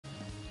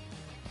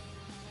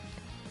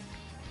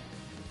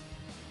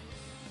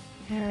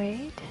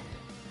Alright.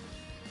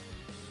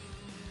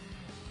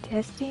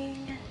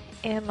 Testing.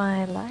 Am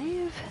I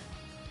live?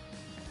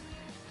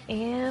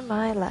 Am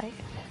I live?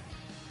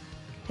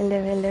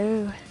 Hello,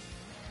 hello.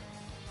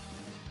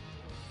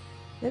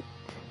 Yep.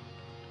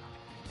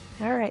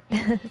 Alright.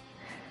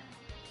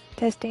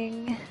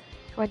 Testing.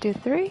 1, 2,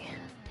 3.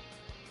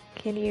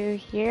 Can you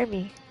hear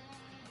me?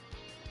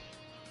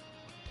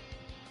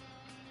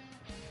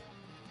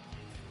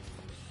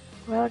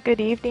 Well, good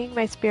evening,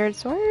 my spirit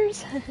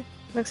soarers.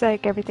 Looks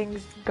like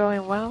everything's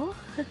going well.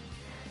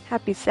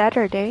 Happy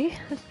Saturday.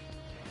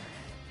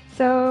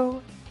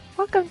 So,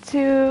 welcome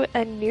to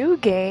a new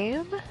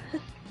game.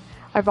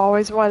 I've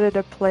always wanted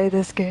to play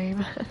this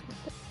game.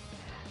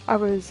 I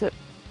was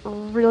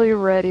really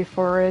ready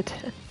for it.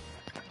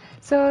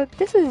 So,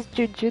 this is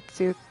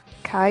Jujutsu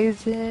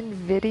Kaisen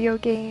video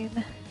game.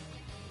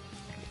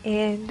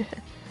 And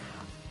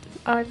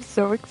I'm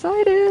so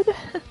excited.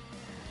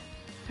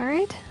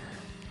 Alright.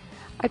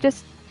 I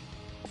just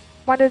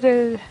wanted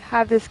to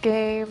have this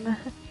game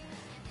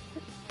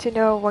to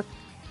know what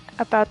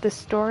about the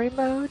story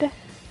mode,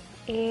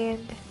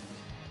 and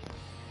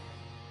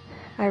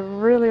I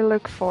really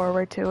look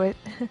forward to it.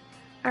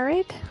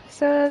 Alright,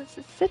 so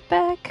sit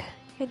back,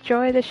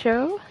 enjoy the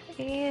show,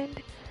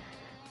 and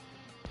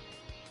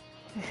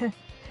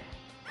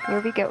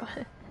here we go.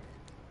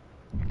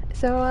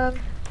 So,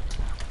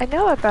 I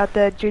know about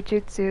the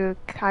Jujutsu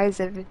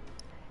Kaisen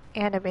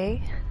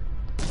anime.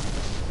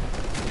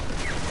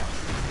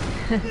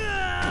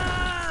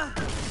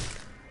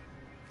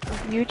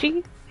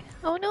 Yuji?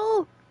 Oh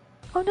no!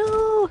 Oh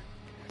no!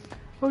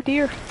 Oh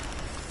dear.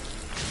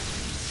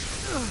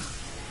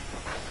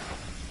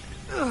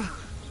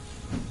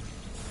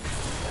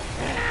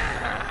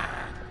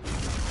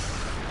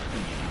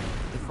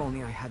 If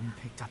only I hadn't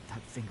picked up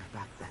that finger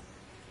back then.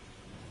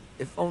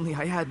 If only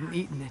I hadn't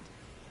eaten it.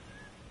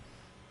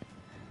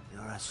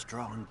 You're a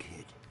strong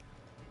kid,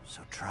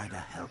 so try to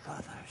help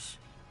others.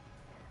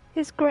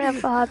 His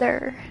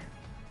grandfather.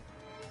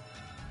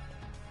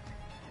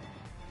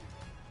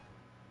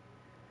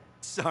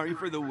 Sorry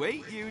for the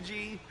wait,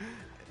 Yuji.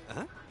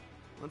 Huh?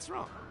 What's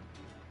wrong?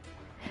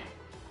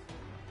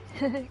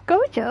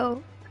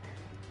 Gojo.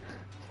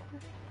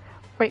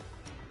 Wait.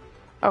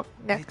 Oh,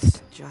 next.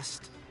 It's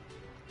just...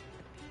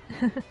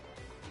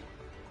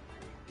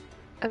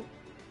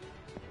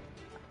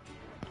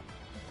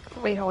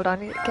 Wait, hold on.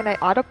 Can I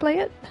autoplay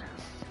it?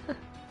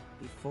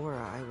 Before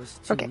I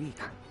was too weak.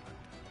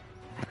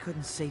 I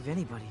couldn't save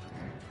anybody.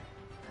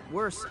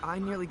 Worse, I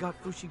nearly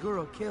got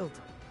Fushiguro killed.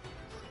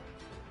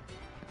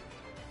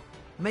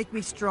 Make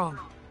me strong.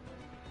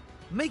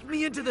 Make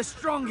me into the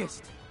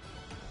strongest!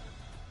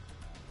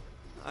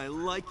 I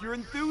like your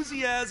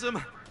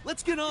enthusiasm.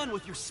 Let's get on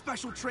with your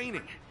special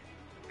training.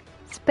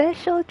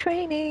 Special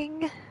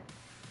training.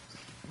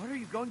 What are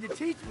you going to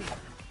teach me?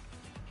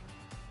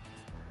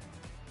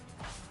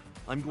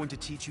 I'm going to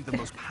teach you the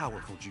most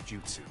powerful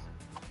jujutsu.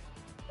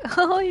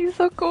 Oh, you're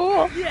so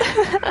cool. Yeah.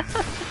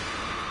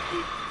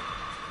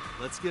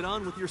 Let's get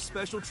on with your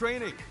special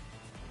training.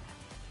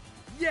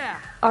 Yeah.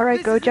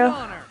 Alright, this is an Gojo.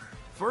 honor.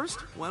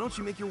 First, why don't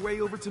you make your way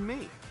over to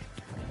me?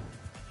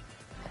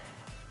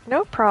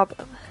 No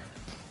problem.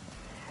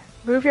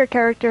 Move your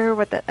character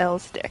with the L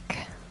stick.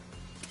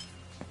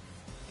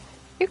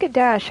 You can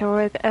dash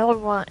with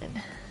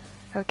L1.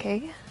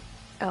 Okay?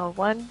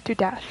 L1 to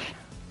dash.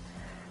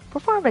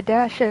 Perform a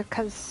dash that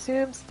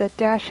consumes the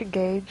dash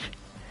gauge,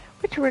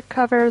 which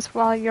recovers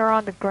while you're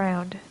on the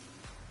ground.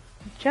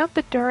 Jump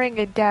during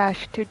a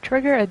dash to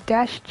trigger a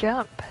dash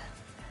jump,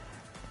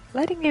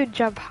 letting you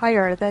jump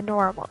higher than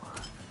normal.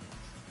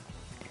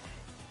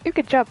 You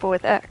can jump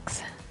with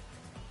X.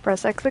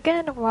 Press X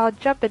again while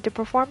jumping to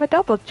perform a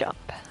double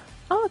jump.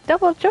 Oh,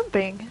 double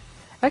jumping.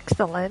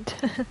 Excellent.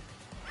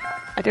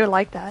 I do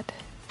like that.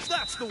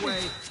 That's the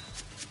way.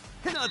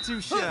 Not too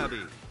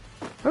shabby.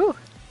 Ooh.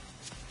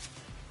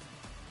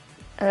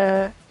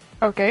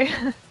 Okay.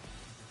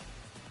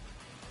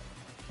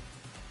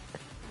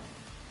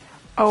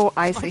 Oh,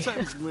 I see. My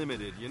time's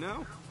limited, you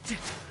know?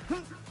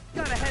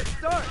 Got a head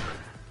start.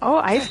 Oh,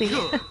 I see.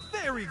 Good.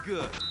 Very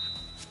good.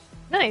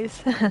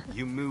 Nice.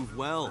 You move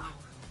well.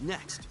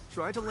 Next,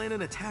 try to land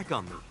an attack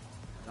on me.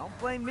 Don't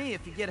blame me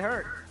if you get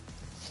hurt.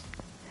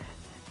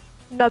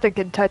 Nothing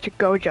can touch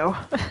Gojo.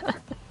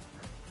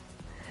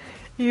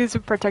 He's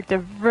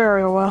protected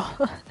very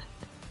well.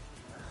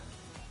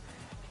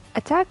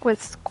 Attack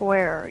with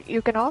square.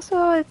 You can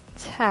also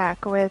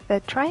attack with a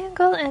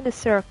triangle and a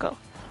circle.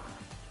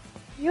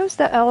 Use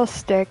the L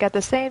stick at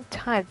the same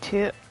time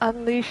to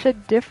unleash a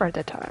different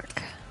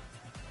attack.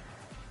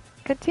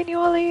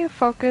 Continually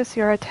focus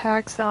your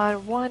attacks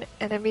on one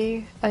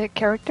enemy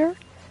character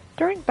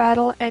during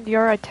battle, and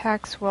your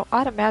attacks will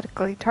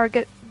automatically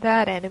target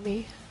that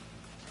enemy.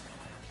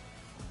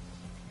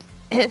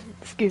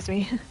 Excuse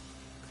me.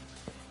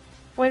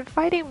 When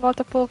fighting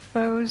multiple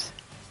foes,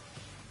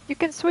 you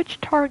can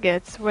switch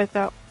targets with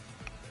the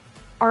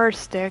R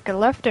stick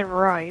left and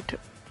right.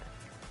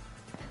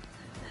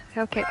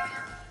 Okay.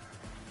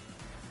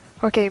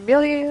 Okay,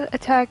 melee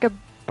attack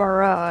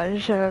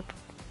barrage.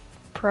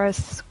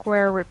 press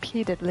square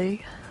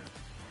repeatedly.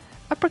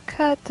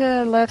 Uppercut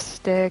left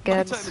stick My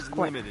and time is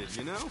square. limited,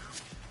 you know?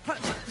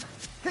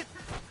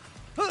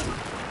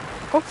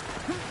 Oh,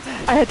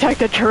 I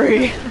attacked a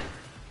tree.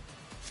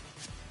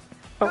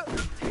 Oh,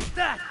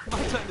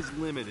 My time is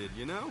limited,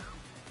 you know?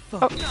 oh.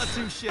 Not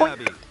too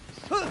shabby.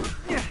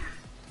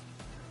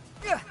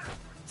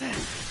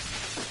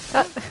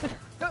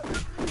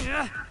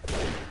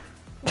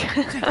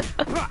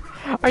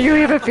 Are you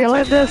even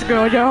feeling this,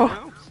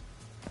 Gojo?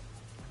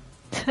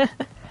 You know?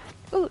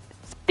 Ooh,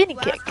 spinning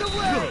kick.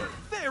 Good.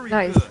 Very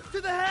Nice. good.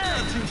 To the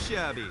head. Not too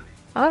shabby.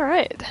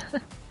 Alright.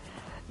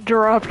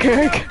 Drop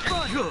kick.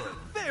 Good.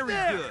 Very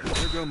good.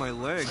 There go my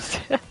legs.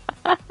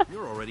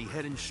 You're already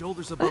head and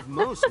shoulders above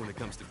most when it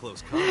comes to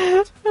close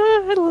combat.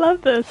 I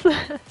love this.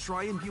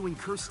 Try imbuing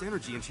cursed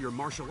energy into your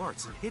martial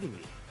arts and hitting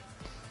me.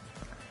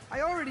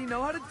 I already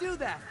know how to do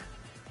that.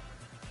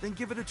 Then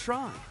give it a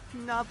try.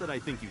 Not that I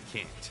think you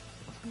can't.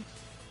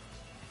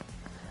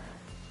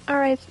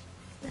 Alright.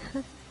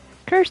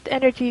 Cursed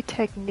Energy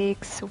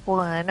Techniques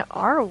 1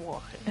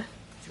 R1. To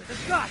the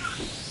gut.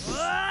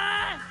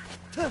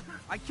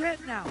 I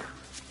can't now.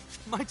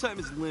 My time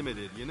is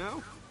limited, you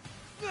know?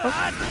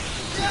 Not too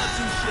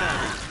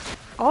shabby.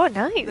 Oh,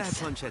 That nice.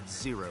 punch had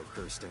 0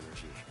 cursed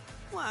energy.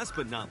 Last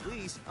but not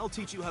least, I'll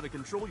teach you how to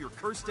control your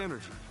cursed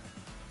energy.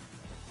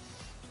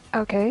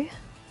 Okay.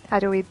 How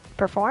do we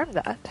perform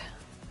that?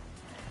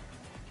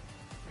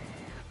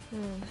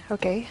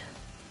 Okay.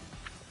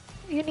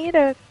 You need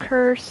a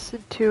curse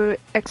to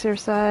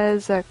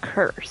exercise a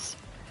curse.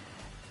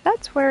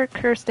 That's where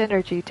cursed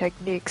energy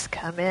techniques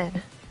come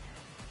in.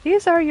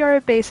 These are your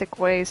basic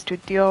ways to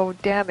deal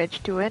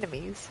damage to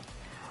enemies.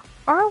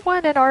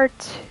 R1 and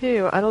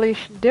R2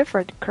 unleash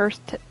different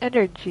cursed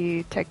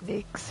energy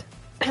techniques.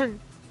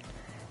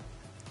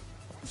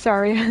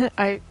 Sorry,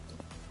 I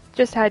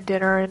just had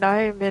dinner and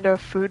I am in a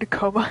food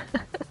coma.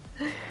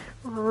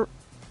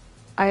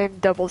 I am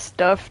double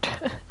stuffed.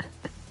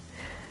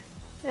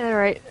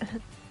 Alright.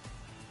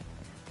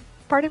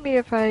 Pardon me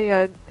if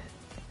I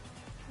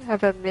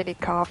have a mini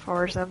cough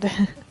or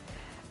something.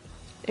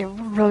 It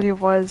really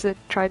was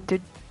trying to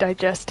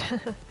digest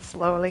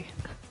slowly.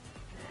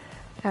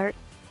 Alright.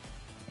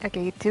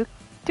 Okay, to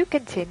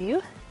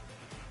continue,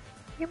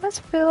 you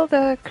must fill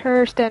the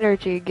cursed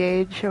energy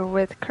gauge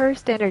with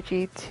cursed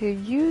energy to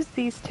use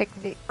these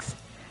techniques.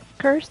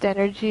 Cursed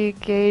energy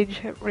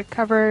gauge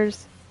recovery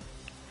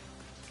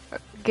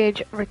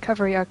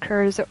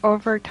occurs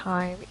over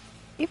time,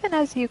 even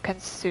as you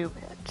consume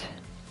it.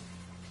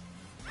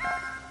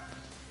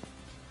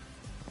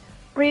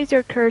 Raise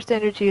your cursed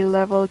energy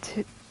level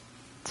to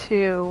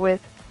 2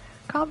 with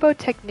combo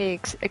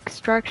techniques,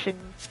 extraction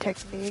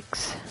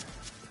techniques.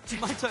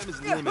 My time is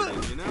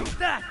limited, you know?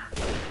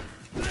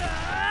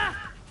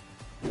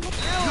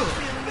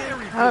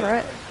 Very good.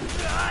 Alright.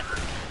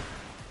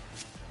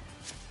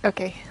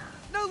 Okay.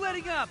 No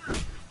letting up.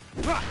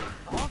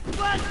 I'll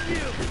flatten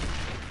you.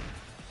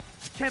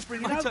 Can't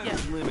bring it My out time yet.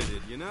 is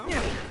limited, you know?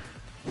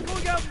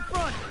 Going out in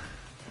front.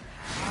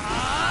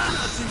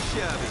 Not too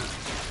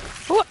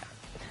shabby. Ooh.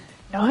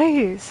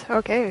 Nice.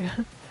 Okay.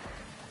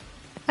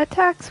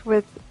 Attacks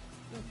with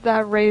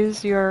that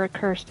raise your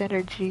cursed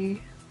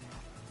energy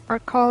are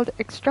called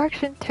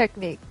extraction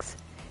techniques.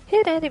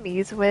 Hit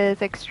enemies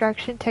with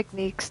extraction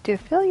techniques to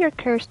fill your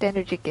cursed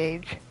energy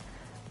gauge.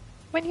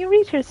 When you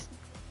reach a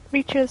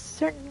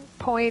certain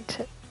point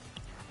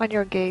on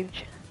your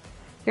gauge,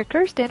 your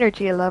cursed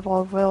energy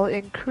level will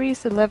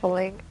increase.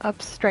 Leveling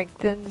up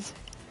strengthens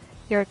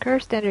your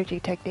cursed energy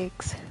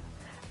techniques,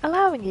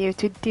 allowing you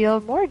to deal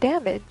more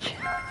damage.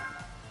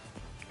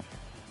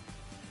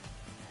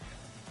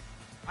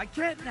 I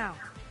can't now.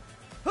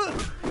 Going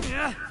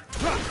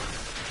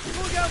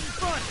out in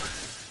front.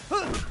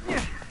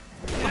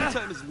 My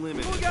time is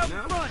limited, Going you out in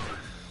know? front.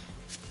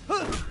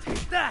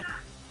 Take that.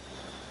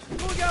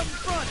 Going out in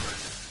front.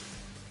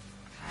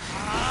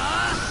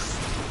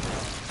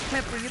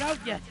 Can't bring it out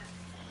yet.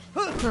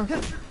 Going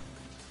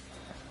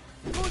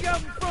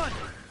out in front.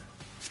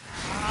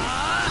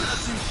 Not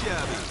too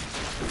shabby.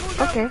 Going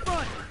out Okay. in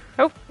front.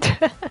 Oh.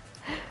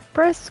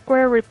 Press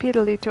square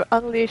repeatedly to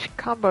unleash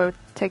combo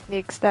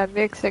techniques that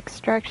mix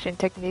extraction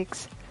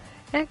techniques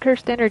and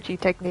cursed energy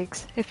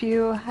techniques. If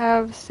you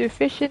have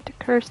sufficient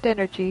cursed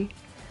energy,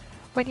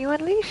 when you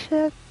unleash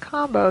a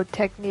combo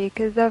technique,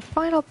 the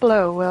final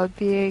blow will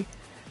be a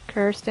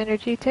cursed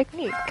energy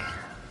technique.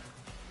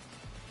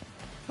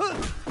 Not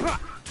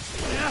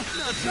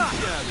too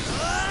shabby.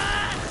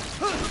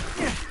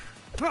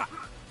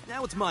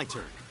 Now it's my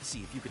turn. See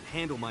if you can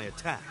handle my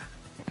attack.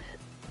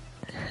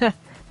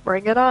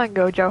 Bring it on,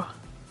 Gojo.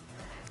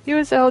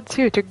 Use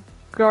L2 to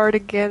guard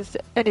against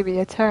enemy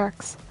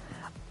attacks.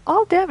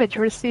 All damage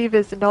received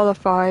is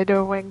nullified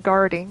when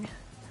guarding.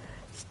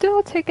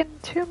 Still, taking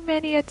too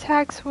many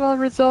attacks will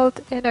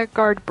result in a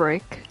guard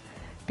break.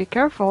 Be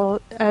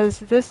careful, as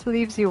this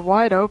leaves you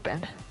wide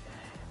open.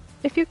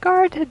 If you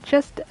guard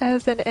just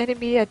as an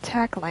enemy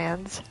attack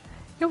lands,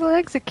 you will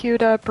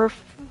execute a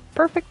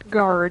perfect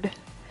guard,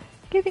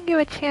 giving you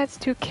a chance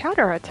to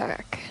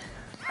counterattack.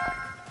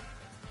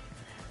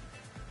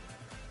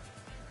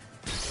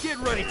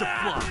 ready to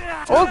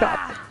fly. Oh god.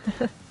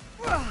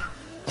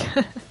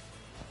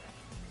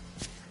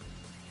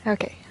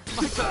 Okay.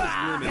 My time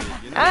is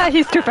limited, you know? Ah,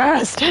 he's too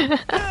fast.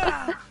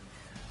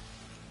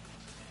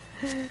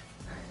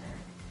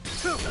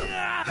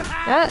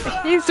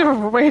 Ah, he's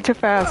way too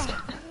fast.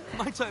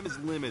 My time is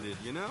limited,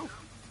 you know?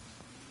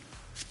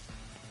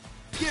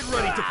 Get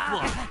ready to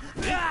fly.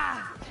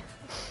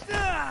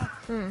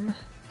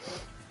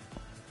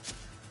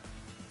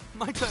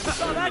 My time is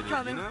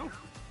limited, you know?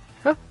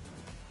 Huh?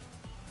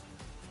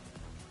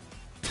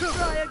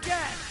 Try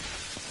again.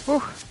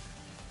 Ooh.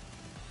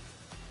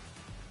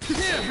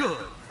 Good.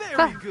 Very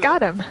Ah, good.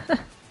 got him.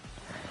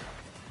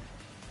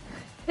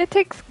 It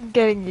takes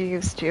getting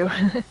used to.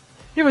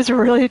 He was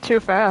really too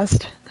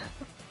fast.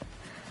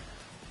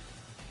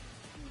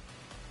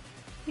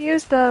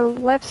 Use the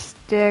left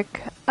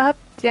stick up,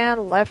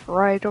 down, left,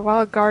 right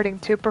while guarding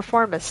to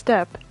perform a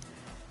step.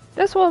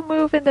 This will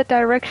move in the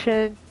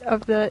direction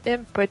of the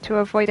input to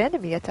avoid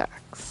enemy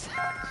attacks.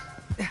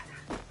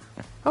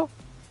 Oh.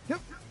 Can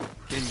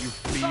you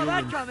feel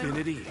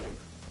infinity?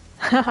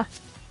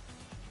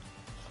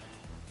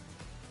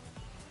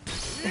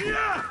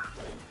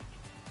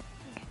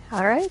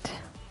 Alright.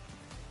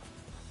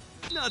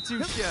 Not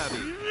too shabby.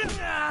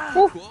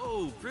 Ooh.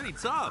 Whoa, pretty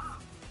tough.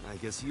 I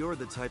guess you're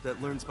the type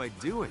that learns by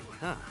doing,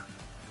 huh?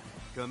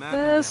 Come at me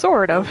now.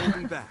 Sort of. Don't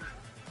hold me back.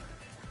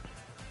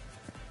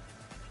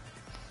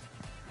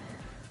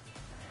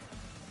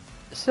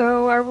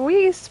 So, are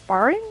we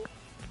sparring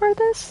for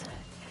this?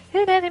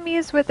 Hit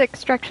enemies with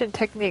extraction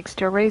techniques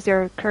to raise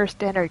your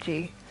cursed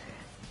energy.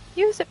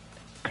 Use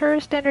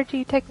cursed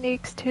energy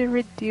techniques to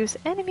reduce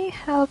enemy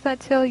health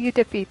until you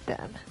defeat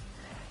them.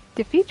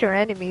 Defeat your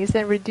enemies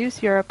and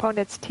reduce your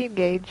opponent's team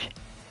gauge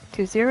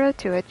to 0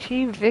 to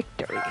achieve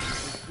victory.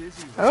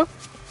 Oh,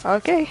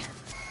 okay.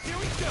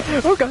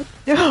 Oh god.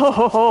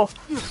 Oh,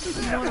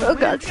 oh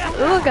god.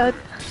 Oh god.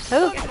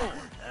 Oh,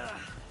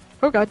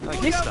 oh god. I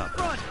can stop.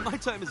 My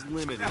time is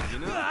limited, you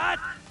know?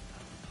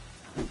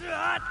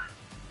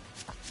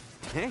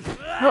 Hey,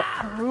 Oh,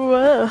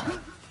 whoa.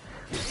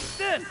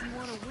 This. you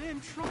want to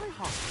win? Try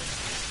hard.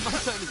 My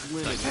time is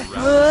limited,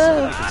 right?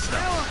 Whoa. I can stop.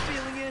 Now I'm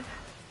feeling it.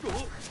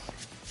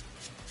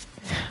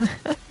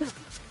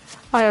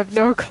 I have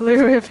no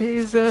clue if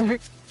he's My time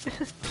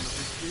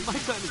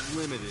is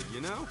limited,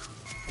 you know?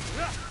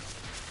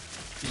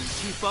 Can you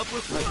keep up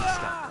with me?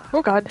 Stop.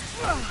 Oh god.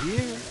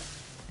 Here.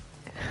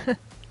 My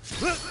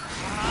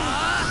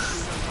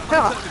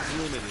Oh. time is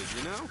limited,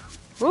 you know?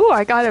 Ooh,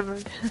 I got him.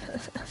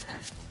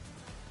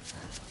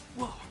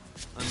 Whoa,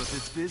 I'm a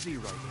bit busy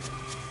right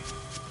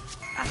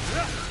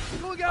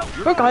now. Look out.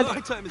 Oh god.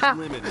 My time is Ha.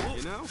 limited,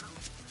 you know?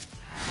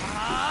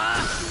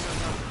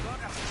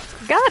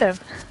 Got him.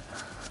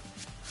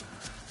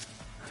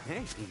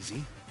 Hey,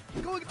 easy.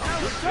 Going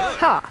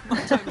Ha.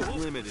 My time is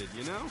limited,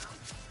 you know?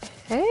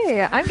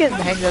 Hey, I'm getting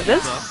the hang of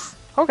this.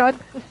 Oh god.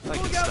 I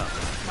can stop.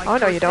 Oh,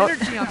 no, you don't.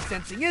 Energy I'm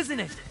sensing, isn't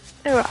it?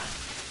 Ugh.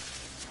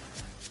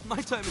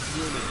 My time is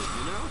limited,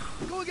 you know?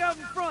 Going out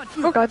in front.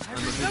 Oh god. I'm a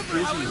bit Remember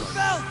busy how you right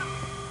felt.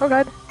 Oh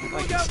god. now. I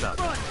Going can out in stop.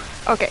 front.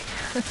 Okay.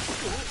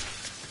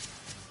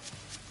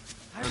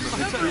 I'm a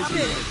bit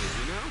busy,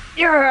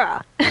 you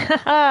know?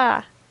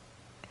 Yeah.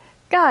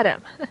 Got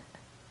him.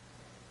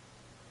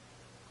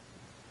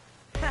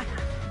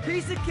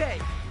 Piece of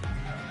cake.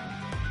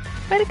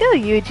 Way to go,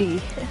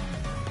 Yuji.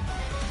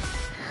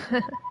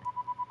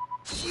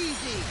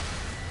 Easy.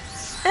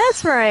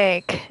 S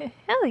rank.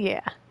 Hell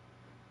yeah.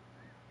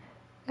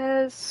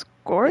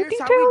 Score Here's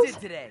how we details?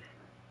 did today.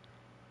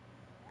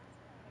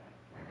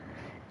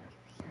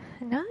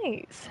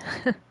 Nice.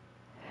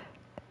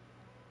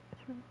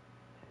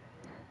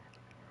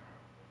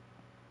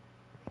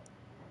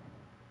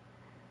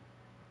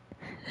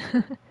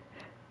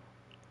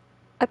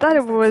 I thought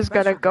it was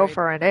gonna go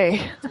for an A.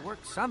 It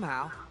worked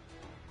somehow.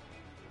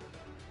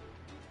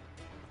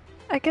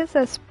 I guess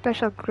that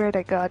special grid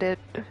I got it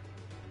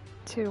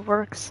to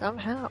work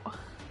somehow.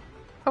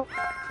 Oh,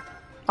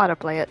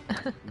 autoplay it.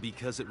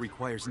 Because it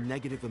requires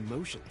negative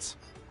emotions.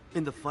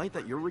 In the fight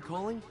that you're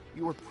recalling,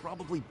 you are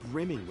probably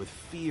brimming with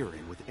fear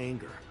and with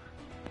anger.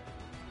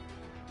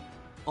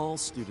 All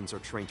students are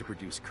trained to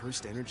produce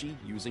cursed energy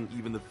using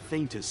even the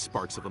faintest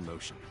sparks of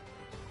emotion.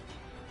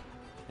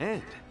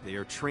 And they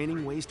are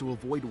training ways to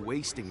avoid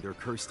wasting their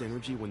cursed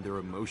energy when their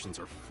emotions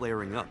are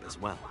flaring up as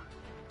well.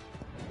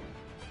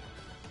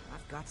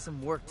 I've got some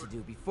work to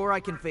do before I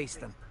can face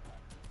them.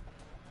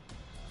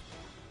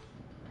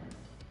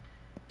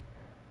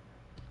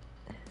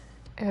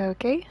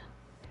 Okay.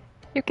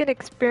 You can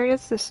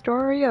experience the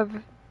story of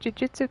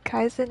Jujutsu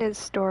Kaisen in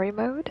story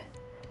mode.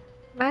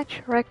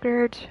 Match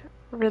record,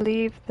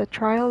 relieve the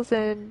trials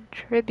and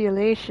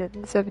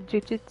tribulations of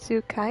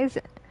Jujutsu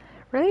Kaisen.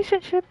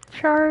 Relationship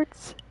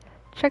charts,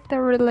 check the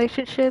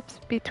relationships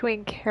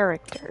between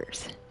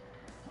characters.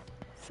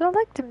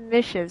 Select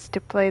missions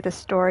to play the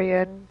story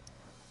in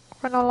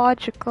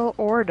chronological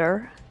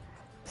order.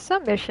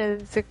 Some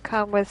missions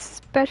come with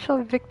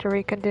special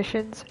victory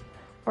conditions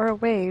or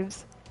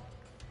waves.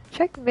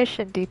 Check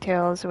mission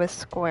details with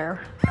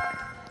square.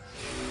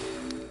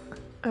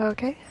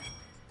 Okay.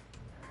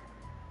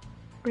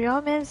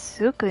 Ryomen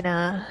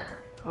Sukuna.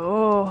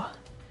 Oh,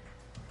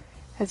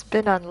 has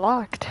been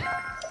unlocked.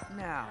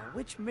 Now,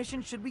 which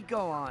mission should we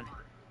go on?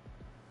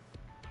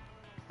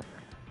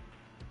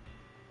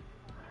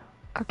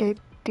 Okay,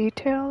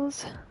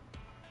 details.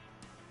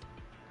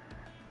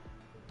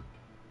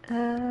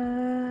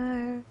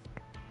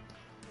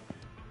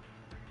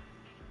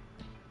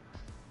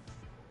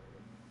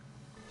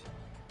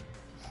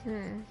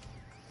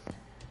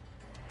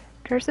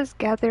 Curses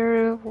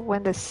gather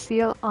when the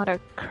seal on a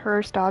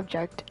cursed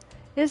object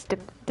is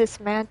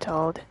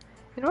dismantled.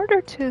 In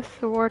order to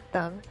thwart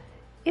them,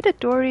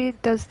 Itadori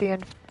does the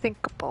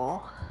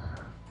unthinkable.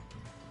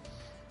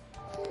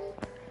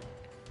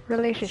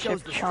 Relationship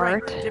Shows the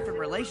chart. strength of different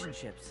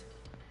relationships.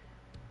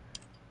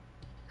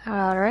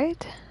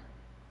 Alright.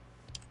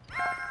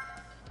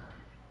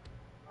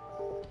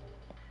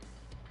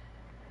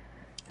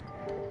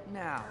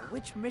 Now,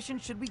 which mission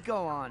should we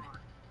go on?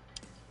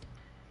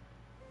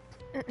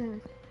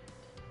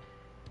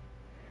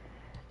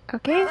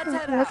 Okay,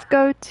 let's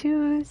go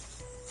to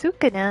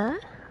Sukuna.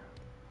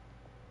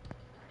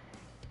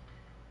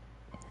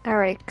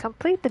 Alright,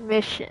 complete the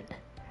mission.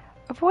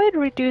 Avoid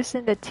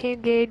reducing the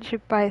team gauge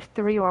by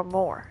 3 or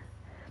more.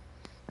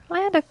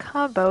 Land a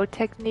combo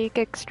technique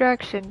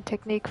extraction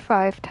technique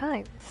 5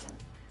 times.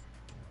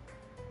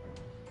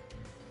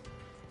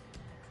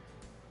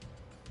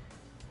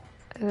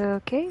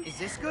 Okay. Is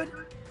this good?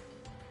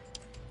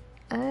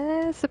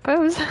 I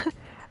suppose.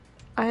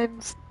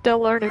 I'm still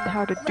learning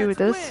how to do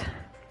this. Win.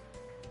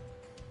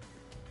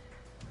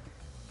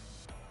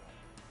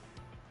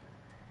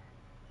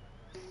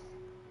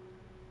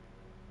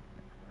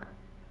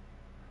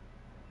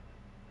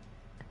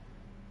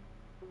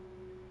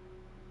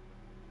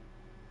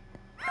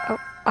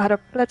 Oh,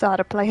 let's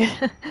autoplay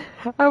it.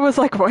 I was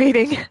like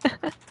waiting.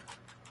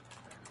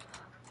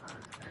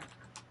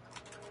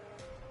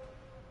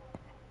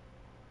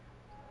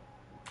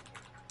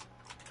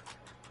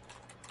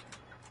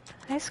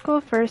 High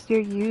school first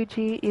year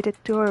Yuji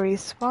Itadori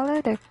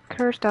swallowed a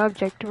cursed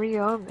object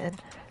Ryomen,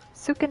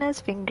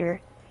 Sukuna's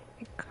finger.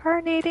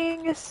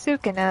 Incarnating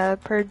Sukuna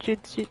per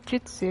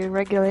Jujutsu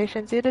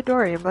regulations,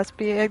 Itadori must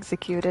be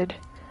executed.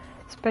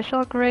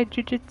 Special grade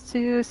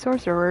Jujutsu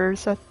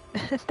sorcerers.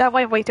 That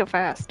went way too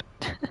fast.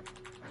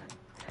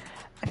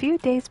 A few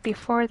days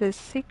before the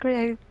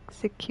secret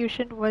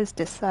execution was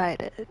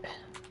decided.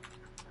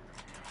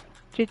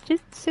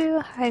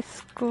 Jujutsu High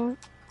School.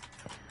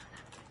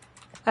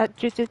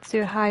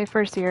 Jujutsu High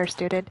first year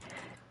student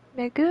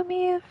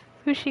Megumi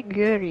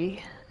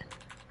Fushiguri.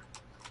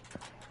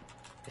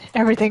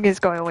 Everything is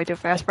going way too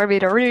fast for me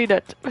to read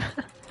it.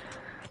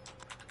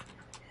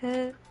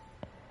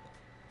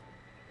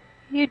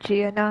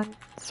 Yuji, a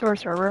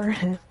non-sorcerer.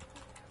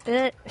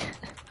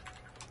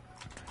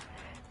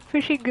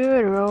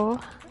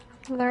 Fushiguro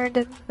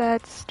learned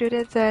that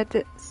students at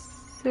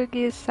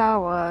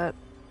Sugisawa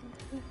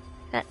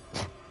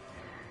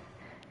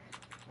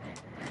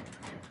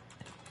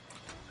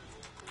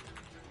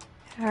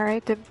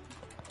Alright,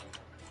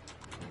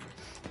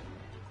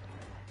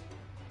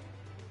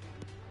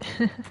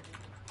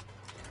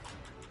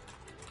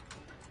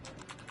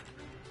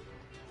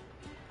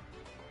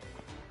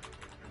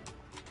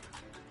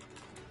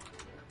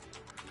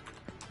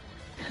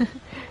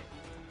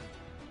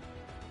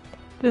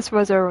 this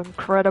was an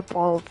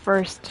incredible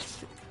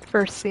first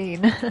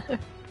scene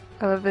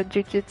of a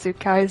Jujutsu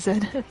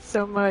Kaisen.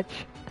 So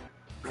much.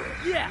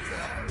 Yes!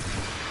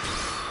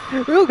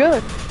 Real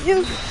good.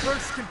 You.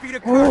 Curse can beat a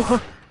curse.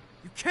 Oh.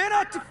 You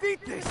cannot defeat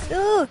this.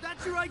 Ugh.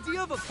 That's your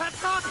idea of a pet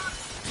talk?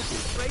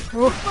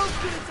 We're Oh.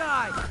 both gonna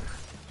die.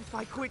 If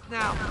I quit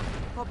now,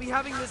 I'll be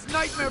having this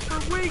nightmare for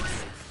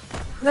weeks.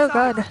 No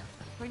Besides, god.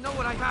 I know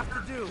what I have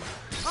to do.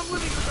 I'm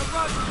living with a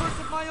rotten curse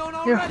of my own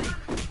already.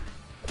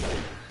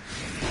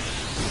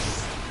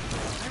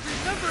 I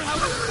remember how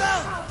it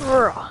felt.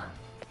 Ugh.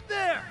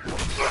 There.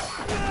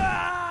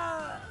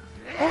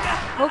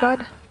 Oh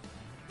god.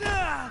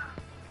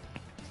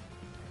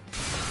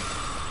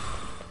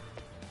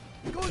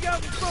 Going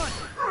out in front.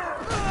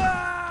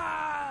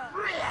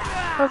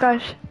 Oh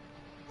gosh.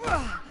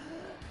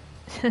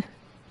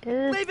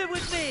 Leave it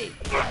with me.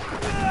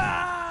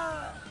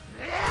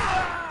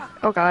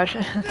 Oh gosh.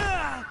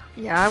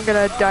 Yeah, I'm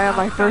gonna die on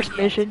my first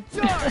mission.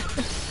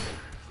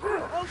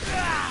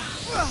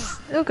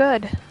 Oh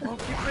good.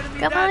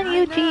 Come on,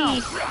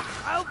 Yuji.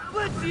 I'll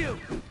blitz you.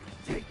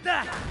 Take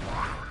that.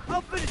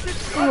 I'll finish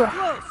it Ooh. up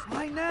close.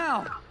 Why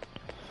now?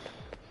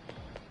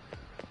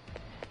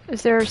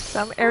 Is there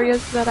some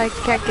areas that I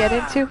can't get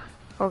into?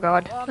 Oh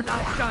god. Oh, I'm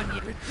not done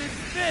yet. It's this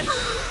bitch.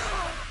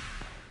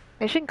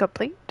 Mission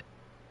complete.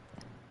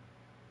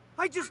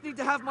 I just need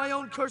to have my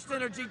own cursed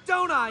energy,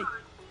 don't I?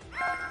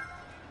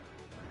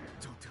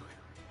 Don't do it.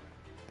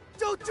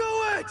 Don't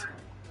do it!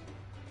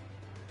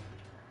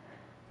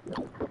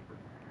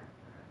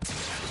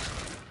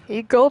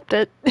 He gulped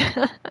it.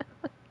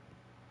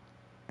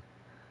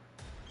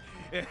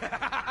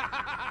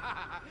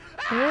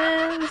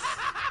 Yes.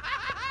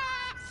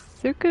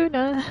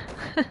 Sukuna.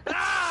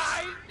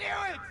 Ah, I knew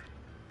it!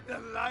 The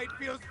light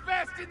feels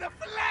best in the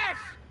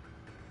flesh!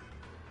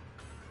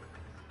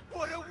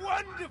 What a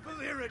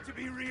wonderful era to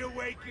be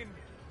reawakened!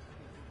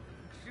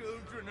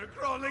 Children are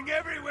crawling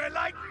everywhere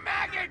like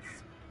maggots!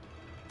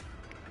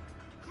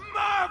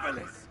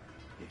 Marvelous!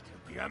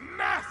 It'll be a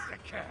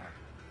massacre!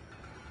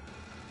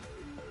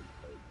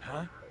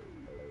 Huh?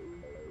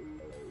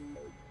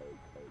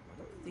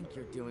 What do you think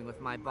you're doing with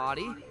my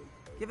body?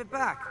 Give it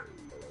back.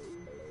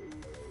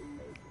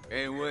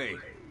 Hey, wait.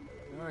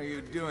 How are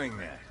you doing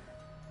that?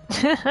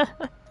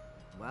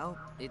 Well,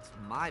 it's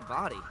my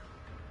body.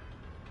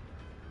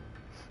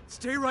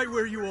 Stay right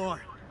where you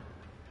are.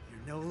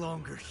 You're no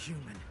longer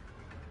human.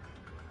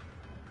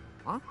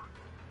 Huh?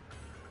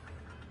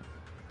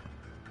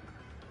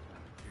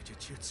 Your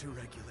Jujutsu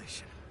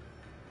regulation.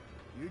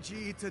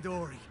 Yuji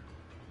Itadori.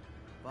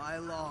 By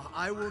law,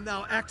 I will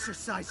now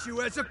exercise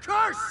you as a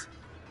curse!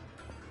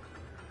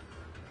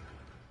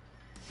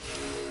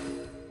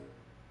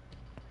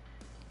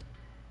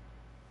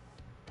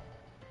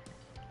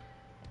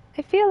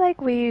 I feel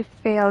like we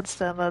failed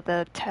some of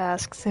the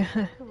tasks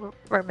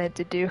we're meant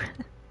to do.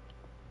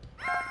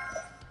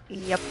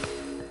 Yep.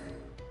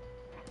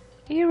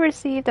 You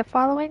received the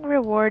following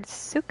rewards: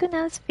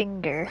 Sukuna's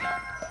finger.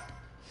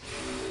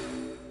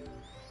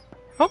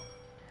 Oh,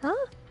 huh?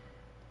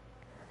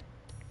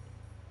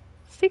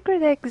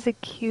 Secret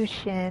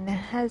execution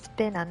has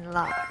been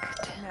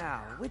unlocked.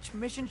 Now, which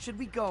mission should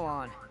we go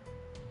on?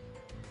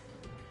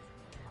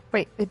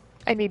 Wait,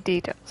 I need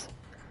details.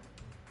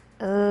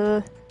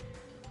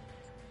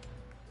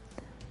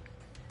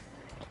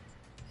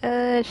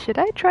 Should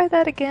I try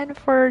that again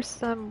for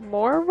some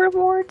more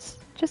rewards,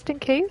 just in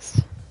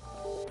case?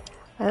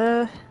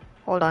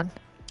 Hold on.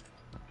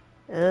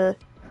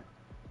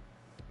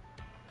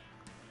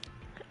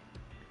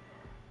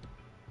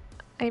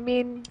 I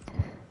mean,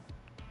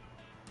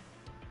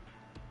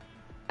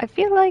 I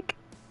feel like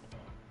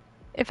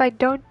if I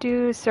don't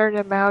do a certain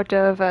amount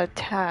of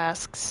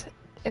tasks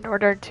in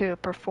order to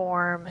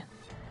perform,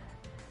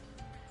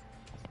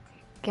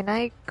 can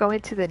I go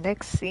into the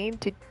next scene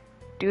to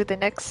do the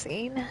next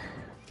scene?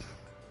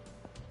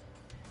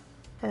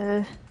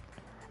 Let's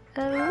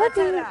Let's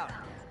head out.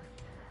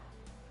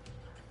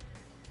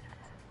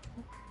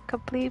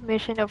 Complete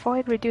mission.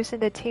 Avoid reducing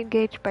the team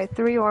gauge by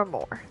 3 or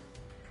more.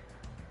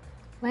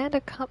 Land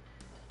a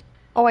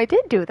Oh, I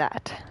did do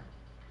that.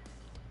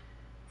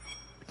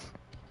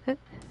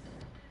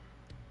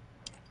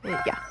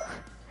 Yeah,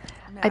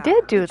 I Now,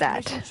 did do which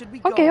that. mission should we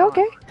go Okay, on?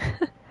 okay.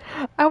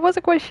 I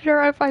wasn't quite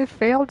sure if I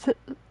failed.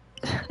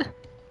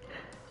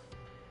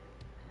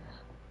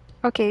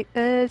 Okay,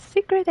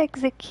 secret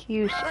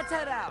execution. Let's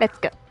head out. Let's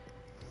go.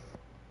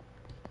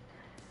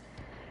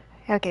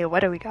 Okay, what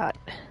do we got?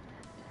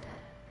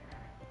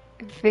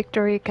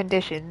 Victory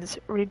conditions.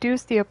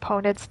 Reduce the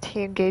opponent's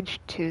team gauge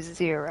to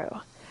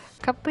 0.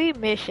 Complete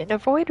mission.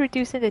 Avoid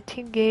reducing the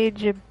team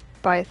gauge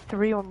by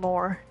 3 or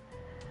more.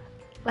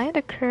 Land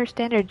a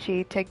cursed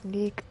energy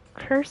technique.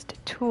 Cursed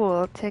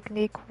tool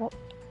technique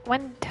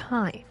 1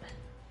 time.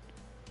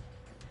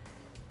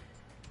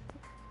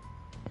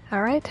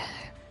 Alright,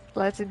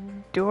 let's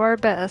do our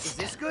Is best.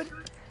 this good?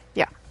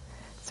 Yeah.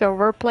 So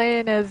we're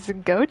playing as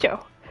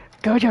Gojo.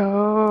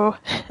 Gojo!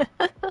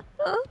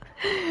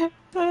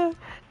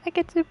 I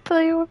get to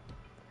play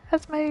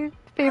as my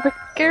favorite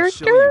I'll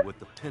character. show you what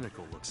the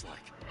pinnacle looks like.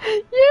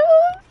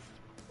 Yes!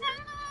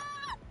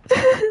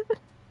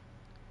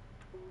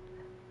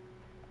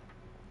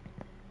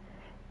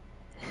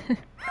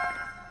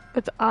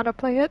 Let's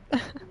autoplay it.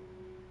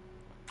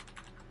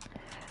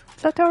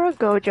 Satoru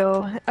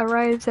Gojo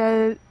arrives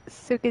at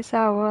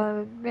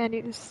Tsukisawa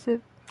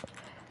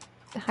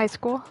High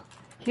School.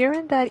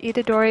 Hearing that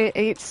Itadori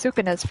ate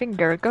Sukuna's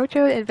finger,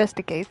 Gojo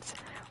investigates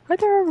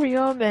whether a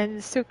real man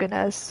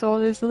Sukuna's soul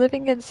is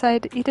living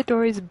inside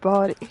Itadori's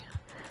body.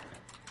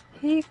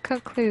 He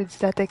concludes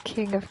that the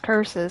King of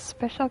Curses,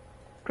 special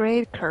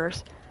grade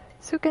curse,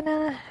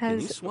 Sukuna has...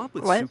 Can you swap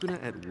with what?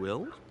 Sukuna at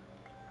will?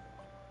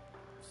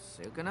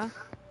 Sukuna?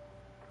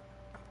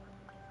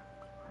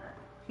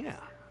 Yeah,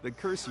 the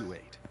curse you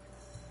ate.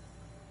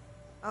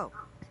 Oh.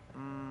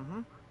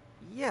 Mm-hmm.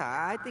 Yeah,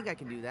 I think I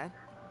can do that.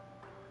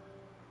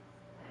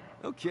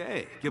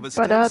 Okay, give us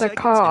But 10 at a seconds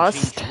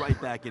cost. and change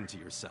right back into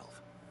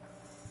yourself.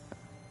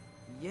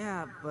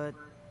 Yeah, but...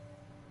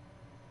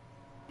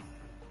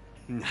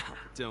 No,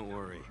 don't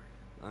worry.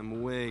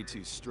 I'm way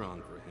too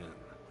strong for him.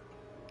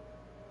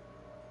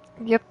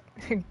 Yep,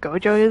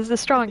 Gojo is the I'll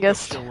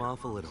strongest. show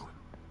off a little.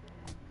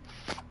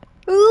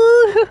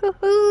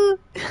 Ooh.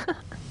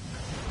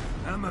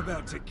 I'm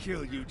about to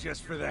kill you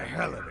just for the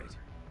hell of it.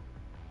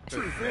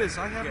 Truth is,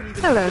 I haven't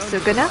even Hello, begun to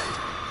Sukuna.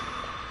 fight.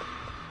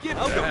 Get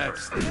over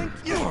That's it. Thank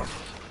you.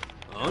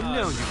 Oh,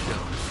 no, you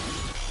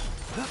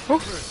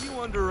don't.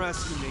 You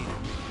underestimated me.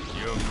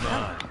 You're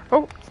mine.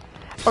 Oh,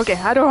 okay.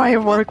 How do I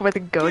work with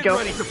Get Gojo?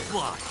 ready to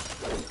fly.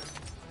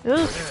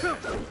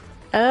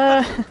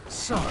 Ugh.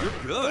 So, You're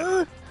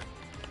good.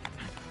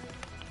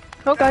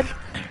 Oh god.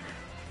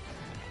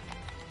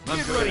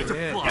 Get ready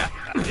to fly.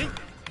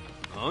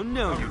 Oh,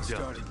 no, you don't.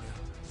 starting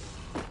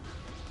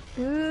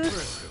Ugh.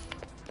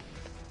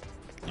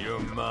 You're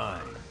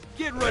mine.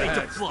 Get ready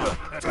to fly.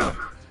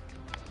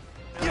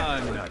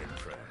 I'm not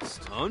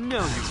impressed. Oh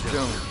no, you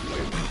don't.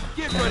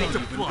 Get ready to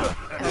fly.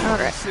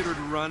 Alright. Considered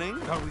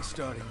running? Are we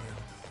starting now?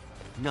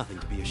 Nothing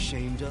to be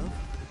ashamed of.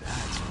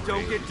 That's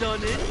Don't get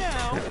done in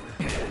now.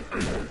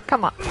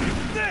 Come on.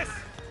 This!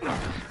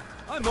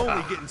 I'm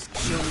only getting...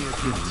 Show me a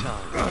good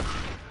time.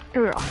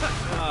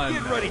 Ugh.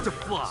 Get ready to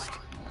fly.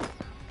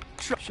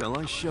 Shall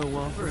I show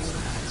off?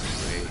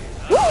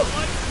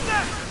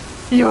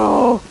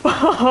 Yo!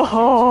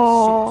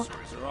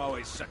 sorcerers are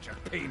always such a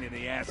pain in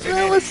the ass.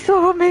 That was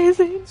so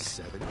amazing.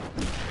 7,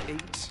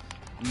 8,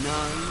 9,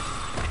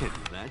 and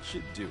that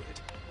should do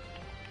it.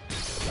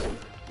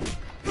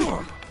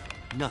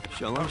 Nothing.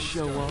 Shall I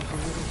show off a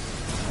little?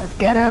 Let's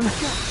get him.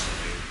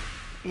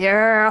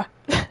 Yeah.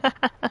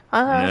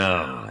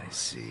 Now I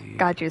see.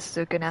 Got you,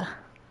 Sukuna.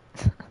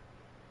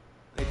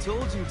 I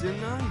told you,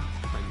 didn't I?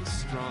 I'm the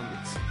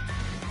strongest.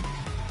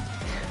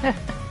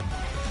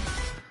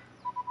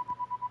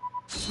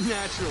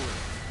 Naturally.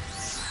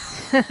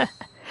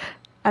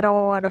 I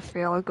don't want to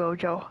fail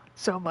Gojo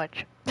so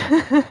much.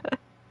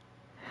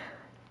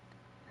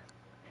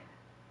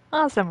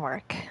 Awesome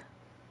work.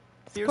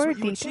 Here's Score what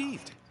you detail.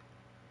 achieved.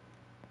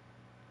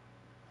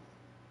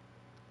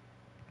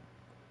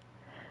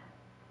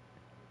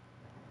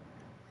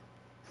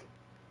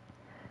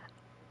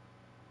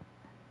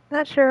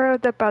 Not sure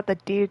about the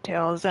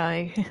details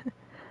I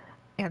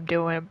am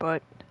doing,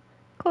 but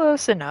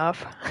close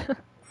enough.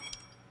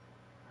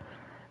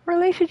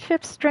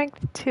 Relationship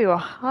strength 2.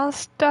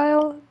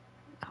 Hostile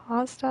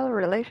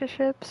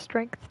relationship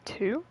strength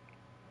 2?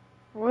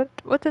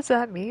 What does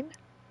that mean?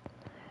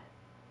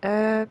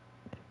 I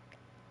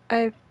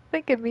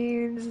think it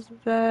means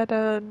that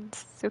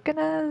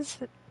Sukuna's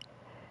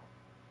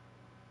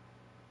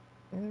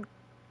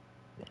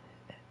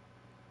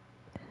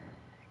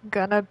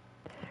gonna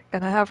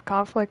have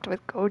conflict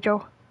with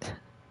Gojo.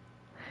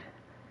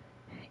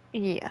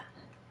 Yeah.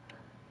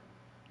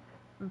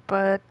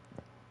 But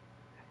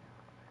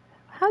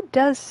how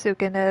does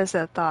Sukuna's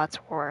thoughts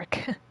work?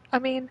 I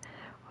mean,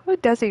 who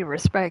does he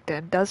respect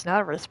and does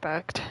not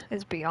respect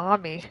is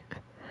beyond me.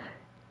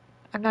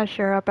 I'm not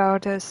sure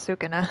about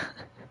Sukuna.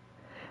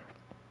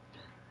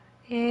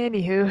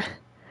 Anywho,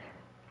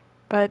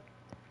 but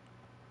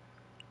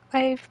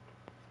I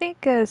think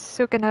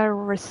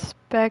Sukuna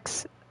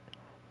respects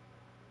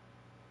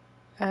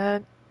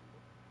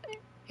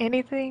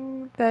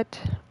anything that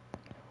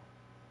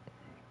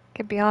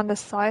can be on the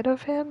side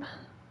of him.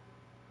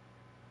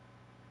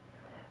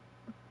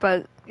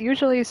 But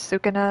usually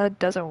Sukuna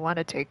doesn't want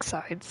to take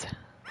sides.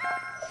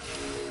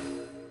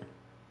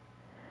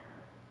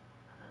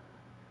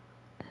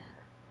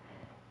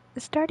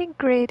 Starting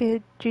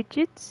graded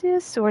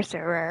Jujutsu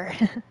Sorcerer.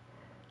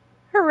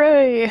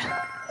 Hooray!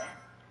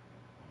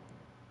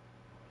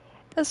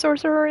 A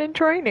sorcerer in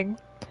training.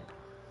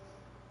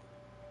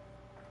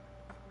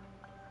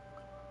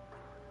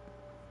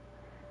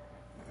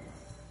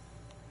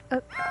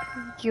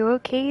 You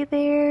okay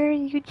there,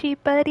 Yuji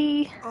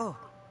buddy? Oh,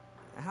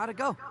 how'd it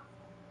go?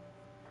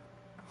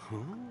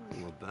 Oh,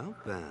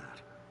 about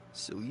that.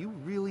 So you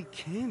really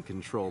can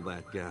control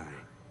that guy.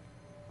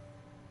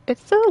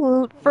 It's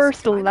the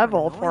first kinda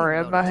level annoying, for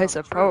him, though, to I tell the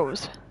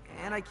suppose.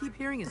 And I keep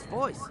hearing his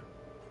voice.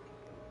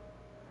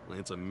 Well,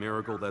 it's a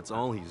miracle that's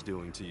all he's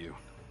doing to you.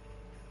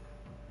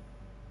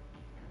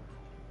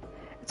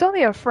 It's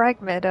only a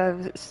fragment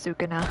of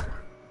Sukuna.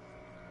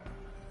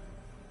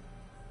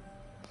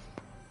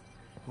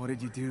 What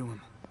did you do to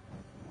him?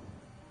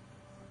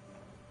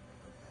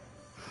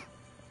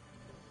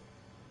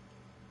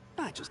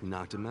 I just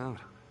knocked him out.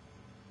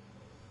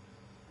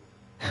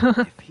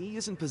 If he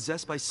isn't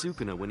possessed by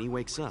Sukuna when he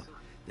wakes up,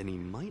 then he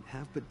might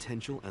have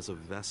potential as a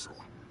vessel.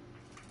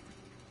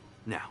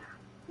 Now,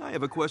 I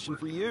have a question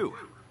for you.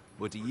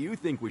 What do you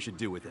think we should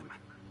do with him?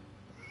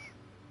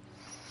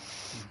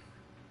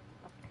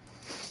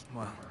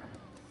 Well,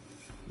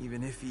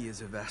 even if he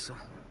is a vessel,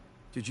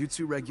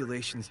 Jujutsu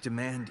regulations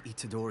demand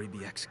Itadori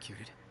be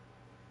executed.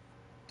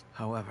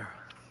 However,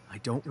 I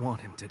don't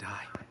want him to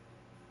die.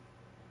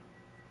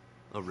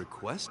 A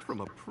request from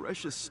a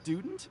precious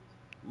student?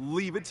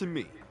 Leave it to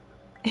me.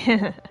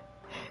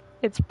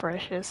 It's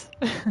precious.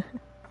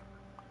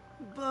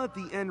 But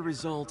the end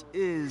result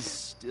is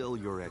still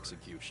your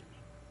execution.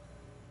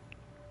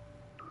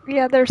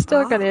 Yeah, they're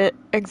still gonna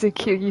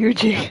execute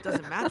Yuji.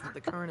 Doesn't match with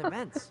the current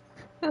events.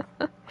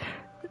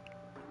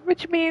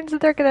 Which means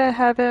they're gonna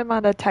have him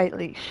on a tight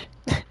leash.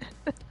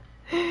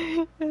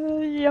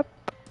 Yep.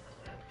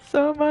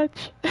 So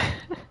much.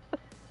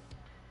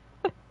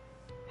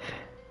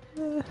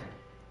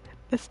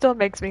 It still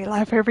makes me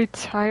laugh every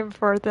time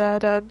for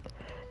that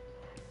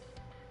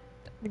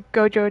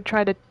Gojo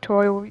tried to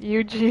toy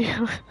Yuji.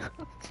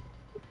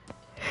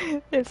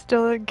 It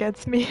still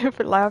gets me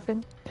for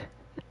laughing.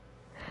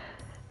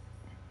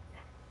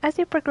 As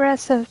you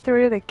progress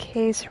through the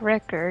case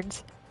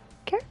records,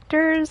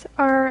 characters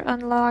are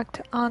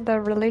unlocked on the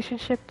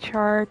relationship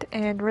chart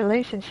and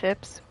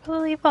relationships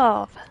will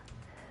evolve.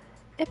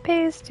 It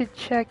pays to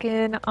check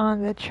in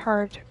on the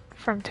chart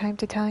from time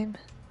to time.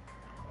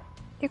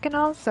 You can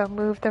also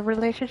move the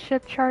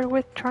relationship chart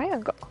with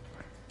triangle.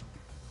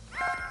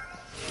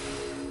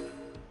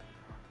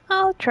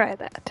 I'll try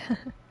that.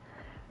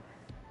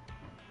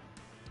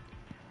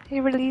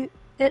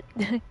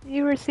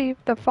 You receive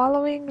the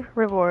following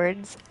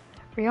rewards.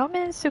 Ryoma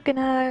and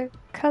Sukuna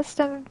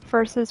Custom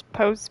versus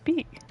Pose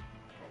B.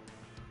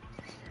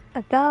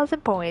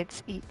 1,000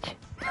 points each.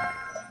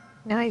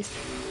 Nice.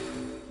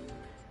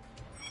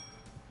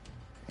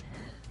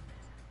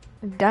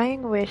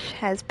 Dying Wish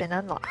has been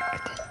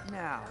unlocked.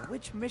 Now,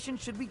 which mission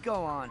should we go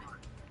on?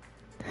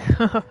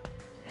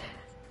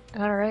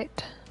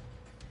 Alright.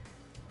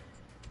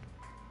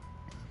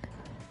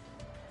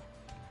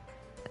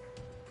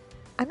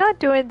 I'm not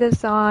doing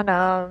this on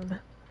a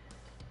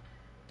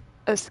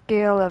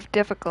scale of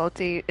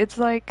difficulty. It's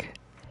like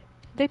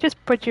they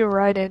just put you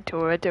right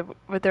into it,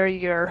 whether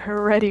you're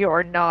ready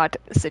or not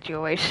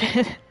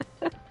situation.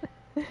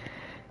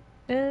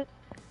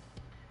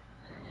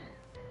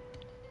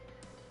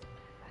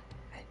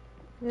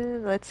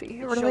 Let's see.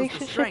 It Relationship shows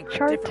the strength of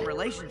chart. different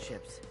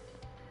relationships.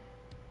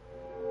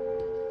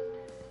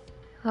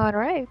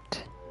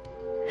 Alright.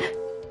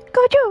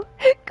 Gojo!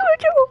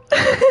 Gojo!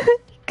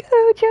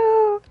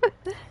 Gojo!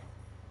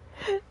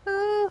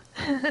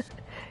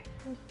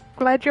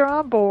 Glad you're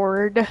on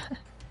board.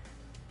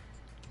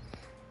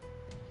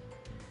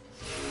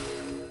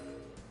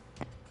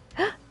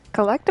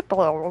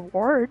 Collectible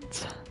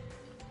rewards.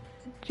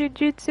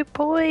 Jujutsu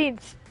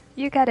points.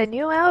 You got a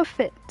new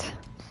outfit.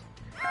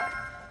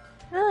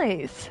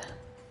 Nice.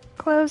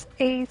 Clothes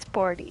A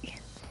sporty.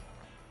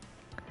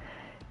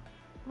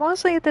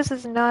 Mostly this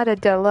is not a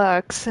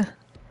deluxe.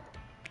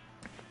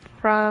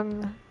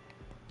 From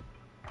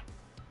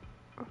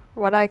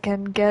what I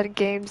can get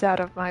games out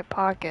of my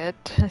pocket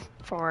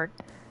for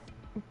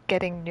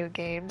getting new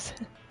games.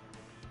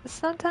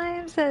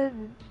 Sometimes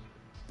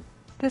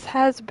this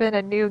has been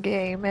a new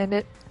game and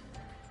it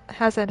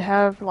hasn't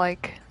have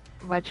like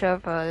much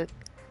of a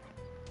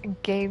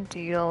game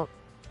deal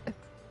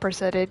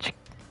percentage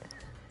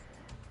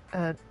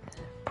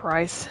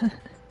price.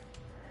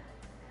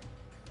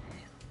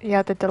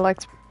 Yeah, the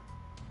deluxe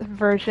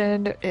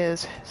version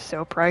is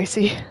so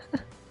pricey.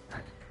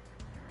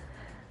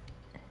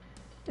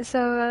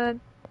 So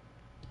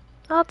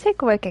I'll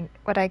take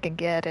what I can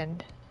get,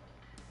 and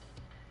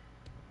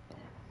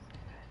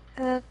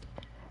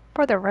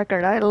for the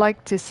record, I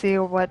like to see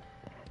what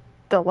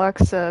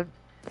deluxe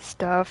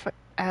stuff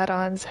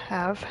add-ons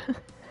have.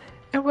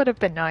 It would have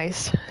been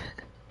nice.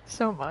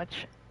 So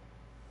much.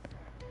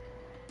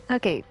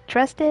 Okay,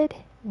 trusted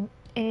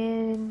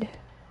and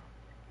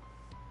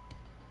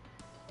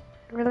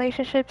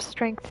relationship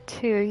strength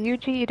 2.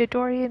 Yuji,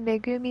 Itadori,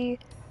 Megumi,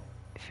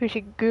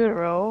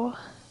 Fushiguro.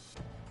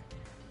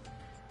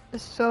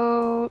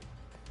 So,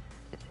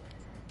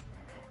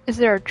 is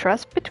there a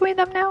trust between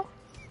them now?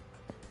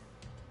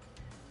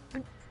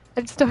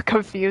 I'm still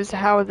confused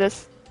how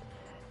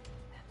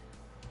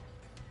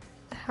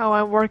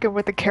I'm working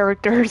with the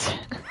characters.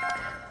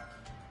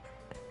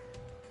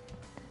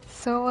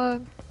 So,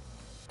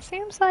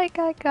 seems like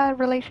I got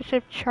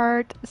relationship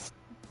chart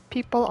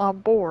people on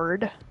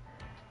board,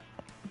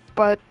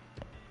 but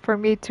for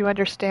me to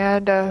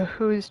understand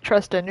who's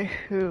trusting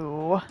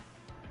who,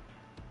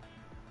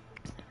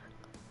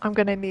 I'm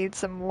gonna need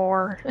some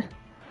more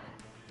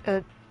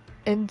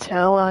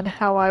intel on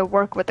how I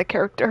work with the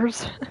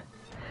characters.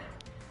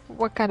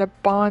 What kind of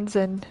bonds,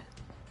 and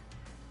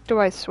do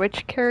I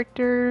switch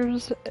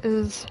characters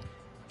is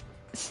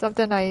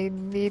something I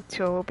need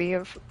to be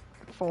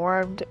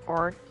informed,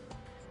 or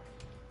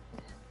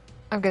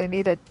I'm gonna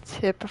need a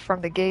tip from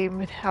the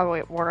game how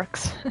it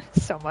works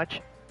so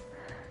much.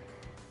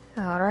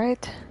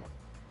 Alright.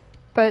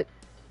 But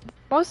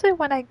mostly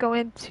when I go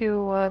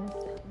into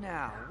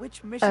Now,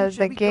 which mission should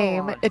the we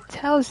game, go on? it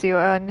tells you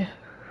on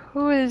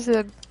who is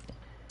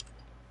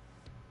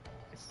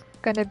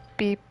gonna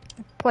be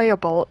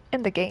playable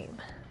in the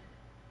game.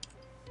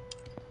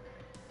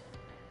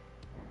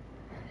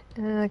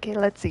 Okay,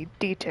 let's see.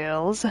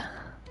 Details.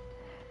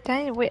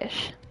 Dying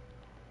Wish.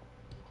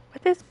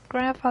 With his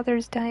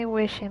grandfather's dying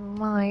wish in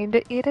mind,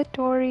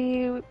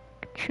 Itadori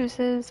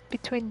chooses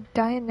between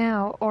dying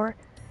now or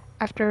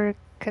after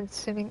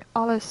consuming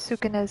all of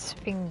Sukuna's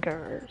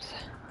fingers.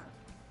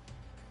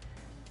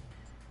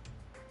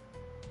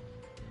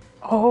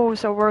 Oh,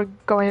 so we're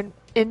going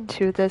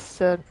into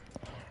this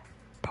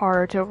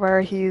part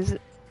where he's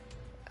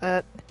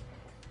in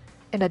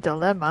a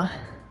dilemma.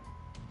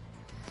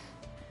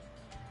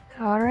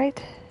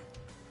 Alright.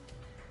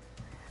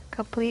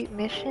 Complete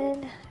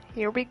mission.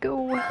 Here we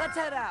go. Let's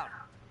head out.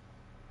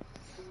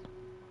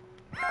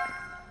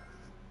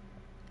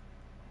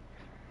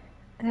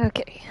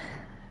 Okay.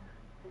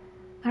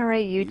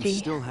 Alright, Yuji. You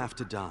still have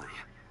to die,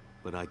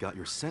 but I got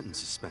your sentence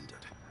suspended.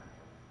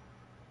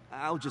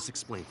 I'll just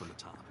explain from the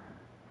top.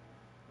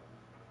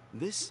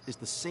 This is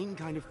the same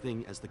kind of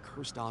thing as the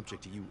cursed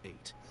object you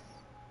ate.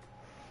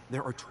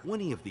 There are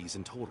 20 of these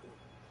in total.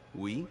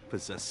 We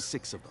possess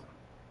 6 of them.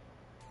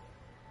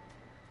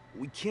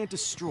 We can't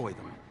destroy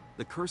them.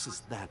 The curse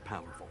is that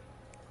powerful.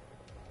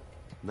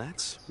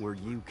 That's where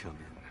you come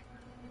in.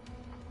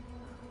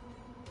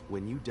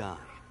 When you die,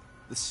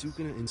 the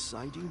Sukuna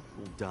inside you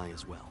will die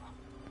as well.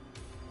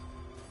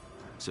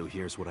 So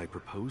here's what I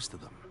propose to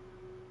them.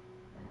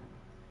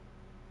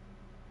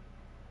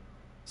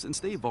 Since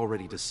they've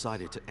already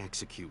decided to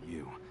execute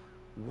you,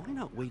 why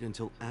not wait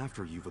until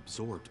after you've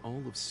absorbed all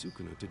of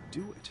Sukuna to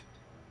do it?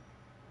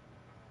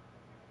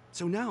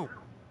 So now,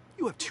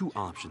 you have two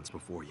options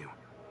before you.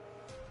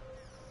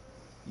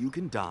 You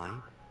can die,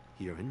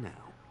 here and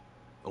now,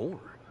 or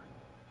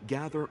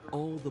gather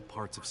all the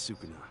parts of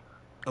Sukuna,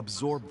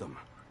 absorb them,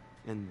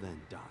 and then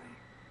die.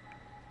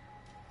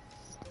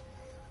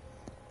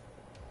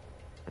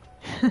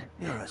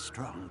 You're a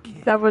strong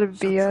kid. That would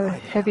so be a try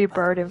heavy that,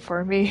 burden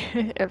for me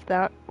if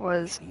that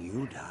was but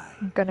you die.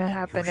 gonna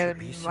happen You should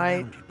be in my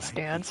surrounded by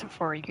stance people.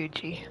 for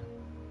Yuji.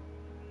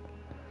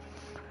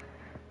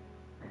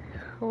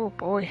 Oh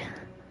boy.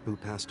 Who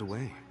passed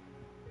away?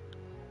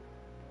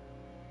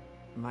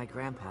 My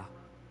grandpa.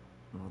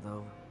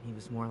 Although he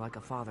was more like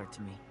a father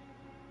to me.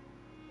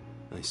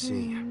 I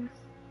see.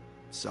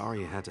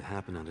 Sorry it had to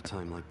happen at a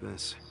time like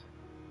this.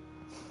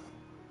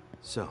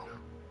 So,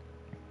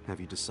 have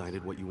you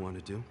decided what you want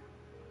to do?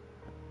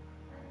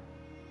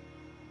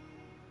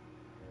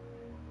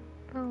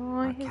 Oh,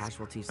 Are his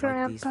casualties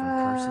grandpa. like these from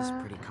curses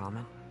pretty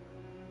common?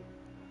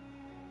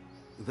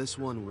 This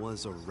one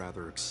was a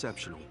rather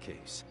exceptional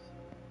case.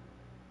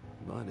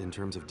 But in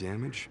terms of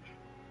damage,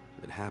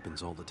 it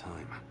happens all the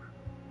time.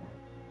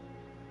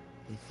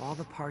 If all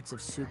the parts of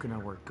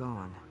Sukuna were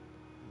gone,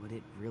 would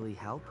it really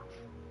help?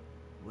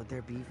 Would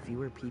there be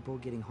fewer people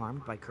getting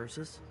harmed by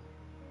curses?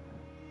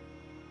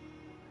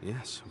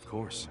 Yes, of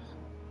course.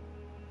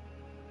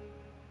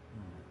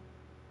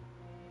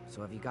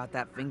 So have you got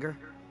that finger?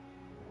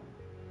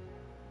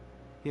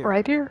 Here.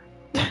 Right here?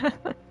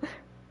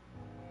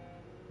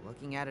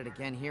 Looking at it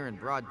again here in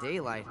broad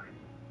daylight,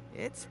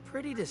 it's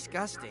pretty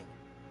disgusting.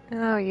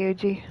 Oh,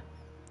 Yuji.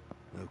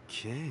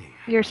 Okay.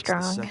 You're it's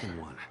strong. The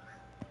second one.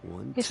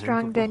 You're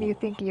strong, then you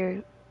think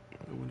you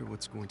I wonder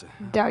what's going to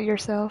happen. doubt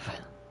yourself.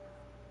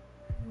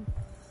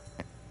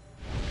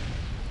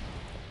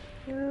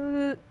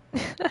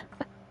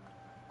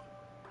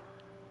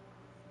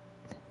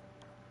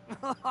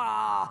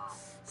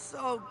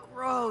 So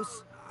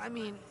gross. I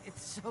mean,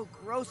 it's so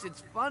gross,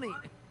 it's funny.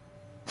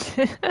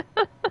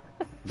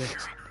 There.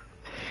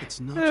 It's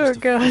not Oh, just a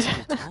God.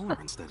 physical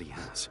tolerance that he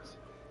has.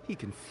 He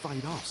can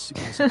fight off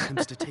Sukuna's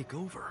attempts to take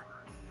over.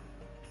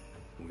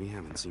 We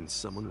haven't seen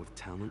someone with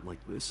talent like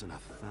this in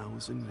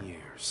 1,000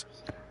 years.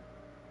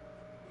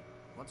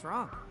 What's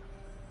wrong?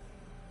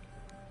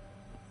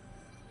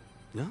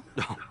 No,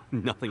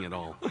 nothing at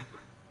all.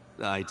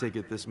 I take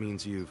it this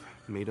means you've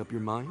made up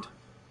your mind?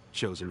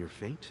 Chosen your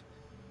fate?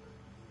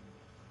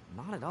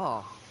 Not at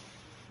all.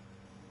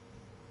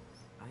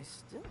 I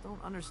still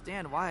don't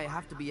understand why I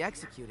have to be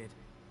executed.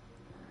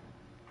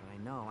 But I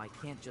know I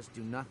can't just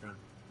do nothing.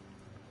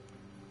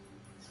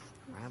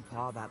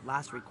 Grandpa, that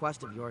last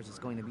request of yours is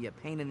going to be a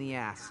pain in the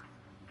ass.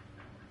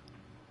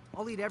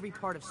 I'll eat every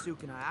part of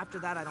Sukuna. After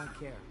that, I don't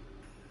care.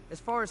 As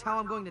far as how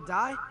I'm going to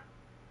die,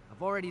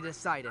 I've already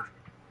decided.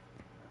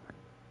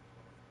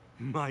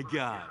 My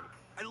guy.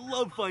 I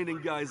love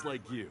finding guys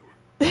like you.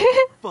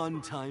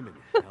 Fun time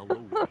and hell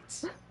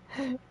awaits.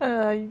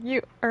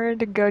 You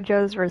earned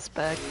Gojo's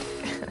respect.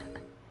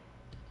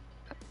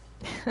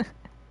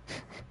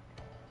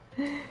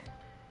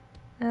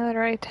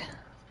 Alright.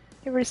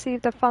 You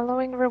receive the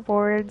following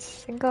rewards.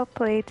 Single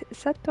plate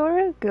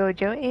Satoru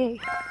Gojo A.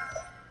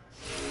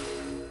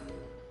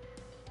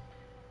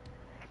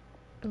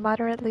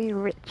 Moderately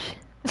rich.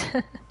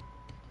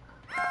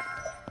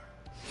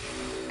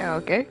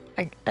 Okay.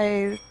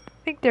 I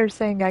think they're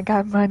saying I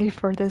got money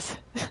for this.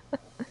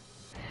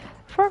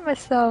 For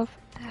myself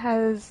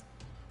has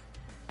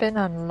been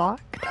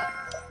unlocked.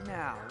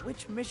 Now,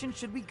 which mission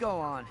should we go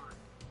on?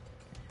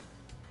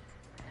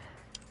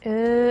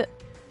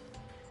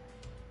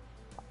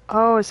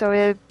 Oh,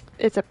 so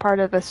it's a part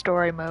of a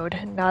story mode,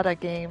 not a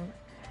game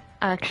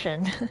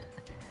action.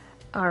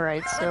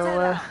 Alright,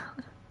 so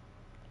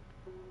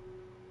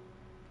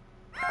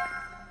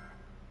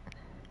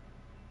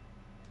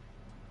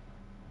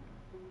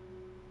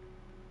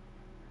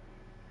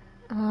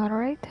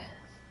alright.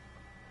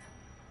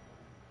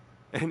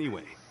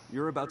 Anyway,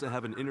 you're about to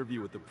have an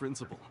interview with the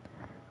principal.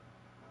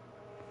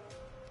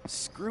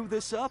 Screw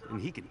this up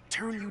and he can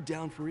turn you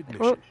down for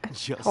admission. Whoop.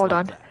 Just Hold like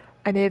on. that.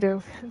 I need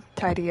to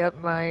tidy up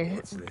my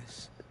What's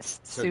this?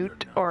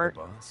 suit or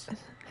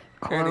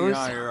Any clothes.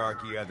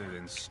 hierarchy other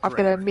than I'm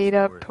gonna strength meet is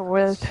up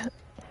worthless. with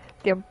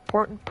the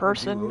important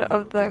person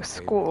of the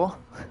school.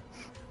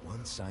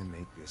 Once I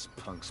make this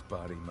punk's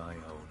body my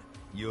own,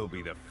 you'll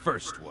be the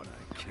first one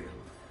I kill.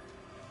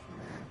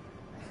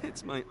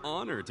 It's my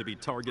honor to be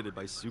targeted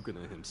by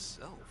Sukuna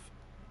himself.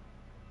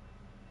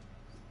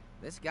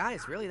 This guy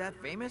is really that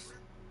famous?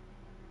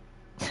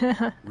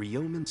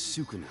 Ryomen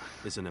Sukuna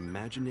is an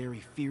imaginary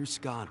fierce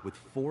god with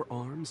 4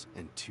 arms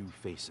and 2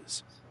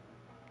 faces.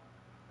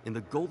 In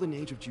the golden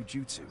age of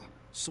Jujutsu,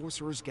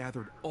 sorcerers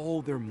gathered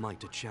all their might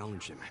to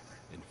challenge him,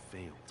 and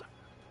failed.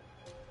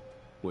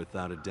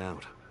 Without a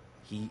doubt,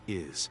 he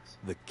is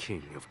the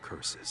king of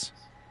curses.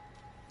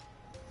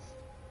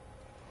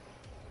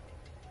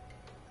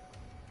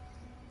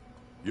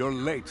 You're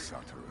late,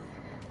 Satoru.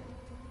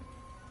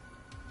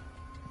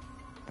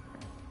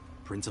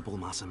 Principal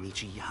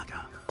Masamichi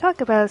Yaga.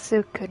 Talk about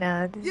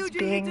Sukuna Yuji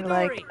being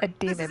like Itadori! a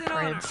This demon is an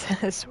honor.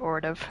 prince,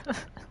 sort of.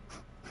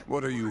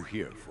 What are you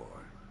here for?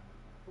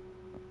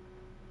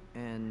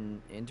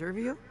 An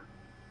interview?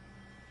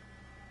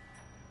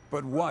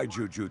 But why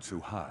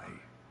Jujutsu High?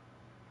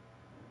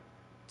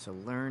 To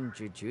learn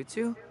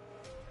Jujutsu?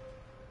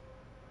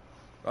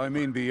 I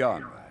mean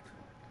beyond that.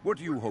 What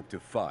do you hope to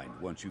find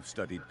once you've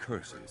studied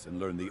curses and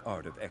learned the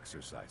art of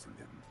exercising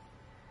them?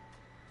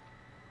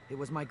 It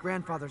was my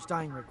grandfather's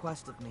dying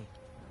request of me.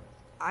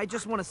 I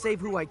just want to save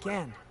who I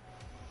can.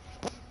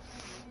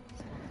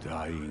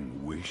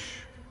 Dying wish?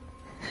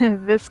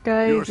 This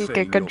guy, You're he saying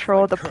can you'll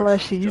control fight the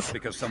curses plushies. just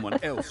because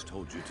someone else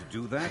told you to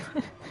do that?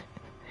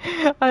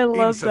 I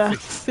love that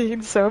Insufficient.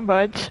 scene so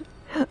much.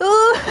 That's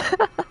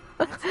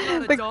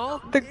not a doll.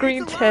 The It's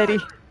green alive. teddy.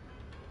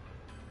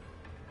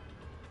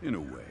 In a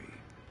way.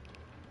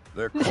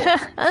 They're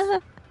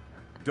corpses.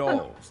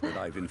 Dolls that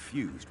I've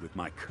infused with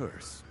my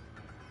curse.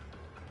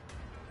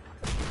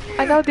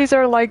 I know these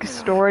are like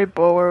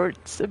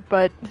storyboards,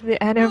 but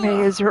the anime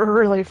is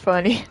really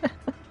funny.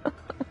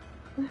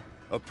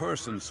 A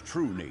person's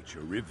true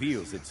nature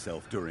reveals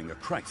itself during a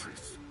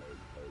crisis.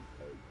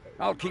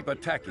 I'll keep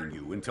attacking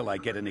you until I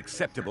get an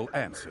acceptable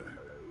answer.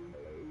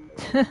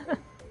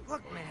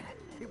 Look, man,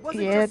 it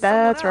wasn't Yeah, just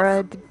someone that's else.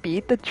 right.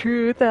 Beat the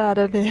truth out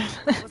of him.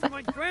 It was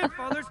my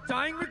grandfather's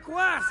dying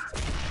request.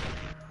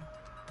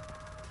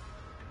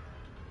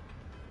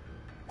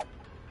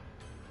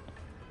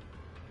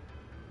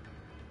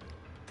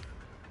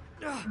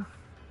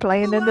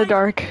 Playing in the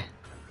dark.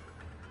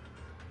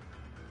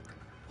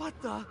 What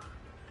the?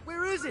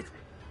 Where is it?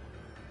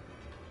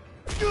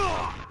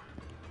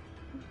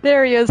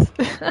 There he is.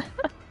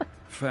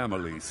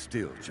 Family's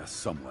still just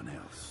someone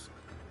else.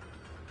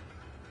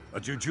 A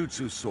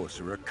Jujutsu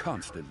sorcerer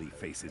constantly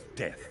faces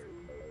death.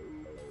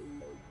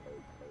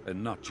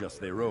 And not just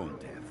their own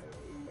death.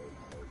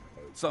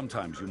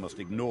 Sometimes you must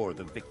ignore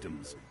the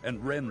victims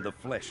and rend the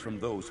flesh from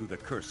those who the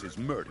curse has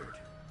murdered.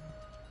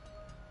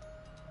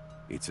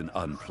 It's an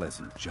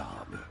unpleasant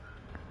job.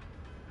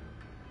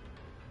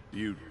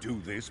 You do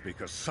this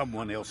because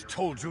someone else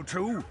told you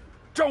to?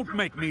 Don't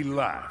make me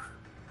laugh!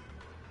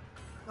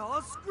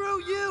 Oh,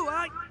 screw you!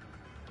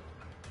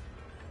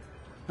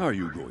 Are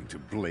you going to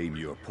blame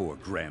your poor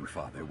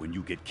grandfather when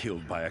you get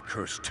killed by a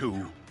curse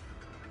too?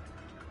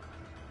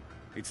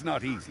 It's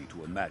not easy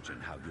to imagine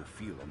how you'll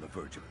feel on the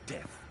verge of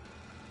death.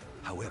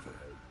 However,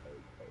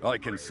 I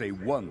can say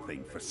one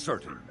thing for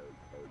certain.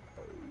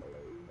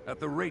 At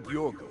the rate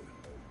you're going,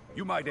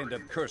 you might end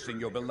up cursing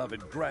your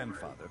beloved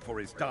grandfather for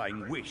his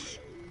dying wish.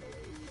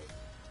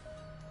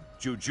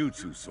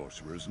 Jujutsu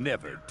sorcerers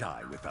never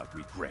die without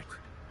regret.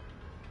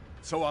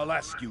 So I'll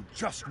ask you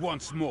just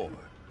once more.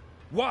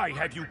 Why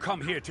have you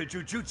come here to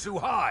Jujutsu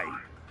High?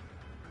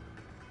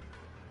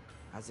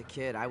 As a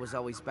kid, I was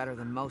always better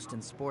than most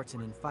in sports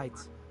and in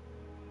fights.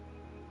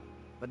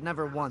 But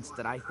never once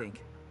did I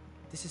think,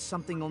 this is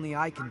something only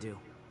I can do.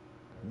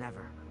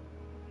 Never.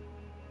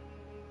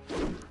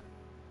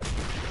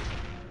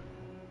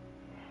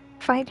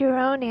 Find your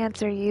own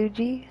answer,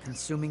 Yuji.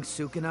 Consuming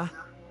Sukuna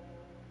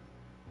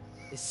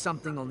is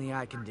something only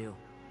I can do.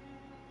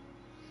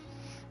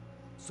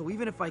 So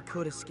even if I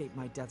could escape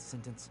my death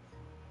sentence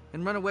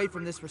and run away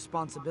from this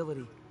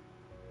responsibility,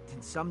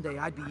 then someday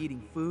I'd be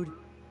eating food,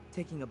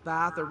 taking a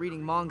bath, or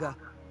reading manga.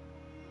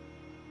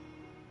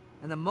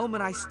 And the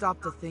moment I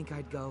stopped to think,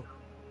 I'd go,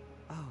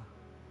 oh,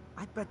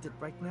 I bet that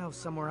right now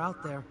somewhere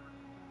out there,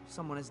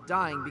 someone is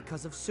dying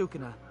because of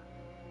Sukuna.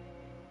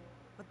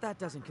 But that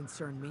doesn't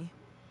concern me.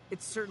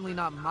 It's certainly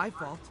not my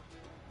fault.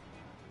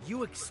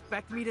 You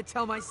expect me to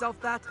tell myself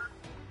that?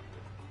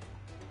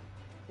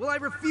 Well, I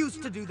refuse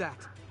to do that.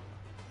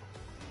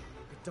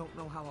 I don't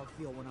know how I'll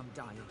feel when I'm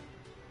dying,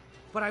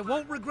 but I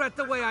won't regret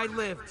the way I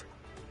lived.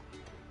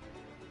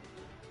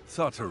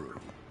 Satoru,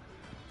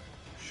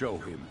 show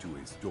him to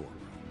his dorm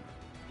room.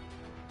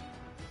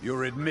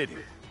 You're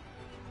admitted.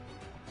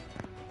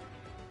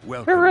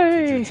 Welcome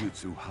Hooray! to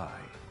Jujutsu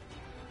High.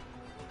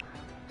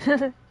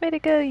 Way to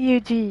go,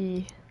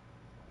 Yuji.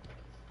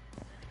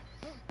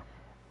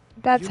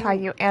 That's how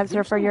you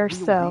answer there's for no real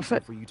yourself,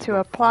 reason for you to to go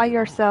apply fight at all.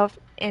 yourself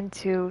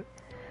into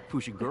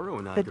Fushiguro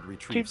and I the could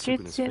retrieve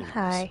Sukuna's Jujutsu fingers.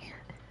 High.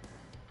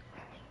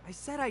 I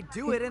said I'd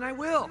do it, and I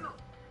will.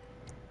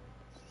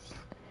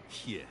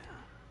 Yeah,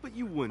 but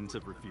you wouldn't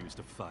have refused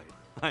to fight.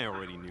 I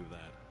already knew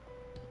that.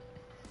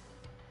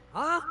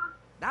 Huh?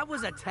 That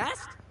was a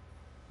test?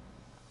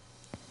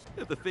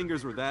 If the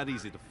fingers were that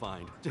easy to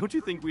find, don't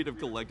you think we'd have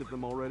collected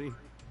them already?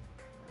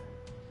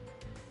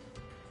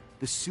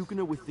 The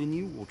Sukuna within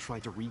you will try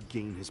to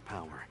regain his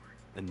power,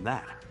 and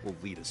that will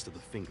lead us to the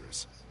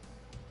fingers.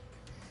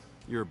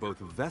 You're both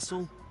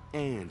vessel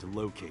and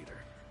locator.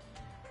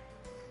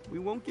 We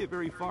won't get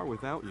very far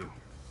without you.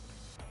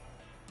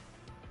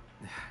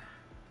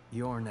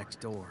 You're next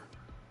door.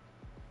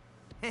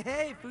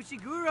 Hey,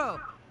 Fushiguro!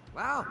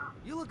 Wow,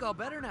 you look all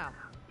better now.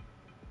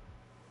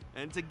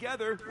 And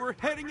together, we're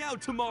heading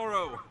out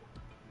tomorrow!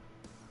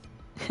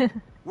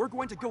 we're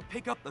going to go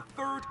pick up the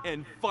third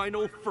and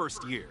final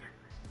first year.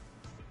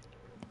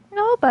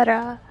 No,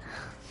 but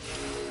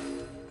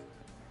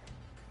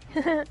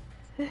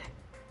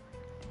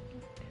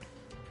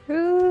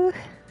Ooh,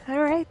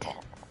 alright.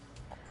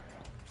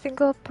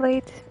 Single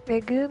plate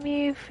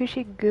Megumi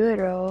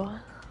Fushiguro.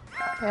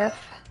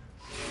 F.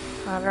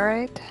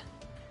 Alright.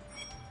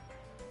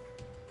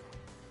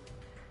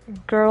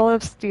 Girl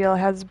of Steel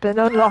has been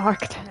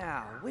unlocked.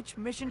 Now, which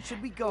mission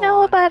should we go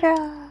No, on? but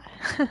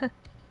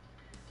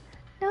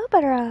No,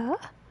 but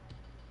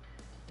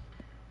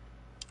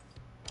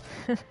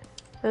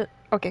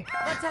okay.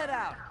 Let's head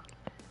out.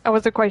 I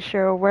wasn't quite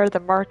sure where the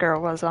marker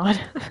was on.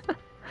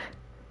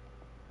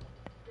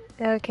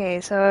 Okay,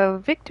 so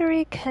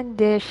victory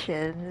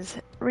conditions.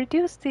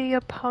 Reduce the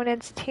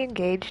opponent's team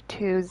gauge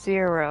to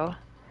 0.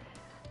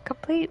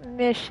 Complete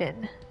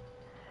mission.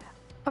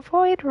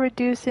 Avoid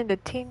reducing the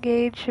team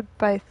gauge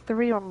by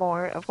 3 or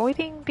more,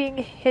 avoiding being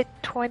hit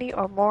 20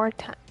 or more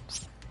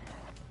times.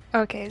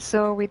 Okay,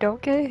 so we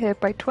don't get hit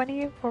by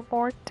 20 or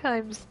more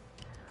times.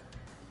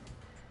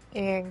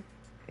 And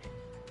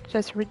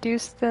just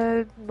reduce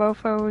the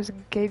mofo's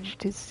gauge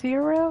to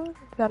 0.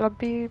 That'll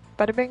be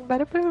bada bing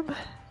bada boom.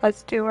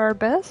 Let's do our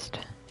best.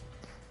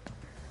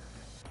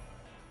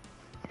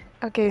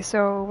 Okay,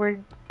 so we're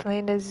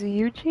playing as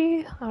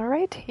Yuji.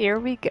 Alright, here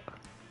we go.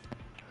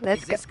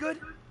 Let's go. Is this good?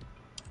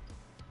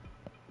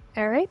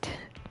 Alright.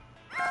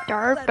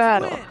 Start Let's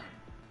battle. win.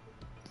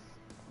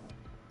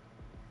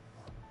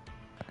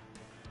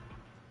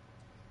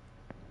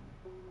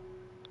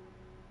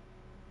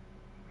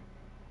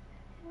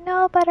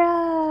 No, but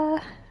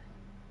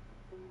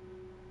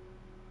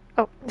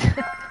Oh.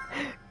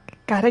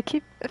 Gotta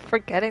keep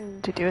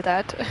forgetting to do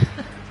that.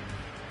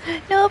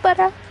 No, but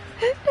no,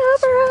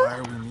 So why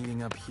are we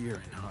meeting up here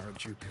in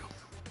Harajuku?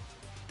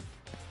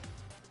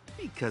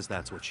 Because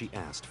that's what she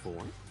asked for.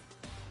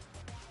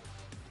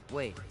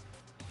 Wait,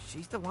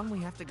 she's the one we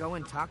have to go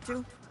and talk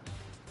to?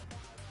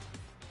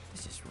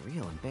 This is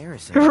real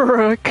embarrassing.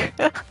 Rook.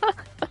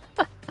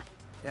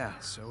 Yeah,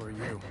 so are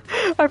you.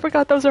 I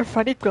forgot those are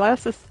funny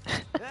glasses.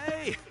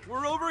 Hey,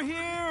 we're over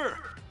here!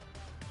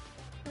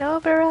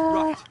 Nobara.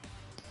 Right.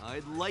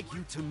 I'd like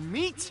you to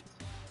meet...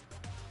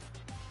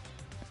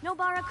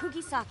 Nobara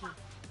Kugisaki.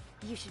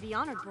 You should be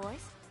honored,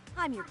 boys.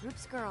 I'm your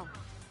group's girl.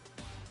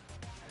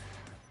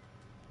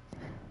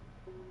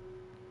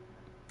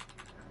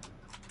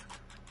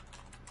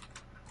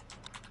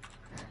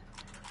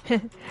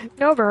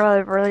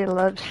 Nobara really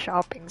loves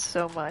shopping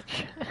so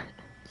much.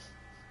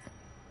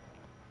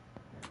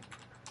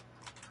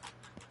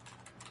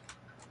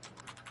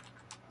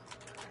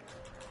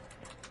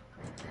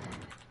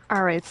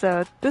 Alright,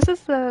 so this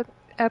is the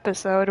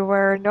episode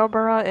where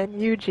Nobara and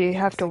Yuji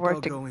have to work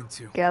I'll go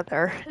into.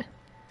 together.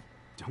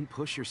 Don't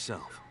push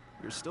yourself.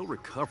 You're still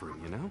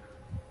recovering, you know?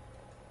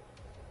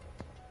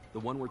 The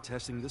one we're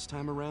testing this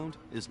time around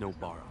is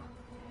Nobara.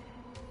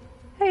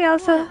 Hey What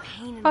Elsa, a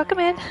pain in welcome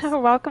my in. ass.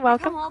 Welcome, Come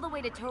welcome. all the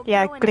way to Tokyo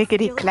Yeah, and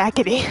clickety steal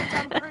clackety.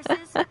 dumb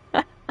purses?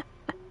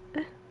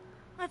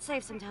 Let's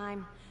save some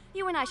time.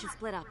 You and I should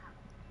split up.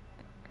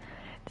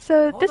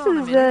 So Hold this on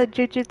a is minute.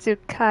 Jujutsu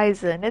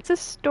Kaisen. It's a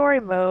story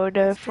mode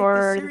Let's take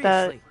for this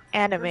the seriously.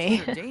 anime.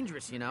 Curses are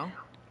dangerous, you know.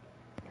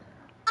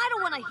 I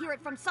don't want to hear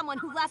it from someone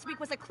who last week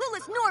was a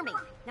clueless normie.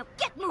 Now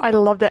get moving. I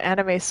love the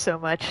anime so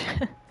much.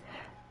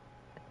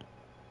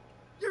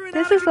 You're an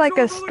This out of is like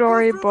a control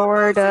roller coaster of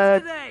storyboard,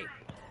 emotions today.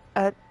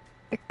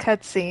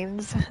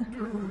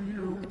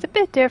 Cutscenes. It's a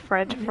bit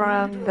different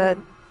from the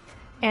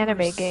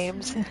anime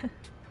games.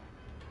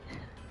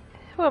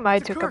 Who am I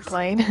It's a to curse.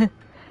 complain?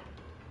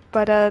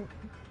 But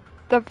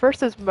the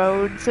versus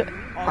modes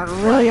are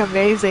really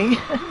amazing.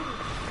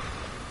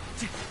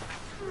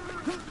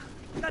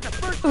 Got the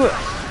first Ooh.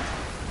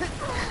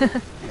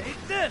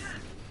 Take this.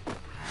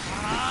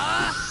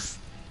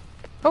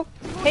 Oh,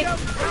 hey.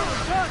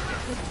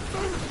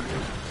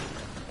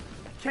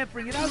 Can't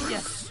bring it out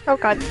yet. Oh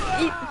god.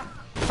 Eat.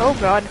 Oh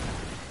god.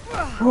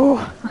 Ooh.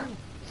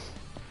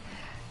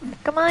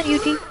 Come on,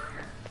 Yuji.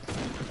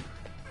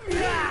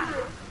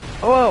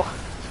 Whoa.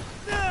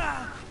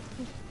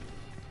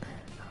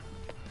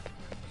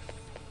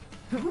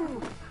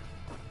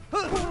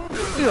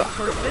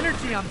 First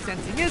energy I'm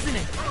sensing, isn't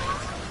it?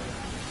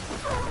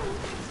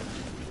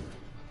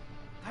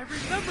 I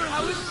remember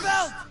how it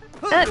felt.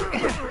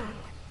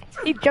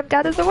 He jumped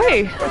out of the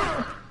way.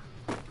 A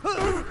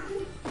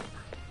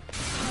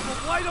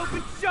wide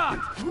open shot.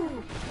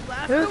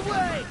 Blast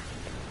away.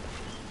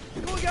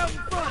 Going out in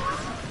front.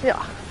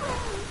 Yeah.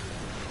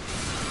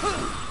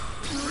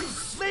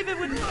 Leave it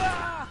with.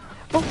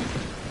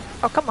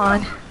 Oh, come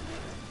on.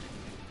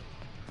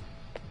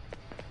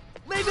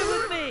 Leave it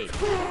with me.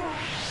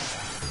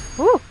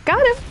 Ooh,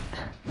 got him.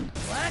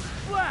 Black,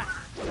 black.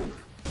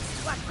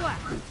 Black, black.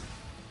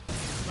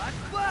 Black,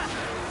 black.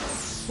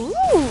 Ooh.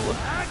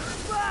 Black,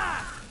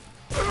 black.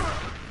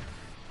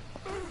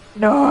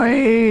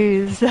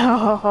 Nice.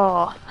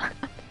 Oh.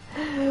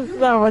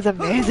 That was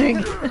amazing.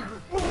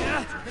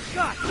 Yeah,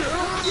 got you.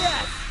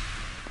 Yes.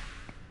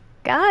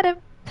 Got him.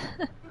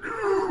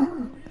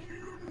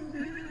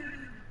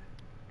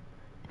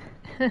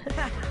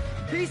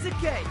 Piece of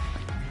cake!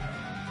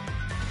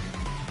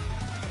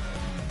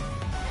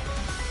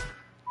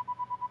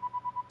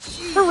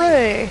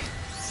 Hooray!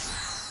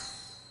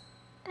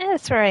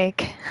 That's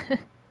right.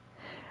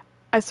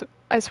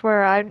 I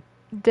swear I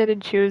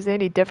didn't choose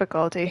any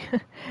difficulty.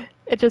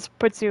 It just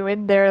puts you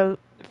in there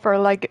for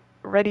like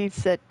ready,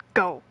 set,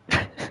 go.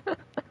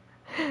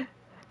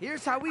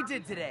 Here's how we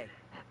did today.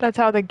 That's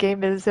how the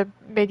game is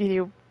making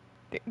you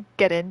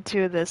get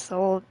into this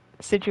whole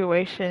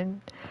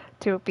situation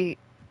to be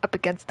up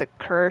against the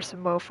curse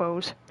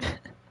mofos.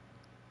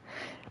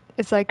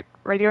 It's like,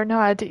 ready or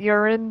not,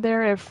 you're in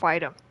there and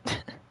fight them.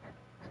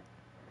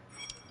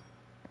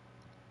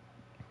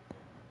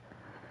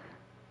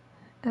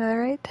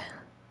 Alright.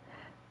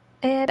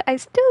 And I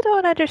still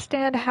don't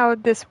understand how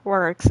this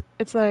works.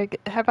 It's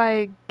like, have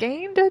I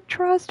gained a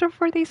trust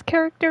for these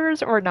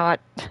characters or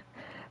not?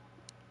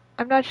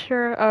 I'm not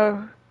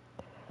sure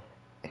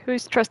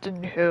who's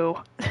trusting who.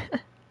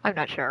 I'm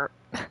not sure.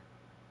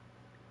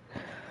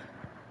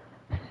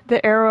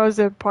 The arrows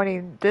are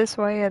pointing this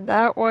way and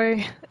that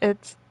way.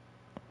 It's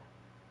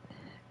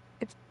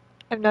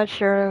I'm not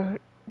sure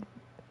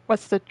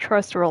what's the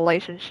trust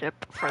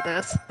relationship for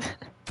this.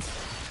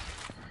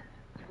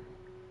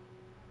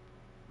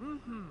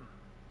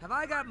 Have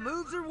I got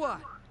moves or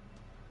what?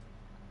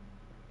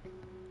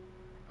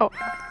 Oh,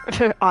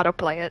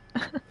 autoplay it.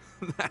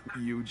 That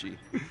Yuji.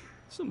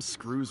 Some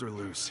screws are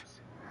loose.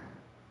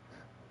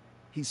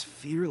 He's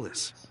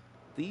fearless.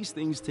 These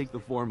things take the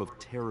form of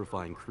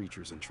terrifying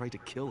creatures and try to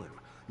kill him.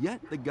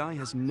 Yet the guy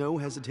has no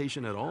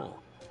hesitation at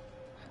all.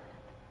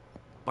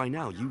 By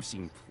now, you've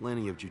seen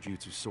plenty of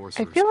Jujutsu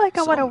sorcerers. I feel like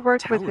I want to some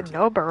work with talented,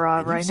 Nobara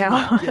and right you've seen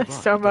now them give up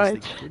so because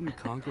much. They couldn't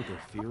conquer their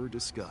fear or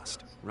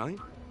disgust, right?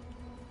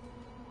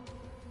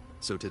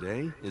 So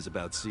today is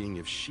about seeing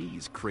if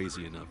she's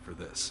crazy enough for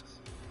this.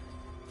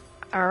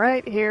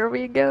 Alright, here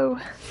we go.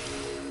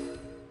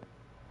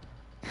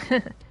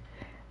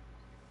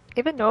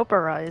 Even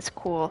Nobara is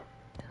cool.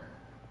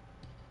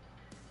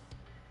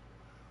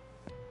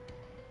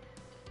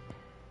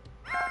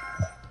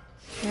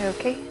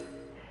 Okay.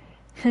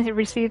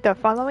 Receive the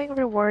following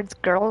rewards: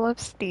 Girl of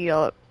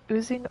Steel,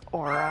 oozing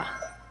aura.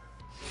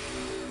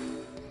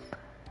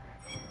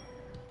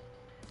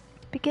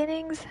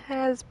 Beginnings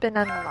has been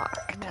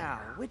unlocked. Now,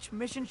 which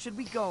mission should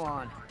we go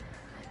on?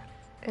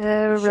 It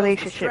shows the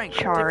Relationship strength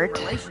of chart.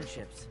 different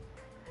relationships.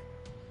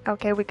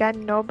 Okay, we got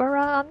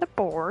Nobara on the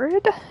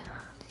board.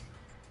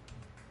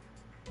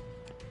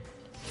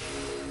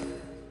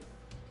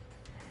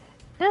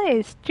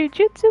 Nice,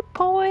 Jujutsu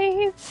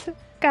points.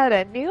 Got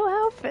a new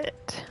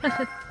outfit.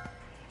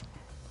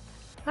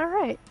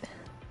 Alright.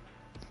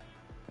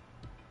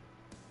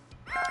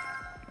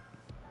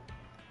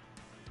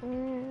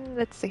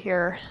 Let's see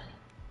here.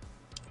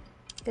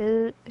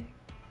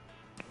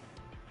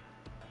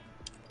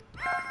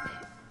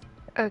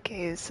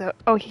 Okay, so...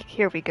 Oh,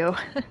 here we go.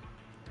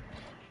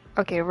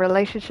 Okay,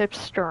 relationship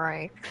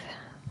strength.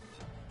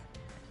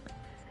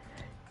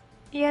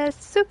 Yes,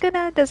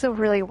 Sukuna doesn't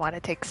really want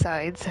to take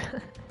sides.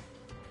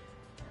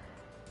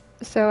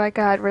 So I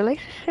got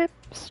relationship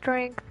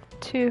strength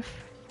 2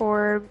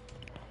 for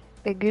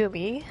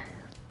Megumi,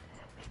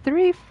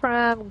 3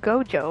 from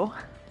Gojo,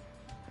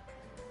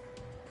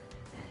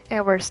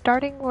 and we're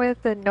starting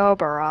with the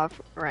Nobarov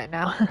right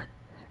now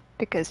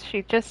because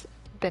she just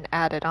been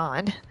added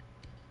on.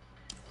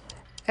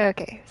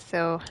 Okay,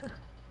 so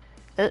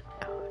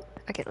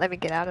okay, let me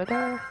get out of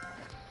there.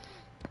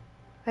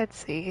 Let's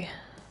see.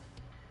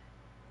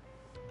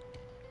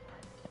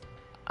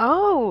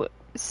 Oh,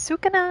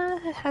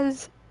 Sukuna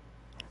has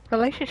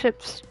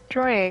relationship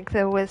strength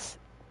with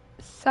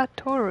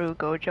Satoru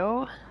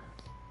Gojo,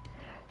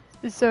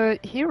 so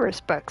he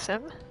respects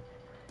him,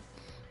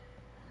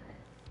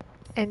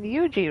 and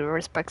Yuji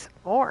respects him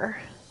more,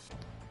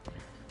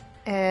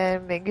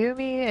 and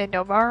Megumi and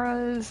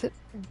Nobara's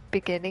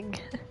beginning.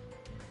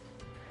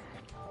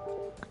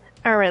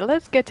 Alright,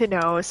 let's get to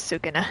know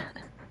Sukuna.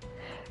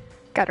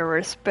 Gotta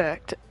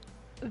respect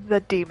the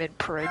demon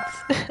prince.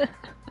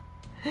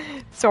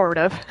 Sort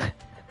of.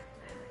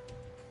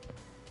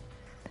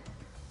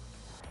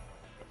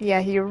 Yeah,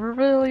 he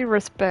really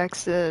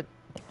respects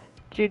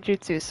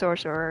Jujutsu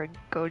sorcerer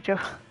Gojo.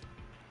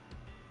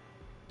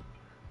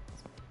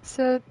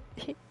 So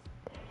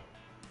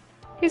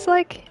he's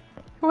like,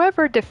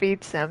 whoever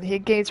defeats them, he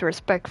gains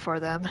respect for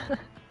them.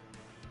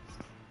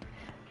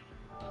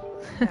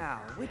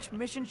 Now, which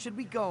mission should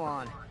we go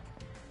on?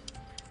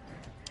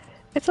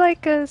 It's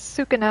like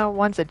Sukuna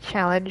wants a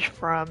challenge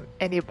from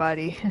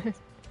anybody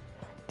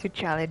to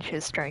challenge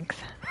his strength.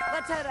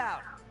 Let's head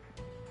out.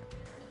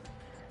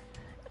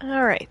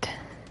 Alright.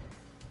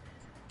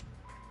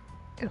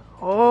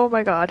 Oh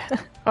my god.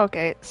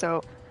 Okay,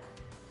 so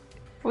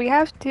we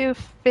have to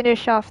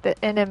finish off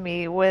the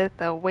enemy with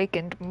a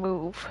awakened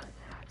move.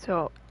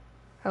 So,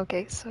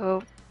 okay,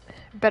 so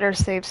better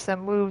save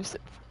some moves.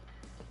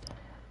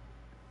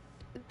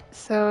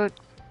 So,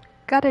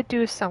 gotta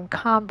do some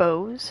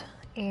combos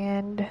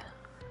and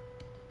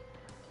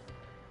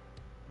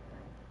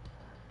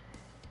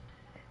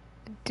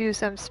do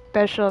some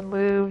special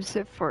moves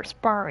for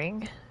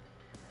sparring.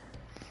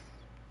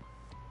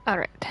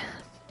 Alright.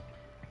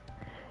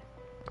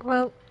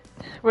 Well,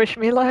 wish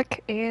me luck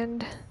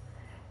and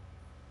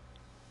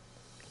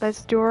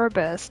let's do our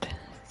best.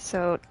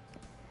 So,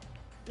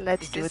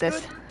 let's do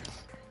this.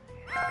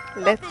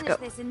 Let's I'll go.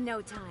 finish this in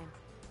no time.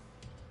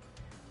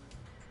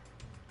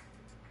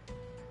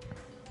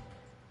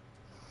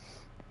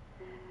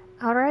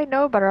 Alright,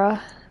 Nobara.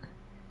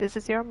 This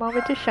is your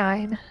moment to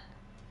shine.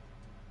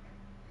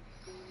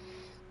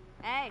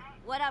 Hey,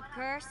 what up,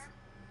 Curse?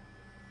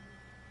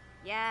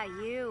 Yeah,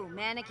 you,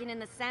 mannequin in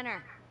the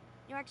center.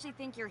 You actually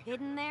think you're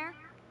hidden there?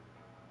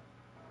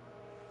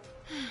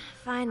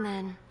 Fine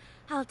then.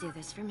 I'll do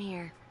this from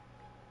here.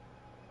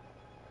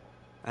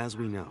 As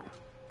we know,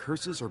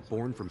 curses are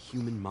born from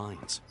human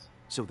minds,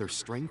 so their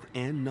strength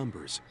and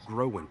numbers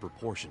grow in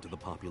proportion to the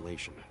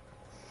population.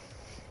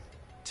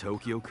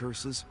 Tokyo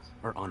curses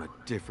are on a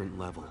different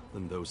level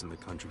than those in the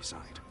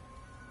countryside.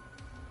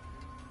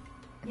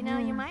 You know,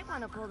 you might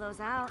want to pull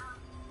those out.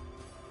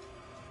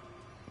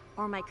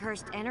 Or my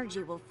cursed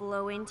energy will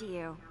flow into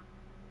you.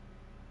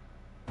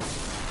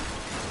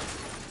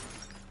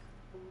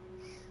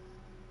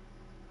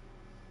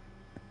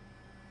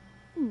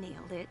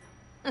 Nailed it.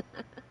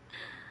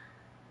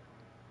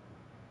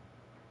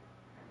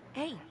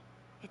 Hey,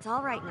 it's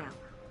all right now.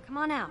 Come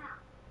on out.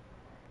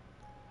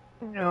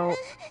 No,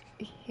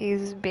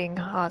 he's being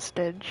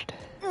hostaged.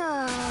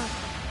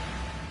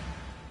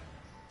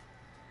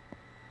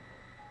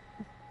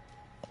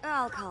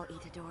 I'll call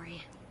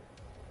Itadori.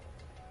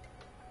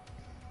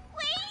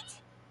 Wait!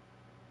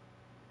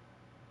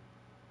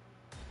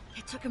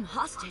 It took him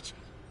hostage.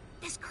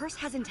 This curse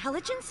has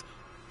intelligence?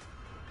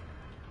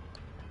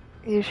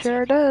 He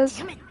sure does.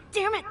 Damn it!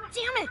 Damn it!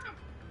 Damn it!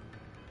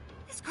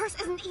 This curse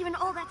isn't even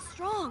all that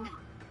strong.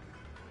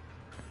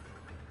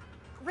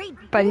 Great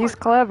But he's lord.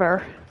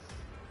 clever.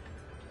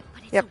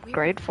 But it's a Yep, weird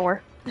grade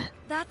 4.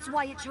 That's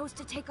why it chose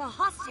to take a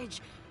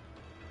hostage.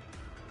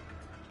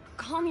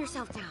 Calm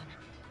yourself down.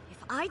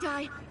 If I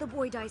die, the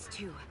boy dies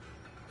too.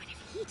 But if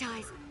he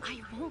dies, I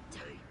won't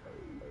die.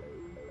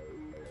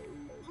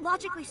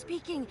 Logically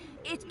speaking,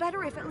 it's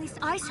better if at least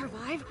I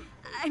survive.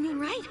 I mean,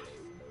 right?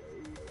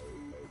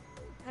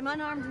 I'm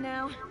unarmed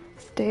now.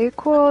 Stay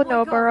cool, Let the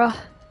boy go. Nobara.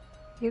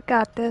 You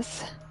got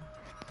this.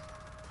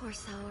 Poor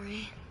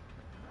Saori.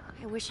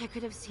 I wish I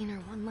could have seen her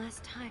one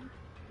last time.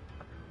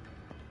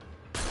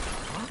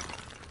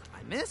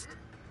 I missed?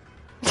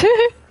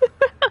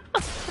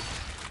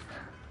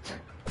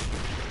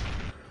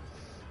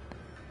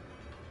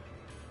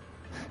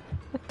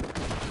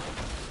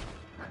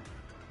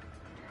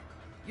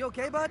 You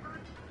okay, bud?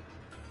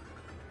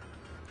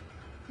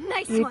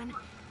 Nice You- one!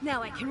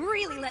 Now I can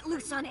really let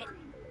loose on it!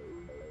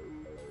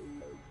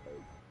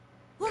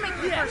 We'll make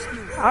the first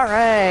move!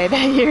 Alright,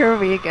 here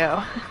we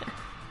go.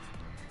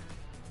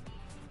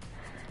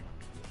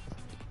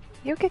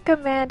 You can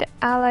command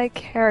allied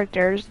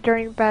characters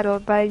during battle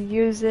by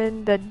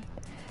using the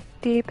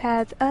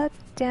D-pads up,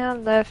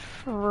 down, left,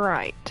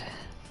 right.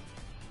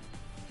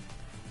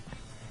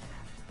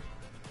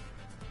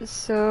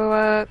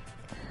 So,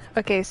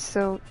 okay,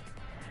 so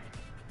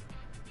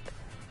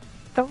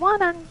the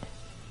one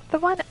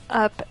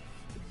up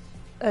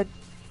a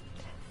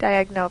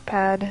diagonal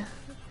pad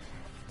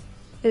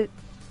is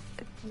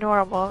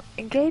normal,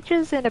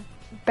 engages in a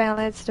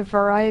balanced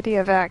variety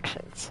of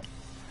actions.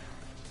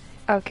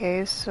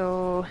 Okay,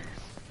 so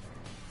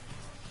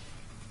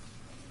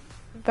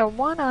the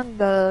one on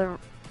the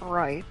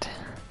right,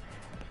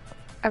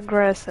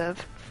 aggressive,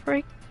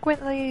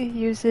 frequently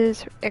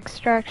uses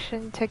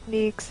extraction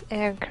techniques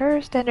and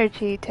cursed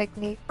energy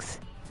techniques.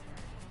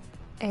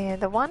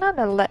 And the one on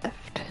the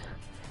left,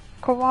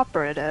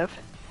 cooperative,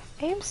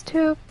 aims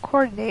to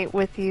coordinate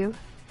with you,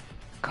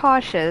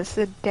 cautious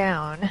and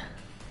down,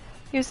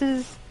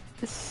 uses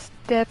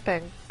step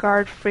and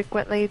guard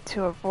frequently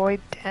to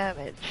avoid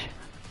damage.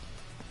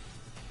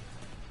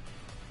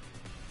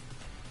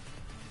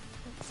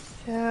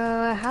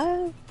 So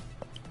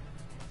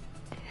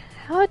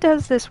how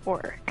does this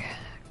work?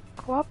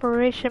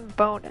 Cooperation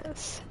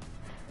bonus.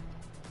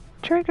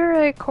 Trigger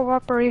a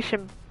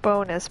cooperation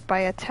bonus by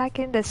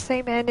attacking the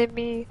same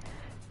enemy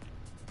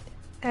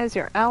as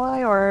your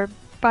ally or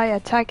by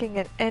attacking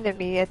an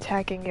enemy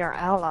attacking your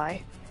ally.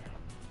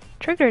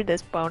 Trigger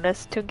this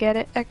bonus to get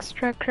an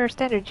extra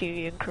cursed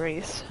energy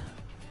increase.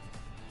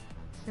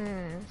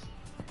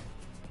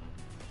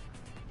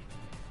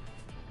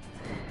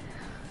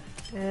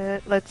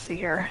 Let's see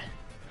here.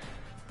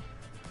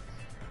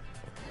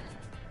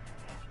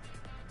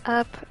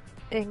 Up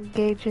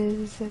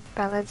engages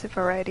balance a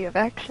variety of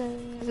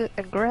actions.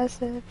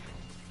 Aggressive.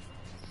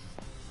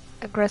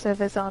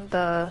 Aggressive is on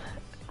the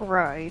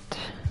right.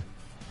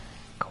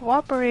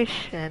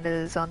 Cooperation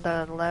is on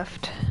the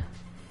left.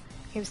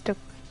 Aims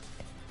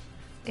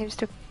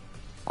to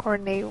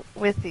coordinate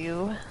with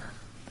you.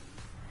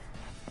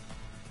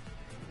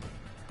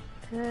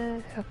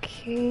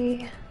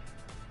 Okay.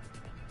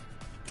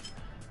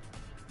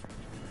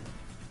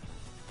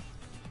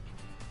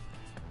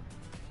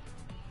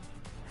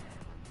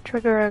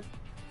 Trigger a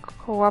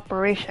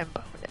cooperation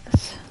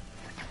bonus.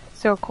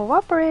 So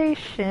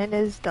cooperation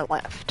is the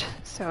left.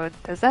 So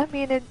does that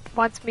mean it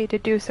wants me to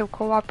do some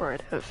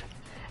cooperative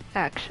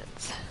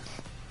actions?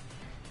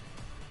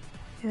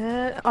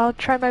 Yeah, I'll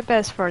try my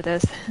best for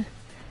this.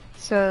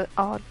 So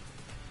I'll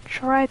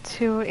try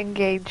to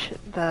engage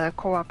the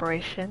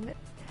cooperation.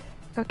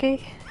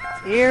 Okay,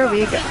 here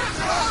we go. Let's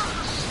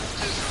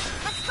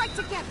fight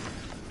together.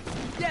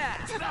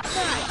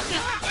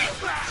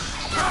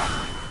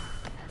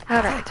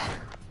 Alright.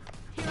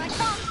 Here I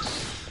come.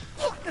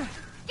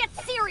 Get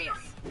serious.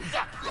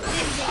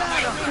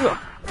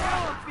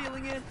 I'm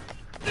feeling it.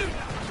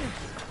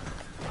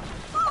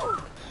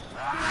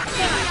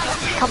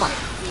 Come on.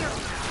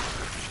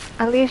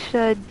 Unleash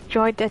a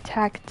joint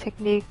attack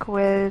technique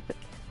with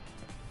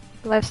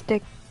left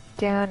stick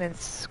down and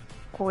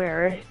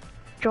square.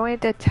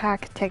 Joint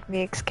attack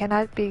techniques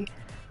cannot be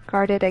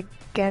guarded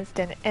against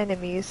an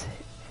enemy's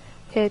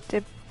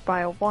hit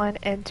by one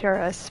enter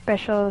a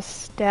special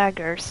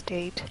stagger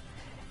state.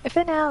 If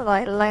an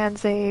ally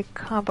lands a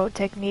combo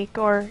technique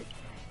or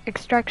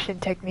extraction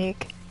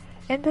technique,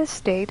 in this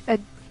state a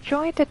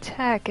joint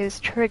attack is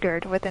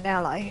triggered with an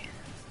ally.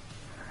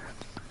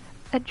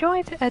 A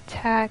joint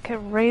attack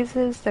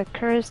raises the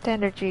cursed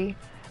energy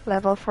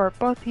level for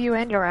both you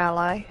and your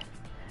ally,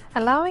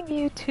 allowing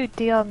you to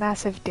deal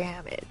massive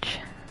damage.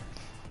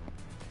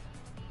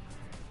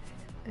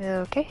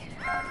 Okay.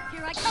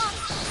 Here I come.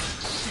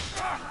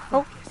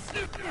 Oh.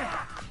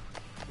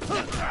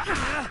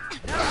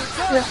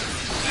 Yeah.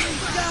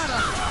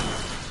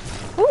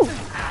 Ooh.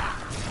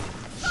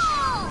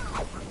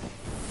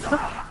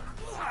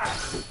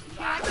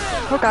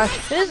 Oh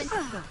gosh. Get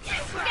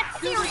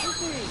serious.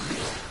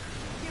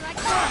 Here I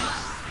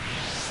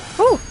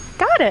come. Ooh,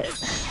 got it.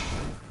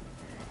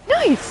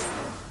 Nice.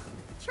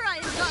 Try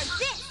and guard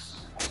this.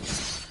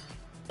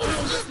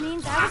 This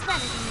means I was better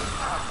than you.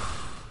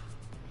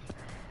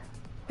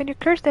 When your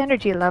cursed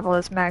energy level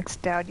is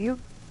maxed out, you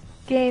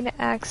gain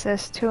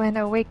access to an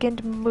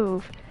awakened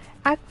move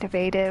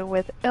activated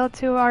with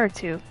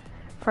L2R2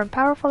 from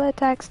powerful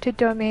attacks to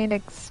domain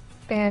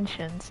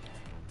expansions.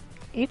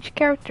 Each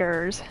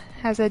character's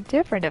has a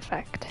different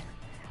effect.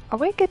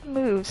 Awakened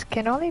moves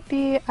can only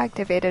be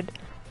activated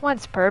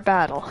once per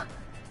battle.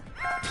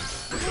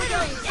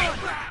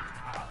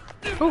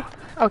 Ooh,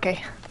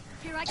 okay.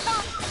 Here I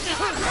come.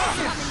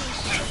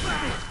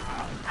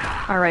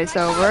 Alright,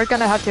 so we're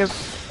gonna have to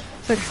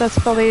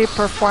successfully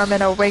perform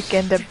an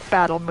awakened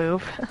battle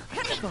move.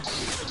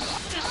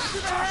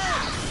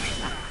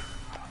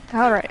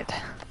 Alright.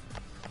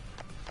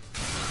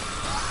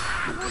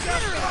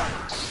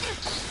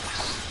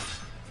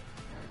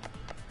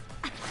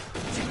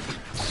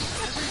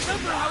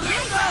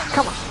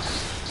 Come on.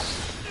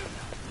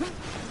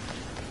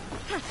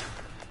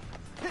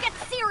 Get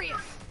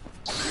serious.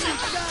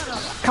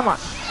 Come on.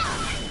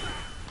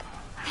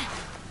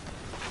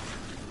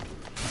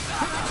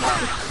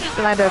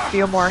 Land a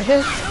few more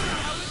hits.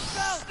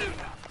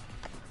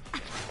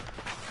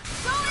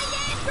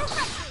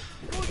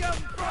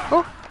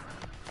 Oh.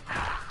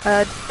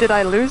 Did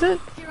I lose it?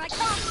 Here I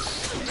come.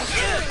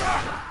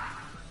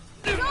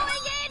 Going in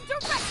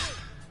directly.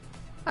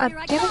 Here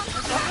I Damn come. it.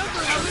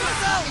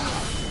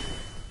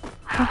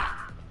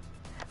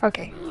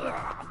 Okay.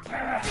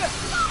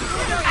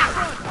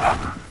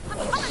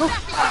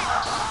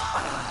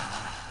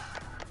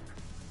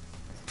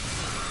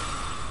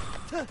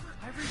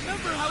 I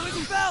remember how it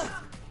felt.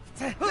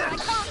 Here I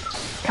come.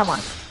 Come on.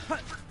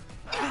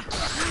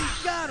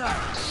 Gotta.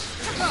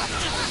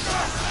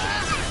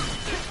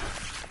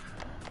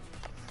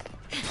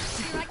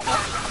 Here I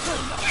come.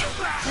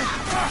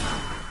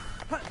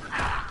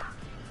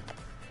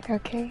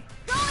 Okay.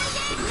 Going in.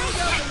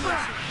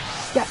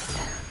 Yes.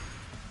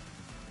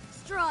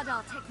 Straw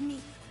doll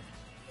technique.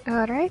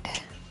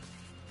 Alright.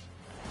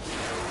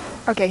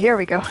 Okay, here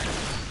we go.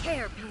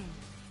 Hairpin.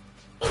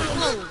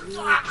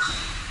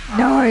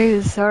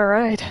 Nice,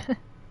 alright.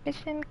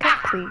 Mission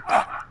complete.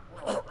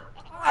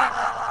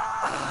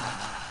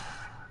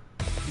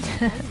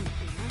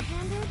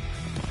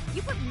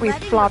 We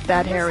flopped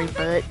that hairy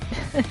butt.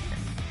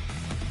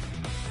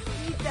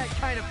 Eat that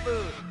kind of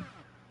food.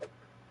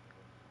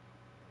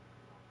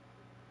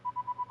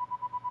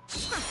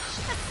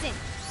 That's it.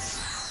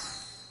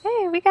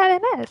 Hey, we got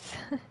an S.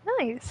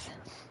 Nice.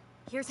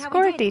 Here's how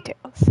Score we did it.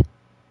 details.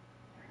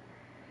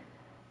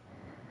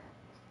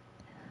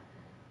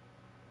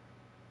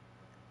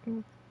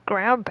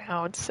 Ground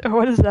bounce.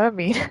 What does that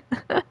mean?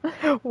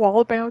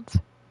 Wall bounce?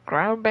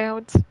 Ground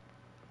bounce?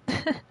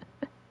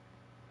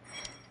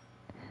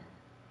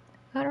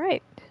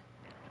 Alright.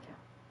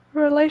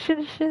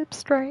 Relationship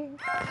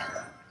strength.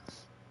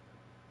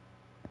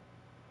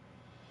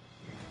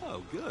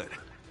 Oh, good.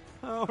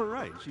 All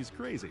right, she's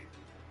crazy.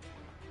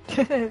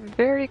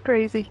 Very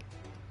crazy.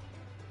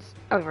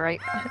 Oh,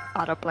 right.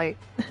 Autoplay.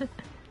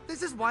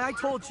 This is why I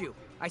told you.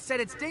 I said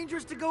it's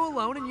dangerous to go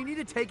alone and you need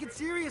to take it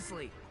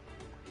seriously.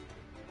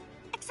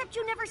 Except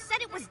you never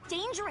said it was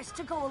dangerous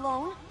to go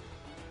alone.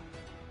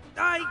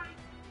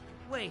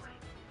 Wait,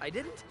 I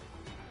didn't?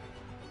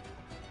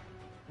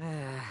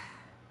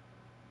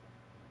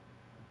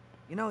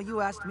 You know,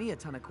 you asked me a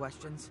ton of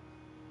questions,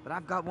 but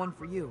I've got one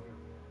for you.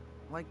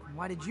 Like,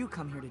 why did you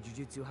come here to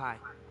Jujutsu High?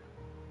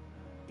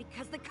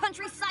 Because the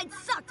countryside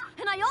sucked,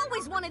 and I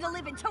always wanted to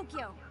live in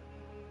Tokyo.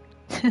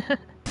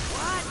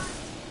 What?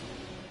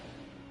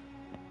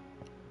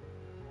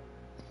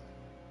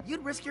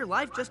 You'd risk your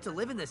life just to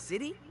live in the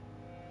city?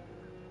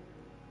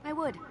 I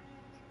would,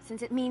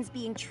 since it means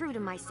being true to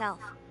myself.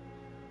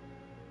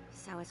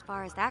 So as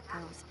far as that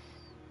goes,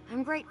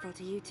 I'm grateful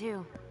to you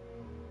too.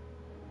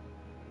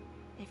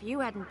 If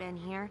you hadn't been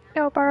here,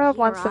 Nobara if you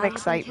wants or some I had been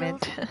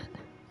excitement. killed,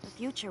 the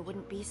future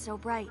wouldn't be so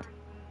bright.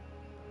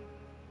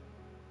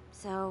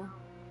 So,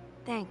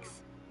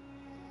 thanks.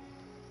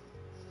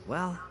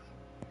 Well,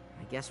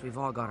 I guess we've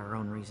all got our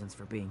own reasons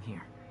for being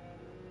here.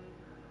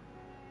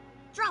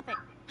 Drop it!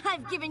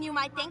 I've given you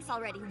my thanks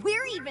already.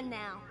 We're even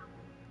now.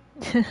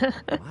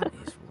 What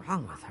is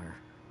wrong with her?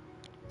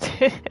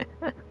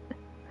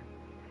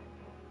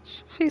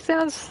 She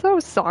sounds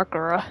so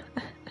Sakura.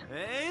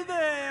 Hey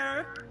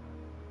there!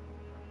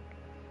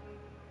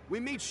 We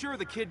made sure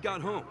the kid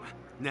got home.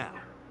 Now,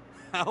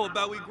 how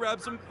about we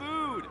grab some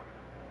food?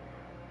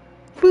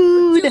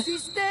 Food! Juicy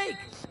steak!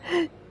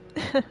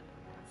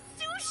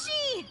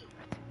 Sushi!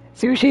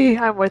 Sushi,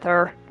 I'm with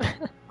her.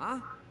 Huh?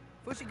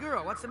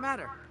 Fushiguro, what's the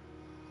matter?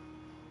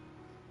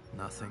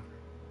 Nothing.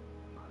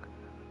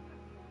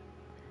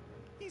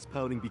 He's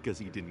pouting because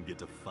he didn't get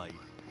to fight.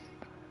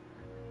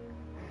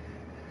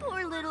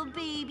 Poor little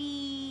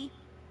baby.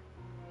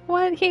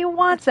 What? He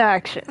wants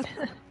action.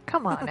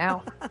 Come on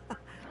now.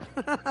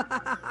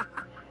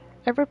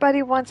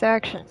 Everybody wants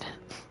action.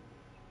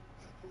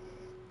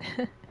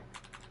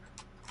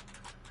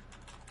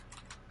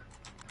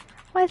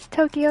 West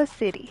Tokyo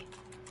City.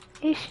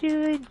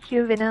 Issue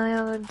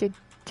Juvenile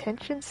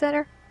Detention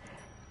Center.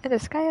 In the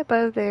sky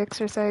above the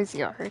exercise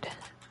yard.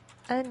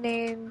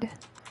 Unnamed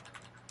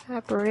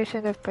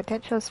apparition of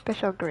potential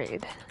special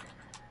grade.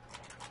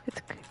 Its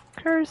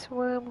curse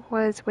womb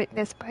was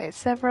witnessed by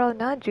several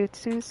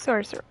non-jutsu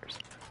sorcerers.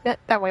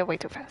 That went way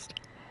too fast.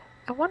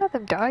 And one of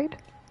them died?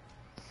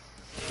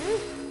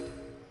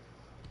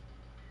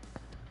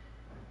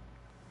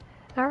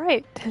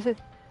 Alright.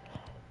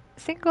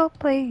 Single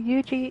play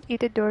Yuji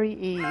Itadori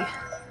E.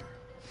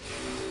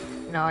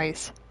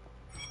 Nice.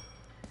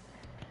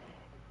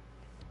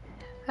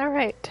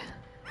 Alright.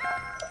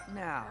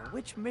 Now,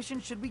 which mission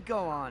should we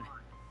go on?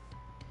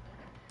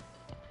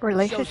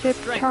 Relationship Shows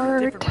the strength of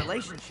chart. different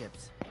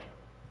relationships.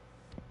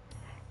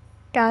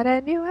 Got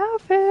a new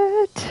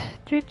outfit.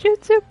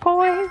 Jujutsu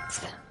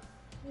points.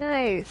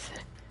 Nice.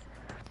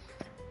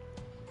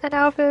 An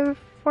outfit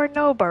for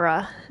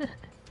Nobara.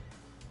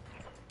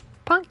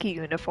 Punky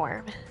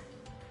uniform.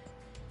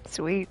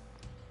 Sweet.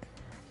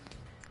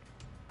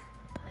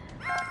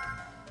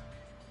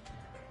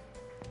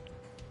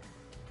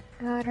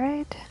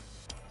 Alright.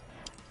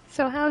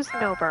 So how's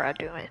Nobara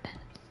doing?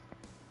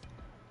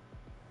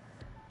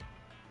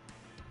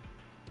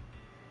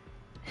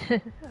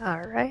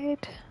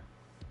 Alright.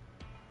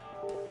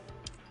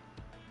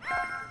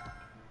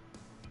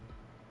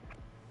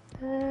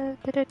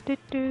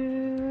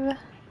 Do-do-do-do.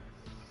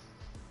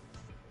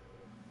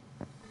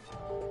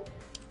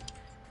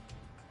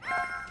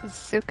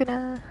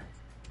 Sukuna.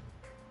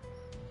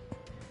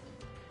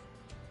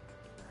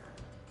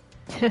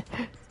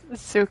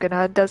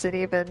 Sukuna doesn't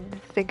even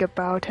think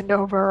about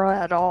Nobara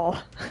at all.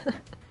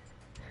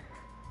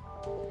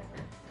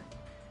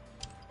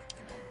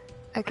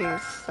 Okay,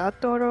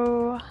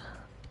 Satoru.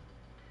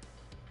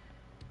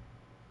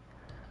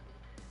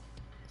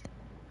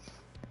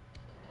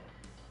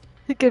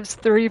 He gives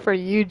 3 for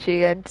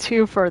Yuji and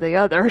 2 for the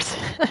others.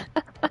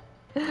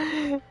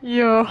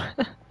 Yo.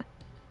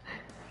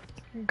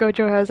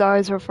 Gojo has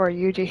eyes for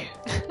Yuji.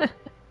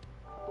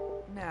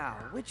 Now,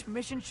 which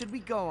mission should we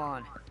go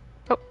on?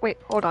 Oh, wait,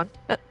 hold on.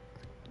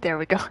 There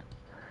we go.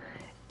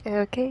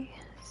 Okay,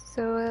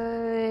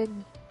 so,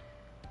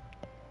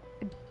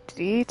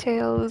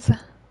 details.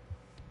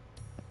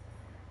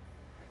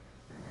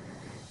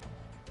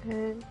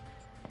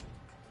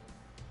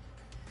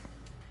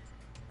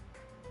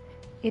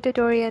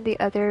 Itadori and the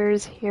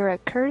others here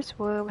at Curse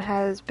Womb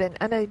has been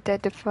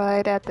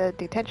unidentified at the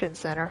detention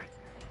center.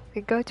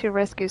 They go to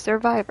rescue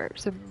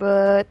survivors,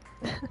 but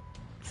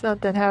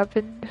something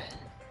happened.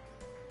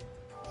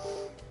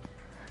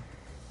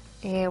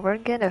 And we're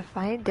gonna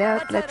find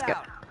out. Let's go.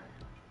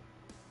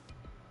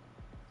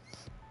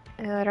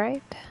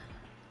 Alright.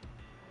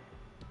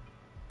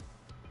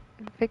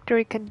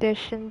 Victory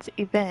conditions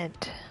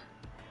event.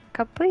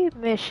 Complete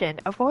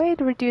mission.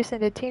 Avoid reducing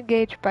the team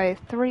gauge by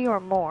 3 or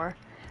more.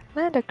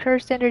 Land a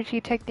cursed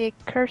energy technique,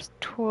 cursed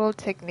tool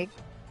technique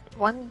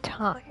 1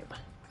 time.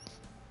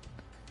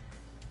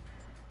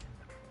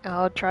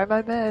 I'll try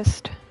my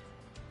best.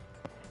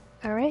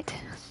 Alright.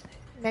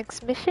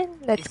 Next mission.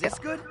 Let's go. Is this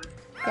good?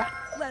 Yeah.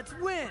 Let's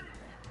win!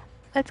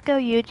 Let's go,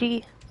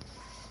 Yuji.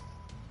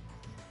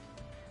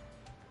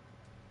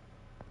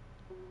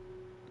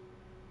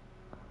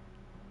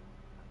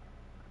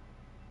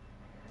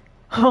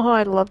 Oh,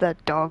 I love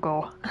that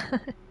doggo.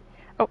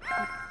 Oh,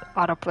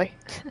 autoplay.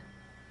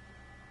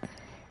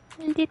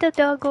 Little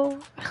doggo.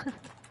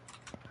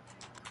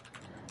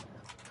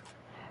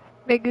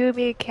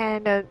 Megumi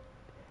can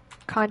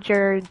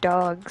conjure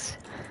dogs.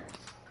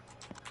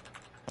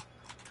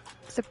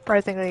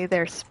 Surprisingly,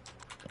 there's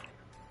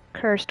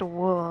cursed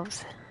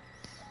wolves.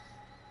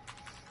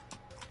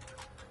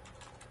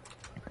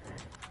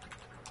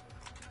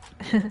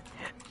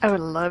 I would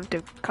love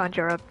to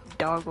conjure up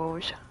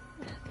doggos.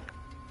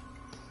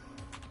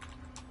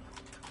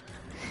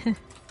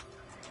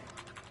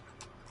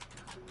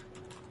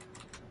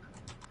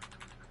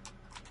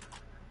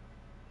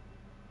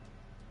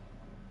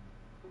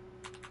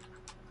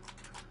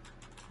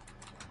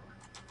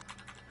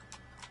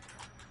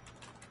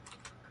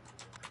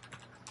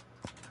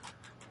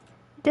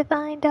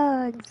 Divine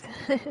dogs.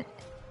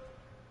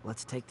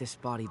 Let's take this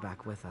body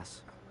back with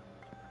us.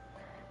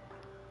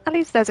 At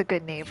least that's a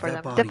good name for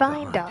Leave them. that body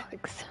Divine behind.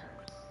 dogs.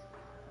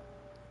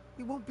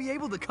 We won't be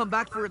able to come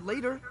back for it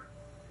later.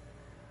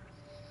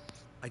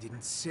 I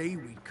didn't say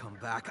we'd come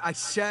back. I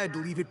said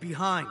leave it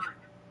behind.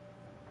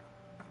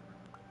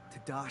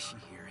 Tadashi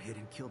here hit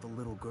and killed a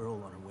little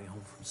girl on her way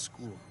home from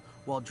school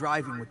while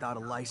driving without a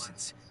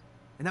license.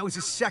 And that was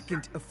his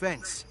second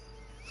offense.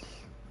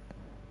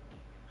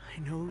 I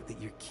know that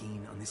you're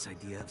keen on this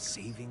idea of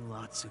saving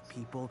lots of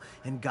people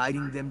and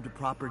guiding them to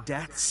proper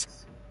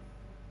deaths.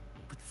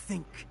 But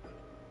think,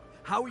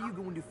 how are you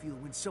going to feel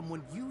when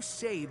someone you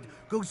saved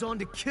goes on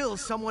to kill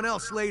someone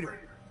else later?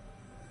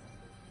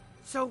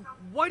 So,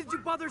 why did you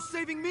bother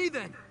saving me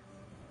then?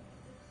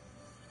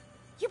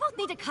 You both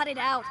need to cut it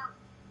out.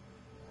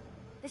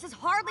 This is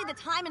hardly the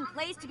time and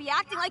place to be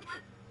acting like...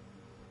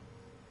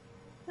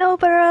 No,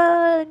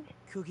 Baron!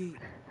 Kugi...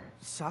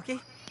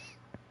 Saki?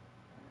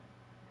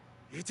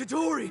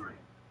 Itadori!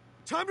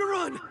 Time to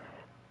run!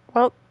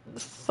 Well,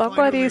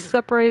 somebody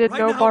separated Right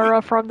now,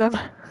 Nobara from them.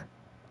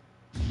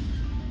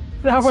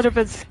 That would have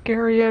been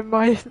scary in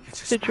my It's a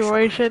special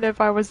situation if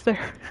I was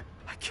there.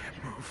 I can't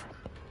move.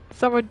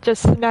 Someone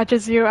just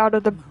snatches you out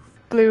of the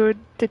blue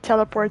to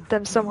teleport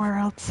them somewhere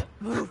else.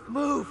 Move,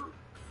 move!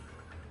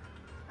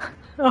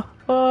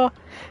 Oh,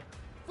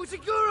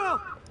 Fushiguro!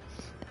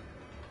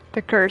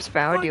 the curse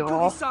found Find you Kugi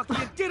all. Saki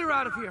and get her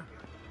out of here!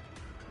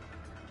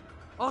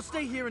 I'll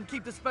stay here and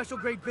keep the special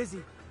grade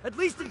busy. At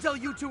least until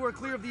you two are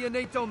clear of the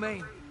innate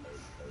domain.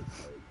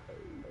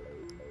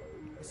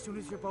 As soon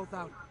as you're both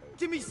out,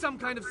 give me some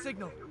kind of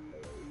signal.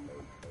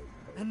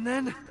 And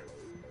then,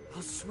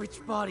 I'll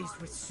switch bodies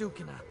with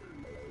Sukuna.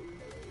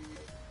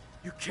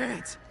 You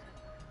can't.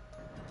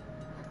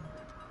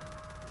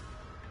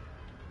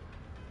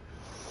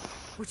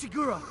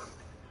 Fushiguro!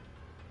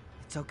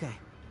 It's okay.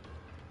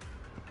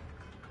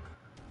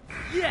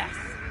 Yes!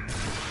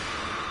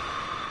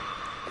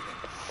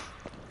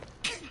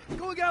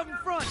 Going out in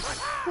front!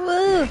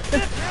 Woo!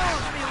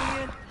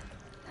 Alien!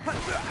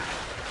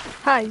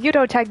 Hi, you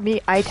don't tag me,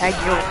 I tag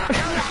you.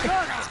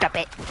 Stop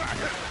it.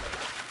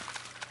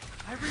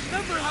 I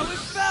remember how it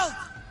felt!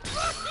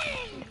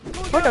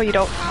 Oh no, you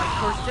don't.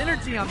 First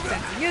energy I'm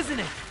sensing, isn't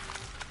it?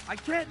 I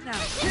can't now.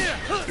 Here!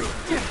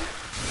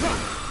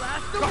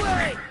 Blast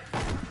away!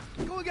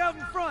 Going out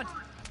in front!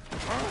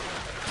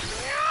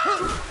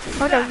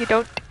 Oh no, you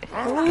don't.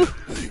 Ooh.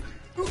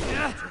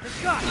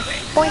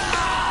 Boink.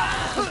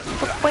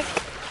 Boink.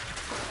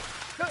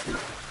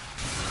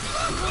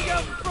 Going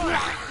out in front!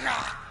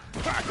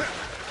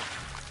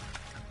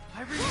 I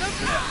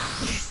remember!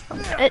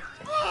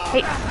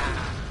 Hey.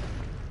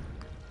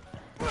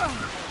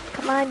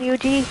 Come on,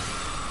 Yuji.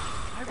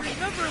 I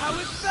remember how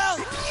it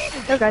felt!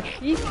 Oh god.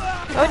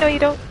 Oh no, you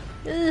don't.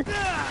 Ugh.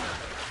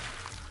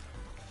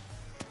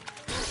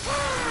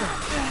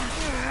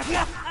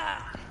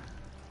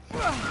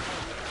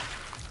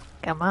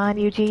 Come on,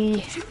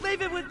 Yuji.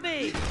 Leave it with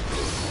me!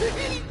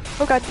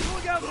 Oh god.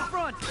 Going out in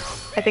front!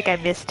 I think I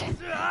missed.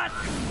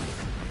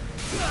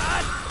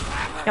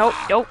 Nope,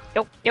 nope,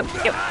 nope, nope,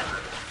 nope.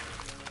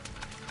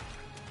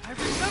 I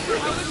remember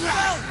how it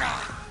felt!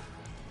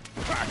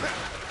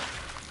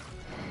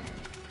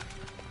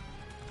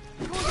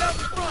 Going out in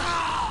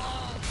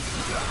front!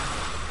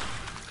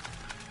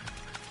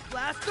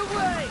 Blast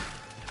away!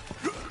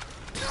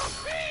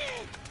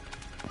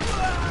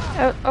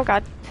 Oh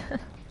god.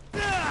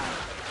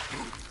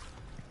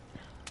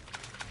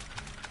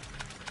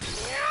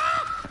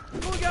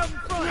 Going out in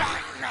front!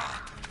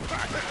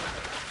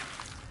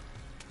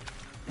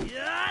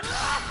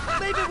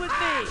 Leave it with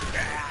me!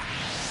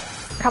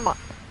 Come on.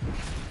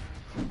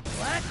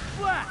 Black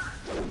flash!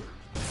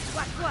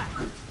 Black flash!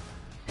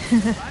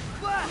 Black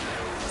flash!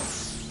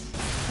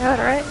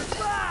 Alright.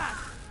 Flash!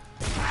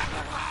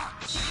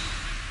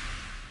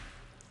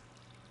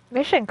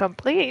 Mission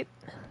complete.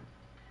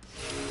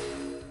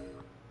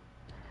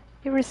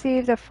 You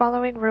receive the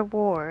following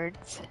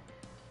rewards.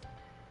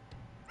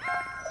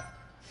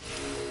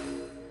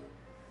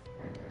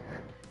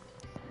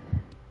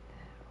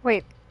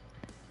 Wait.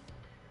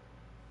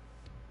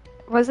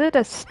 Was it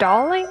a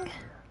stalling?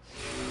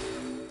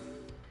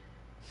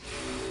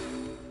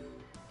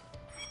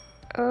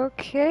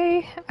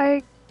 Okay,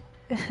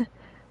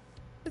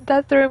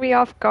 that threw me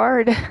off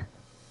guard.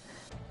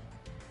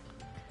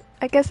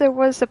 I guess it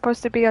was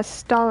supposed to be a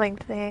stalling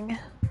thing.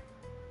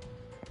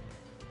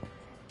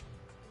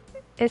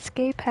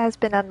 Escape has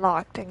been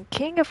unlocked, and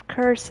King of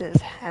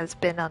Curses has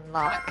been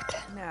unlocked.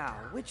 Now,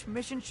 which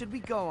mission should we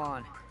go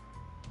on?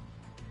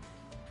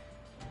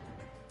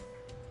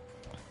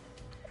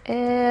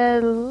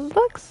 It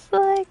looks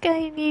like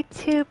I need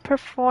to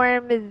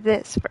perform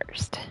this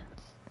first.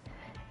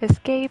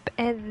 Escape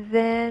and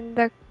then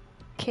the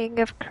King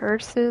of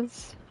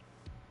Curses.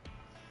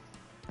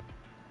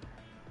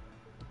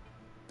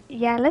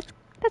 Yeah, let's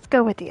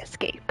go with the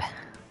escape.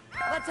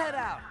 Let's head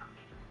out.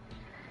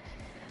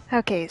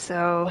 Okay,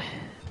 so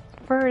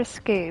for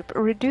escape,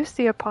 reduce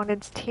the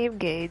opponent's team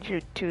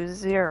gauge to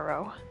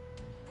 0.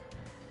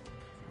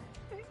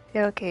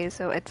 Okay,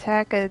 so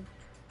attack a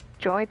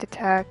joint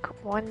attack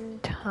 1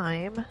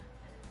 time.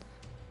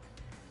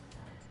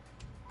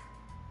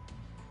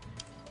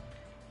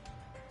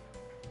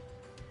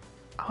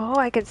 Oh,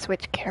 I can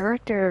switch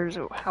characters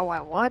how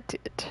I want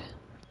it.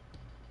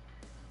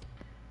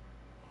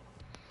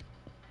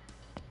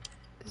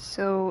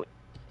 So,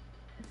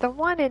 the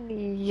one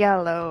in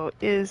yellow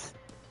is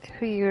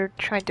who you're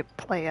trying to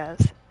play as.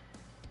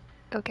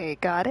 Okay,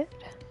 got it.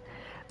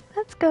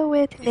 Let's go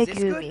with Is this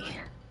good? Megumi.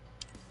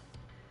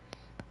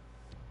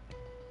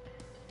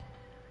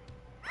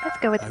 Let's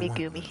go with I won't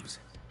Megumi. lose.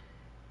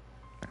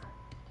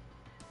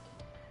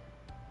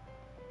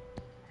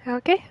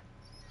 Okay.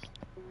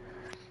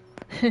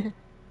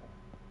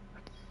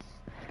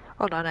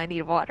 Hold on, I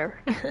need water.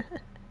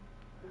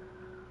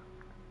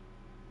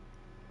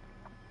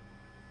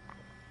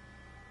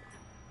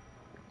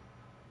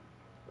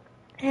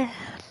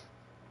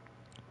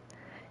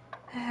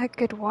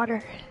 Good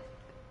water.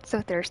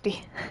 So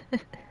thirsty.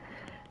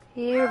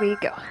 Here we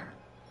go.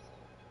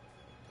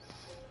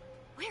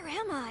 Where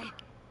am I?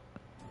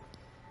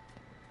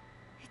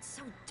 It's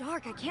so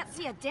dark, I can't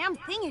see a damn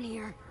thing in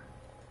here.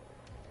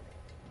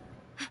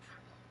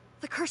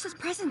 The curse's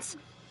presence.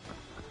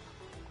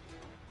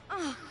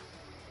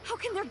 How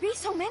can there be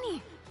so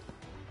many?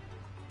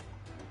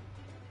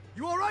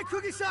 You alright,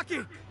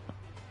 Kugisaki?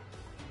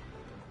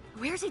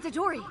 Where's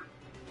Itadori?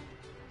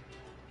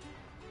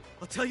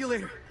 I'll tell you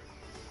later.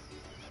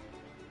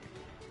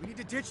 We need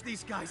to ditch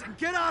these guys and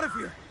get out of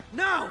here!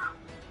 Now!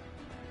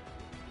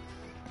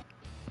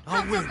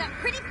 I'll How win. does that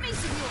pretty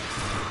face of yours?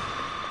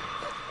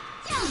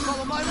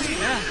 Follow my lead.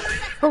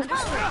 Oh.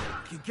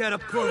 You get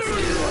up close.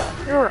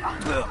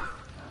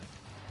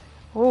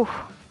 Ooh.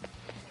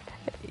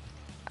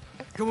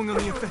 Going on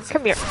the offensive.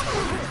 Come here.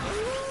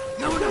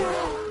 No.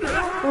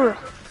 Ooh.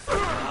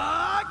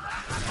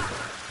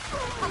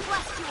 I'll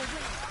blast you away.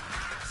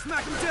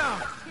 Smack him down.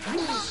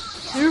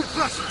 You.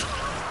 Crush him.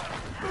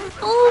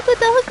 Oh, the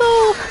doggo!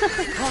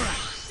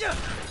 Crush.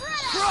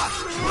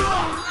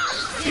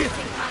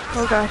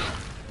 Oh gosh.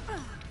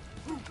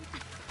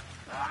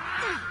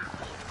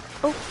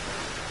 Oh.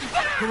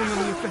 Going on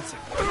the offensive.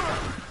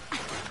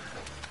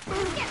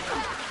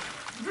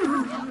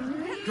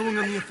 Going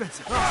on the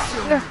offensive.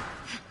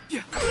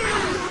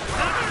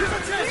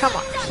 Come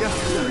on.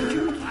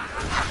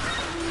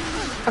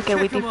 Okay,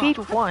 we defeat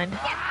one.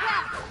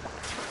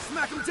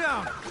 Smack him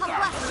down.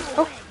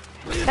 Oh.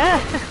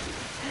 Ah.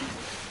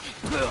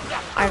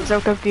 I'm so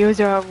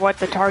confused on what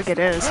the target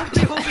is.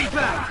 Hold me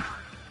back.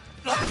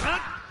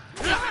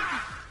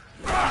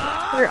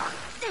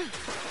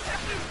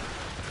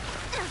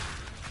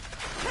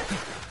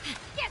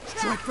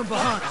 Strike from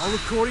behind, all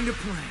according to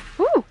plan.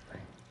 Woo!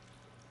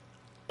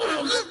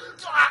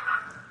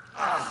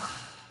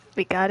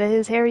 We got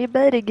his hairy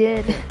butt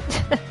again.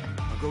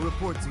 I'll go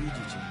report to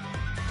Yuji.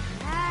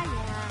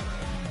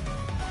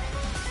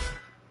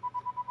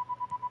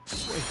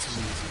 Way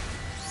too easy.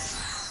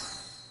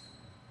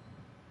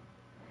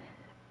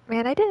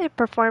 Man, I didn't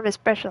perform a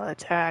special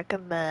attack.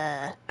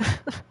 Meh.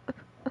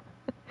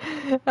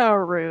 How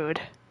rude.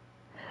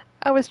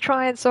 I was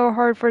trying so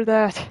hard for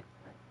that.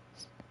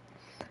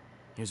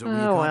 Here's what we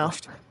Oh, well.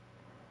 accomplished.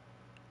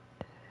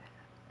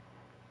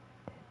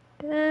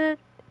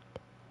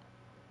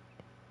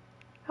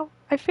 Oh,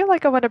 I feel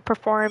like I want to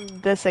perform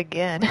this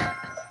again.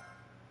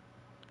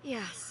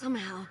 Yeah,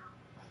 somehow.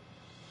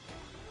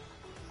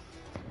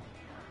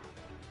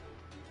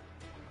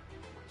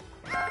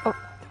 Oh,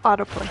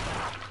 autoplay.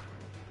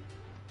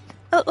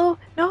 Uh-oh,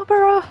 no,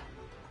 bro.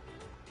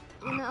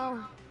 You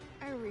know,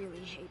 I really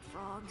hate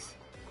frogs.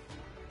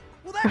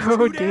 Well, that's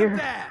Oh, too damn dear.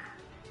 bad.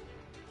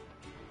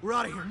 We're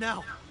out of here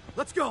now.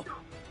 Let's go.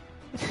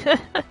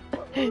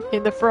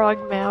 In the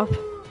frog mouth.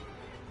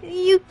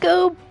 You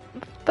go,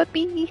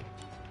 puppy.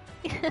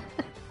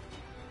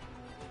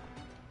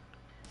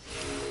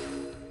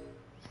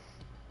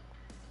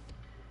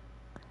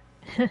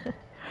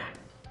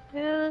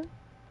 Yeah.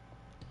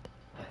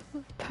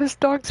 Those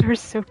dogs are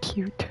so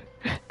cute.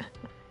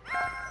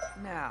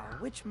 Now,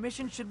 which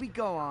mission should we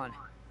go on?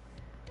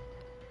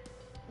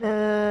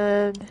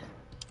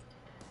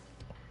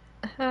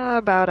 How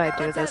about I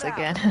do Let's this head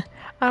out. again?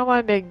 I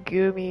want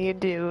Megumi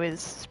do his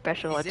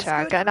special Is this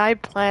attack, good? and I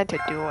plan to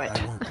do it.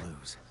 I won't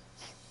lose.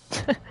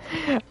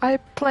 I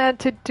plan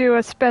to do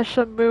a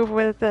special move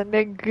with a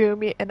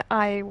Megumi and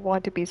I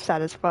want to be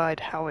satisfied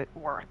how it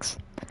works.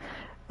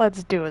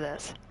 Let's do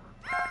this.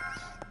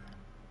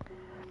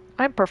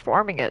 I'm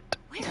performing it.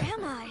 Where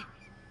am I?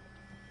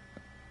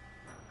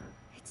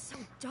 It's so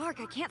dark,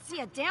 I can't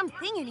see a damn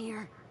thing in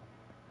here.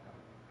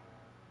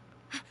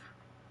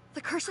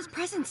 The curse's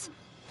presence.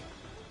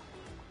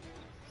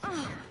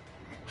 Oh,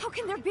 how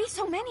can there be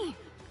so many?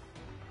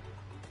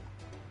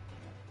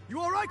 You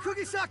alright,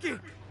 Kugisaki?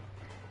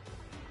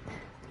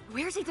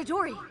 Where's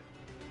Itadori?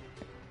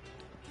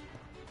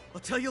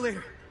 I'll tell you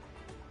later.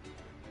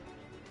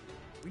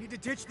 We need to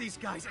ditch these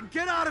guys and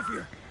get out of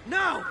here!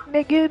 Now!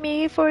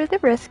 Megumi for the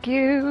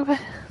rescue.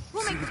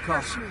 We'll make the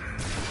first move.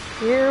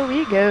 Here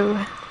we go.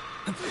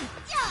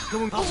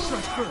 Going I'll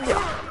strike first.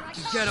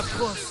 You get up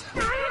close.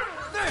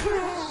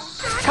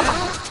 Come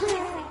on.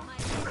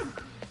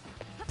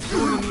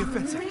 Going on the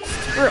offensive.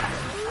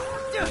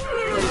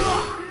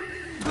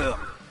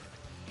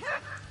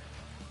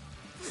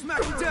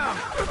 Smack him down!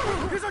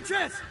 Here's our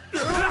chance!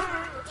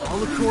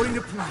 All according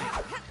to plan.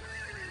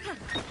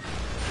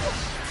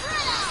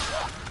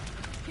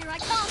 Here I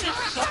come!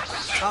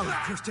 Solid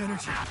cursed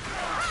energy.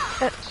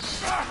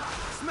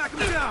 Smack him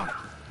down!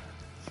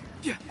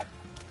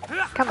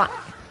 Come on.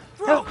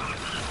 Throw!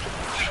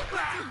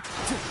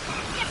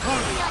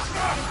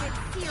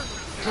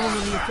 Going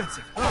on the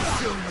offensive. I'll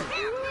show you.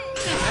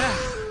 Yeah,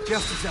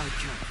 just as I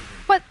calculated.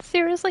 What?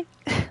 Seriously?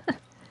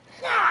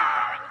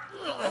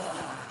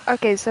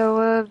 Okay,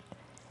 so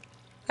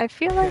I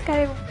feel like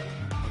I'm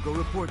I'll go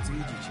report to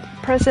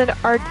Yuji. pressing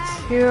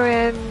R2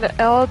 and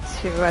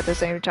L2 at the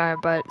same time,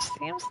 but it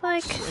seems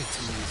like Way too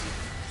easy.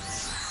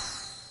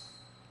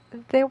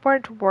 they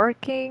weren't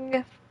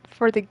working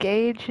for the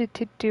gauge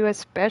to do a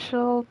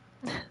special.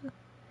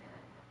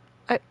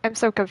 I'm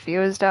so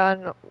confused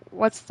on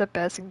what's the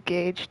best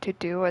gauge to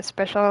do a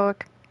special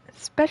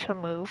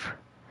move,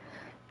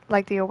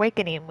 like the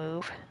awakening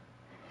move.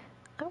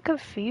 I'm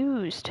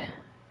confused.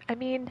 I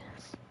mean,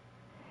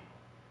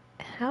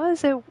 how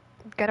is it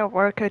gonna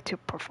work to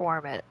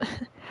perform it?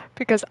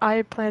 Because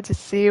I plan to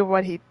see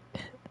what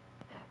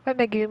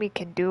Megumi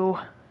can do.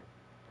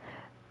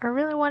 I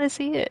really want to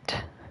see it.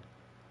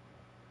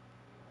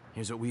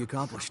 Here's what we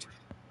accomplished.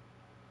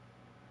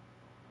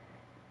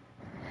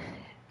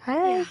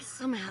 Yeah,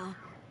 somehow.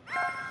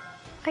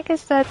 I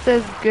guess that's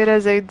as good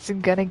as it's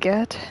gonna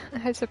get,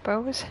 I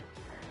suppose.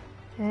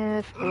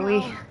 If we...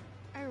 Well,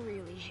 I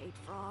really hate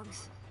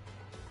frogs.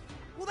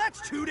 Well,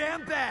 that's too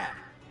damn bad.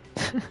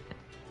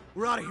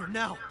 We're out of here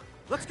now.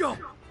 Let's go.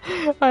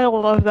 I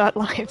love that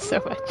line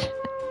so much.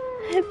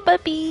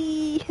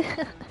 Puppy!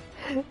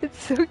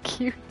 It's so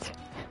cute.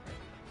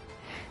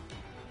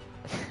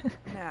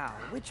 Now,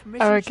 which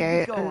mission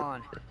Okay, should we go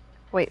on?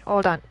 Wait,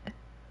 hold on.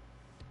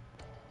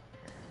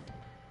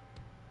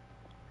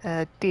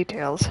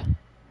 Details.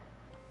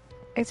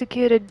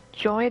 Execute a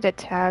joint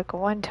attack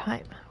one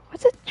time.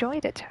 What's a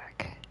joint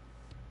attack?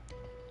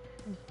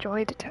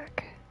 Joint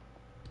attack.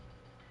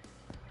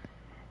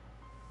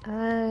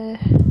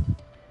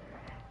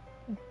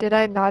 Did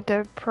I not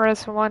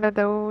press one of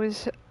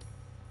those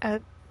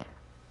on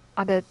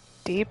the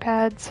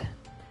D-pads?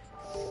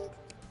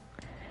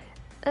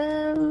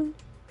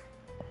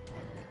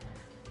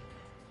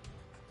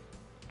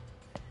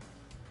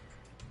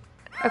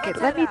 Okay,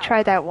 let me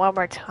try that one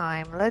more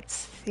time.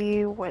 Let's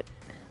see what...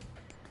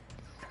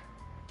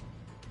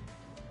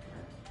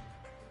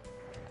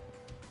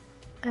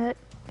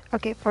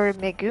 okay, for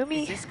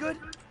Megumi... Is this good?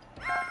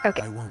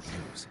 Okay. I won't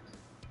lose.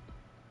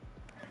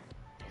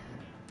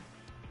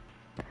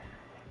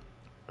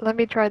 Let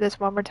me try this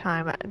one more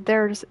time.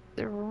 There's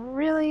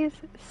really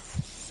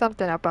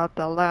something about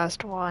the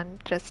last one.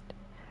 Just...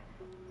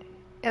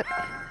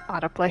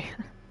 autoplay.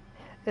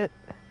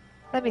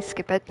 Let me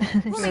skip it.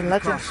 And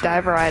let's just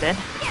dive right in.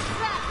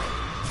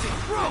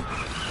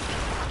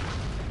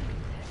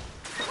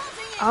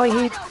 Oh,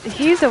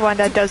 he's the one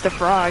that does the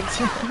frogs.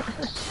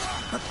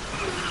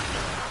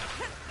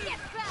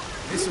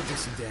 This'll do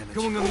some damage.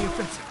 Going on the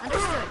offensive.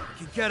 Understood.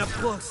 You get up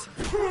close.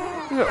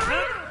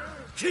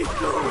 Keep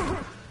going.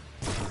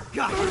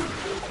 Got it.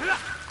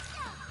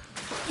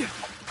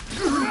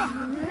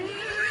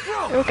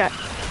 Okay.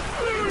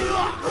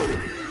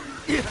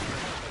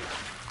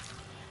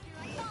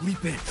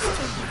 Leap in.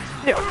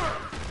 Yeah.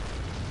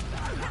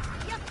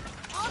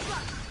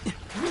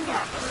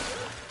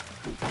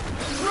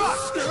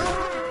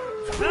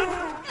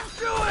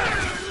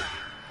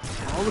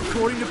 All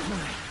according to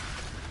plan.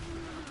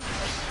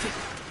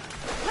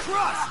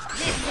 Trust!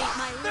 This ain't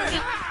my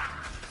lead.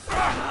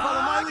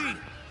 Follow my lead.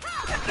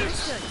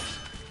 Understood.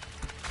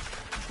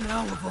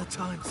 Now of all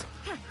times.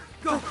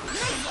 Go!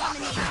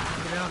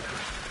 Get out.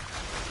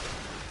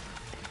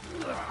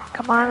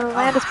 Come on,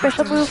 land a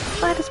special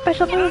move. Land a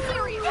special move.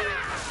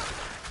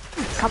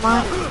 Come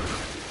on.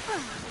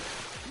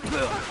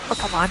 Oh,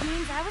 come on.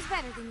 Means I was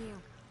better than you.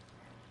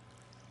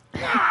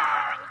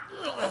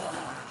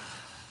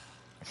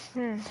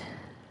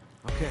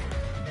 Okay.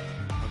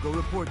 I'll go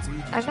report to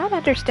Yuji. I'm not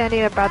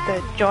understanding about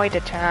the joint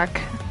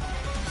attack.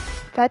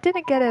 That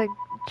didn't get a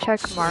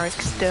check mark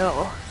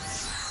still.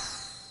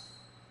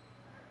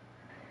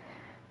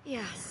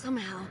 Yeah,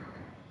 somehow.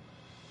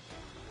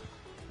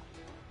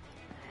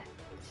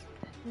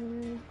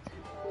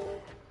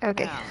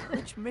 Okay. Now,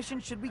 which mission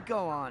should we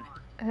go on?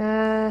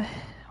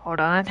 Hold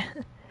on.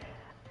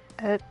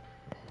 Uh,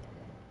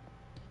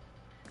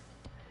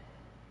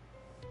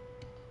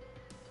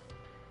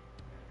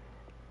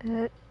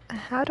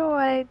 how do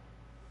I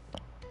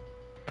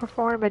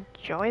perform a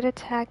joint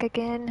attack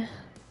again?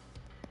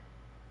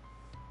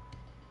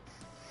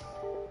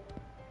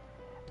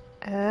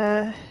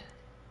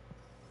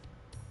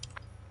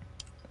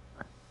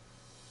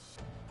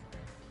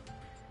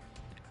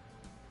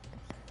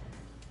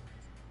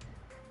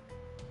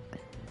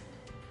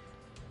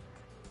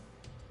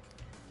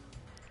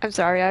 I'm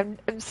sorry, I'm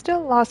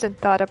still lost in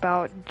thought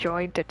about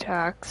joint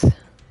attacks.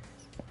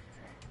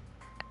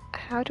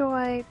 How do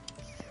I...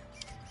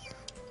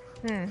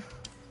 I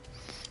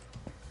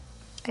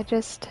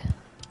just...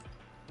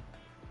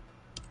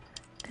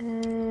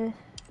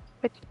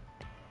 But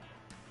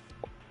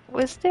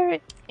was there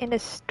in a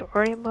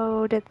story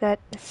mode that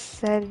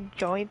said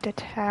joint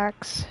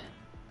attacks?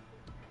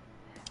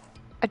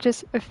 I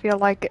just feel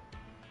like...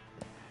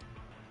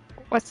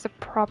 What's the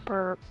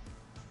proper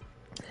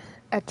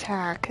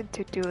attack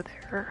to do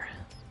there?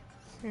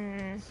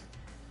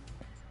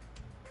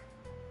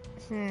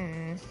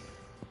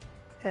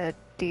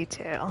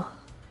 Detail.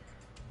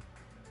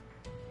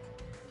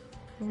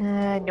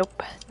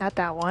 Nope, not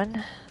that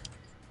one.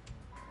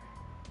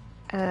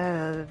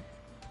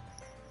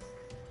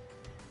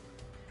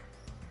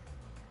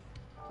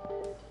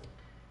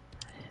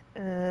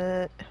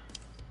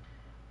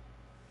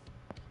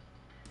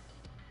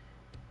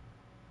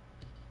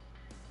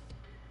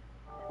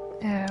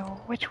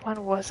 Which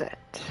one was it?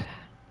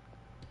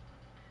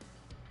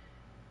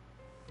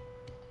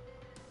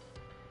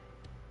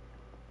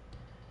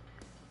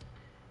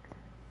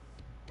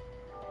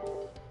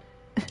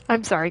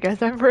 I'm sorry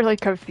guys, I'm really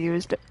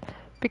confused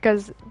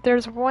because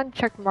there's one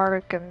check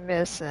mark I'm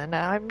missing.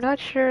 I'm not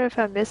sure if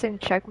a missing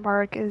check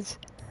mark is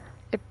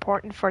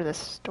important for the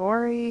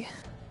story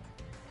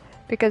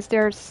because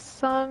there's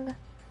some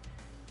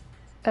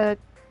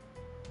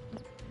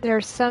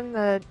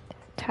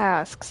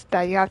tasks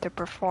that you have to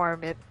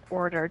perform in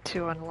order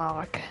to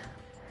unlock.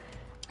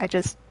 I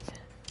just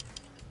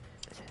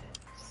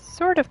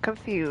sort of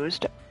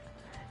confused,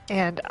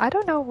 and I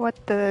don't know what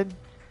the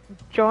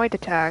joint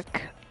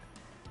attack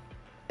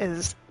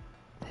is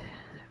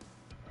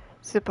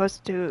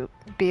supposed to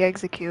be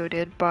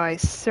executed by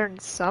certain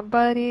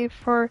somebody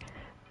for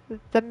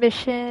the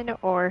mission,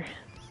 or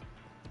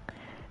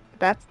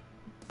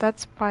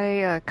that's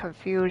my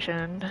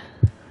confusion.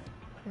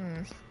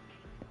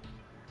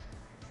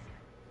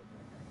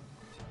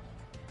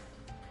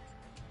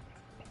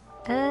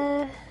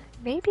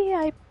 Maybe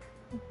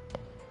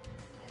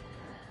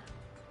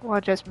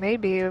well, just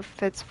maybe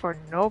if it's for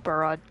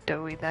Nobara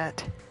doing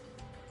that.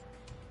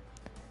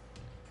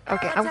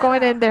 Okay, I'm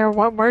going in there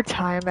one more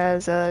time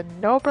as a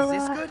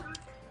Nobara.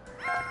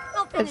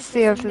 Let's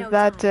see if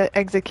that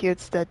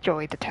executes the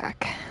joint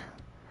attack.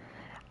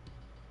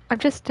 I'm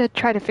just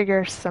trying to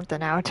figure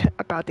something out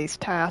about these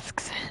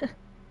tasks.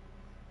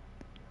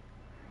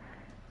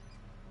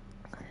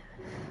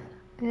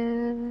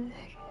 Here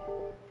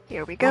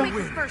we go.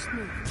 First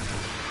move.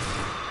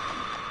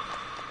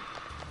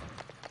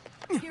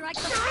 Here I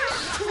come.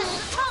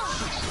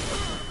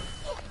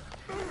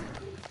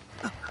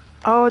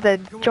 Oh, the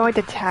joint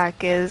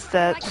attack is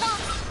the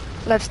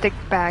left stick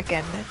back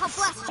and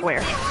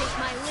square.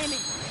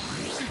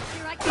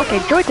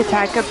 Okay, joint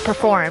attack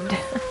performed.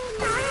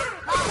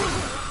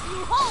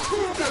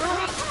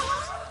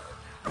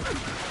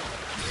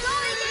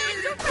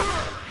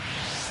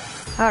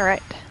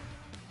 Alright.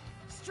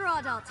 Straw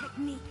doll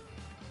technique.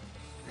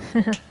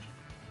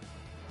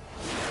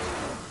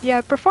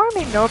 Yeah,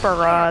 performing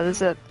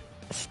Nobara's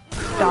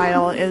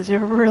style is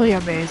really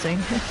amazing.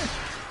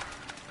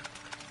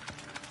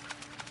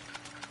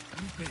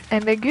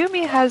 And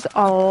Megumi has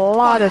a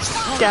lot of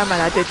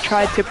stamina to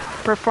try to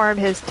perform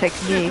his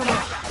technique.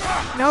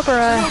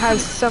 Nobara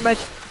has so much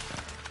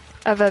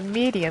of a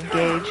medium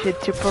gauge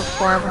to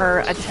perform her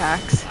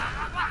attacks.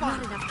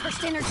 Not enough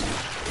cursed energy.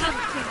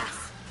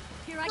 Hourglass.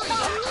 Here I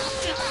come.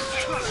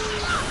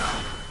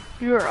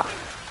 Yura.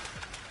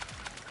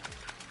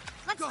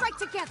 Let's strike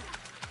together.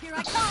 Here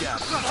I come.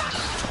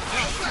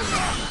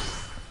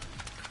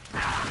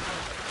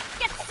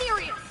 Get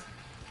serious.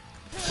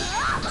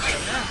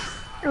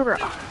 Yura.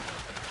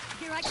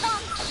 Here I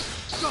come.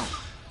 Go!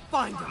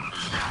 Find him!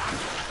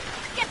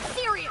 Get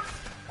serious.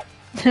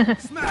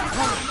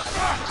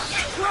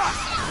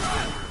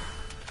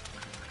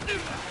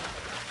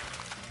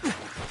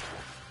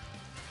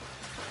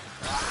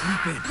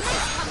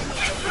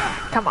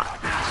 Come on.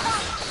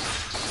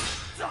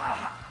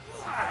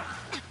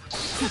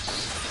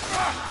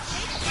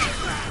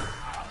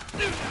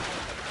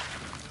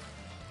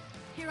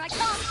 Here I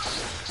come.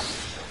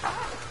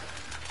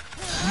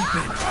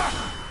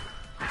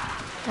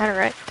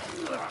 Alright.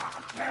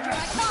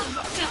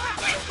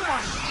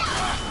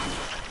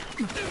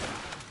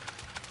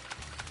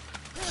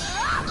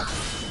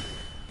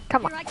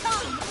 Come on. Here I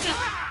come!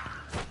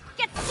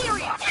 Get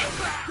serious!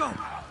 Go!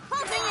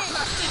 Closing in!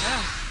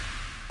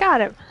 Got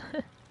him.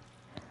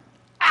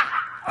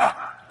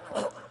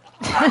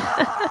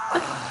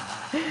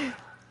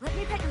 Let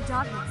me pet your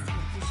dog next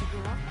time,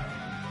 Ishiguro.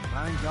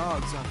 Mine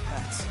dogs are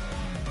pets.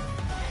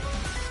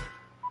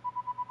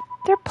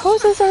 Their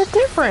poses are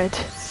different.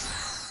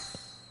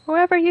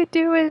 Whoever you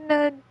do in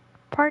a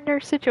partner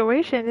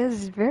situation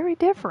is very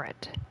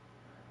different.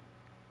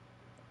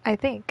 I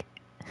think.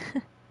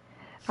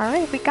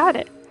 Alright, we got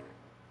it.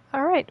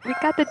 Alright, we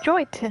got the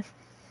joint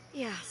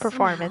Yeah,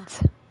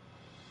 performance.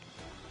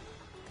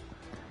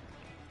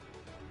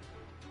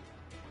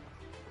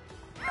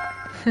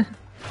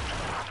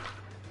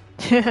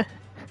 I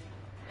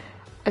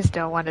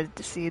still wanted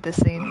to see the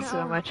scene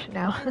so much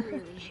now. I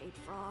really hate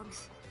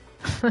frogs.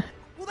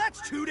 Well,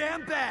 that's too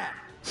damn bad.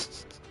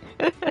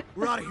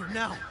 We're out of here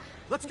now.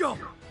 Let's go.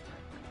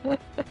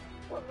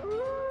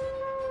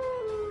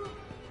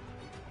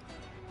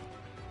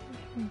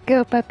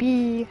 Go,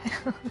 puppy.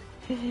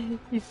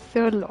 He's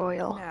so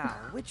loyal. Now,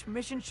 which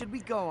mission should we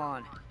go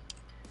on?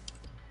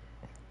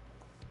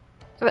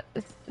 But,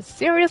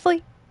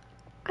 seriously?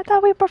 I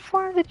thought we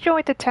performed a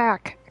joint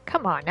attack.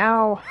 Come on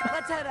now.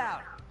 Let's head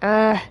out.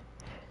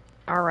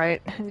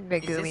 Alright.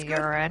 Megumi,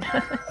 you're in.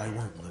 I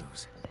won't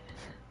lose.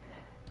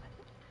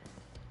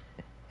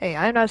 Hey,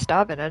 I'm not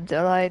stopping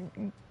until I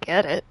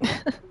get it.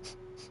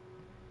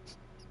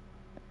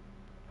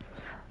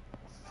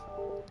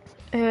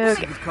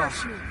 Okay. With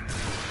caution.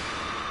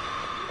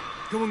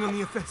 Going on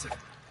the offensive.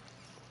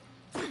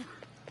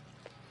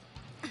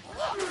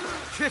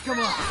 Kick him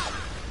up.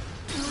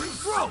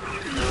 Throw.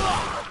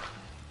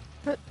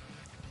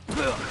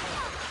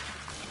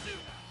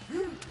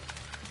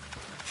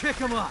 Kick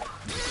him up.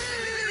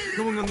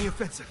 Going on the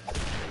offensive.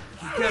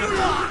 Get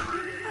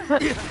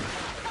him.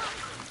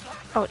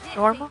 Oh,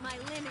 normal? My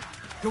limit.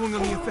 Going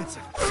on the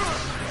offensive.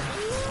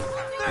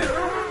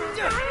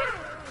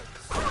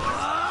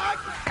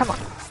 Come on.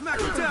 Smack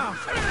him down.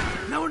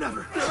 Now or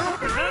never.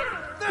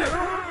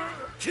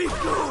 Keep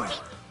going.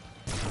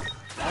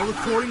 All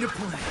according to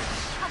plan.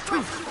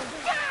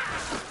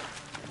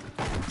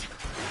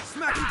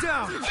 Smack him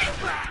down.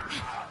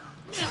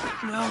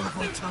 Now of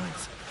all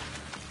times.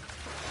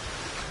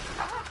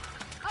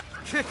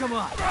 Kick him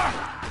up.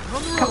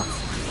 On the ropes.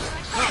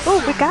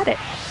 Oh, we got it.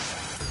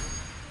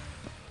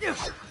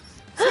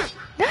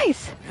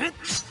 Nice.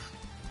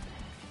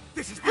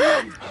 This is the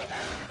end.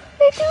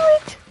 They do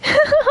it.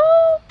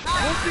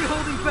 Won't be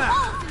holding back.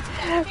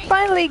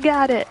 Finally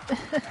got it.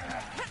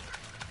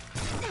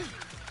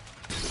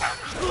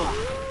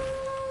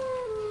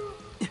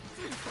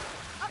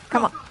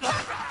 Come on.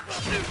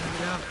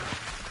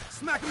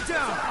 Smack him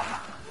down.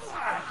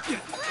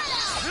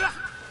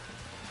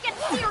 Get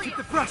serious! Keep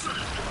the pressure.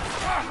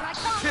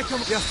 Kick him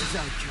just as I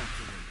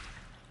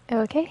calculated.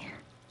 Okay.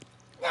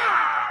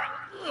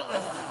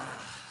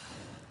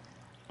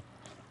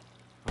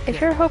 I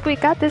sure hope we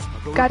got this.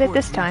 Got it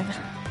this time.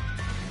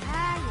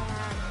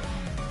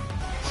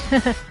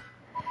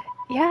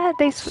 Yeah,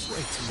 they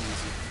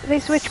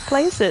switch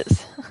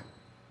places.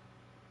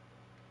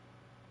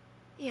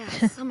 Yeah,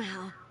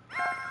 somehow.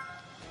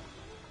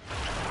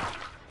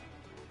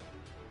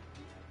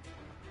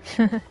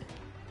 You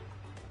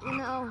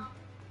know,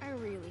 I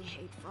really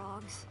hate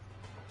frogs.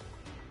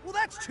 Well,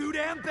 that's too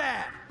damn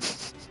bad.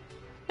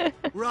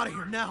 We're out of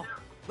here now.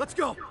 Let's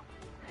go.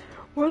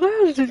 Well,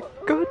 that is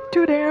good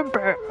too damn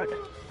bad.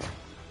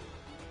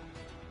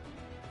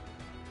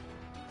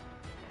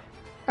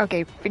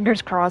 Okay,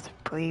 fingers crossed,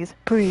 please,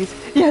 please.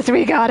 Yes,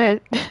 we got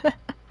it.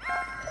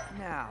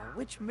 Now,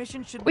 which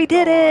mission should We we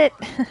did go it.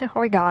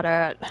 We got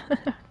it.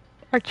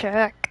 Our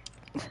check.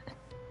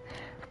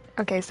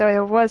 Okay, so it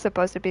was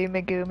supposed to be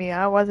Megumi.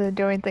 I wasn't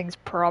doing things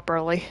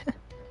properly.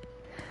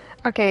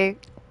 Okay,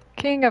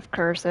 King of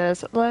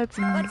Curses. Let's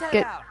head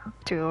get out.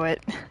 to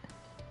it.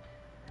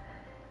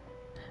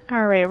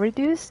 Alright,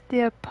 reduce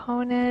the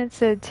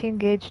opponent's team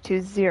gauge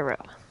to 0.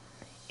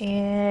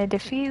 And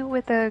defeat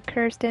with a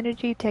cursed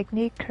energy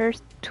technique,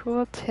 cursed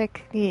tool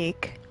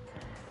technique.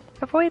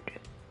 Avoid.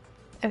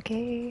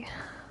 Okay.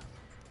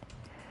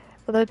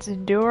 Let's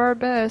do our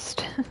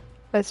best.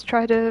 Let's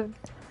try to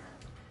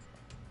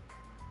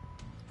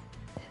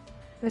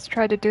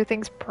do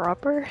things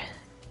proper.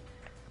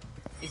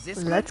 Is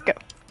this Let's go.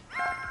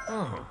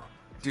 Oh,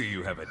 do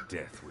you have a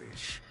death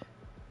wish?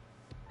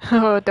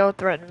 Oh, don't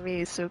threaten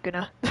me,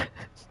 Sukuna.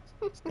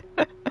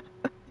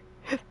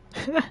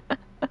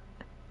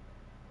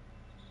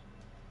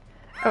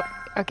 Oh,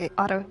 okay,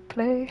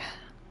 autoplay.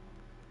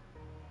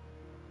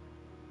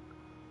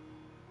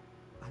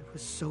 I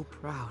was so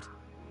proud.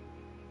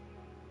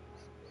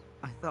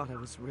 I thought I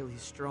was really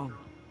strong.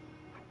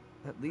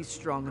 At least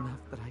strong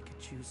enough that I could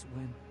choose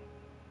when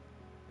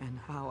and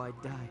how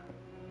I'd die.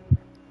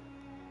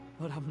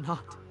 But I'm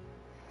not.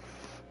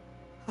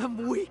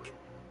 I'm weak.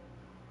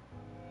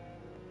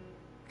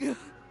 I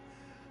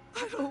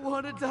don't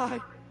want to die.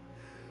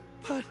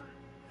 But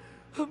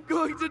I'm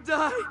going to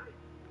die.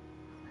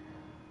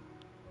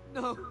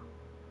 No.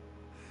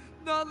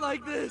 Not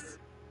like this.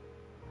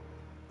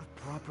 A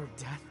proper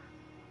death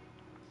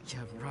Yeah,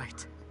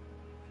 right.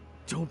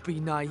 Don't be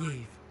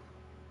naive.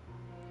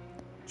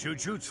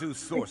 Jujutsu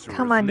sorcerers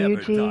Come on, never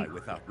Yuji. die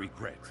without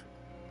regret.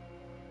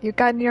 You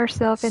gotten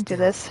yourself into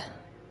Still, this.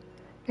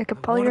 You can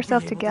I pull wanna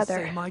yourself be able together.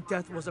 to say my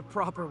death was a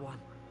proper one.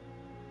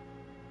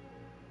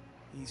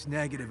 These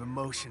negative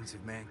emotions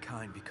of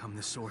mankind become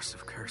the source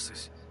of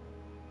curses.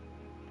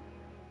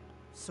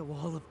 So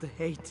all of the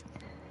hate,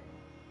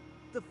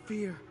 the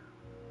fear,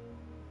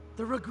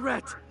 the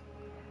regret,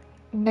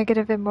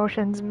 Negative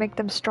emotions make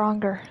them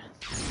stronger.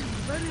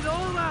 let it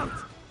all out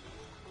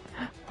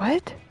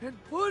What? and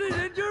put it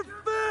in your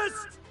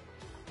fist!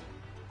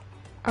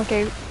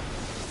 Okay.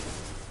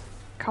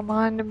 Come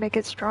on, make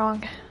it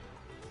strong.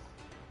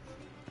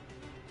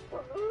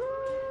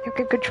 You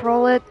can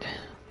control it.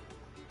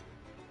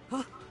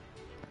 Huh?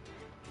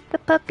 The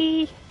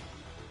puppy.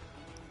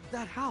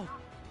 That how?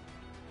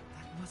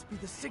 That must be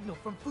the signal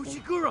from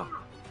Fushiguro!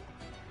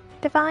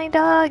 Divine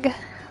dog.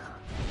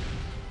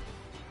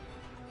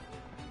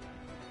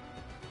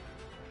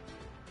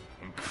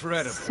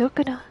 Incredible.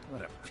 Sukuna.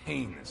 What a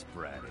pain this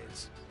brat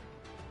is.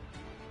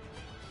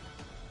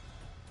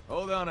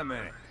 Hold on a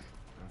minute.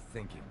 I'm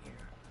thinking here.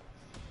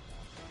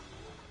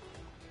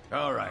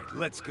 All right,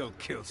 let's go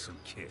kill some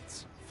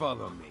kids.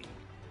 Follow me.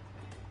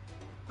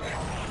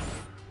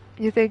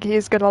 You think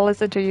he's gonna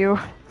listen to you?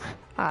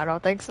 I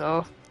don't think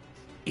so.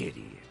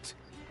 Idiot.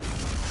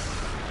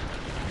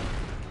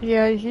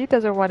 Yeah, he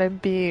doesn't want to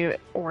be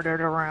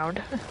ordered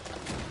around.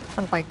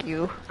 Unlike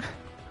you.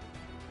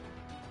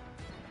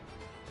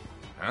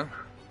 Huh?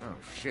 Oh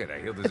shit, I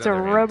healed his It's a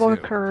other hand, rebel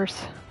too.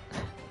 curse.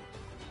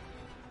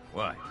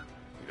 What?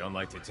 You don't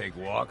like to take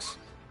walks?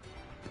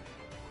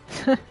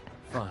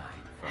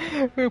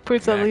 Fine. Who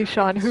puts a leash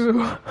on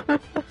who?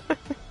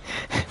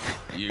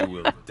 You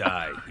will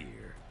die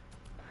here.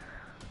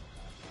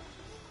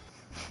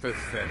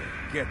 Pathetic.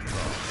 Get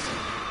lost.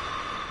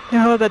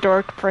 No, the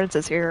Dork Prince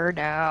is here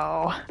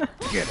now.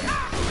 Get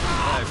out.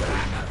 I've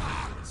had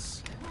enough of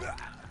this.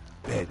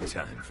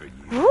 Bedtime for you.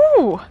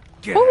 Ooh!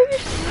 Get Holy out.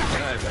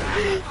 I've had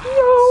enough.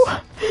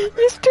 Yo!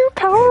 He's too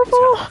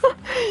powerful!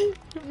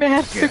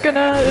 Man,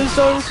 Sukuna is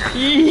OP!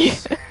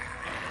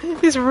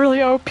 He's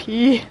really OP.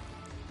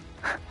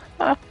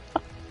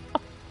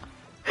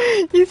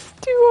 He's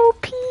too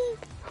OP!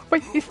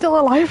 Wait, he's still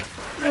alive?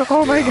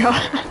 Oh my god.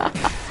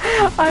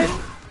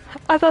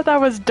 I thought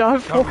that was done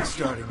for. We're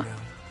starting now.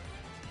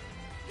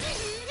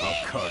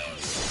 I'll cut you.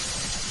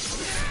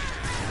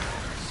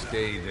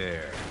 Stay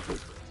there.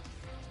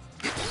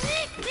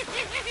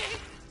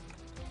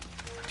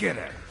 Get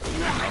out.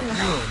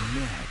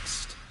 You're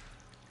next.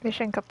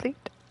 Mission complete.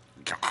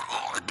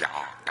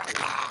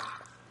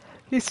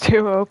 He's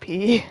too OP.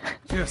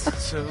 Just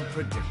so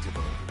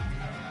predictable.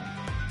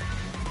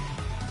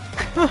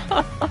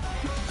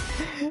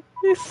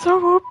 He's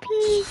so OP.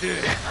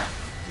 Shit.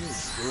 You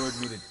scored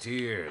me to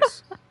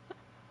tears.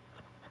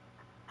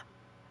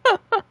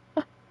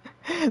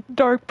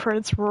 Dark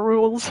Prince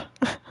rules.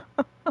 Cut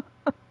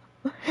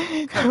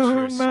Oh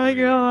your my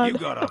spear. god. You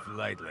got off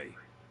lightly.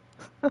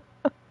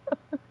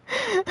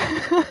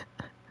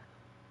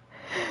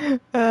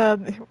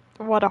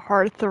 What a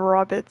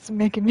heartthrob it's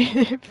making me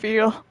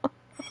feel.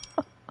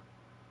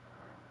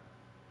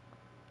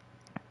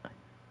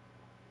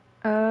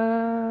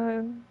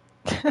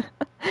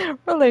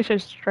 Relation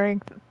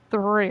strength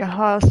 3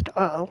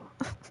 hostile.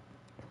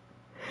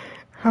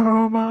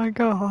 Oh my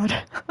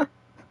god.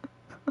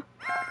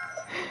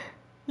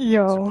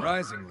 Yo.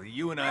 Surprisingly,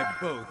 you and I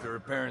both are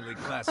apparently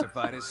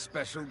classified as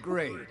special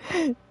grade.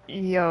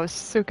 Yo,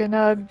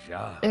 Sukuna Good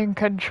job. in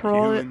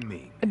control You and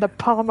me, in the man.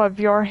 palm of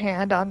your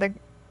hand on the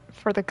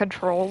for the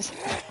controls.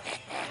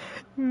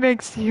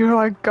 Makes you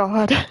a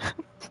god.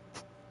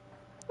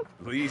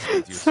 Pleased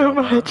with yourself,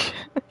 So huh? much.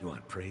 You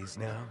want praise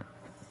now?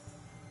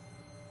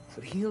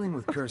 But healing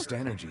with cursed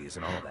energy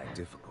isn't all that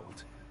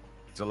difficult.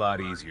 It's a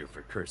lot easier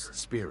for cursed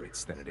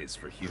spirits than it is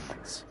for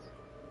humans.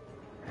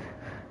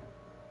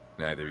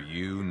 Neither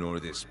you nor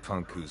this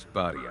punk whose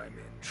body I'm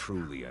in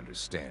truly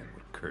understand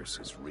what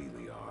curses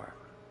really are.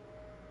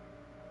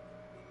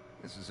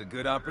 This is a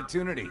good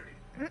opportunity.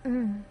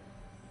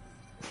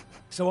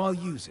 So I'll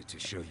use it to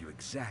show you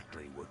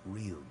exactly what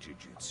real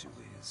Jujutsu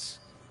is.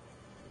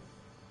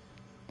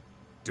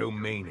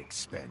 Domain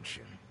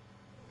expansion.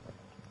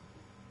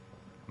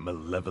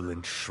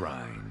 Malevolent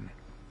Shrine.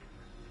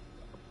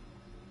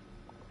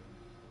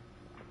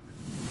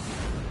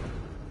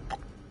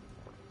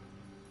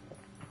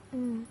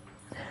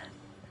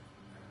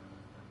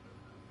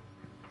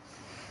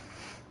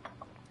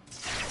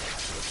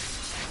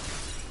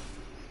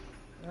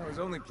 I was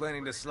only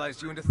planning to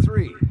slice you into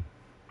 3.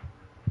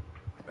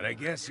 But I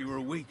guess you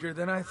were weaker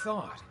than I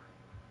thought.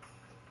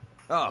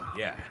 Oh,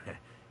 yeah.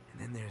 And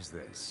then there's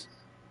this.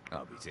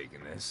 I'll be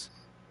taking this.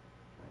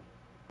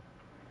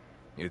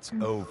 It's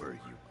over,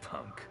 you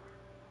punk.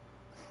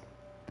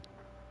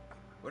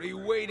 What are you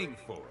waiting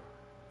for?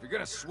 If you're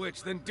gonna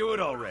switch, then do it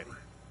already.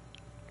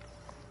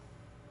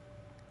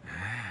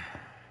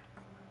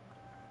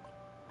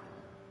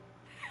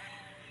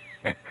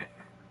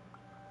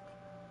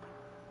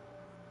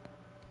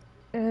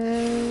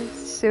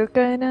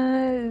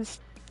 Sukuna is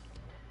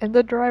in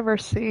the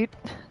driver's seat.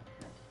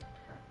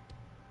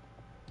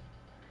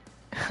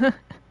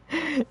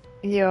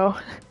 Yo,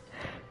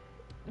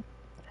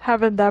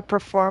 having that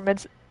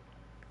performance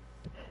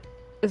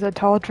is a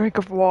tall drink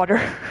of water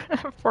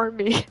for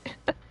me.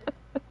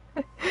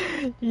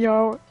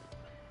 Yo,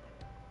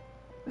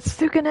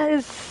 Sukuna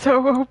is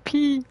so OP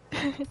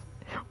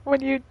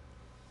when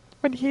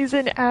he's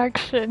in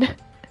action.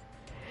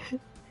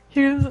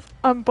 He's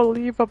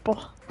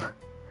unbelievable.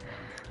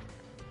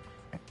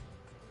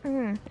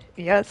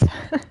 Yes.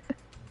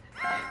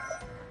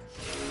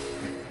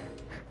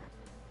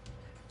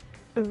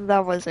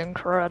 That was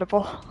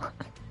incredible.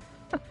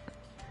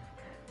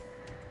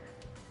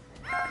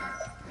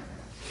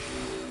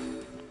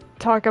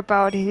 Talk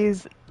about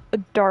he's a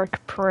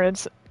Dark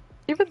Prince.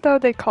 Even though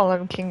they call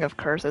him King of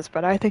Curses,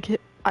 but I think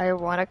I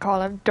want to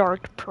call him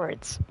Dark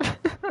Prince.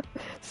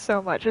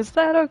 So much. Is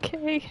that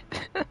okay?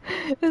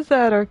 Is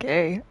that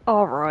okay?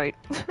 Alright.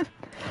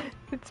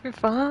 It's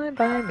fine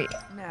by me.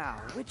 Now,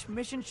 which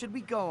mission should we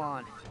go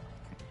on?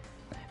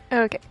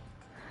 Okay.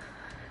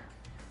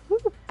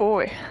 Ooh,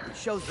 boy. It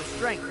shows the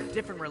strength of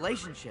different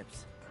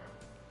relationships.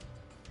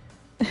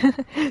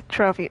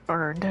 Trophy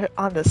earned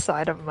on the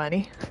side of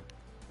money.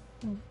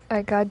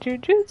 I got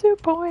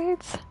Jujutsu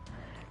points.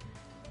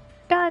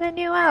 Got a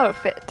new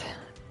outfit.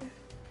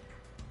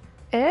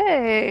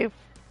 Hey,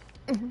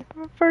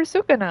 for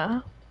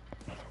Sukuna.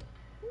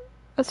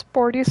 A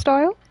sporty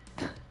style.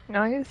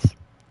 Nice.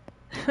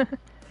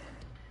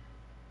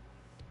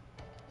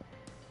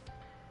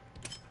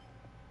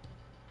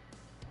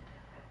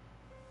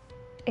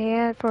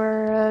 And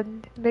for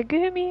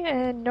Megumi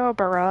and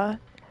Nobara,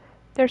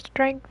 their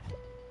strength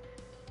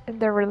and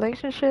their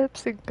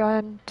relationships have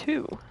gone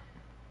too.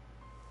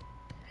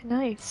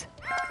 Nice.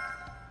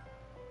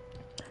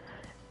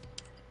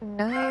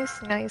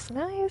 Nice, nice,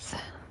 nice.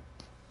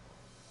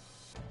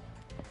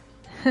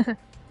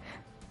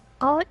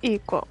 All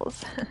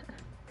equals.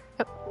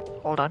 Oh,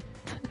 hold on.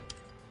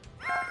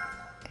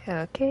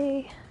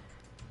 Okay.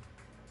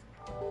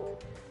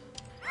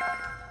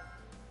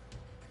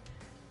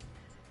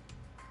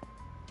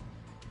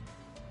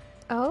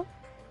 Oh?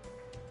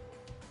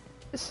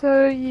 So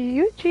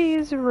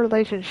Yuji's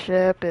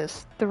relationship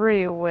is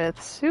 3 with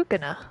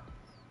Sukuna.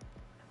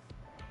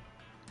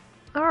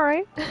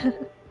 Alright.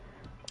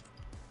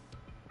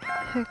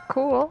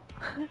 Cool.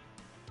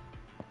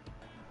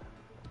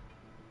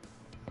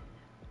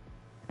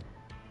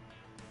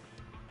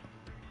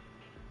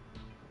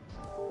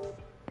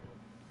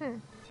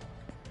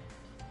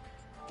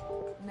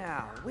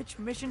 Now, which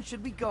mission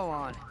should we go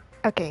on?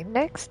 Okay,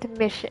 next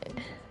mission.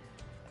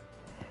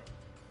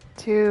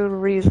 2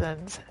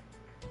 reasons.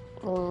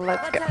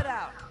 Let's go. head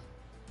out.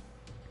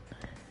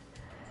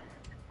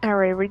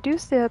 Alright,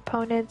 reduce the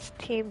opponent's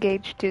team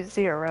gauge to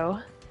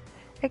 0.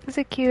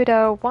 Execute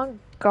one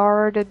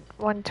guard at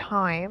one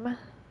time.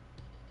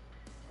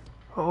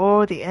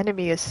 Oh, the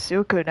enemy is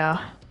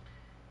Sukuna.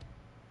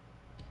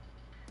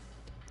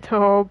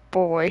 Oh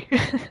boy.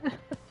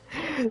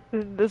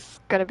 This is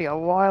gonna be a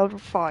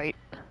wild fight.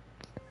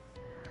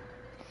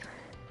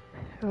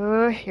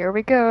 Oh, here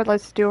we go.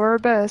 Let's do our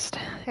best.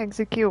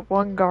 Execute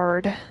one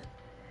guard.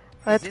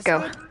 Let's go.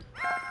 Good?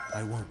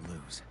 I won't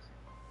lose.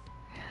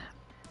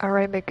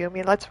 Alright,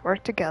 Megumi, let's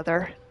work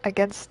together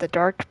against the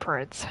Dark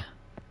Prince.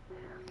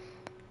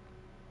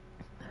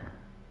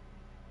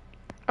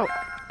 Oh,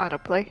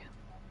 autoplay.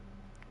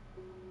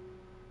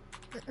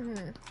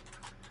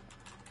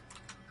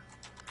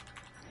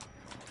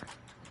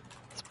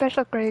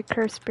 Special grade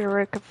curse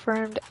spirit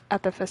confirmed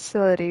at the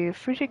facility.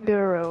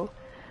 Fujiguro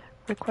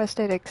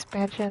requested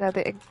expansion of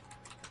the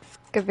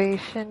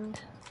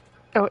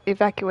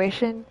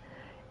evacuation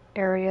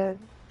area.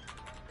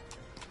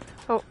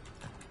 Oh.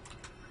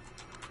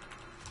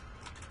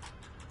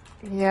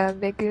 Yeah,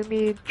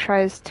 Megumi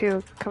tries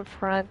to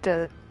confront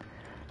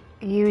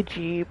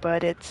Yuji,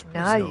 but it's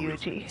not There's no reason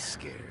to be Yuji.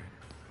 scared.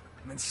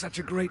 I'm in such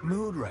a great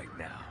mood right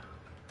now.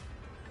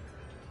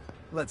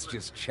 Let's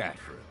just chat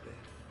for a bit.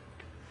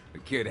 The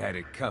kid had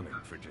it coming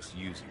for just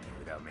using me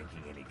without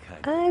making any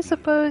kind of I deal.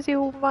 suppose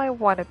you might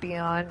want to be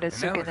on the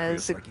And now it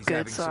Sukuna's feels like he's good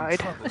having side.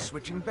 some trouble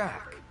switching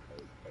back.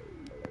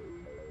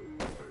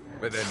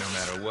 But then no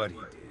matter what he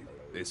did,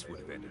 this would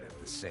have ended up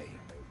the same.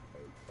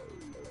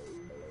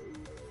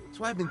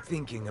 So I've been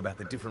thinking about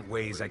the different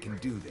ways I can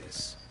do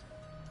this.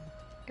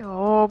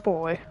 Oh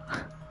boy.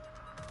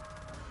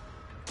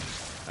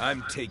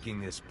 I'm taking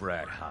this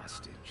brat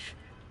hostage.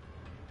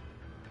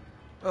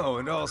 Oh,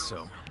 and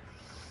also,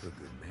 for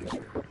good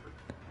measure.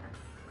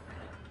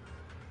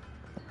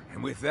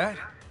 And with that,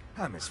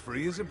 I'm as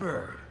free as a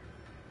bird.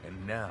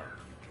 And now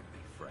you can be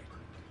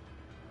frightened.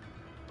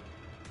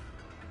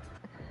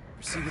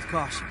 Proceed with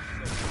caution.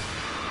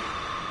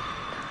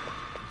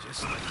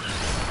 Just like that.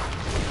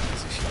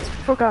 Positions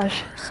Oh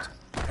gosh. first.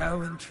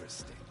 How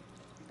interesting.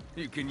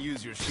 You can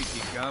use your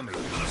Shikigami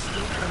and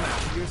still come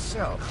after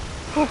yourself.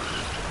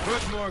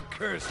 Put more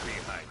curse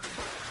behind it.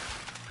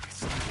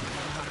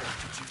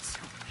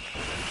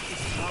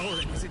 His power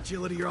and his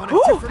agility are on a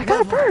Ooh, different I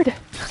got a level. bird!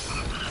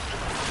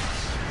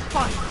 You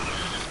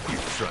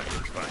tried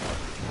to fight.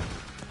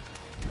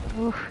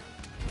 Oof.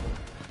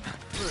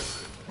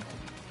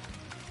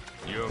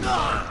 You're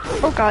mine.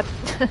 Oh god.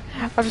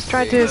 I was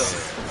trying to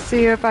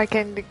see if I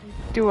can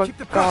do a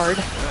guard.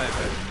 I've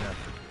had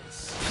enough of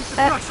this.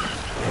 Eh,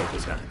 No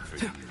time for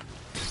you.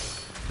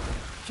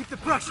 Keep the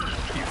pressure.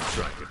 You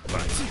tried to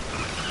fight.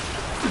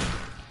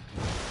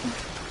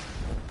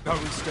 Are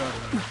we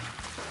starting?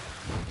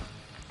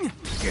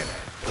 Get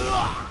it.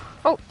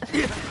 oh.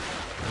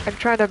 I'm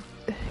trying to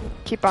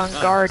keep on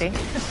guarding.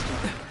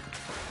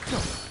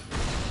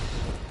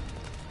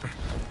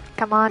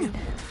 Come on.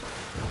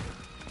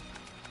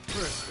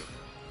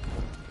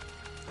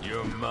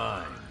 You're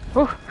mine.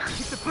 Ooh.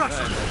 Keep the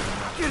pressure.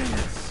 Get in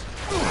this.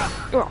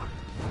 Oh.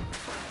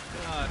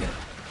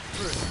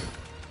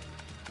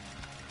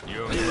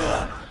 You're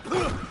mine.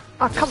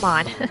 Oh, come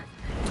on.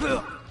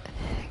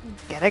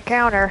 Get a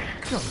counter.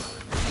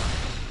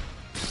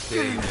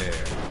 Stay there.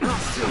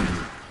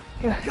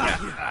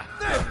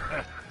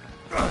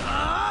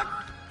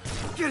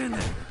 Get in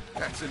there.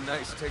 That's a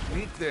nice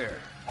technique there.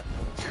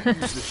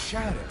 Use the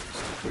shadows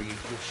to create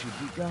the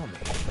Shibigami.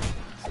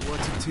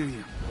 What's it to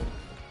you?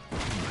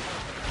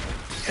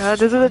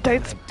 This is a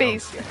tight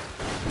space.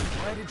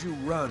 Why did you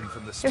run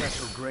from the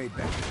special grade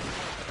back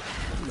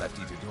then? You left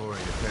Itadori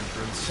to fend for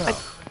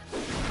himself.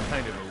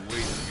 Kind of a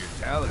waste of your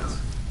talents.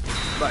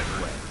 By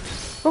the way,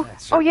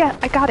 Oh yeah,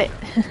 I got it.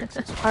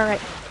 Alright.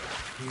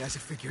 He has it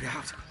figured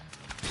out.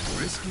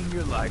 risking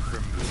your life for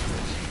me.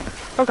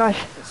 Oh gosh.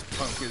 This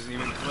punk isn't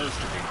even close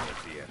to being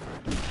worth the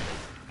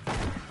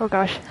effort. Oh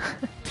gosh.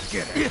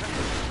 Get it.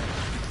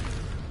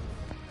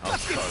 I'll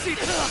start it.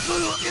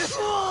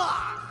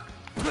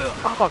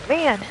 Oh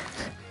man.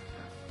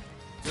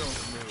 Don't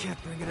move.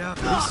 Can't bring it up.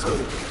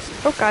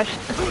 Oh gosh.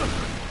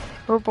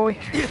 Oh boy.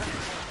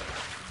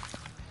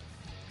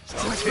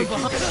 I'll take you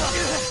down.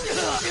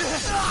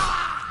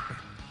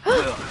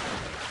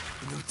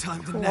 No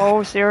time to nap.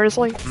 Whoa,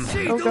 seriously?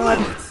 Oh god.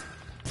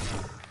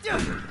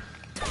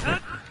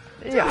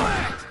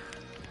 Yeah.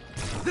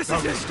 This I'll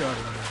is get it.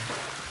 started.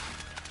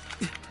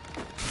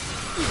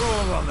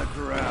 Roll on the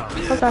ground.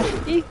 Oh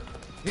gosh. Eek.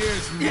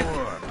 Here's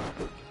more.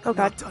 Oh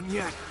god. Not done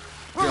yet.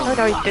 Oh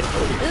no, you didn't.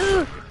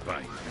 Ugh.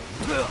 Bite.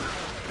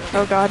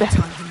 Oh god.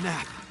 Time to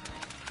nap.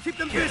 Keep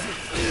them busy.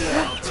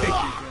 I'll take you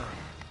down.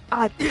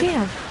 Ah,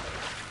 damn.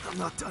 I'm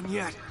not done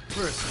yet.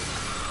 First,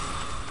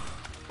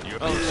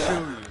 I'll show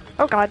you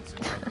Oh god.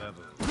 the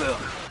level.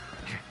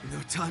 No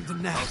time to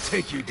nap. I'll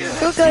take you down.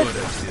 So good. What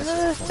is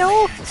this?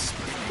 No.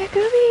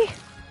 Megumi.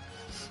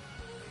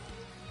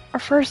 Our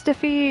first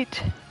defeat.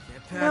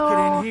 Get back No.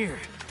 it in here.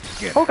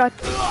 Get Oh god.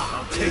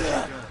 I'll take you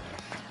down.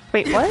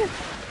 Wait, what?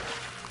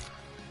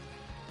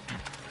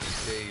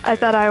 Stay I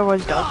thought there. I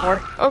was done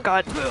for. Oh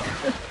god. Don't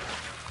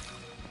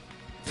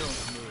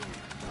move.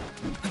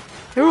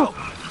 Ooh.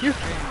 You.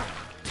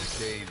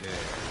 Stay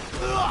there.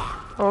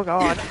 Oh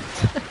god.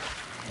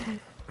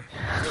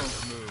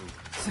 Don't move.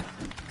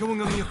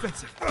 Going on the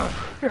offensive.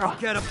 Yeah.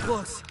 Get up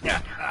close.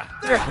 Yeah.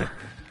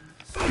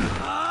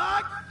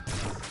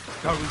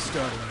 Are we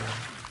starting now?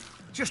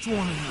 Just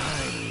one of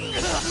you.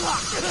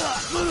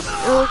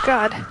 Oh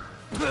god.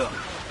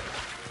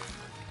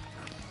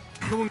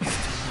 Going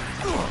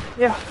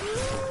Yeah.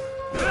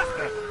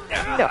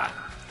 No.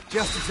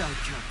 just as I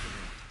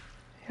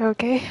calculated.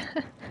 Okay.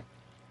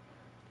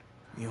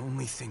 The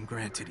only thing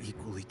granted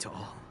equally to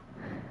all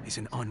is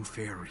an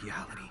unfair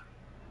reality.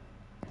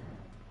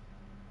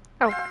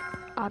 Oh,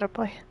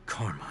 autoplay.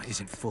 Karma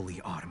isn't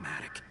fully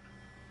automatic.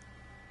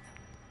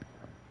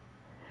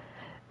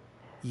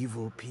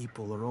 Evil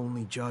people are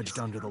only judged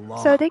under the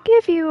law. So they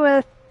give you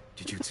a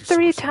Jujutsu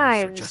 3 sorcerers are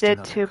times just it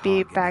another to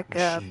be cog in back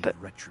that up. machine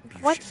of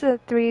retribution. Once the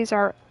 3s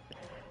are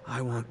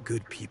I want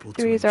good people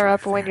to 3s are enjoy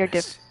up when you're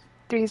fairness,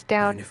 3s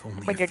down even if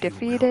only when a you're few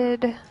will.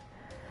 defeated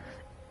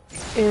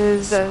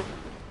is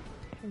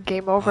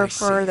game over I for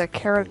save the people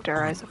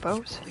character, I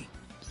suppose. unequally.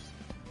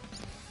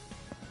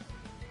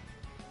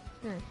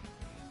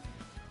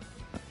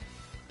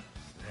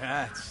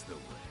 That's the way.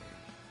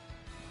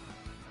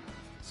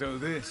 So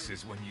this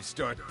is when you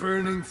start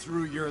burning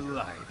through your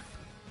life.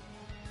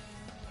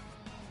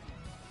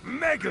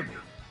 Megami!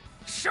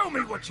 Show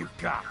me what you've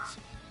got!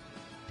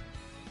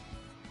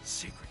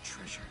 Sacred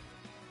treasure.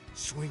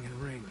 Swing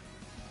and ring.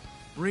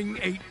 Ring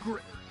 8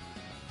 grit.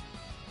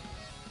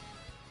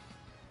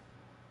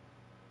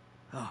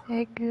 Oh,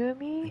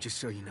 Megumi? and just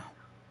so you know,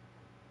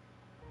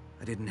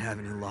 I didn't have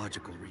any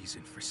logical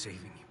reason for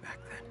saving you back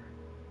then.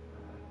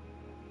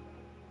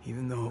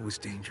 Even though it was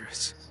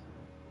dangerous,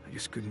 I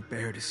just couldn't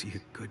bear to see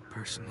a good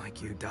person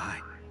like you die.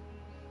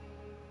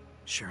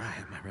 Sure, I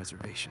had my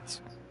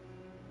reservations.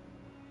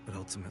 But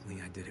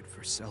ultimately, I did it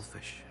for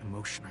selfish,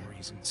 emotional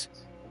reasons.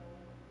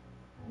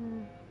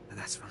 But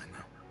that's fine,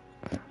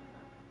 though.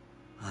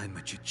 I'm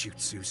a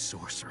Jujutsu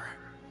sorcerer.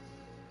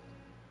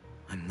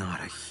 I'm not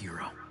a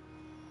hero.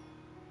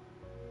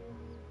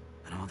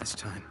 And all this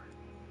time,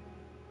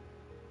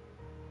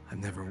 I've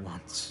never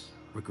once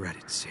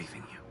regretted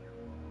saving you.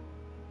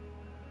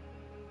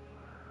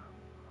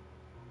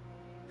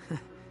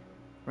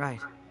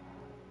 Right.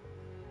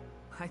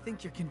 I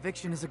think your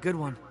conviction is a good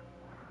one.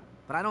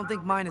 But I don't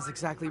think mine is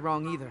exactly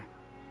wrong either.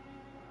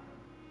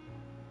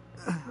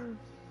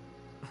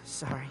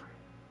 Sorry.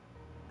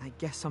 I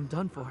guess I'm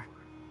done for.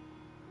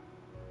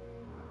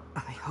 I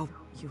hope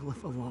you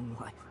live a long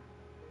life.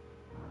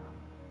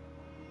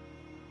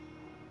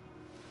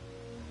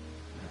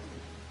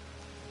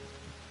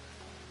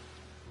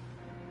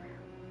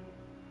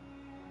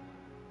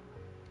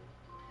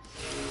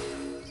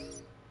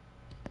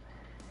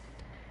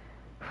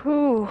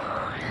 Whew.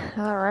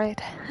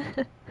 Alright.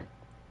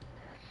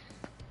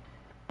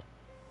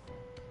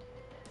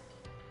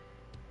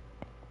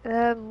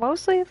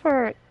 Mostly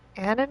for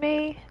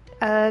anime,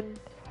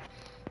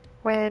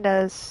 when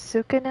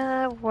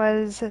Sukuna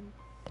was in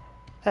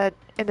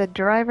the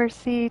driver's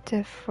seat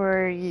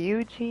for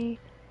Yuji,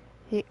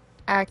 he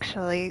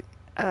actually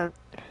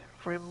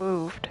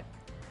removed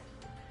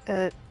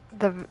the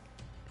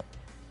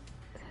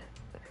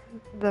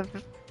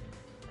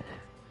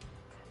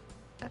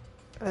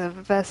the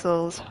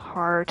vessel's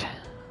heart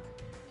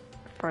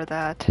for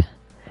that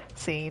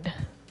scene.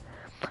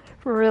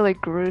 Really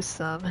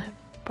gruesome,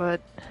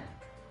 but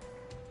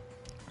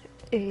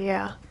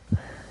yeah.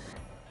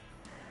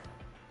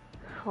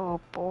 Oh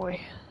boy.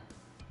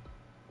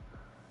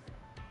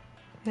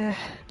 Yeah,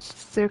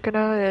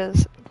 Sukuna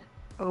is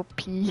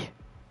OP.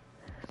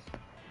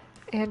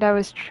 And I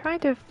was trying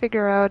to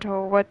figure out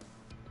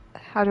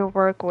how to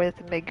work with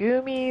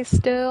Megumi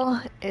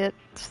still.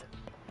 It's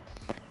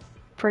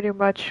pretty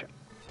much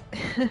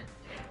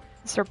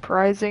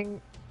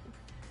surprising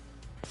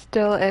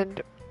still,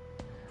 and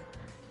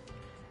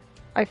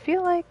I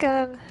feel like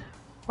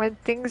when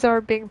things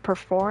are being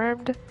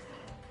performed,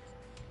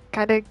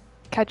 kind of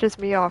catches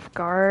me off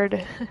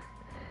guard.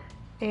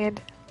 And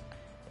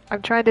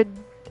I'm trying to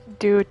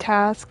do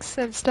tasks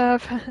and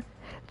stuff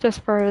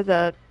just for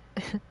the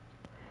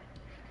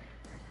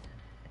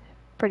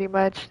pretty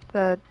much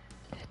the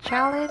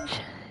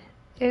challenge.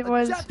 It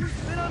was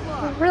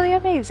really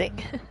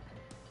amazing.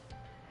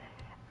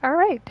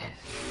 Alright,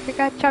 we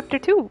got chapter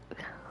 2.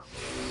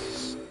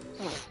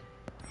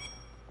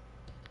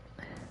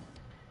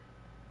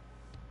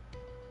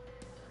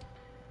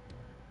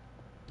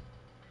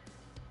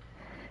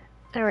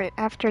 Alright,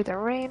 after the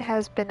rain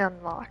has been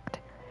unlocked.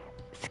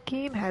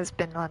 Scheme has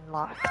been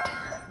unlocked.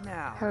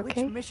 Now,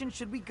 Okay. which mission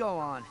should we go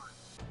on?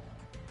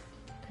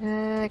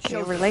 Okay,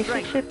 Shows the strength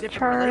of relationship different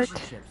chart.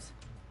 relationships.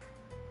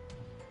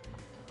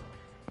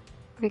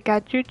 We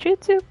got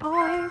Jujutsu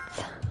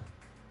points.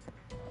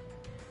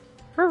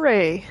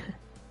 Hooray!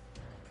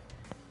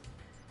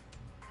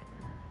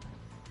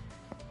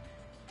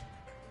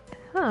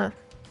 Huh.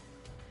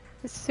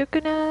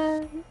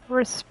 Sukuna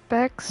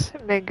respects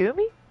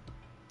Megumi?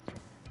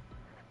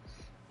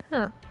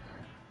 Huh.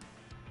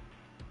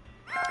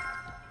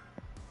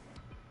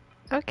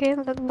 Okay,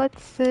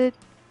 let's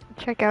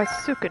check out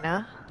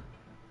Sukuna.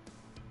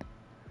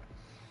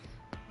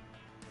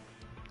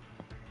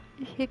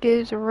 He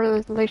gives a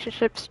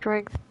relationship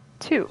strength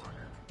 2.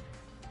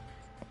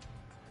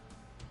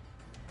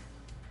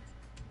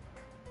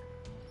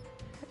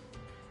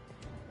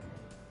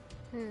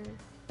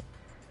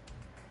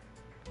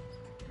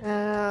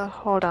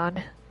 Hold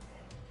on.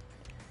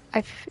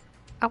 I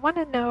want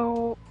to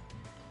know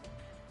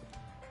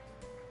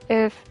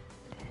if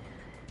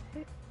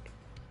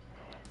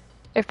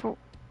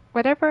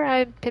whatever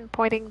I'm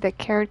pinpointing the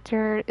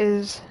character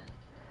is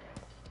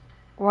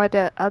what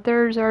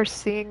others are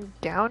seeing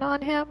down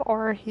on him,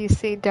 or he's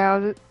seeing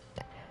down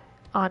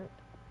on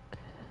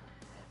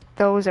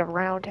those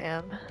around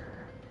him.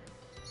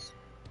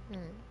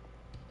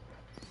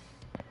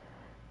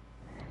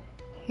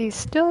 He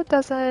still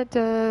doesn't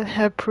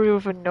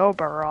approve of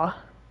Nobara.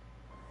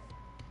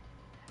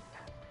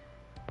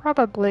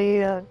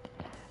 Probably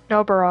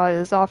Nobara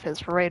is off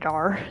his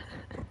radar.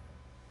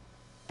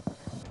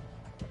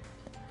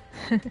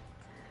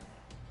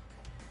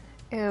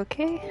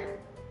 Okay.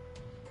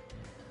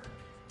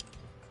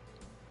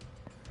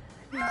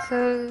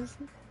 So,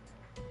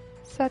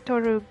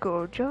 Satoru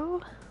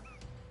Gojo.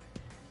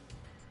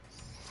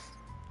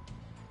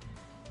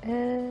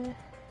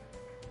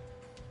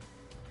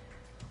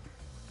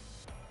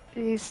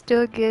 He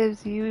still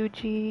gives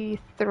Yuji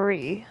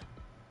 3.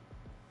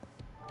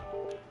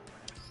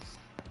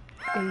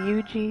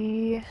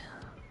 Yuji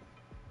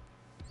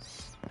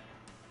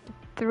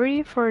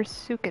 3 for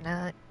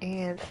Sukuna,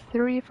 and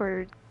 3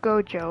 for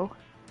Gojo,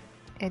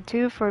 and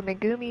 2 for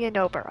Megumi and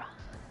Obara.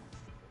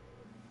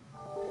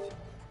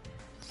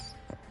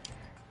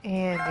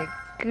 And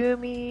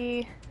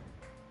Megumi,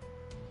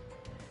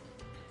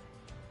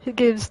 he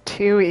gives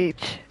 2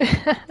 each.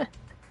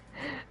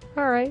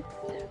 Alright,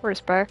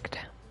 respect.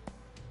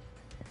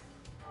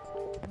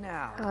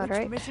 Now,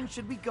 Alright. which mission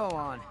should we go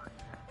on?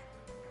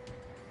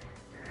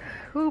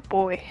 Oh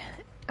boy.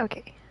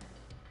 Okay.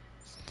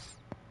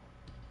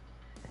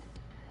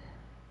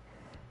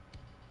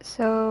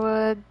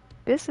 So,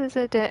 this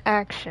isn't an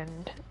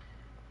action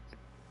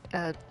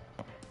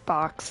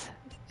box.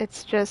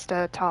 It's just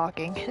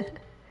talking.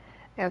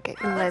 Okay,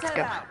 let's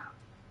go. head out.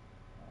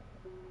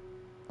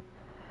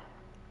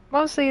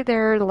 Mostly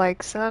there are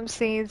like some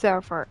scenes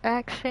are for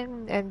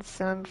action and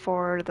some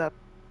for the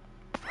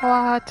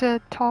plot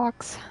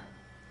talks.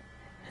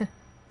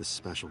 The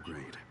special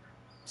grade.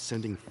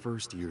 Sending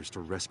first years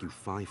to rescue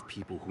 5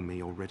 people who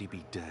may already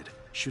be dead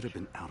should have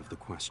been out of the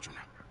question.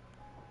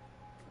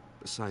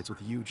 Besides, with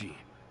Yuji,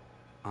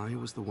 I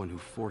was the one who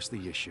forced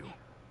the issue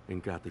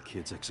and got the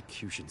kid's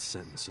execution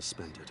sentence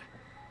suspended.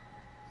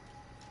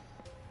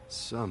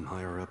 Some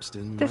higher-ups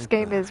didn't This like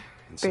game that, is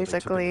and so they took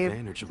basically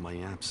advantage of my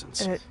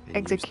absence and used the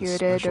executed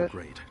special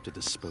grade to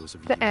dispose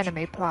of the Yuji.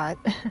 anime plot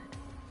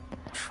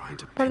Trying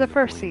to for pin the the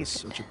first blame is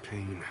season. such a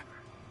pain.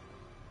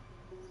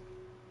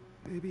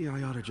 Maybe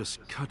I ought to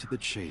just cut to the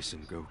chase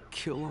and go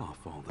kill off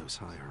all those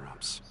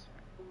higher-ups.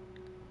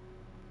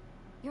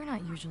 You're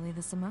not usually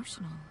this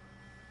emotional.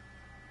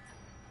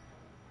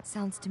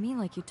 Sounds to me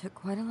like you took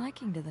quite a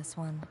liking to this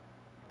one.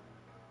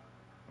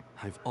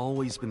 I've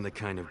always been the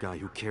kind of guy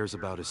who cares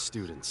about his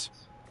students.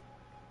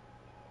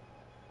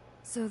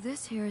 So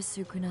this here is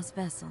Sukuna's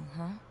vessel,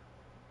 huh?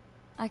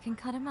 I can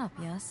cut him up,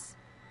 yes?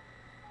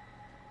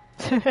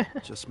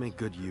 Just make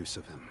good use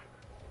of him.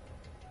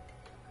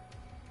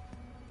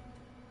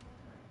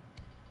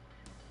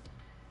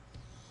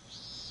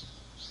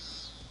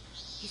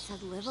 He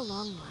said live a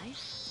long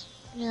life?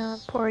 Yeah,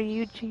 poor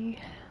Yuji.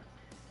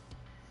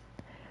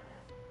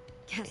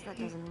 Guess that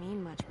doesn't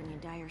mean much when you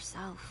die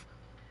yourself.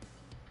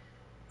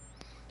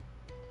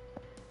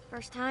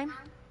 First time?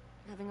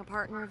 Having a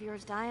partner of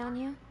yours die on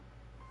you?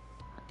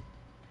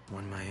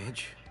 One my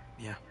age?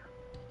 Yeah.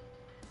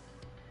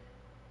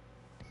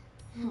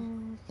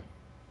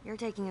 You're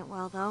taking it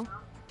well, though.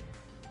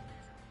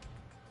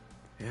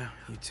 Yeah,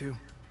 you too.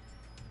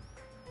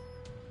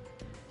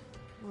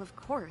 Well, of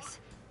course.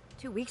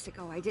 2 weeks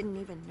ago, I didn't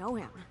even know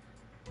him.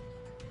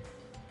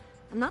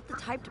 I'm not the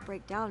type to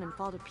break down and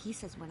fall to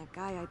pieces when a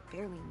guy I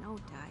barely know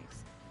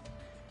dies.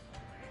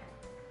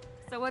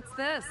 So what's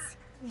this?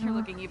 You're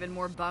looking even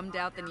more bummed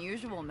out than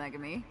usual,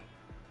 Megami.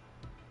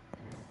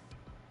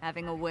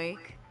 Having a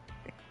wake?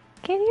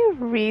 Can you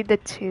read the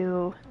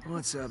two?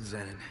 What's up,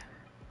 Zen?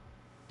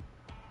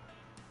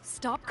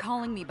 Stop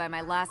calling me by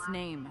my last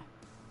name.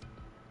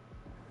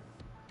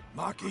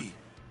 Maki!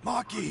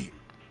 Maki!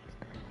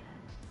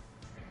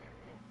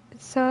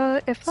 So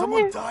if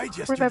Someone I died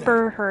yesterday.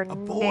 remember her A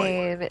boy.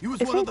 name, He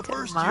was is one of it the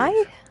first Mai?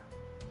 years.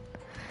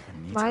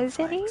 Mai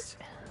Zenny?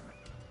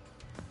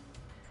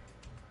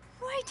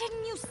 Why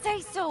didn't you say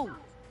so?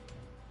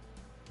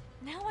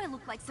 Now I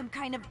look like some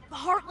kind of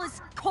heartless,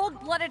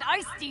 cold-blooded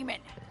ice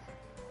demon.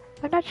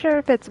 I'm not sure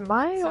if it's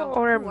Mai So,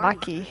 or who are you?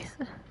 Maki.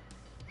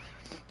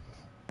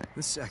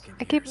 The second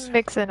I keep years.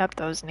 mixing up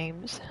those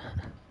names.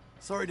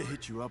 Sorry to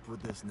hit you up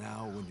with this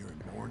now when you're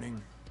in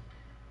mourning.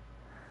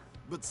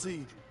 But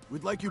see,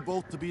 we'd like you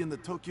both to be in the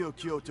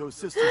Tokyo-Kyoto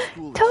Sister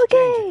School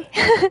Toge!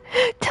 exchange.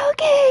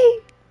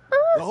 Toge!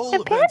 Oh, The whole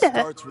and event Panda!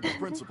 starts with the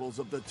principals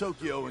of the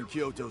Tokyo and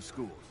Kyoto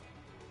schools.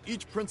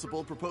 Each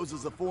principal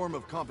proposes a form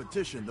of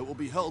competition that will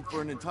be held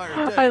for an entire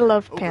day I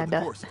love over Panda.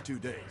 the course of 2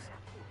 days.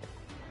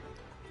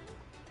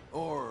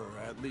 Or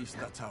at least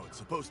that's how it's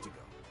supposed to go.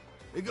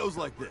 It goes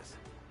like this.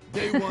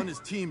 Day 1 is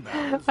team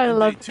battles. I and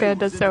love day 2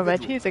 Panda is so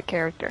much. individual He's a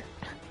character.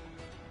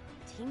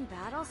 Team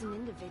battles and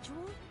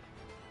individual?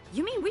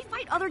 You mean we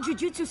fight other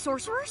Jujutsu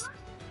sorcerers?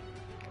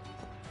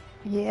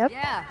 Yep.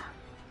 Yeah.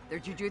 They're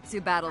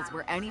jujutsu battles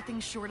where anything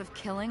short of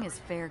killing is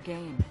fair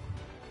game.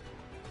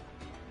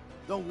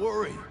 Don't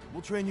worry,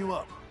 we'll train you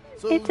up.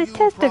 So It's a you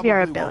test of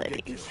your probably won't get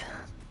abilities. killed.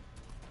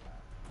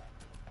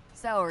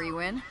 So, are you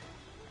in?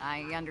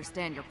 I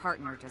understand your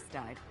partner just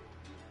died.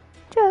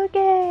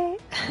 Toge!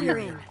 We're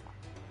in.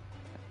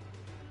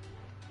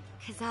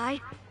 Kazai,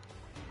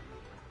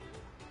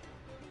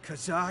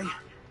 Cause I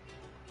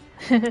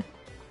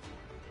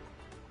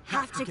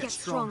have to get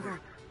stronger.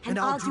 And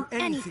I'll do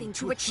anything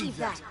to achieve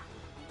that.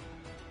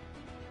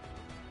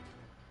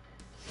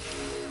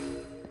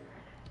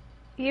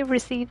 You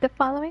receive the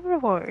following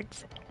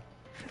rewards.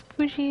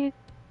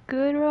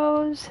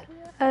 Fujiguro's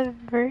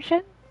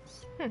aversion?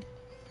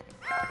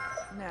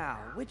 Now,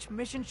 which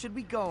mission should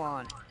we go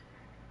on?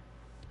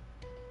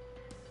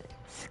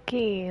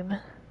 Scheme.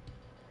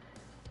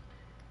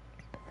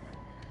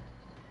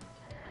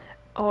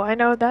 Oh, I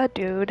know that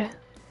dude.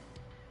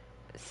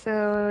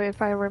 So,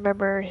 if I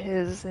remember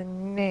his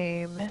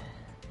name,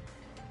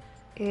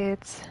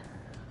 it's...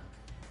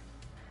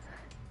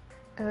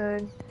 Uh...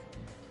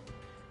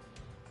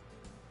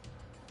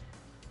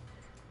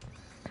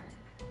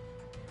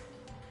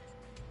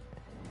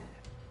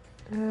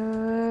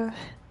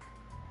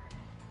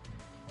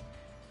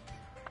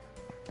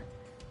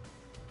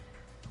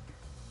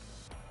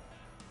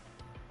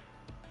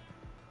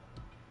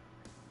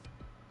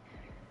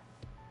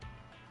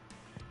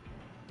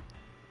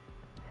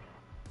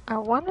 I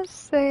want to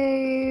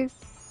say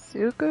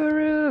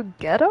Suguru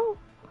Ghetto?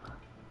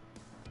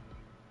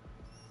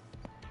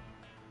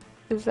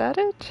 Is that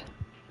it?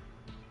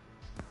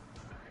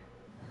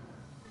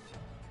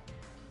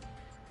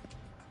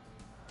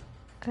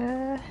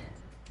 Uh...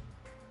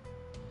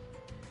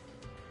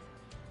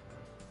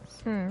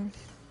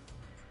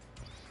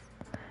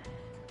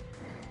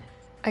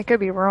 I could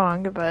be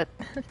wrong, but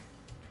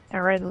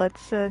all right,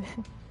 let's. It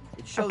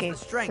shows Okay, the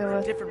strength so,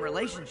 of different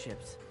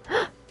relationships.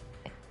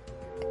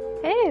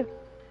 Hey,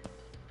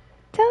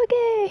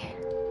 Toge,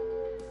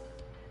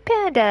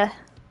 Panda.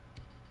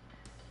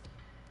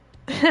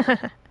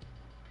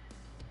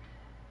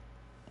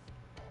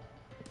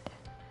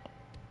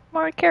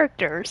 More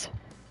characters.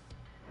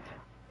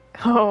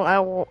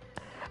 Oh,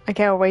 I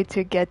can't wait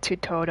to get to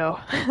Toto.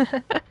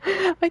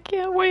 I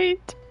can't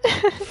wait.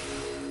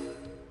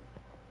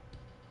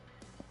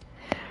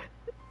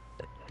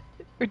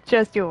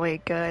 Just you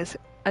wait, guys,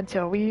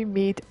 until we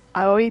meet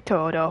Aoi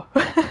Toto.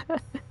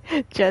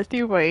 Just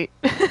you wait.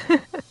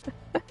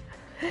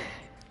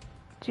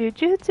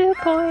 Jujutsu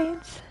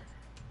points.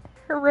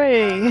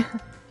 Hooray.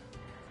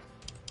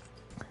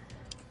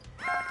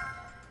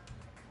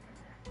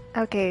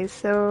 Okay,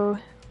 so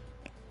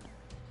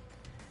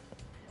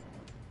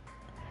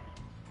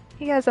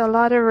he has a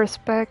lot of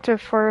respect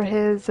for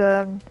his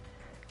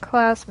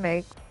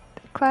classmates,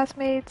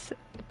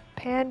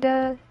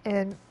 Panda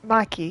and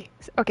Maki.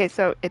 Okay,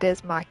 so it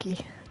is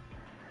Maki.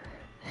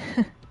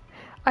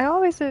 I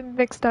always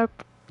mixed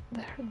up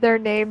their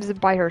names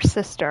by her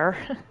sister.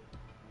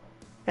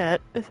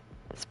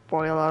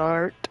 Spoiler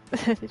alert.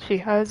 She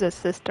has a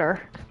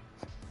sister.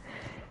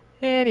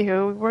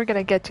 Anywho, we're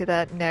gonna get to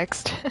that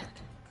next.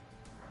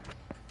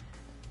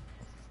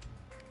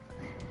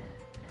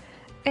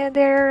 And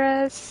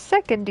they're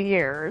second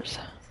years,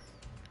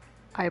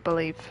 I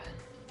believe.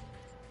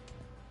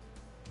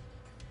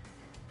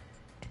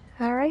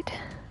 Alright.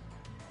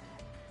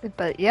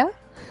 But yeah.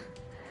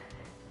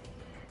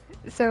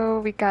 So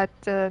we got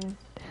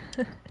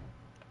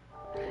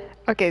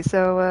okay,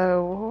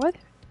 so what?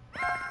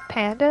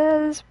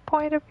 Panda's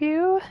point of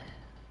view?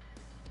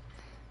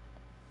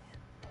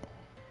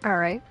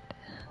 Alright.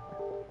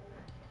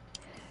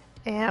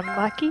 And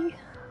Maki?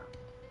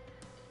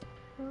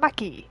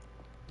 Maki.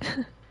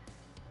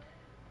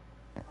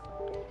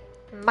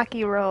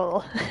 Maki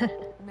roll.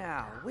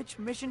 Now, which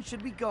mission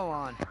should we go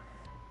on?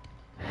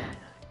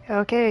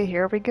 Okay,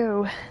 here we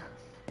go.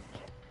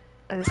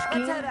 Let's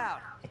head out.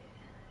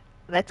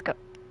 Let's go.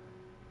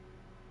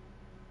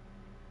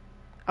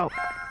 Oh,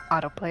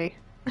 autoplay.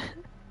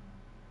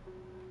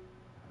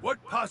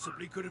 What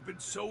possibly could have been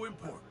so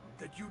important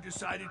that you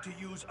decided to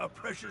use a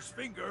precious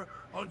finger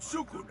on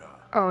Sukuna?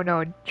 Oh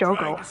no, Trying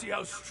Jogo. to see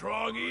how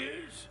strong he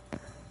is?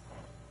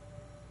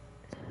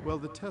 Well,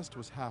 the test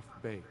was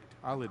half-baked,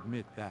 I'll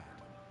admit that.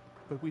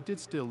 But we did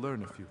still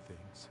learn a few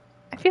things.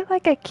 I feel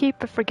like I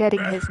keep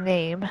forgetting his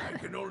name. I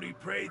can only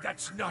pray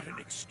that's not an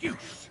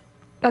excuse.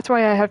 That's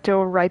why I have to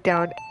write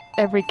down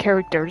every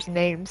character's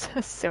names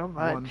so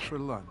much. One for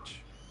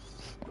lunch.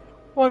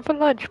 One for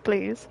lunch,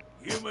 please.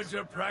 Humans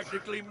are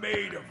practically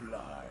made of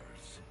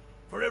lies.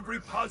 For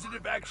every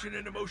positive action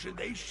and emotion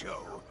they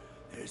show,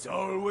 there's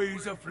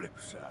always a flip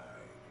side.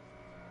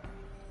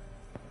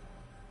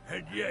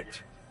 And yet,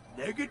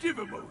 negative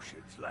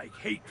emotions like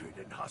hatred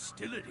and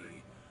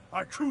hostility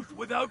are truth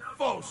without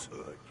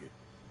falsehood.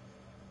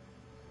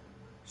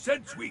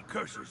 Since we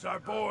cursors are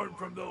born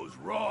from those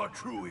raw,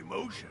 true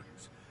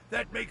emotions,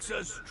 that makes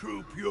us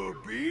true, pure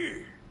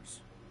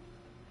beings.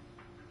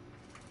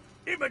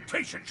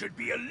 Imitation should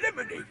be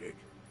eliminated.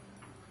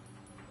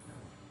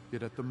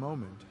 Yet at the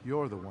moment,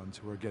 you're the ones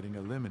who are getting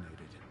eliminated.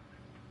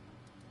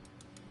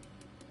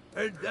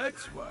 And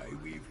that's why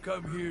we've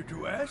come here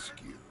to ask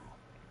you.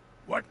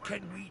 What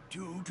can we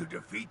do to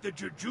defeat the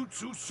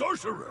Jujutsu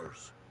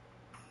sorcerers?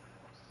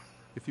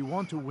 If you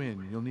want to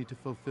win, you'll need to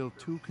fulfill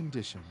two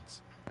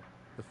conditions.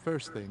 The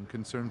first thing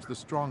concerns the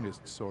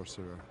strongest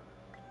sorcerer.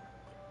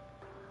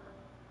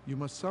 You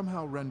must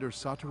somehow render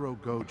Satoru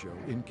Gojo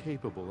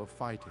incapable of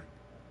fighting.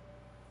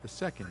 The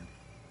second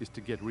is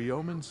to get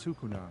Ryomen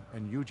Sukuna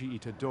and Yuji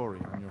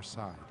Itadori on your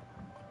side.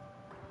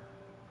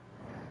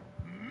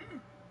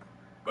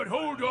 But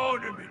hold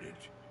on a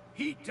minute.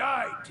 He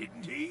died,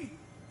 didn't he?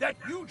 That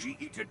Yuji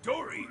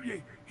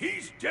Itadori,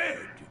 he's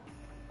dead.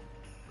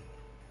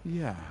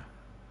 Yeah.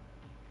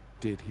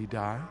 Did he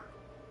die?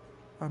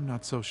 I'm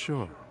not so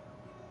sure.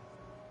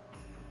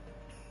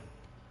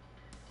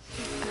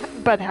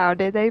 But how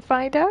did they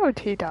find out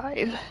he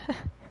died?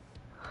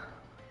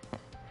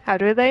 How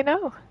do they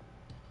know?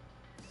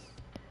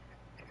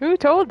 Who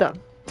told them?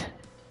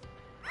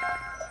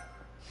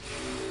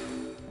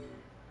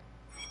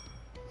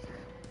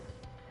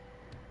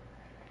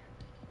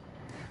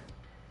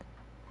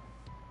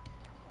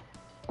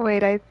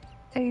 Wait, I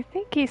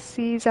think he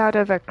sees out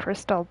of a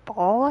crystal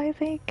ball, I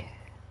think?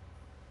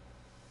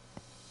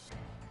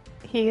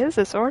 He is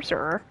a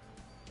sorcerer.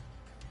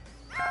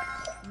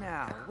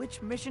 Now,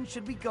 which mission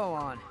should we go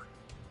on?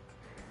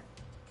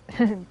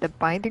 The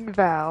Binding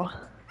Vow.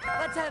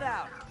 Let's head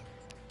out.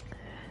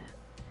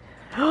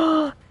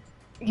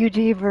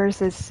 Yuji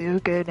versus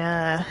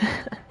Sukuna.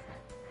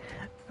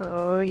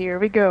 Oh, here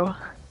we go.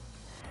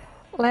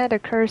 Land a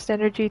cursed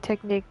energy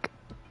technique,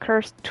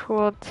 cursed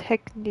tool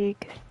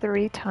technique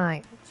 3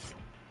 times.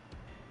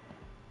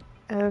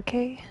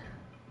 Okay.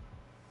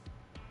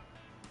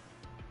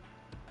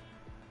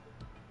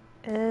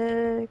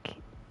 Okay.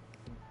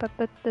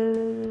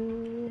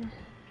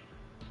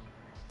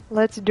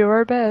 Let's do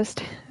our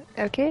best.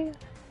 Okay?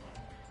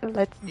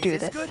 Let's do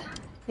this this. good?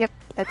 Yep,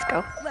 let's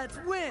go. Let's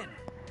win!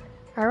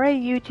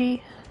 Alright,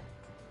 Yuji.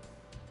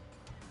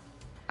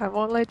 I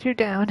won't let you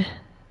down.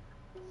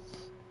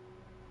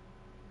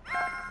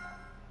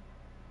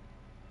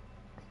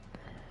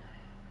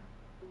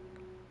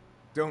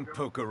 Don't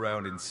poke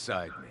around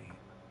inside me.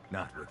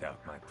 Not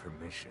without my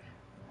permission.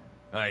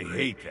 I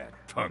hate that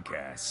punk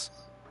ass.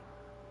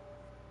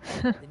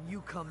 Then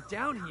you come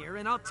down here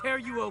and I'll tear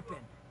you open.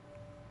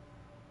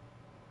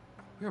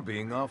 You're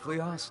being awfully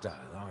hostile,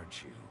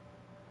 aren't you?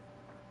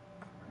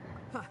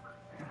 Huh,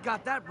 you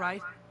got that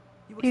right.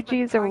 You expect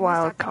Yuji's a kindness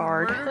wild after you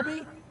card. murdered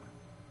me?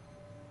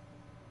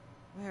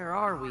 Where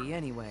are we,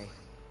 anyway?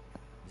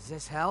 Is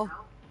this hell?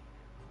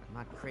 I'm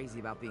not crazy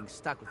about being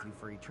stuck with you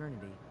for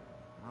eternity.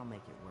 I'll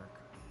make it work.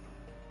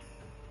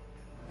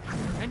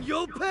 And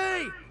you'll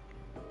pay!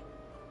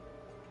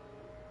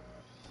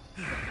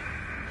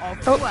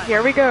 Oh,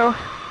 here we go.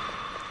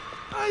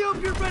 I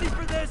hope you're ready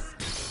for this!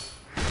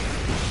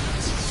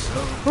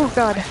 Oh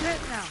god. Get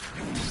now!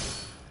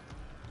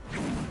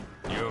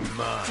 You're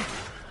mine.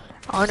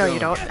 Oh no, you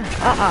don't.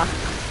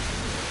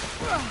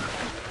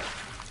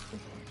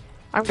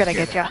 I'm gonna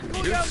get ya.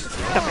 Look out,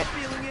 Stop it.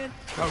 feeling it!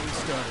 How we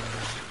starting?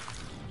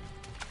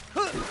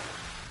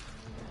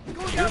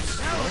 Going out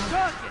now, we're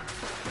talking!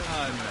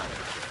 I'm not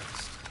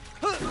impressed.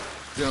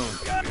 Don't.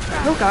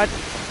 Oh god.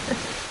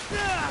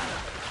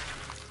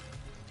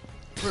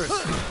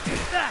 First,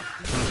 that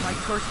is my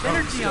cursed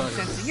energy I'm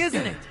sensing,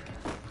 isn't it?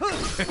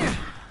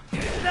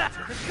 That's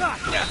what it's got!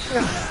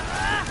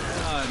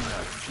 I'm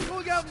not.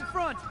 Going out in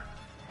front!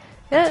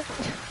 Yeah.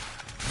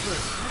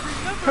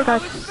 Remember Oh how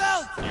god. it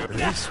felt!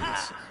 This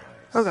was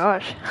Oh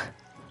gosh.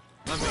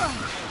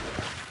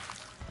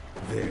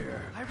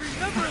 there. I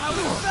remember how it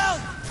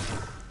felt!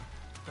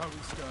 How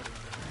we starting?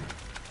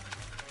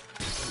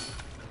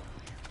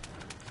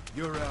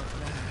 You're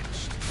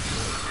outmatched.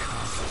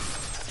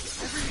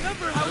 I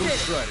remember how it...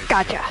 Try to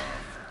Gotcha.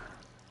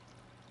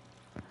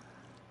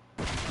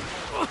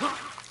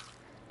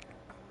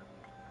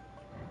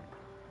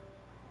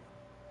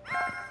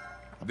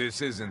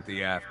 This isn't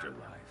the afterlife.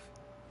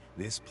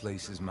 This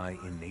place is my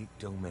innate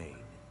domain.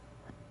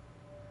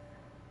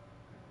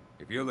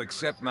 If you'll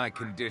accept my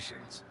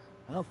conditions,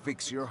 I'll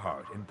fix your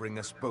heart and bring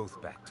us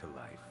both back to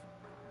life.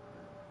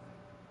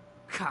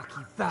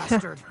 Cocky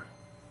bastard!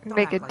 Don't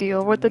Make act a like deal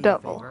you're with the doing me a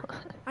devil. favor.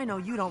 I know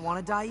you don't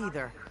want to die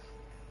either.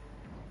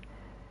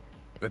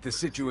 But the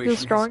situation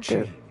strong has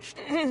too.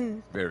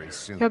 changed. Very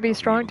soon. He'll be I'll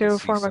strong able to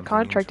see form a something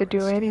contract to do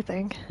interesting.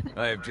 anything.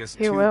 I have just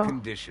He two will.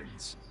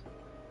 conditions.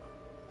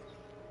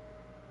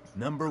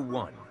 Number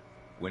one,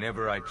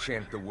 whenever I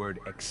chant the word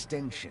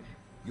extension,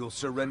 you'll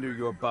surrender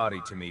your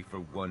body to me for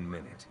 1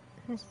 minute.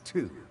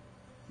 Two,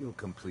 you'll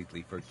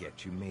completely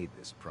forget you made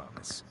this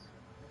promise.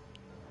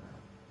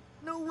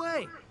 No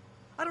way!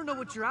 I don't know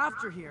what you're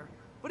after here,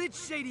 but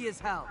it's shady as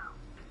hell.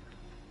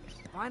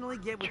 Finally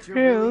get what you're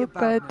really True,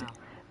 about but now.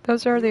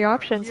 those are the You are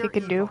options he pure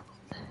can do. evil,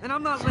 and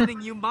I'm not lending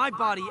you my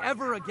body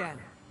ever again.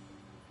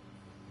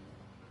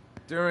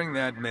 During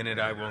that minute,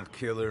 I won't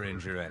kill or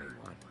injure anyone.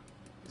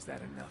 Is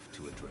that enough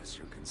to address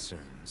your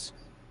concerns?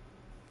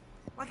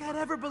 Like I'd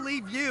ever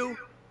believe you.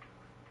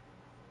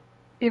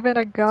 Even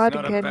a god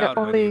not can about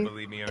whether you only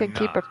believe me or can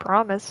keep a not.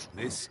 promise.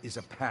 This is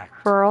a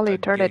pact. For all a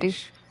eternity.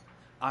 dish.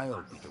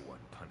 I'll be the one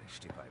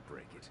punished if I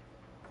break it.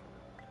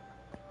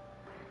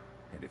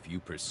 And if you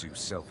pursue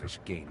selfish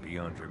gain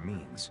beyond your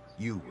means,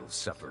 you will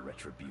suffer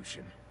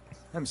retribution.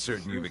 I'm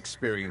certain you've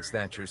experienced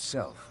that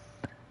yourself.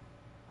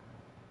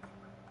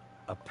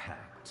 A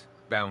pact,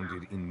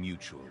 bounded in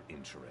mutual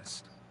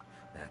interest.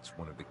 That's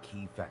one of the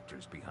key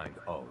factors behind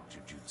all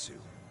Jujutsu.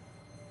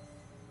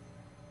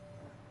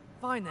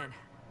 Fine then.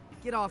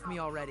 Get off me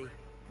already.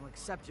 I'll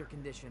accept your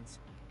conditions.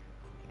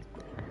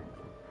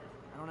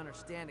 I don't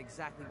understand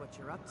exactly what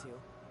you're up to.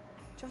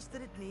 Just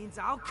that it means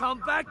I'll come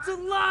back to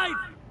life!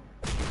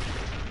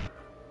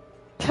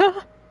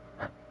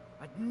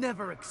 I'd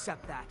never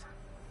accept that.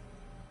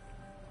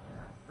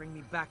 Bring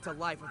me back to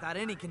life without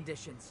any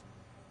conditions.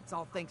 It's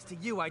all thanks to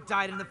you I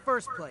died in the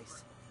first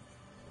place.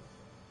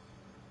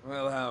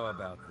 Well, how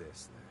about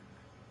this, then?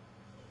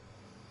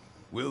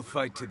 We'll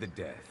fight to the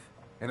death,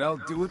 and I'll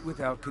do it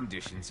without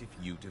conditions if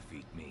you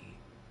defeat me.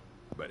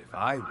 But if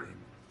I win,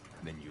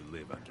 then you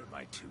live under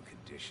my two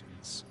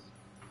conditions.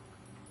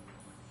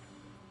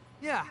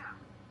 Yeah,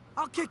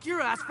 I'll kick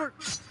your ass for...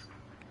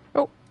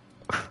 Oh.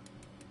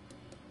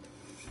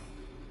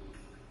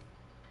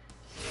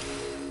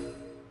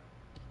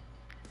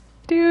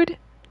 Dude,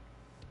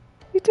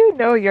 you do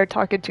know you're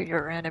talking to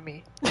your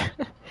enemy.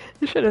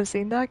 You should have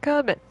seen that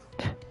coming.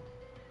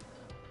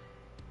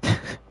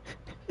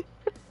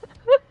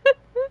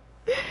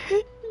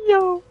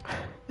 Yo,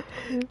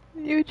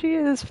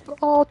 Yuji is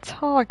all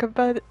talk,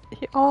 but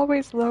he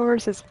always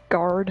lowers his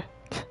guard.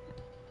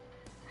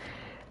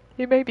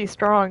 He may be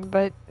strong,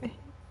 but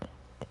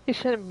he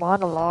shouldn't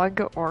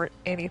monologue or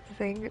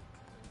anything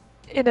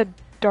in a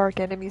dark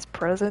enemy's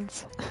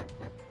presence.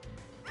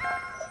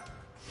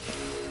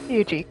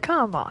 Yuji,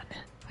 come on.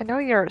 I know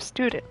you're a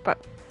student,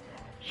 but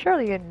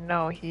surely you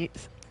know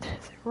he's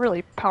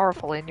really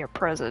powerful in your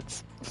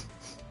presence.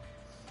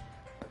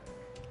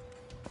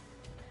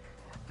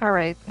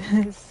 Alright,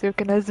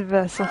 Sukuna's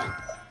vessel.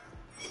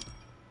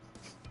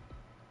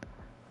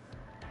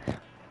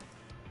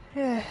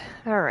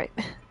 Alright.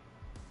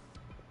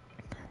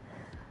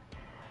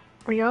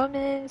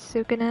 Ryomen,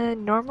 Sukuna,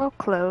 normal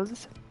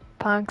clothes,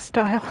 punk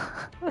style.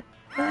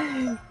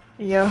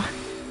 Yo.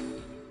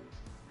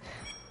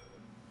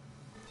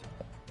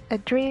 A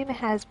dream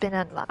has been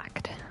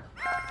unlocked.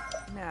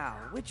 Now,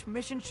 which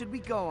mission should we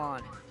go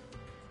on?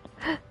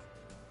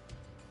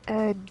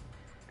 A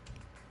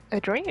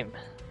dream?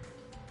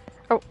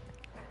 Oh,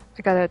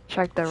 I gotta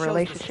check the Shows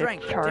relationship the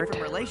strength of chart.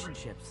 different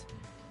relationships.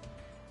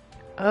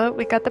 Oh,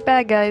 we got the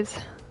bad guys.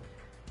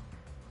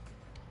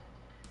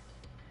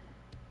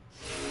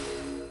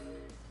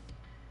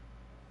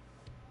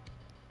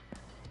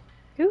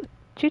 Ooh,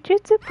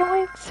 Jujutsu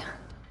points.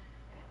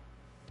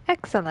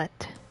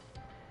 Excellent.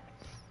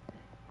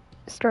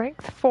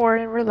 Strength 4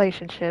 in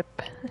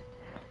relationship.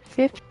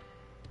 50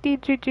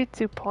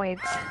 Jujutsu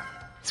points.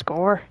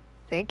 Score.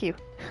 Thank you.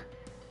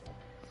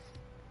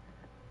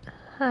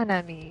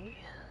 Hanami.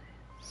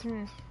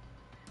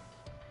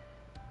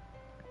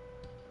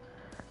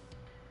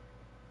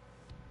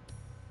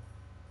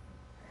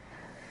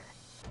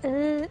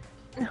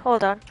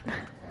 Hold on.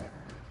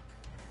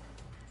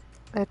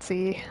 Let's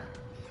see.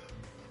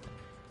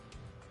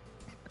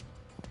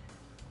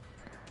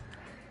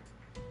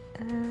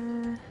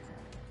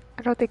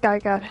 I don't think I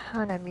got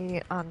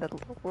Hanami on the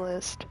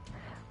list.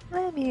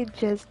 Let me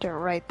just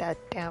write that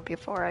down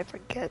before I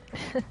forget.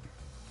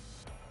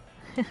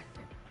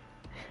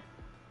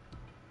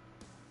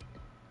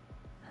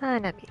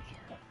 Hanami.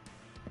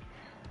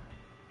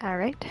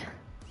 Alright.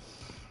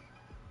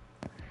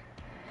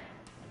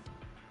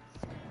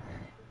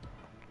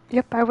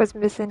 Yep, I was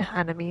missing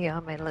Hanami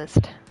on my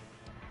list.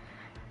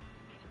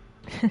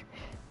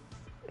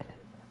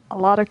 A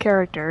lot of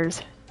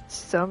characters.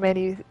 So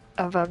many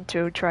of them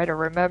to try to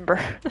remember.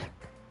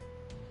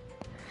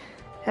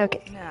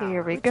 Okay, Now,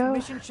 here we which go.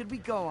 mission should we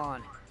go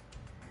on?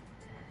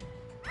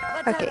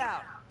 Let's Okay. head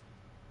out.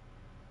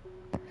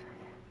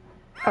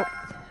 Oh,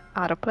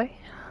 autoplay.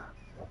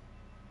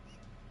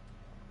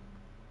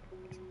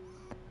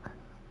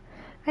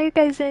 Are you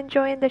guys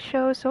enjoying the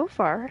show so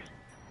far?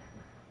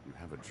 You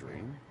have a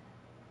dream?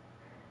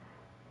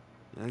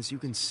 As you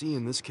can see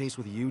in this case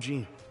with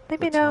Yuji, Let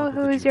the me know top of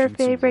the who is your Jujutsu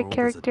favorite world is a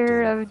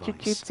character den of vice.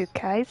 Jujutsu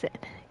Kaisen,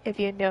 if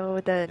you know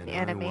the And I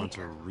anime. want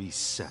to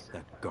reset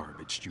that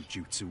garbage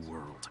Jujutsu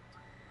world.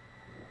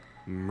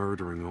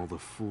 Murdering all the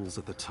fools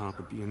at the top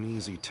would be an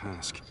easy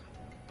task.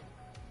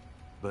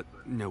 But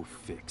no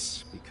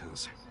fix,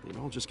 because they'd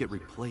all just get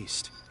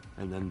replaced,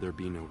 and then there'd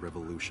be no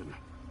revolution.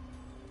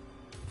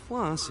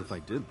 Plus, if I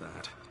did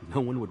that, no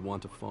one would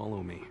want to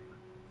follow me.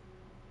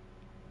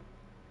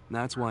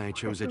 That's why I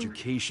chose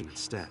education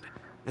instead,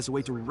 as a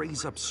way to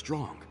raise up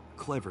strong,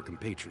 clever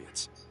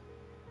compatriots.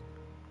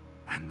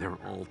 And they're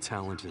all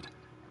talented,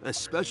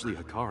 especially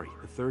Hikari,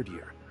 the third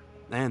year,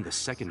 and the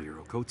second year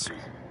Okotsu.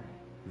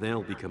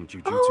 They'll become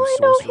Jujutsu I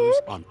know sorcerers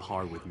him. on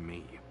par with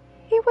me.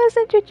 He was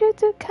in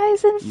Jujutsu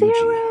Kaisen Yuji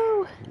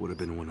 0! would have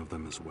been one of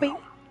them as well.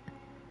 Wait.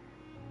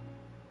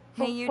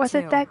 Hey, you Was two.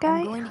 it that guy?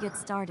 I'm going to get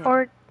started.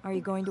 Or... Are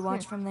you going to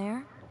watch from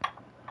there?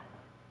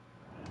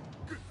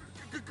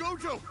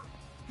 Gojo!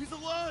 He's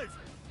alive!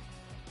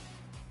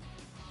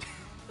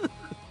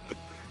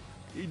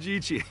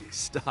 Ijichi,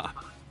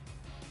 stop.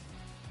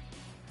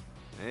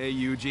 Hey,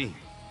 Yuji.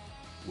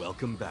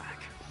 Welcome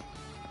back.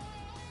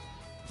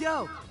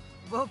 Yo!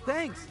 Well,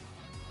 thanks.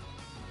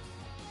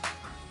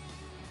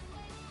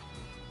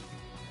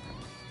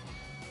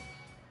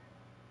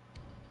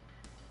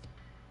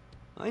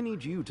 I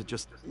need you to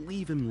just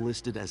leave him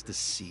listed as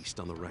deceased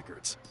on the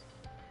records.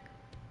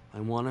 I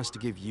want us to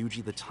give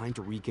Yuji the time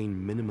to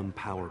regain minimum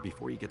power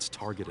before he gets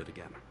targeted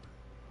again.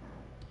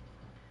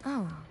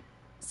 Oh,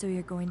 so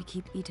you're going to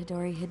keep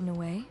Itadori hidden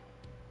away?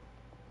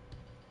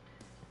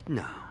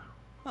 No,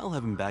 I'll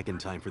have him back in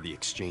time for the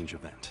exchange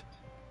event.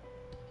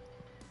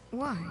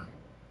 Why?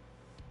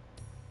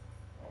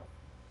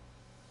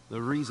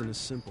 The reason is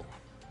simple.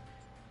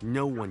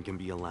 No one can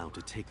be allowed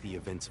to take the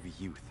events of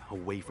youth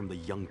away from the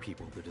young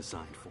people they're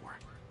designed for.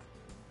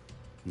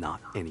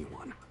 Not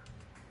anyone.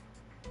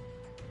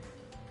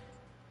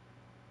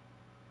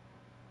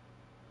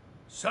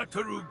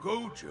 Satoru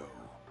Gojo.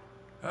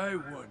 I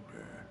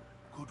wonder,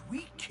 could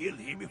we kill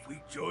him if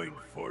we joined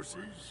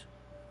forces?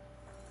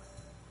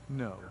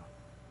 No.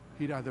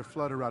 He'd either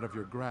flutter out of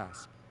your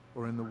grasp,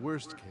 or in the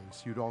worst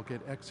case, you'd all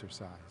get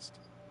exercised.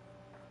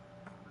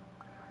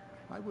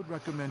 I would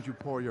recommend you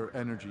pour your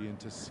energy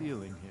into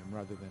sealing him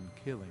rather than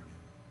killing him.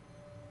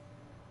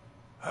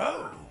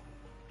 How?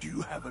 Do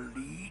you have a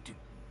lead?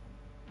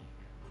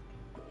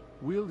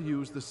 We'll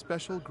use the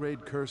special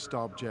grade cursed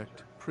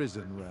object,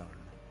 Prison Realm.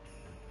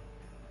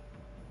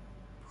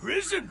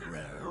 Prison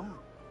Realm?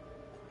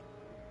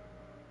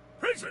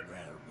 Prison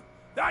Realm?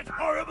 That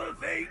horrible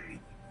thing?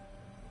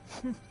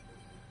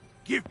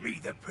 Give me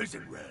the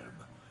Prison Realm,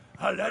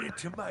 I'll add it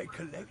to my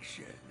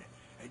collection.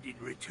 And in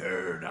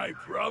return, I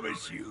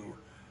promise you,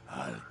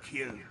 I'll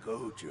kill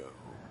Gojo.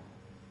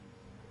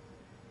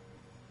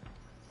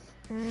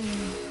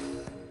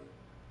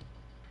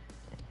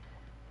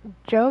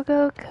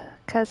 Jogo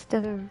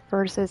Custom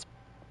versus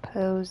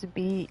Pose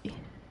B.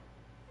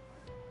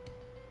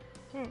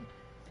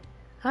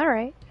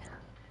 Alright.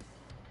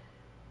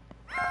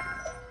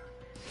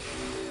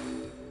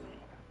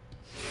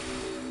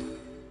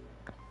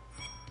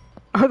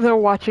 Oh, the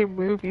watching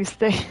movies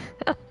thing.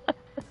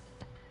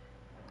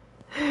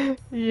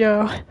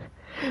 Yo,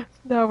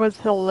 that was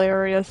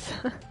hilarious.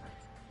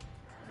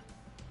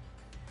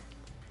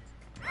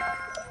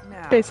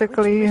 Now,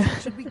 Basically, which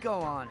mission should we go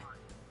on?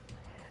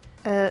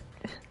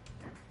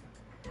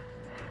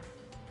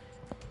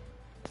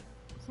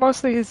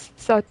 Mostly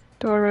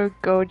Satoru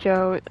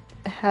Gojo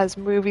has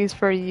movies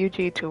for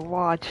Yuji to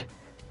watch,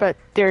 but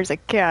there's a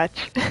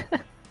catch.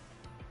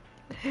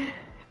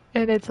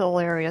 And it's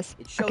hilarious.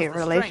 It shows Okay,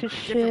 the strength of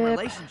different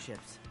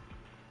relationships.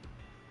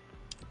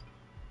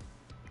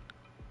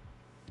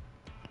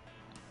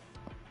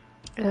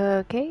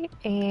 Okay,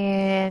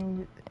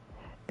 and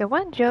the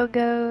one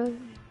Jogo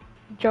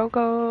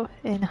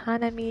and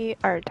Hanami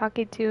are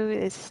talking to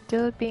is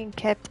still being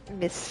kept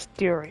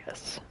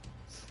mysterious.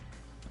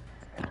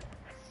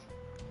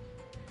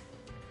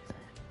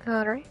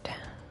 Alright.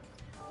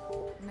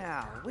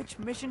 Now, which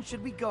mission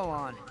should we go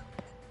on?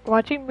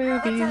 Watching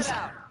movies. Let's head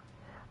out.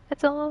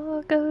 Let's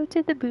all go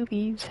to the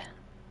movies.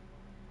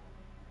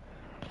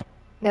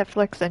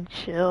 Netflix and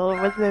chill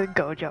with the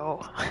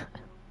Gojo.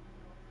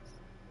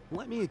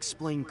 Let me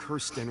explain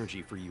cursed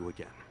energy for you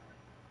again.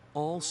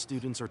 All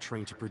students are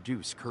trained to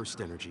produce cursed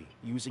energy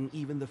using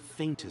even the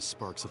faintest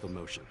sparks of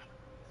emotion.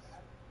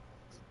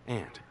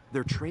 And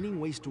they're training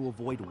ways to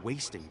avoid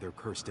wasting their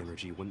cursed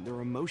energy when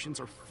their emotions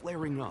are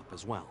flaring up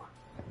as well.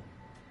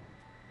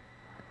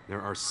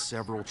 There are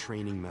several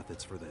training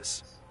methods for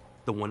this.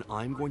 The one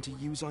I'm going to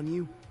use on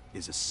you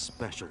is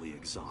especially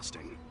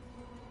exhausting.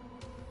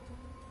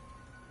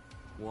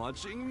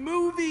 Watching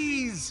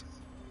movies!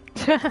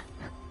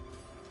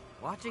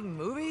 Watching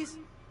movies?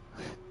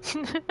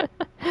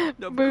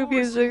 Of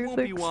Movies course, you are won't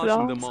be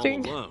watching them all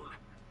exhausting. alone.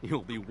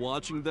 You'll be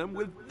watching them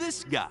with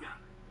this guy.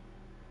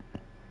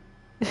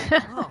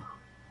 Oh,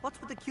 what's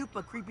with the cute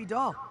but creepy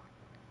doll?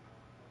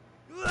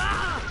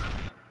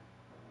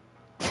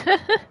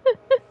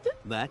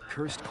 That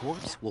cursed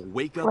corpse will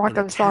wake up and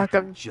Rock'em attack you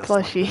sock'em just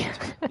plushie.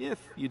 like that, if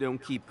you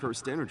don't keep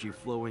cursed energy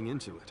flowing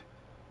into it.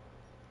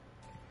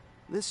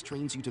 This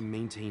trains you to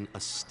maintain a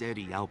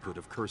steady output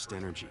of cursed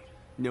energy,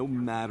 no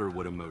matter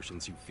what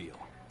emotions you feel.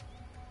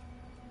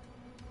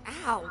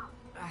 Ow!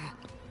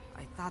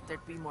 I thought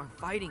there'd be more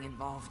fighting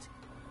involved.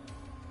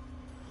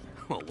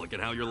 Well, look at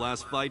how your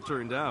last fight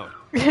turned out.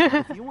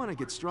 If you want to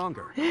get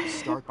stronger,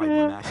 start by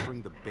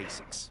mastering the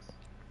basics.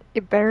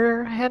 You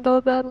better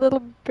handle that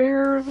little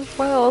bear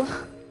well.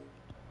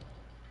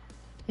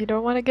 You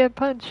don't want to get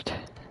punched.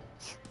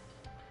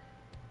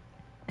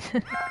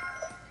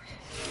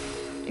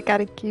 You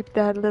gotta keep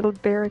that little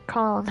bear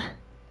calm.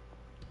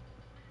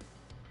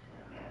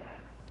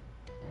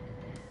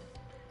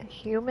 A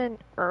human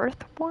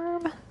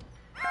earthworm?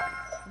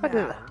 What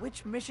Now, is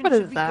which mission what should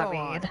does we that go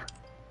mean? on?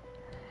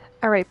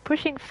 Alright,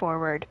 pushing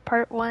forward.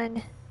 Part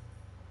 1.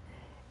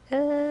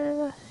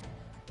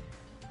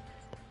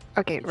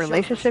 Okay, It shows the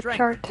relationship strength of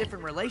chart.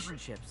 different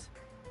relationships.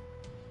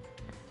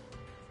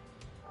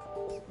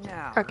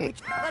 Now, Okay.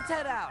 let's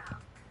head out.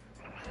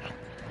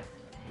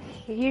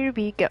 Here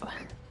we go.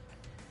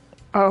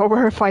 Oh,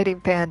 we're fighting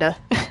Panda.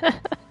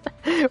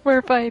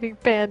 We're fighting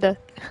Panda.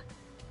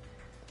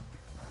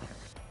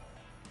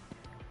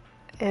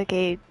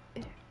 Okay,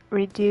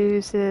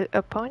 reduce the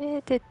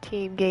opponent to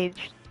team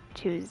gauge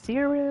to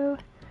 0.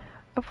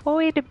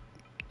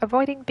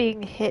 Avoiding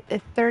being hit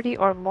 30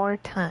 or more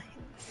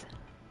times.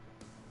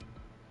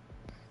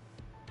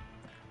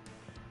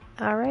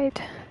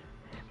 Alright.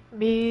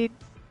 Me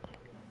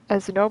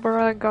as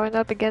Nobara going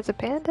up against a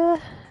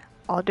Panda.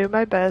 I'll do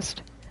my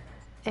best.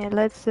 And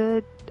let's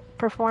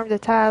perform the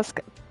task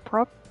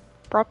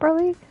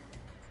properly.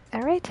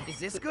 Alright? Is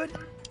this good?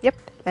 Yep,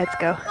 let's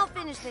go. I'll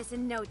finish this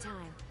in no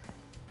time.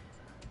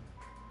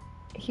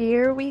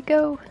 Here we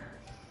go.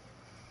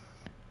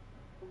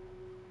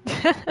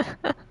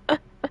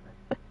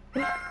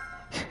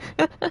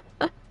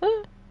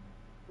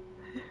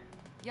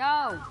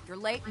 Yo, you're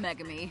late,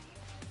 Megami.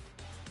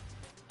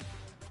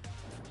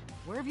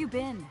 Where have you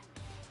been?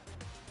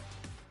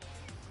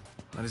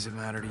 What does it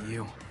matter to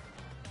you?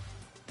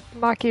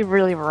 Maki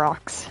really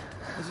rocks.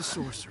 As a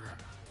sorcerer,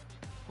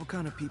 what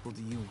kind of people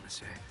do you want to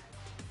say?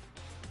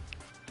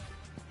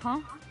 Huh?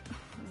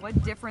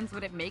 What difference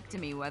would it make to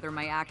me whether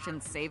my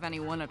actions save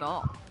anyone at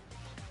all?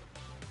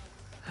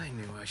 I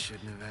knew I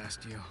shouldn't have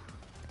asked you.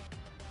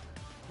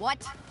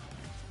 What?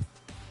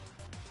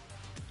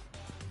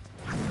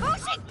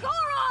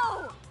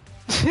 Fushiguro!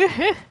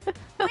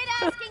 Quit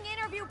asking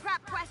interview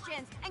prep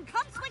questions and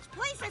come switch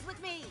places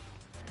with me!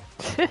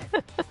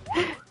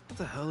 What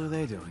the hell are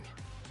they doing?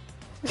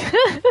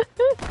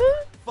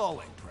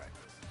 Falling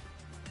practice.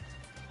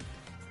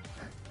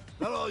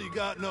 That all you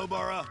got,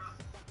 Nobara?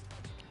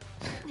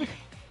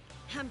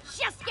 I'm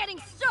just getting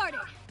started.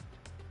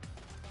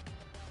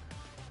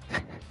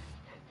 Damn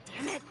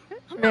it.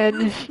 I'm not Man,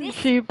 losing this.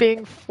 she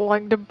being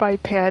flung by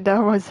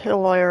Panda was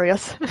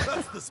hilarious.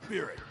 That's the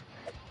spirit.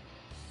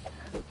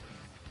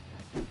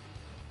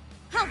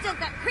 I'll dent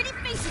that pretty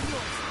face of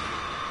yours.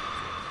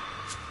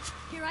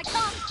 Here I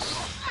come.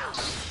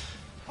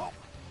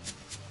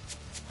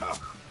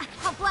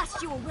 I'll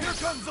blast you away. Here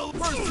comes the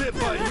first hit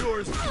by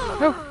yours.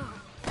 Oh,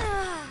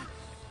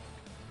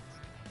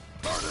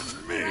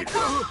 Pardon me.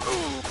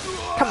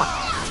 come on.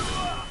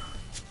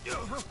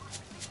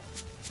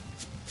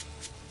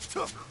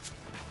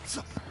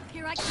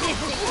 Here I come.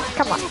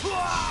 Come on.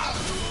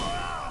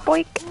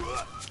 Boink.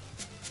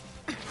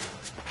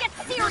 Get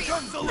Here serious.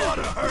 comes a lot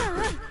of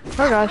hurt.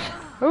 Oh gosh.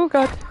 Oh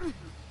god.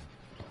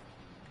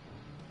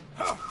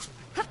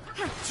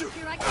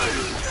 Here I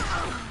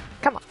come.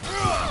 Come on.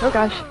 Oh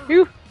gosh.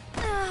 Ew.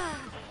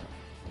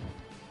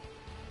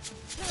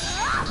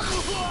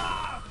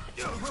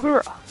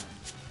 Hoorah.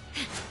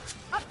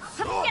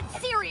 Get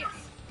serious.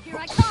 Here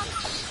I come.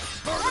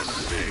 Pardon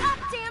me. God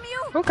damn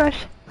you. Oh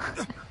gosh.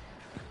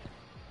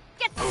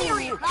 Get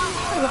serious. You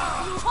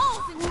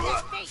holes in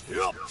that face.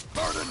 Yup.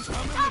 Pardon. I'm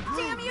in the God groove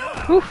damn you.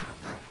 now. Oof.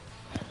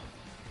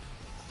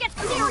 Get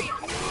serious.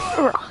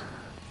 Hoorah.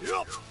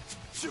 Yup.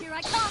 Here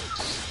I come.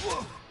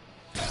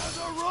 As a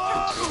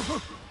rock.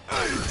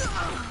 Hey.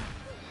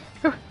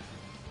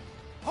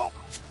 Hop.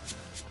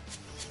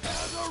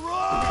 As a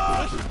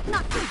rock.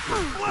 Not good.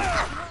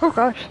 Oh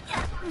gosh.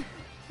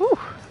 Ooh.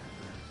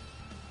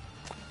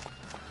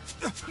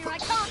 Here I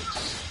come.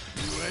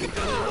 You ain't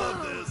gonna love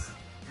this.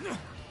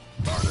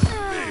 Pardon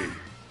me.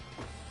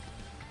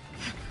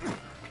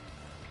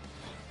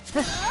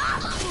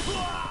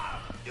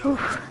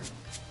 Oof.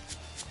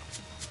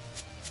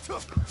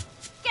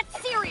 Get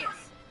serious.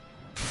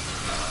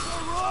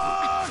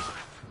 Rush.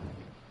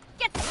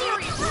 Get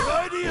serious.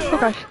 Radio. Oh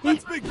gosh.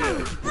 Let's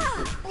begin.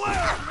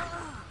 Blast.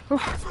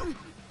 Oof.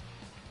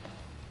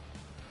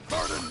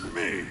 Pardon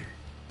me.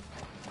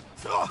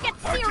 Get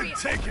I can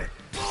serious. take it.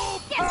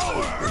 Full Get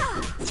power.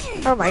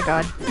 Oh my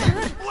god.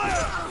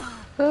 Blast.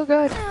 Oh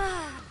god.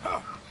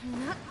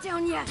 Not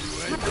down yet.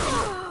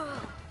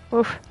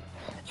 Oof.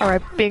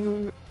 Alright,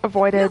 being The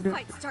avoided.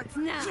 fight starts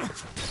now.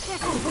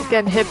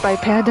 Getting hit by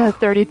Panda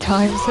 30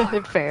 times.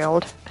 It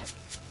failed.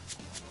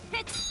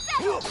 It's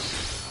settled.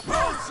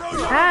 I'll show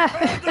you Ah!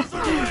 what pandas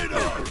are made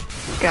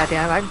of.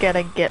 Goddamn, I'm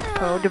gonna get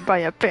pwned by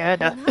a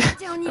panda. Not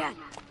down yet.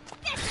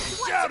 This is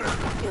what Shatter.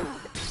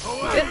 Oh,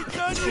 I ain't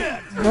done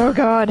yet. Oh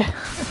god. the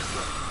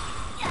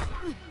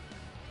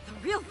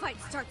real fight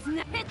starts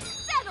now.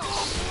 It's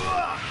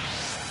settled.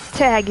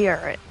 Tag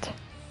it.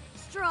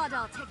 Straw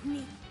doll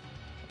technique.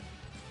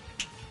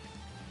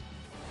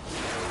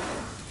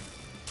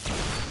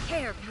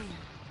 Hairpin.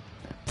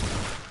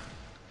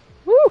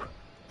 Woo!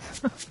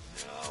 Now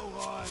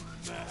I'm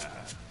mad.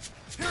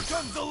 Here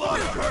comes a lot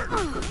of hurt.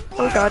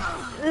 Oh god.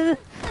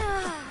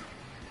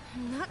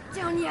 Not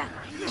down yet.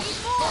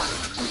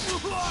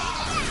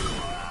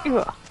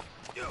 Ugh.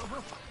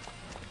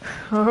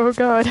 Oh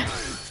god.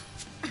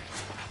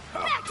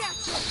 Back at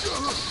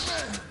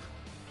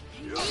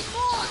you. Need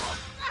more.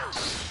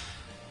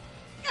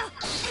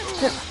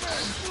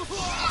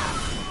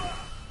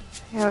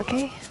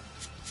 Okay.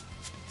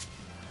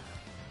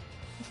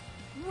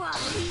 What,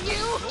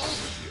 you?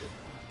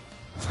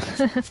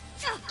 Here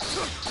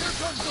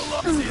comes the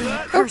lot. See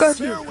that? Oh god.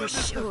 Here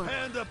witness the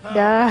panda power.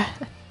 Nah.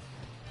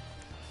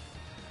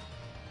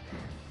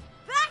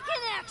 Back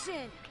in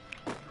action.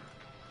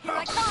 Here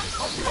I come.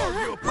 I'll carve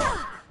you apart.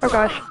 Oh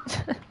gosh.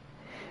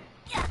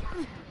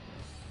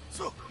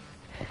 So,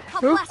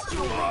 I'll blast you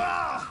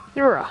away.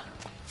 Yura.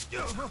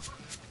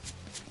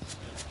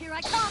 Here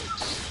I come.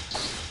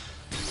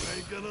 you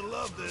ain't gonna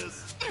love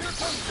this.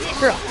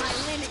 Yura. My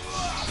limit.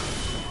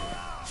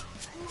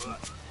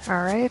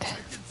 Alright. I can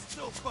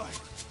still fight.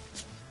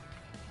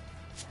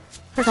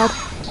 Oh god.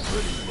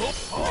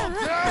 All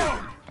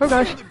down. Oh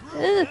gosh.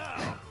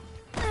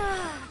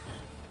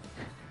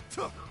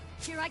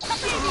 Here I come.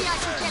 Maybe I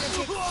should get a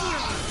bit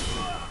serious.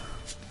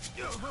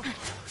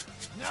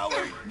 Now wait,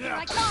 Here now.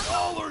 I come.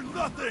 All or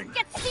nothing.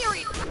 Get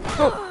serious.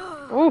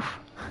 Oh. Oof.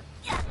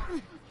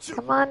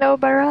 Come on,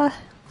 Nobara.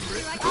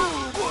 Here I come.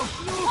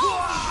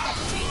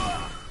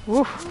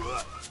 Oof.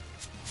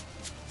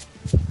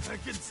 I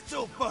can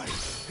still fight.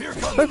 Here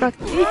comes Oh god.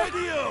 the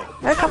radio.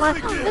 Oh, come on.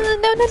 Begin. No,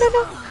 no, no, no,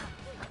 no.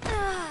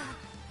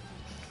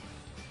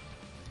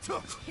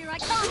 Here I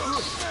come.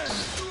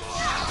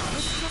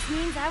 This just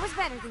means I was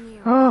better than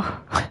you. Oh.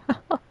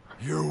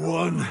 You're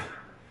one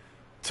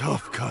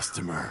tough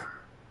customer.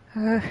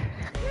 That's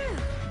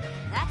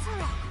a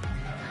wrap.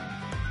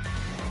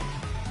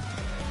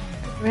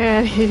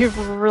 Man, he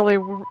really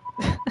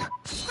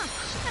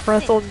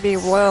wrestled me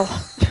well.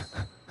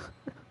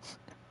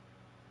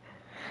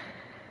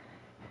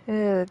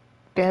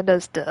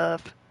 Panda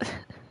stuff.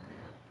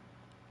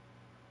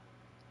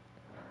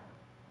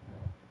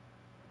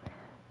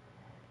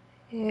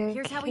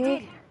 Here's how we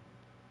did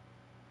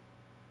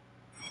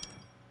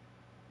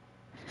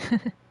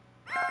it.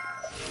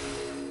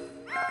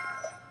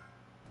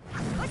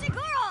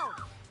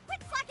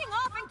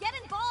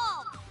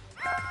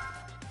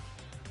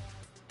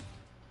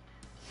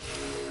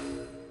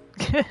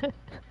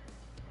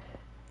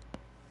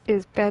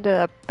 Is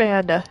Panda a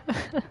panda?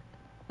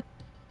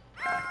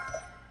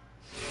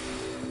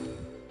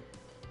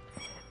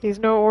 He's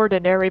no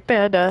ordinary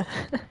panda.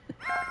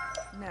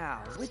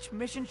 Now, which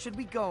mission should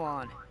we go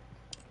on?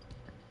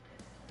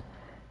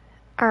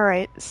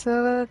 Alright,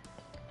 so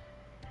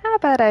how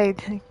about I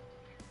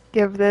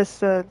give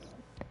this I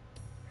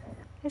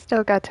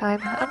still got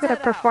time. I'm gonna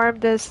perform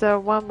this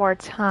one more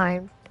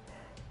time.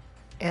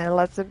 And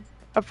let's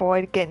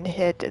avoid getting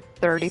hit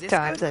 30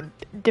 times good?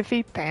 and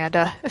defeat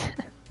Panda.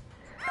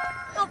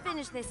 I'll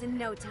finish this in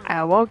no time.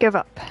 I won't give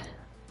up.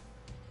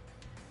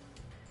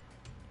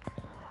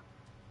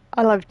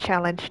 I love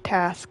challenge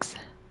tasks.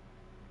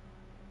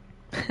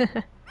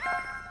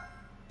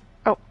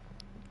 Oh,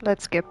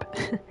 let's skip.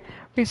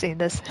 We've seen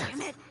this.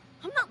 Damn it!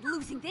 I'm not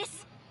losing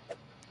this.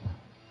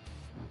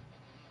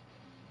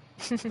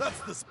 That's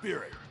the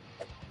spirit.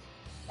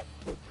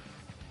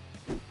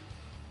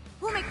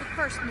 We'll make the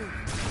first move.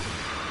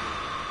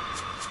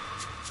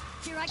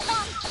 Here I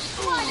come.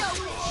 Wide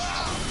open.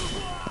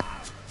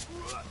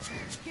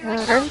 Here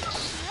I come. Alright.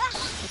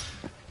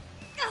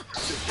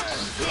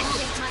 This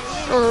ain't my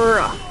limit.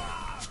 Rah.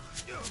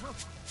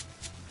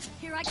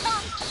 Here I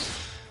come.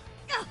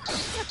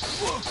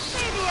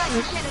 Maybe I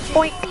should get a bit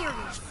Boink.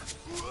 serious.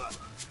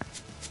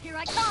 Here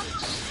I come.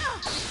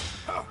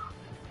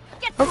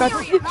 Get Oh god.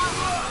 serious.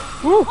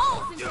 Woo.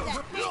 Holes into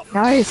that face.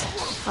 Nice.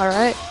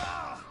 Alright.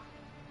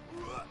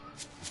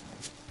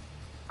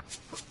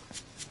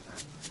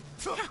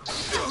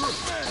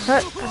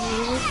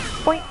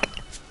 Boink.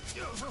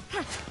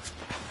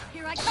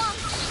 Here I come.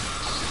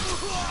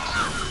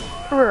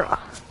 Rah.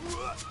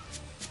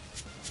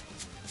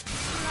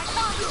 Here I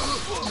come.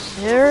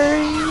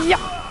 There ya.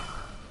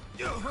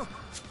 Here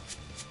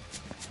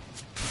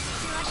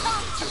I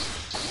come.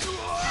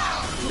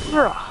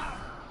 Rah.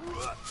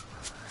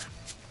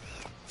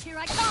 Here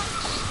I come.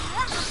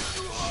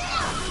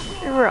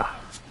 Rah.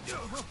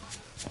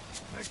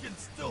 I can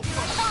still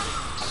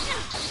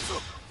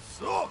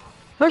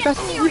Oh god.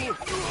 Serious.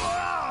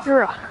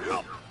 Rah.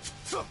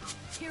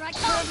 Here I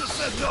come.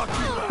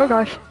 Oh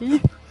gosh.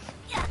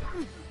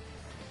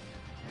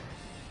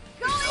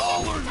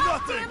 all or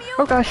nothing. Damn you.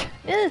 Oh gosh.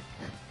 Panda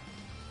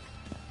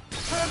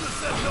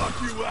said knock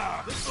you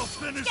out. This'll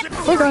finish it.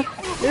 Oh god.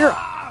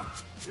 Yeah.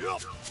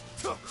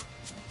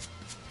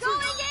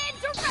 Going in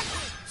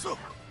directly. So,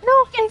 No,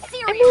 I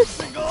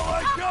missed. all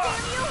I got.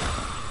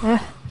 Eh.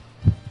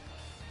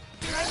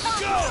 Here I come.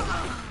 Go.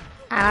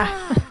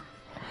 Ah.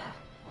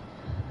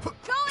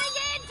 Going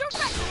in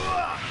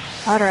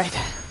directly. Alright.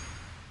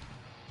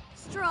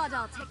 Straw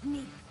doll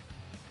technique.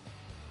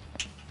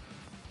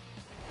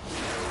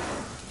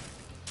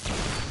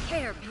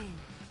 Hairpin.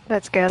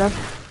 Let's get him.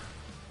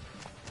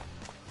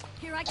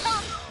 Here I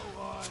come.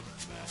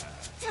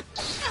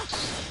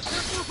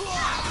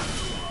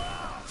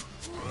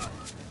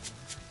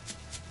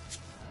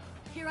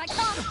 Here I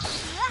come.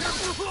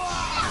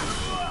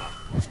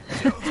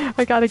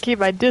 I gotta keep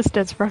my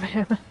distance from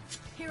him.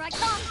 Here I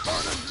come.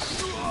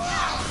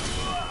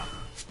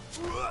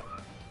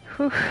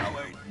 Whew.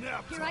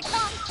 Here I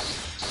come.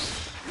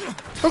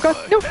 Oh god,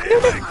 no, no,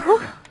 no!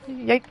 Oh,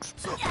 yikes.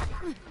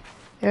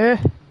 Yeah.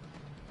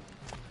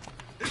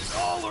 It's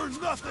all or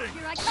nothing.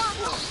 Here I come.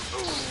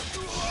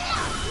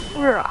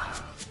 Rah.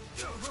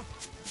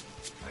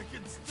 I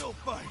can still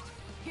fight.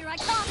 Here I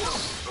come.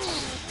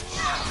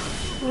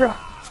 Rah.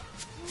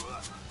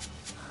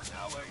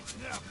 Now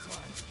ain't nap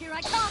time. Here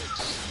I come.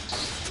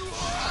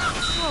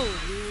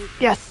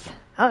 Yes.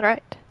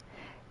 Alright.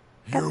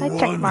 Got You're my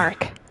check one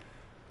mark.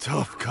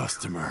 tough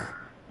customer.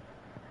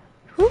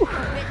 Whew. A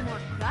bit more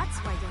guts,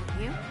 why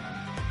don't you?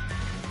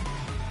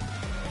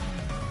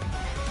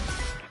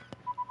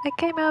 I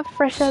came out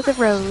fresh as a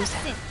rose.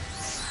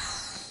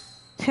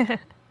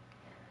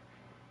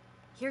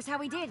 Here's how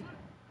we did.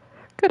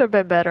 Could have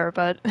been better,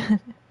 but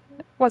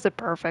wasn't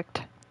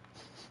perfect.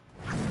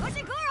 Push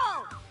a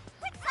girl!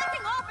 Quit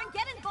sucking off and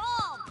get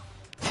involved!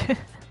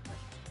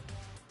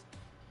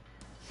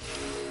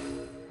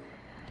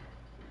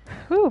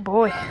 Oh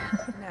boy.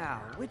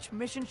 Now, which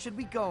mission should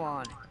we go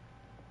on?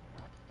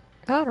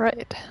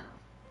 Alright.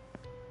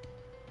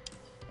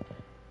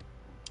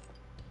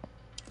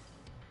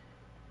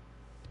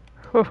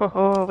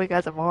 Oh, we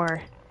got some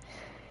more.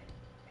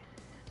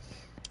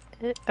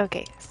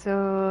 Okay,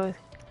 so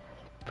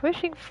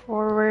pushing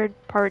forward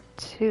part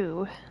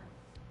 2.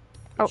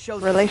 Oh,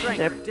 Shows the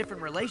strength relationship. of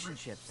different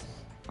relationships.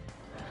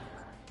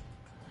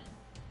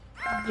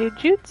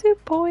 Jujutsu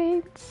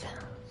points.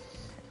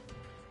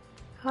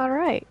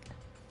 Alright.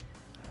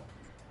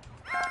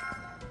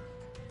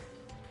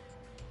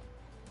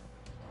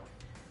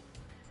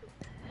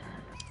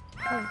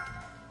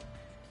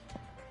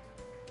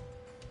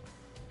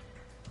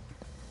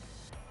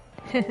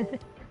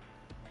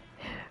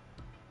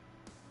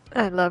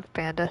 I love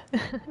Panda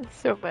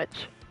so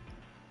much.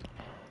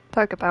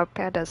 Talk about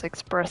Pandas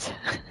Express.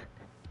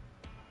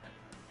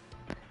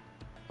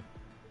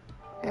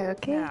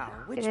 Okay. Now,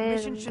 which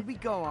mission should we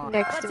go on?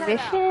 Next Let's head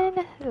out.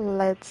 mission,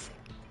 let's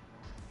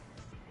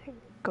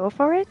Go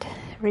for it.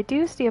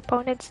 Reduce the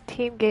opponent's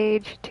team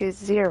gauge to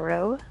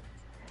 0.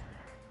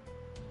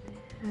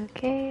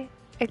 Okay.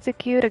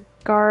 Execute a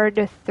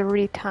guard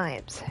 3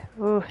 times.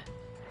 Ooh.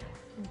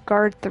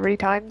 Guard 3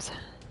 times.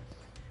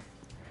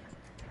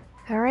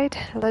 Alright,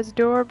 let's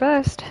do our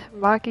best.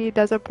 Maki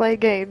doesn't play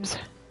games.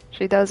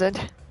 She doesn't.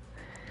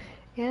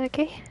 Yeah,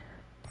 okay.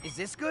 Is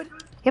this good?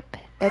 Yep,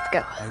 let's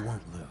go. I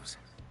won't lose.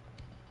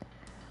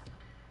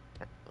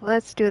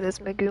 Let's do this,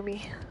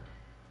 Megumi.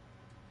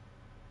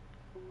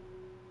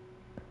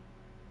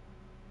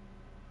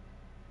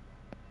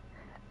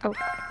 Oh,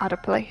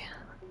 autoplay.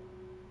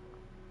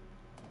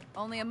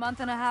 Only a month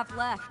and a half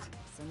left,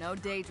 so no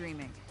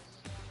daydreaming.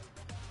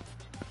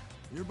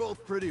 You're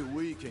both pretty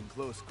weak in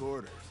close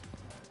quarters.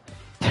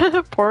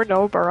 Poor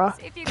Nobara.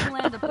 See if you can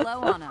land a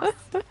blow on us.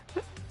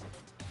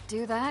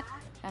 Do that,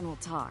 and we'll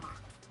talk.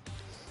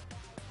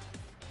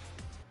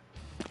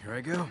 Here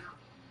I go.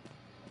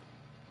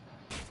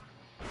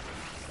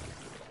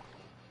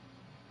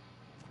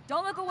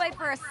 Don't look away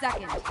for a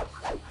second.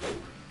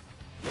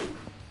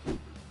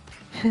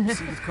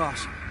 Proceed with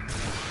caution.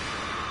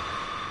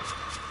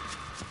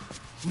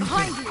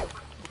 Behind you!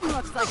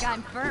 Looks like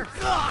I'm first.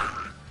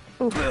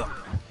 Ooh.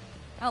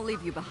 I'll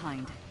leave you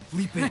behind.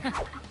 Leap in.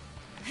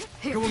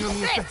 Here, Going on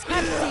the sit! offensive.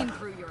 I've seen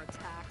through your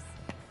attacks.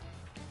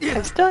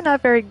 I'm still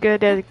not very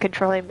good at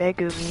controlling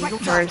Megumi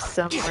for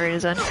some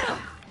reason.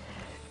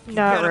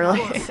 Not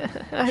really.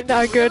 I'm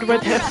not good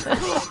with him.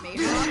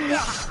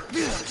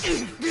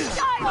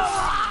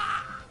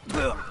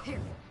 Here.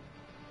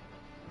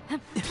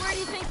 Where do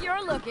you think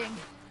you're looking?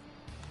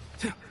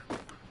 You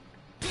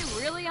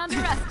really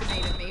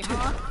underestimated me,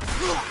 huh?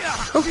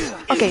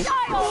 Okay.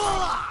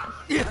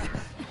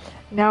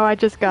 Now I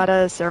just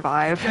gotta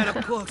survive. Get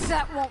up close.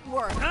 That won't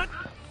work.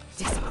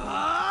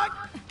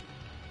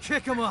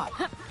 Kick him up.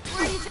 Where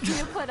do you think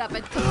you put up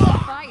a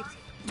decent fight?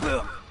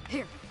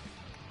 Here.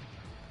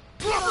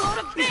 Get a load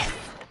of this!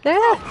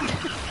 Yeah.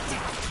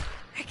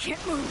 I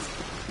can't move.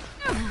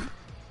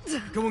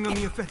 Going on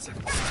the offensive.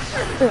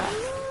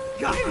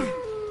 Got him.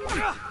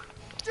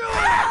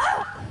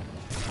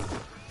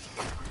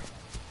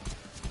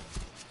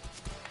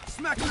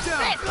 Smack him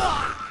down.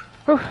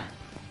 Oof.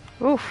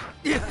 Oof.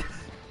 You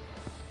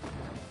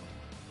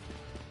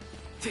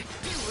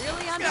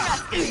really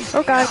underestimated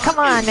Oh god, come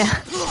on. one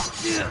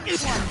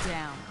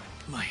down.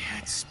 My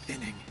head's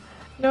spinning.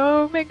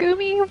 No,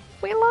 Megumi,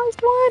 we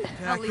lost one.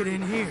 Pack it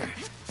in here.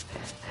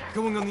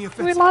 Going on the We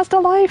offensive. lost a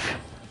life.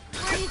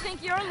 Where do you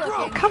think you're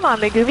looking? Come on,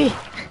 Megumi.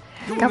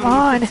 Come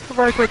on,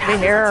 work with me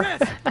here.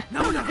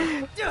 No, no.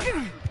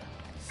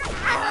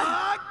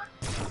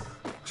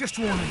 Just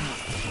warming up.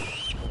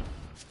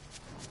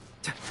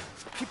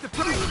 Keep the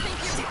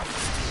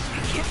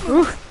pressure.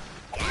 Ooh.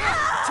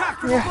 Attack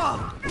from Yeah.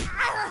 above.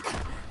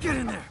 Get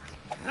in there.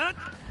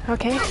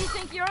 Okay. Where do you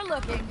think you're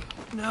looking?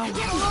 No.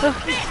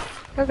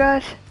 Oh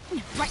gosh.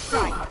 Right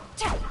side.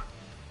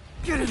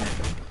 Get in there.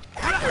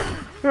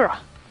 Ugh.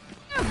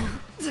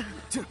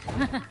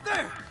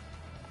 There.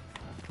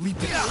 Leap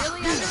in.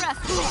 Really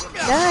underestimated me.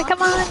 Yeah,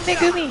 come on,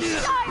 Megumi.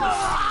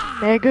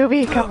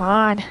 Megumi, come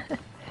on.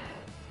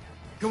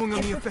 Going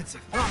on the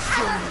offensive.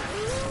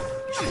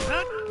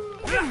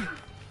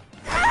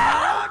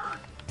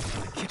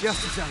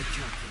 Just as I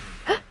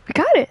calculated. We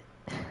got it.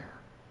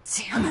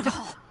 Damn it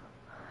all.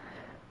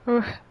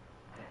 Ooh.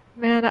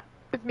 Man,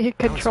 me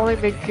controlling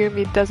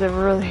Megumi doesn't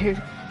really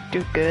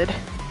do good.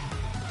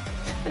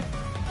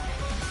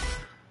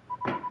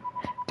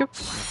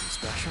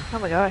 Special. Oh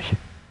my gosh.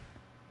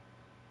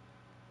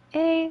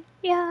 Hey,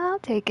 yeah, I'll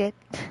take it.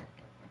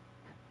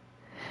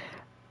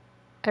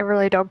 I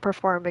really don't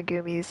perform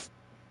Megumi's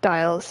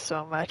styles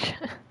so much.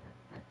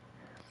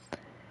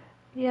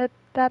 Yeah,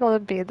 that'll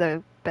be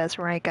the best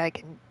rank I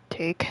can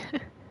take.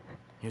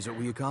 Here's what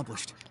we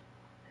accomplished.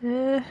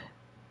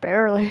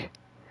 Barely.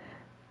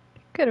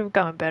 Could have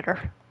gone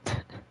better.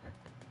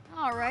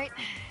 All right.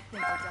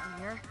 Think we're done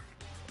here.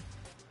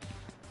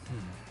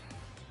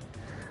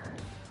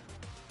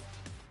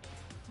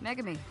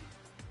 Megami,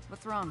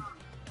 what's wrong?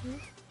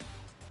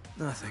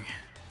 Nothing.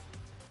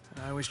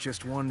 I was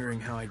just wondering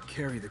how I'd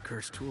carry the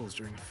cursed tools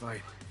during a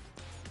fight.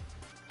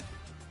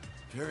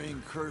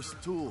 Carrying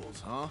cursed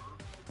tools, huh?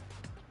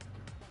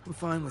 I'm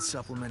fine with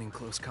supplementing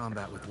close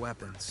combat with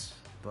weapons,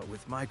 but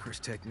with my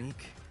cursed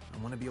technique, I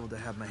want to be able to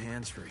have my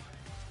hands free.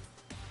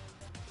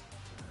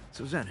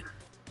 So Zenon,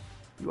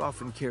 you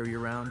often carry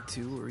around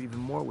 2 or even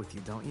more with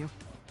you, don't you?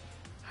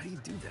 How do you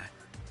do that?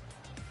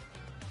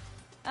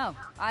 Oh,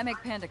 I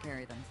make Panda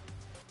carry them.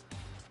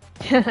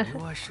 I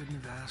knew I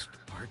shouldn't have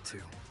asked part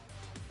 2.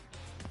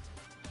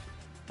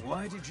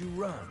 Why did you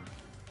run?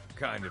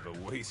 Kind of a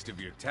waste of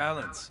your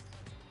talents.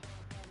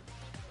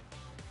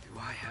 Do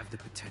I have the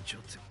potential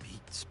to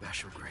beat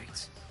special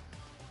grades?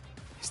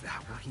 Is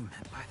that what he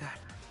meant by that?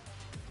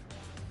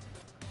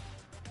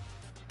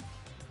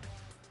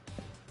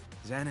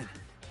 Zenon.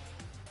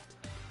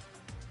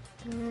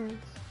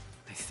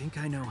 I think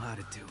I know how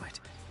to do it.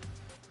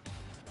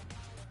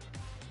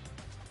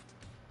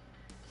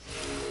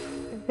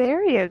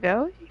 There you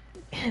go.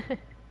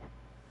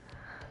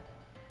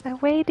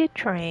 Away to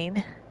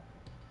train.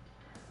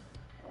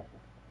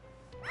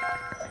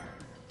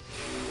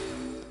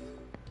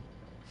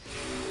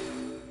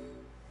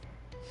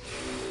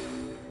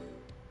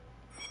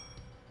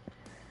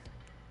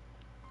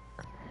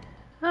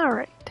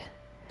 Alright.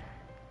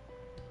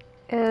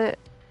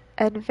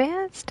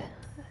 Advanced.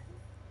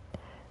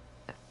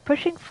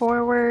 Pushing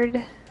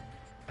forward,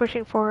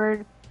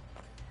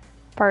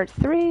 part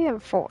 3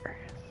 and 4.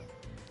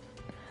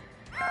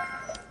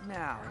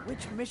 Now,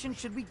 which mission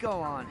should we go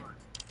on?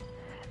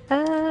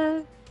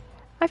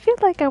 I feel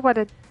like I want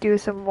to do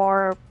some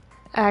more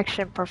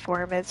action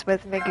performance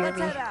with Let's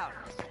Megumi. head out.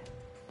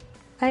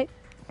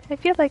 I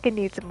feel like I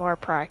need some more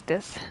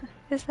practice.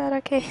 Is that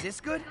okay? Is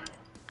this good?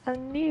 I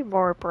need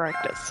more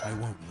practice. I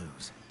won't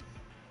lose.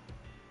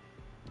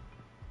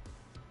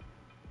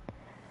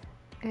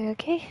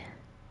 Okay,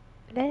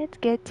 let's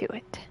get to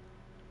it.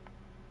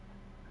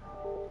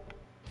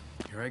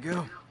 Here I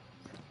go.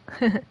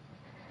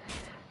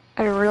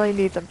 I really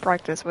need some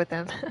practice with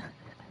him.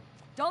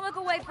 Don't look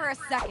away for a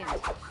second.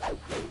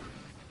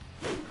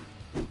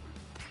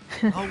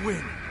 I'll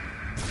win.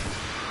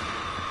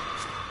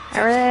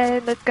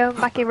 Alright, let's go,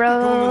 Maki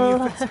roll.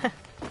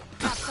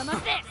 Have some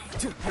of this.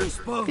 You're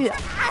supposed. Yeah.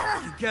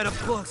 You get up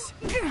close.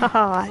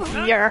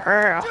 Haha, you're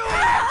her.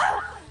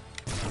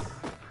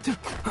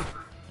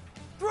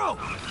 Throw.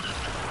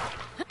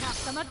 Have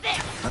some of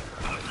this.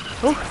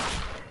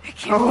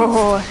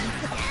 Oh.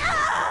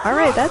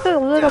 Alright, that's a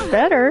little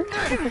better.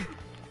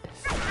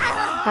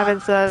 Having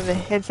some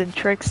hints and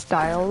tricks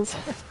styles.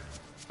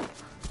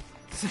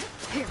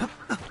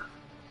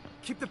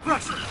 Keep the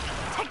pressure.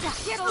 Take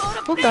that. Get a load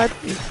of Oh this. god.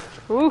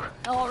 Ooh.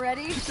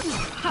 Already?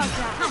 How's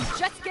that? I'm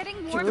just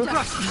getting warmed up.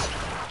 Right.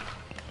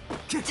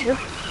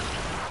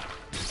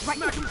 Smack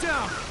him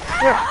down.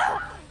 Yeah.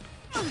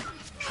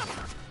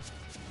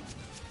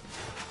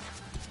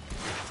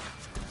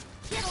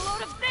 Get a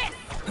load of this.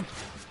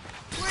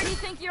 Where do you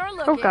think you're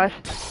looking? Oh gosh.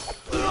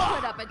 You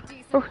put up a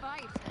decent Oh.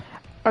 fight.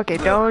 Okay,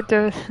 don't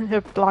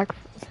block.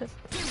 You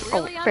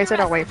Oh, really face it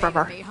away from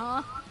her. underestimated me,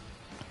 huh?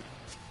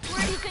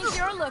 Where do you think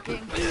you're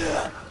looking?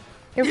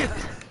 Yep.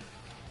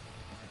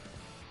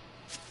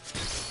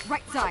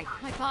 Right side.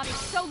 My body's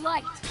so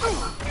light.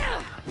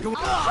 Go.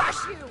 I'll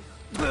crush you.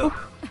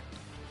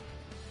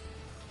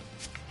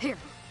 Here.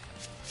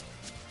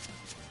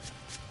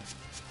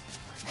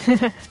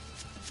 This.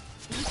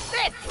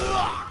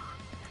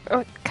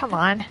 Oh, come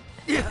on.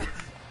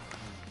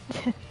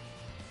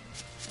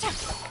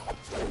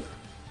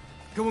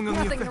 Going on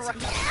the Nothing to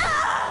offensive.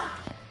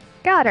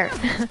 Got her.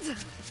 Where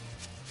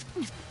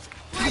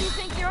do you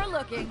think you're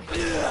looking?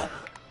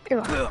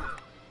 Ew.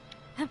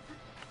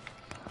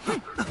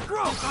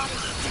 Throw.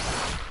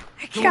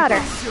 Got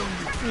her.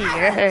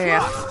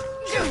 Yeah.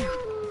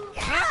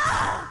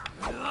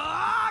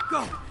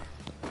 Go.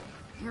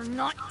 You're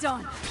not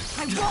done.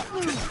 I won't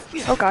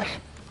lose. Oh gosh.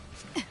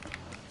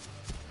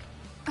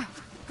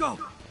 Go.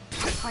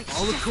 Fight's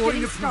All just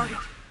according getting to plan. started.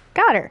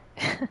 Got her.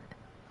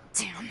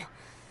 Damn.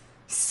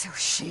 So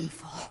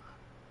shameful.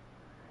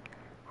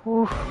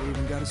 Ooh. We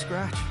even got a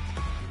scratch.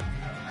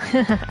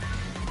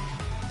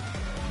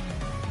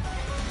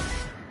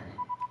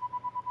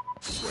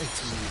 Way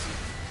too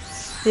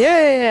easy.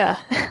 Yeah.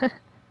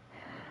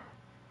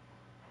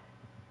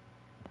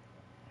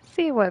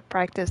 See what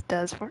practice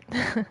does for.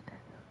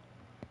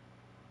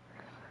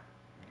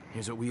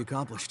 Here's what we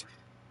accomplished.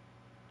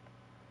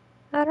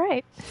 All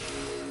right.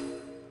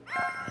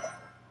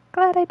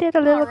 Glad I did a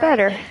little All right.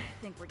 better.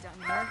 Think we're done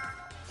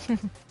here.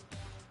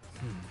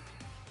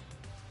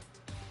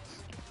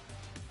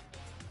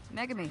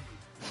 Megami,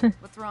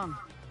 what's wrong?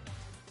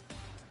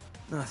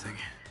 Nothing.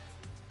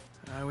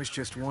 I was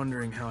just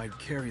wondering how I'd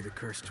carry the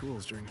cursed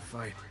tools during a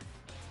fight.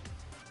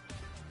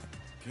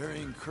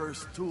 Carrying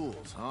cursed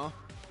tools, huh?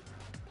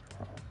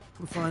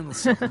 I'm fine with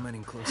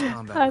supplementing close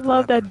combat. I with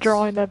love that weapons,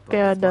 drawing of but with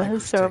Panda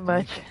Viper's so technique,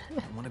 much.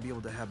 I want to be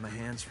able to have my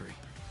hands free.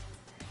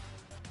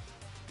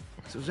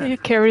 So He Zen,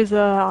 carries a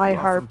I you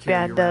often Heart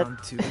carry Panda around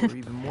two or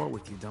even more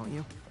with you, don't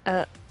you?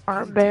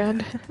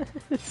 armband.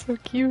 It's so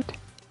cute.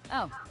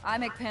 Oh, I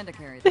make Panda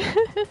carry.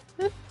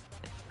 I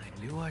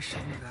knew I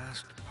shouldn't have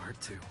asked part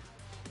 2.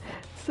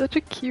 Such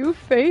a cute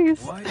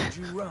face. Why did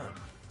you run?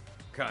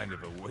 Kind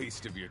of a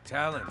waste of your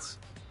talents.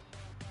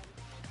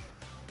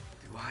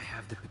 Do I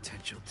have the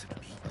potential to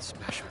beat the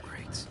special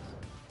grades?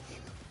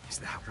 Is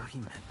that what he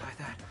meant by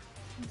that?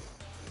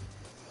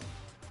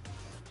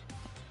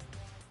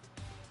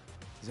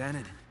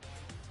 Xanon.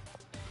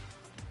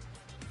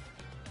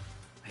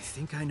 I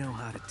think I know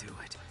how to do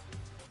it.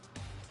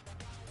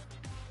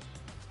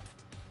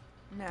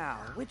 Now,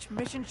 which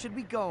mission should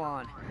we go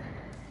on?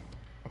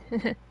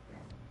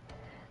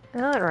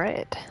 All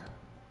right.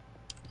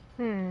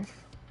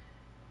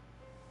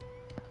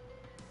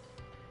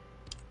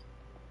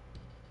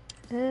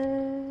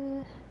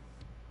 Uh,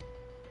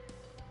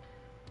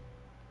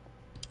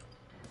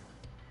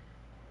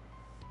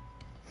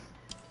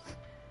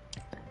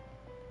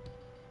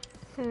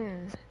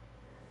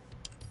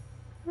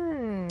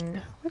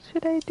 What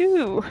should I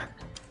do?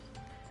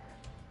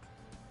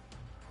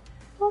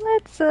 Well,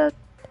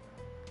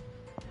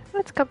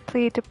 Let's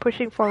complete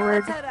pushing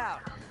forward. Let's head out.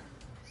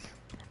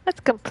 Let's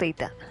complete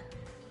that.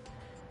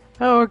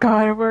 Oh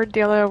god, we're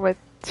dealing with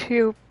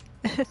two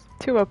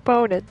two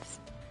opponents.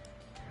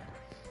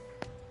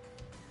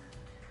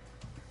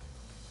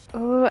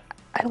 Oh,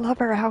 I love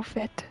her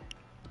outfit.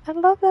 I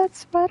love that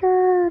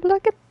sweater.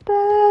 Look at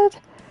that.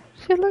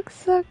 She looks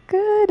so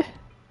good.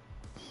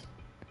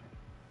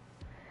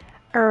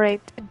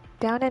 Alright,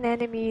 down an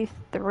enemy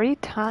 3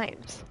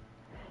 times.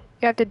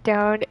 You have to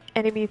down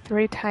enemy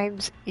 3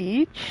 times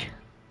each?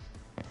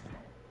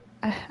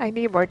 I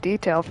need more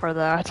detail for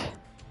that.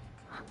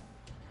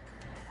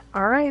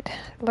 Alright,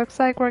 looks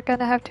like we're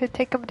gonna have to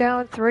take them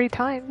down 3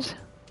 times.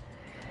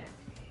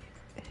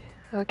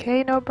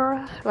 Okay,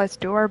 Nobara, let's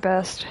do our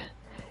best.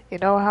 You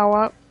know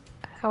how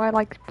I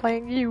like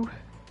playing you.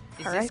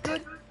 Alright.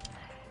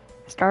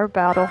 Start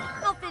battle.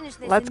 I'll finish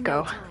this Let's in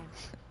go. no time.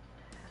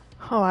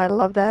 Oh, I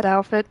love that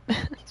outfit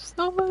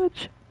so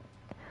much.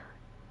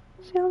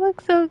 She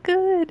looks so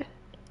good.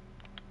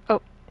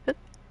 Oh,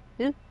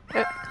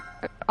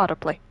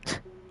 autoplay.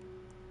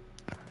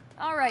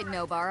 Alright,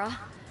 Nobara.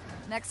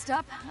 Next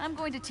up, I'm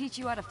going to teach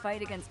you how to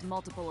fight against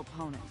multiple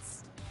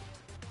opponents.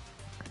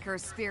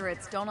 Cursed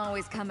spirits don't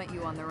always come at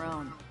you on their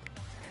own.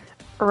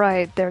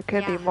 Right, there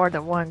could be Yeah. more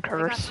than one I got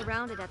curse.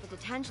 surrounded at the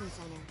detention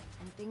center,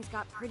 and things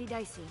got pretty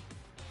dicey.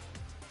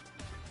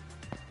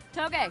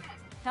 Toge,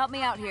 help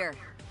me out here.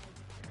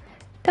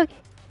 Okay.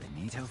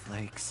 Bonito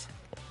flakes.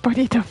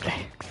 Bonito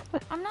flakes.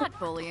 I'm not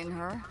bullying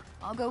her.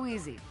 I'll go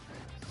easy.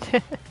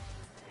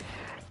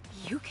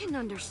 You can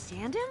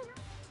understand him?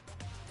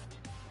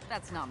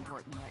 That's not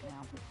important right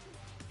now.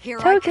 Here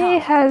I Toge come.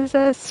 has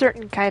a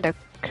certain kind of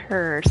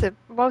curse. It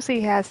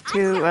mostly has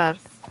to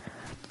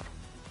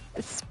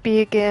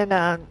speak in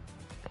Come on,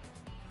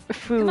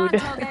 food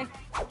Toge.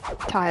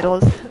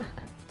 titles.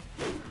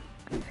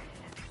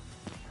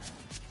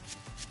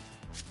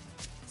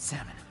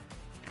 Salmon.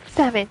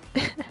 Salmon.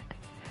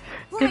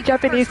 In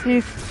Japanese, he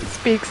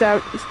speaks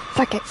out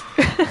sake. Here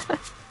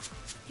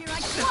I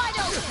come. Wide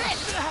open.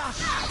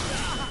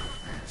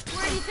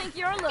 Where do you think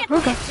you're looking?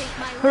 Okay.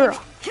 Hurrah.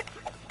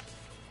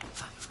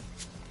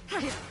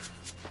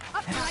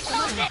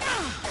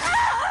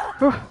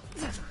 Oh.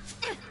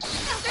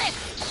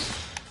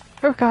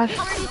 Oh god.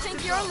 Where do you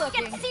think you're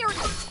looking?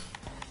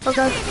 Oh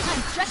god.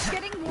 I'm just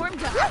getting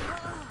warmed up.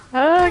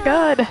 Oh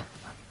god.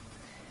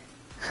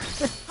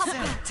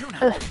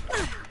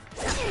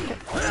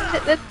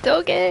 That's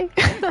Toge.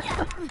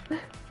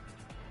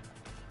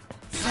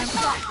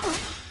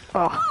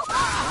 Oh.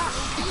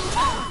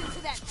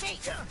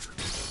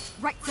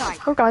 Right side.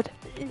 Oh god.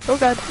 Oh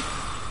god.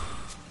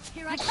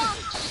 Here I come.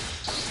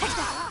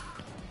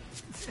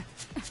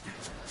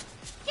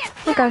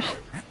 Oh gosh.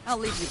 I'll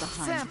leave you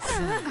behind.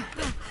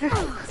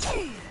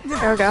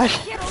 Oh gosh.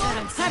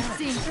 I've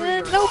seen through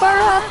your No,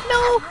 Bara.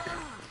 No.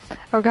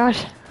 Oh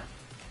gosh.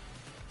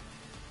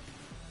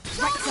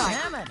 right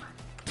side.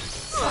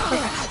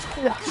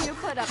 You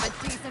put up a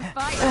decent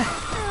fight.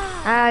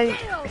 I.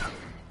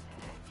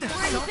 Where do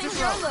you think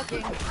you're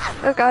looking?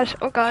 Oh gosh.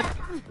 Oh god.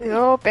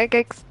 Oh,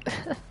 pancakes. You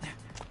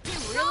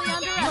really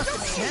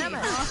underestimated me,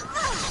 huh?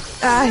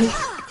 I.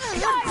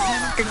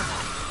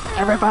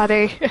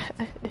 Everybody. Here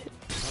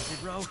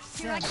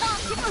I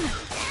come.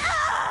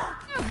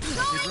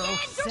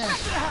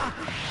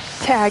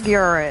 Tag,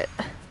 you're it.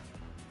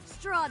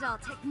 Straw doll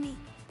technique.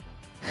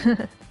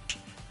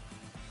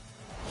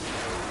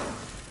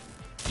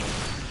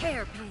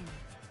 Hairpin.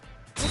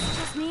 This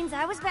just means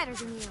I was better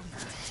than you.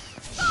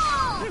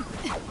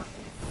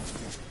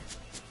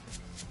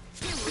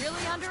 You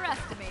really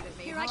underestimated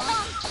me. Here I huh?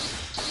 come.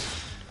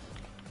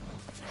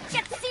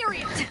 Get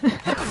serious.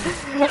 I'll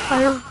leave you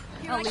behind.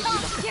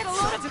 Get a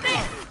load of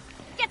this.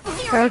 Get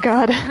serious. Oh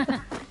god.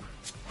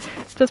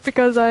 Just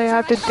because I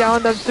have to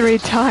down them 3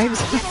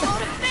 times.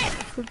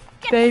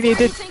 They need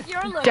to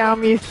down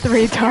me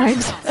 3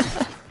 times.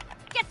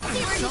 Get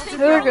serious.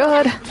 Oh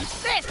god.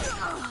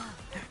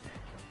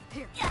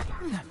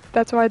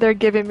 That's why they're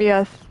giving me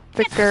a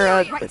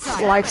thicker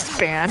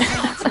lifespan.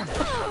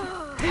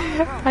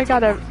 I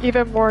got an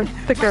even more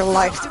thicker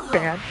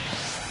lifespan.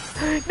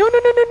 No, no,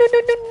 no, no, no, no,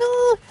 no,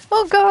 no!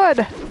 Oh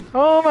god!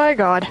 Oh my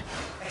god!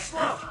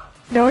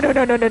 No, no,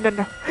 no, no, no, no,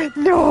 no!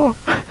 No!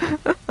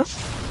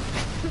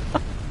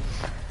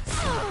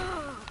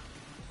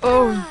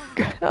 Oh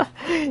god!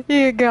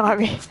 You got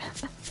me!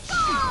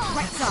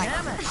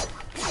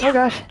 Oh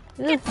gosh!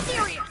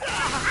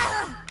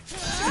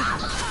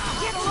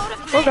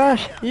 Oh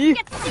gosh! Eek.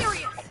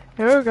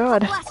 Oh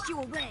god! Blast you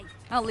away.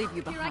 I'll leave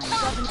you behind.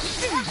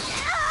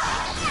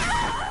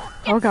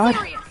 Oh god!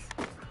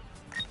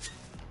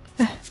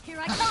 Here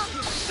I come.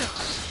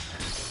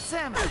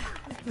 Salmon.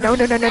 No,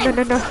 no, no, no, no,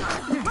 no, no!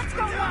 Let's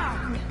go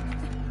now.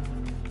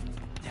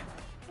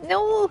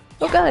 No!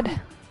 Oh god!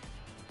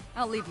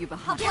 I'll leave you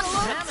behind. Get a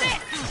load of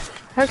this.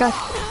 Oh gosh!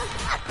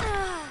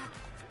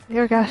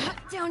 Oh gosh!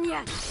 Down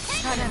yet.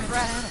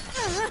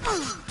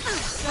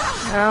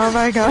 Oh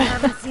my god!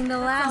 Haven't seen the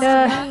last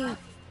No. of me.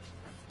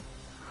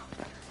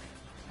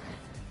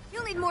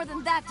 You'll need more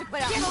than that to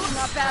put out.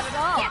 Not bad at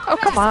all. Oh,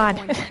 come on.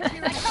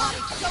 Here I come.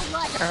 So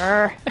what?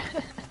 Grr.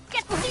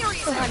 Get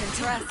serious. I'm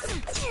impressed.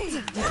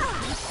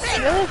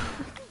 Really?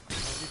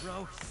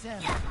 Bro,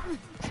 Sam.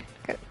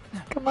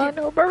 Come on,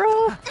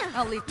 Obara.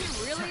 I'll leave you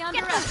really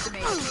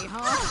underestimated me,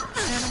 huh?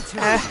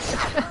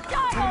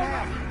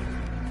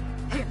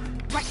 Here,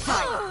 right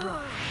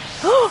side.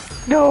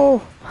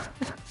 No.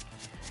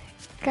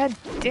 God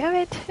damn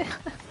it.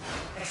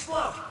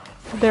 Explode!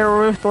 They're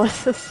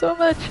ruthless so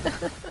much.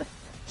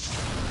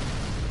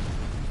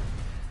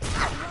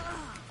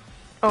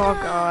 Oh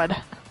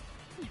god.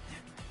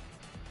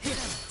 Here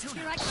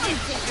I come.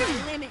 Take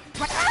my limit.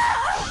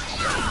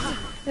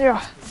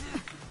 Yeah.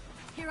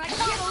 Here I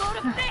come. Get a load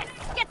of this.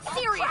 Get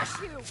serious.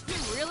 You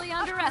really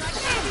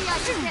underestimated. Maybe I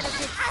should get a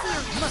bit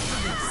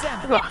serious.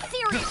 Get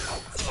serious.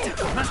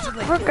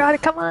 Oh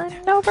god, come on,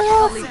 I'll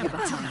Obara. leave you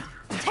behind.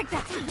 Take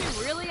that. You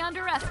really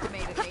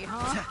underestimated me,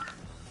 huh?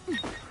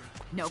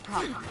 No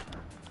problem.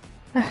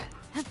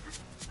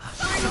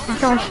 Oh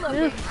gosh.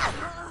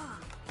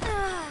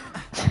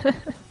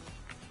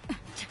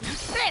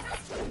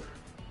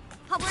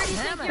 Where do you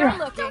think you're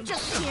looking? Don't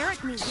just stare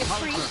at me, you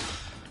freak.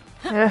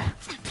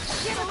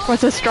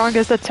 What's the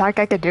strongest attack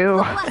I could do?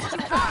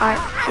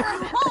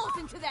 Holes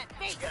into that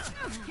face.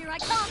 Here I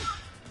come.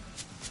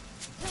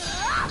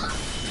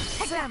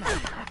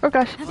 Oh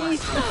gosh.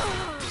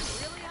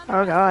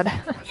 Oh god.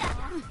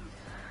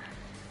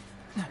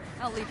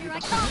 I'll leave you Here I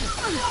behind.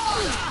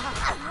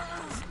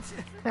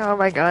 come. Oh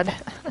my god.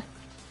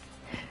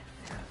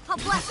 I'll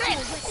blast you.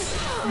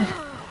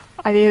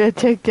 I need to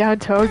take down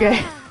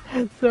Toge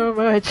so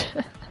much.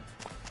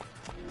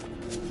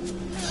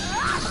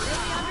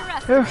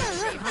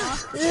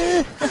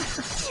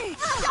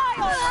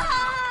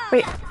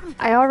 Wait,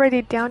 I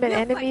already downed an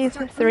enemy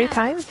 3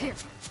 times?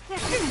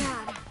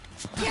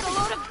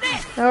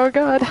 Oh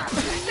god.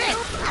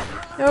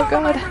 Oh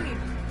god.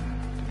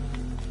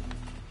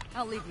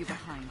 I'll leave you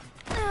behind.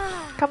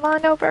 Come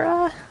on,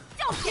 Obara.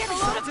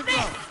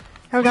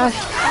 Oh gosh.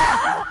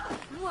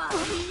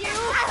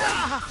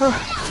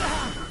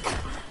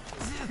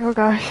 Oh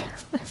gosh.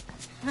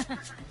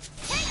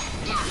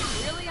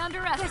 Really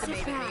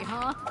underestimated me,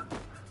 huh?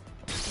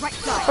 Right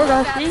side. Oh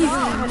gosh.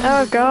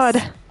 Oh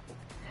god.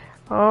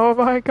 Oh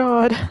my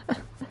god.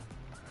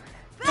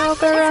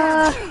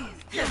 Obara.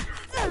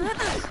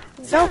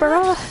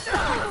 Obara.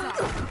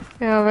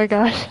 Oh my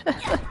gosh.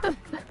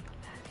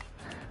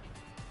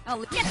 I'll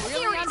leave you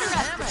really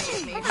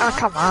underestimated me. Oh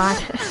come on.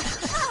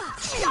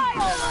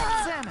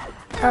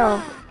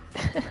 Oh.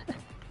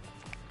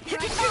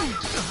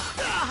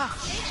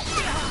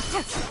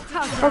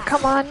 Oh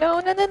come on. No,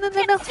 no, no, no,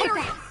 no, no.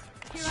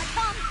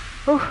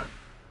 Oh.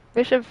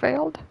 Mission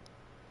failed.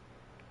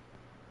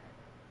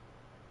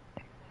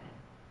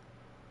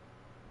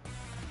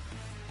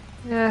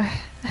 Yeah.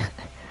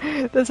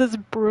 This is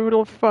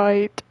brutal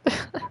fight.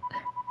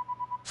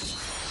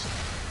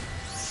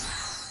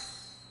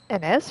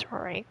 An S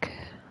rank.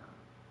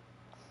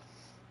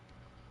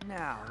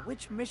 Now,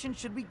 which mission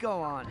should we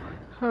go on?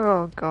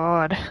 Oh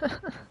god.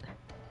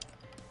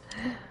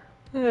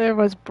 It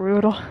was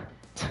brutal.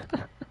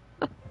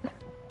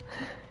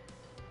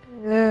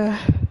 Yeah.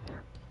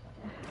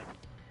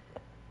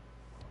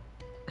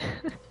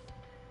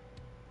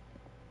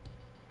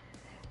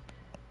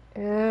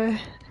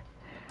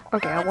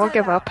 Okay, I won't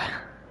give up.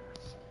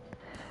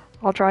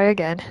 I'll try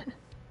again.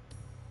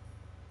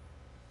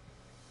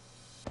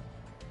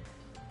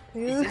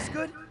 Is this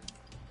good?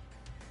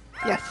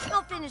 Yes.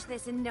 I'll finish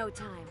this in no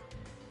time.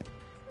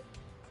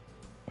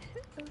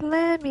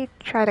 Let me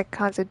try to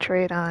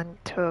concentrate on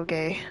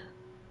Toge.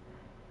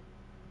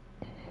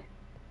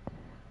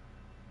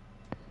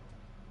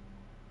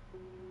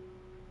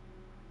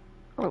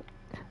 Oh.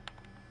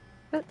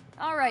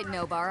 All right,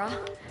 Nobara.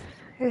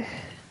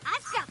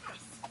 I've got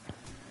this.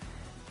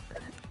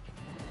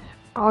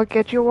 I'll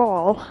get you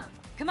all.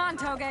 Come on,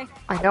 Toge.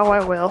 I know I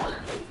will.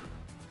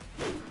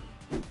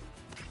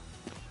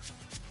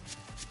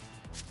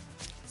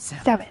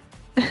 7.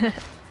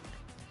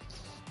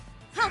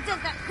 How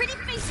does that pretty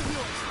face of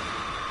yours?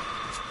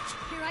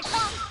 Here I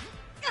come.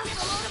 Get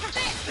a load of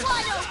this.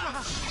 Wide open.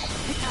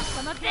 Pick up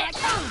some of this. Here I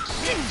come.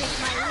 Dictate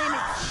my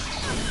limits.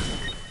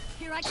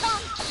 Here I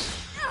come.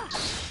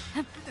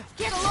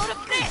 Get a load of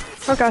this.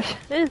 Oh gosh.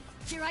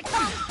 Here I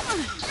come.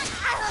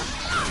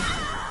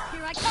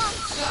 Here I come.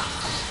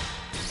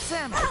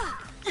 Sam!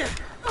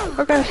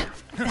 Oh gosh.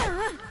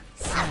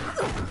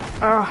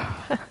 Oh.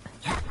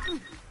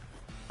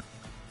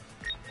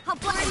 How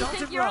blind do you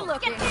think you're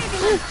looking?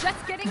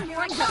 Just getting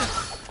warmed up.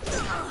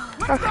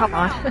 Oh, come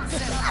on.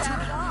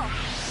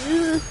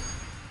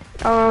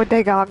 Oh,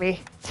 they got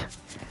me.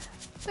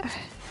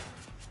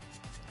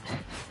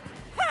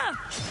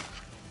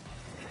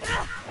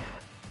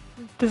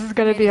 This is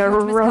gonna be a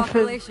rough,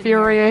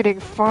 infuriating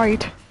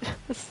fight.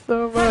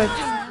 So much.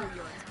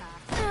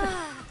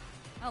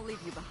 I'll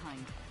leave you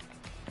behind.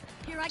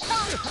 Here I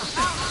come.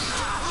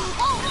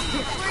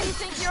 Where do you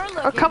think you're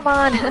looking? Oh, come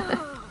on.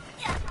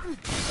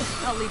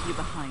 I'll leave you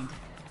behind.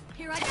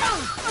 Here I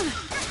come.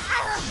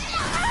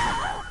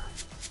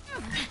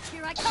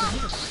 Here I come.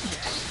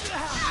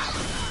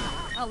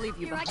 I'll leave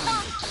you Here I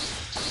behind. come.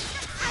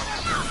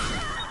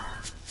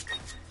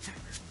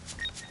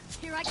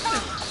 Here I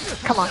come.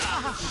 Come on.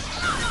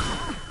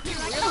 Here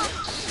I come.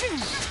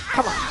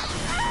 Come on.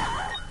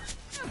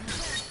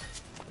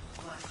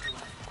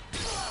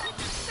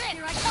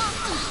 Here I come.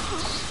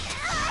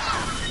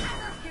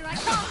 Here I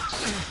come.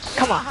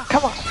 Come on.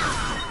 Come on.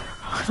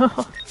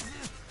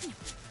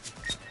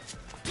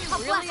 You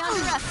really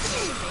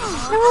underestimated me.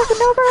 No,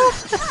 Nobara!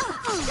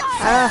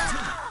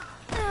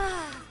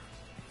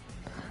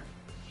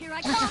 Here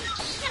I come.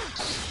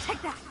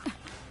 Take that.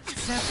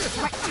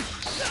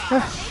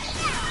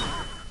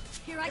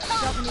 Here I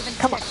come. Doesn't even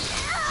Come on.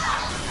 stick.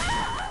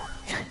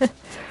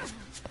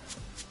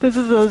 This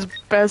is as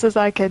best as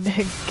I can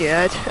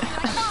get. Where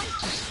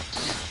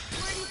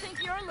do you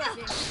think you're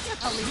looking?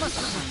 I'll leave you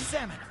behind.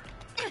 Salmon.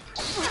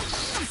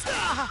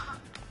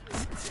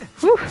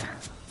 Whew.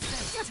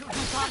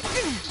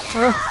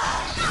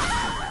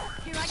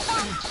 Here I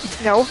come.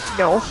 No,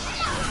 no.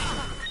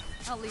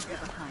 I'll leave you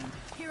behind.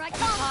 Here I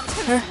come.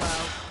 Slow.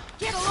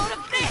 Get a load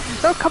of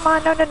this. No, come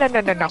on. No, no, no,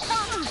 no, no, no.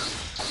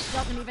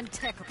 Doesn't even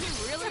tickle. You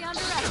really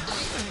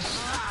underestimated me.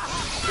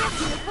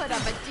 Guess you put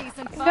up a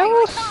decent fight.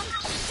 No.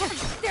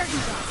 There you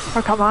go.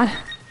 Oh, come on.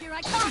 Here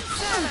I come.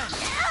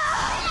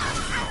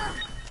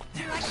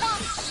 Here I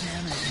come.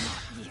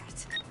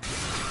 Yet.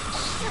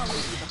 I'll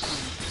leave you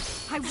behind.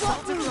 I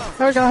won't move.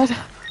 Oh, God.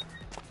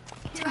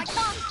 Here I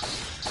come.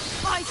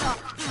 Eyes up.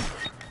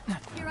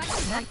 Here I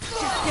come.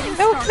 Just getting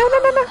No, started. no, no,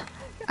 no, no.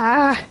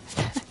 Ah.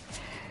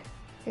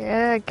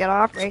 Yeah, get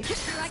off me. Here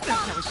I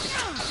come.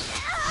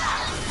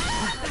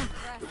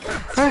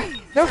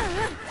 No.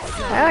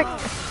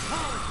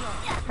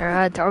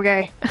 It's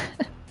okay.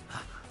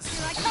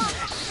 Here I come.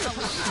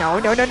 No,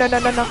 no, no, no, no,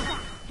 no, no.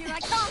 Here I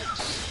come.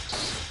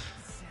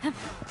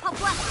 I'll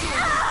blast you.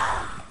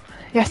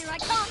 Yes. Here I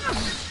come.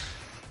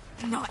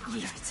 Not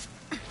yet.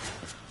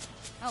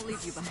 I'll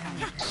leave you behind.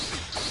 That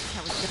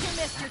was good. You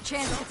missed your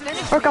chance to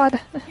finish. Oh, God.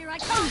 Here I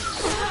come.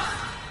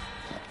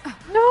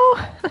 No.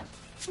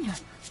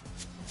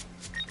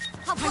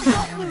 I'll blast you.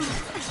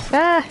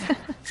 Ah.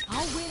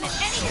 I'll win at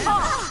any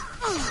cost.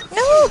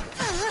 No.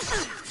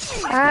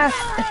 Ah.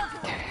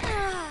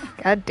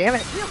 God damn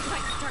it. We'll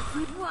fight start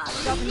food.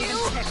 Doesn't even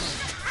tickle.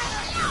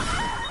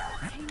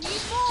 I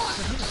need more.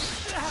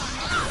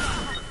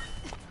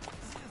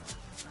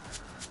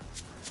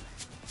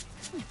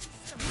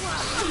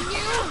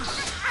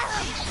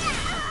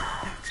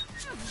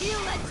 You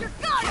let your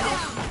guard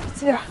down.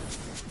 Yeah.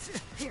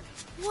 Here.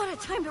 What a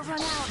time to run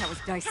out. That was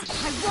dicey.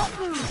 I won't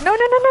move. No,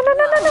 no, no, no, no,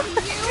 no, no, no.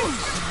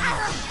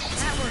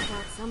 That worked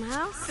out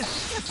somehow. This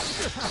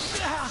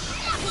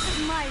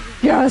is my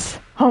week. Yes.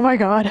 Oh, my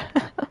God.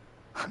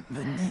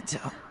 Benito.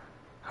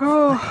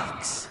 Oh.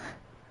 Thanks.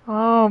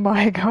 Oh,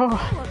 my God.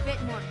 A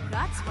bit more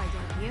guts, why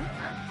don't you?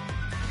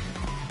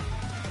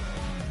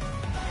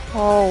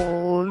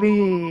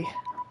 Holy.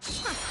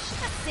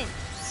 Listen.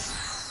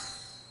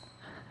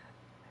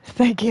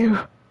 Thank you.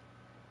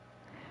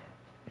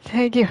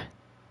 Thank you.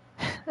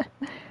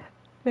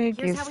 Thank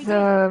Here's you how we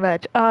so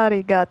much.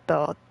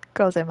 Arigato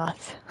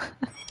gozaimasu.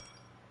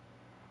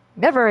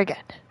 Never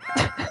again.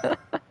 You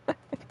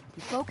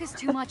focus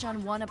too much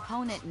on one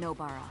opponent,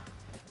 Nobara.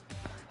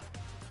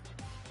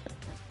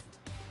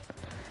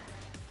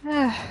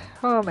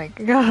 Oh my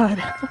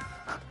God.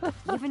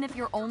 Even if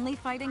you're only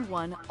fighting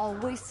one,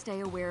 always stay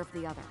aware of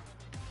the other.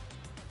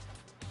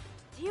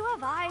 Do you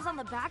have eyes on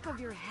the back of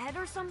your head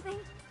or something?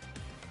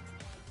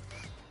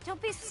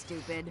 Don't be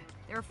stupid.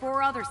 There are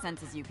 4 other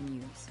senses you can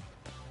use.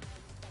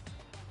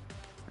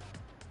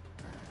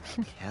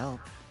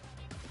 Help.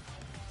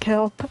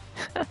 Kelp.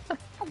 Oh,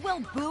 well,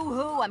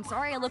 boo-hoo. I'm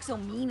sorry I look so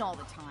mean all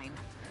the time.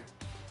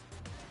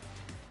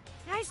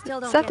 I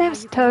still don't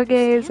Sometimes get how you can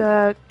Toge's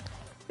understand.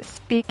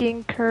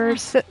 speaking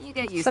curse. You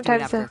get used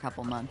Sometimes to it after a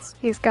couple months.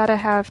 he's gotta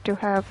have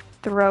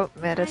throat I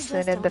medicine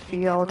just in don't the think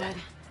I field. would.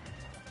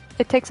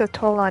 It takes a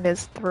toll on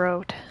his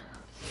throat.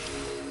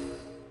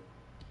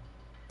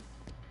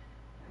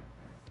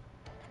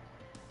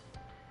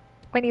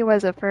 When he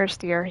was a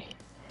first year,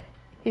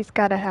 he's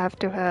gotta have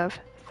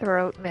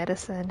throat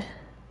medicine.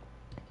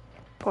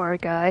 Poor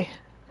guy.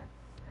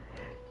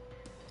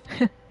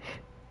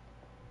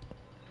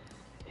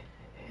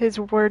 His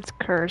words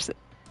curse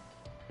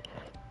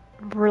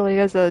really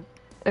is a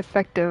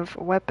effective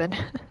weapon.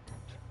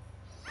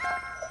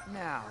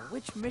 Now,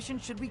 which mission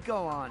should we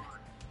go on?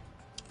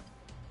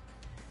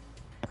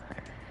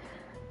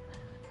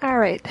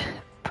 Alright,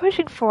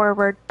 pushing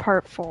forward,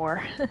 part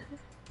 4.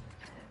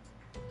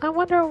 I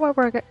wonder what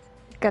we're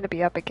gonna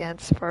be up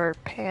against for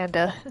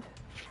Panda,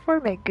 for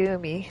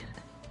Megumi.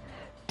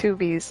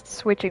 2B's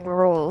switching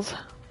roles.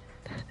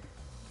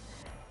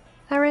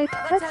 Alright,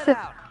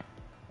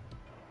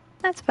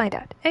 let's find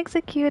out.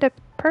 Execute a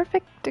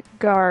perfect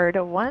guard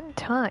one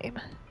time.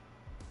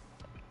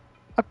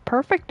 A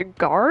perfect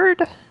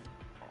guard?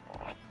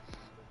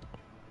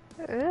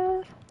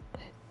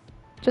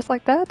 Just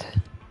like that?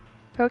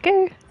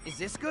 Okay. Is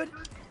this good?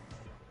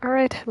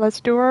 Alright, let's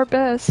do our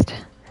best.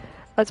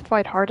 Let's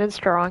fight hard and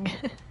strong.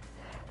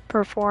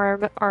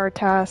 perform our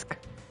task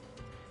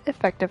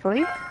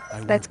effectively.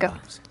 Let's go.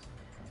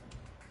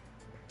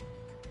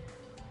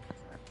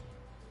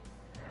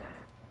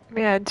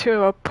 Man,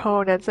 2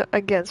 opponents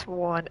against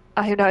 1.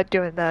 I'm not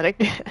doing that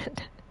again.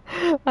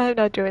 I'm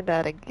not doing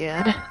that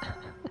again.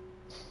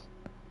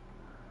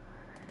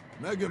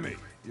 Megami,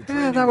 you're Yeah,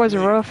 training that with was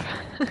me. rough.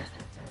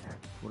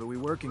 What are we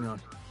working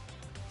on?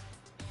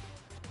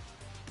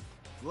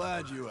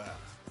 Glad you asked.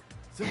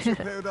 Since you're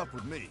paired up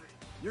with me,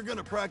 you're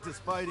gonna practice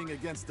fighting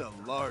against a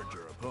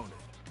larger opponent.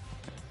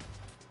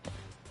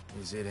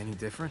 Is it any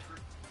different?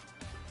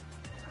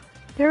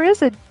 There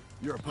is a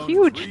Your opponent's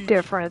huge reach,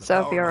 difference the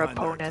of power your behind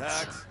their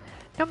opponents. attacks.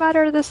 No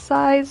matter the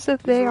size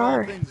that These they all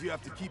are. things you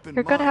have to keep in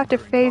You're gonna mind have to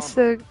during face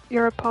combat.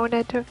 your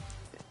opponent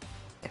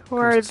who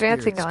are Cursed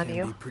advancing spirits on can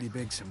you. be pretty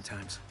big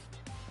sometimes.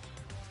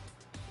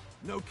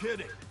 No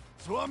kidding.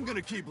 So I'm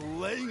gonna keep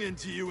laying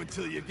into you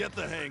until you get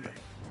the hang of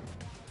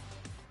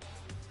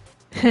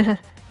it.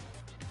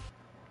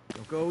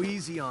 Don't go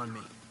easy on me.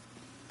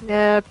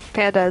 Nah,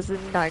 Panda's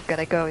not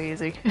gonna go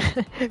easy.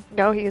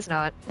 No, he's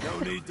not. No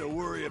need to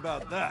worry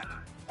about that.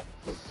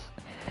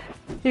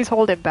 He's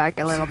holding back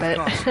a little bit.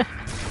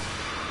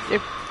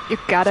 You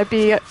gotta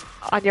be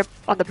on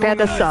the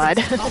panda side.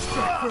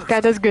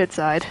 Panda's good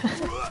side.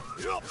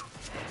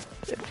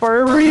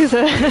 For a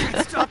reason.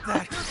 Stop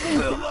that!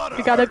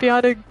 You gotta be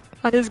on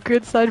his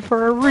good side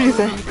for a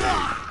reason.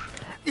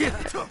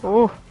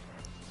 Ooh.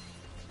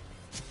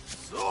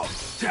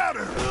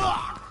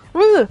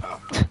 Woo.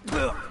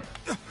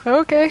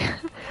 Okay.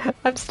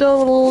 I'm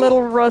still a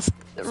little rough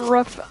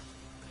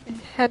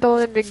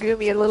handling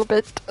Megumi a little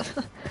bit.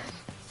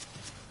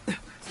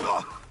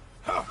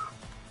 Huh?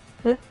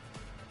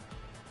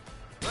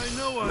 I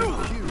know I'm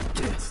cute,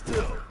 but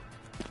still.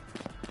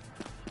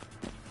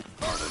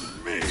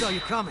 Pardon me. Saw you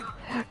coming.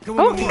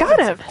 Oh, got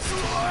him!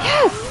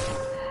 Yes!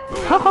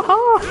 Ha ha ha!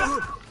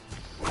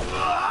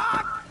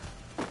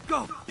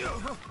 Go!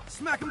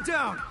 Smack him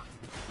down!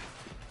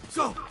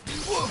 Go!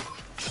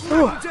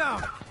 Smack him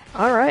down!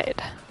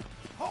 Alright.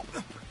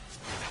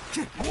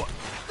 Keep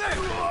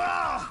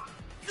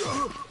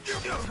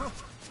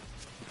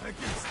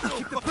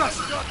the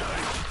pressure!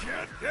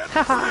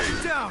 Haha.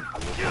 Down!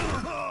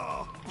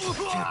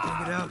 Can't bring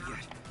it out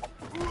yet.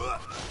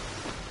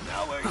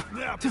 Now ain't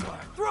nap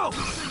time. Throw!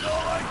 This is all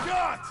I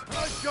got. I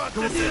got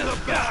this in the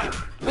bag.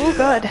 Oh,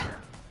 good.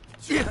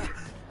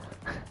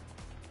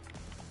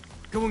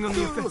 Going on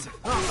the offensive.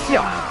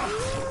 Yeah.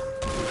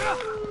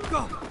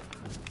 Go!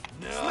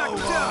 Smack him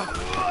Now, down!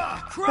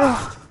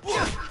 Crush!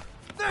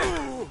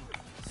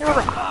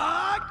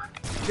 Alright.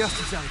 Just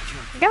as I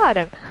can. Got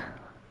him.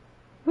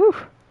 Whew.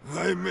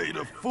 I made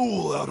a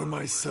fool out of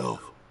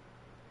myself.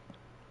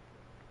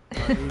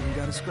 I even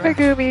got a scratch.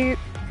 Megumi,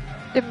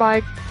 in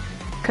my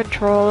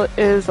control,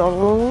 is a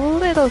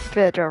little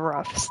bit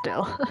rough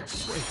still. Way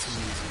too easy.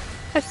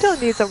 I still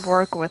need some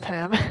work with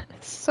him.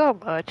 So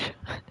much.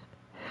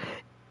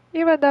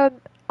 Even though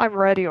I'm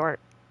ready or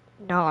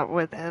not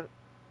with him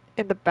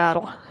in the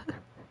battle.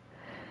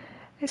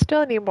 I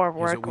still need more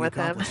Here's work what we with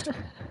him. accomplished.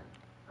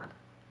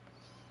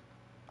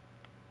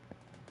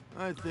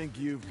 I think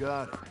you've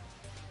got it.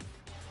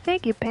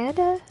 Thank you,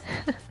 Panda.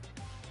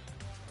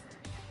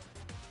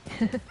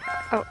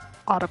 Oh,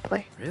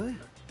 autoplay. Really?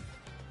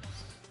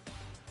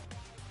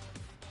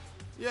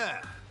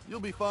 Yeah, you'll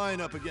be fine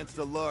up against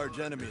a large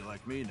enemy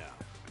like me now.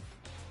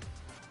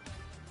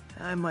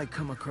 I might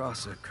come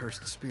across a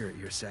cursed spirit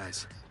your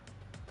size.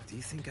 Do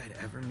you think I'd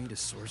ever meet a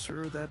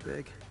sorcerer that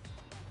big?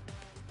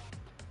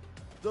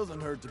 Doesn't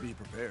hurt to be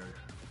prepared.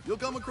 You'll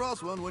come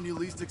across one when you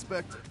least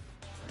expect it.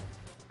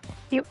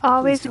 You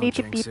always don't need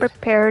to be jinx it.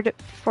 prepared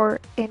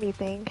for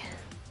anything.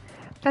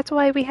 That's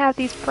why we have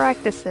these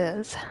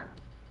practices.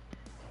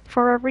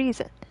 For a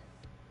reason.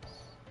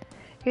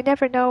 You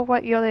never know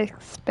what you'll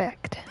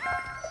expect.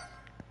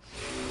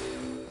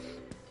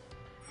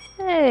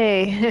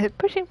 Hey,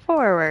 pushing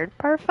forward.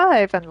 Part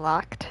 5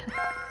 unlocked.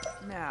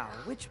 Now,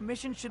 which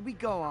mission should we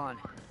go on?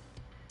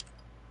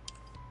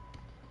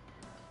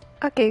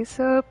 Okay,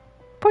 so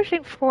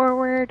pushing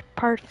forward,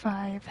 part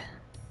 5.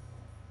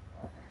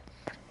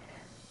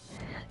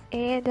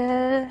 And,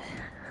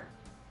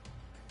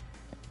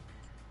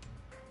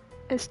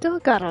 I still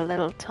got a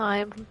little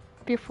time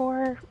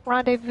before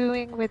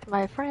rendezvousing with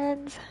my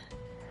friends.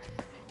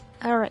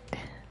 Alright.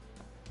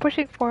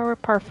 Pushing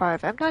forward, part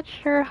 5. I'm not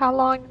sure how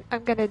long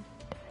I'm gonna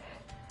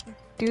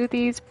do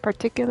these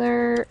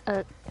particular,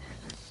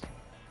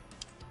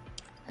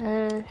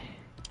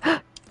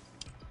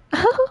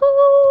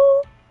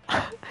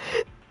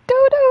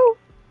 Dodo!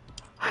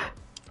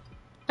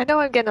 I know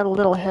I'm getting a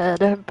little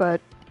ahead, but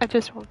I'm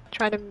just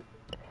trying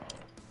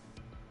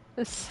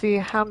to see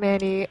how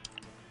many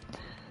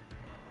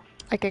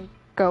I can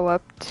go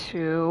up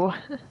to.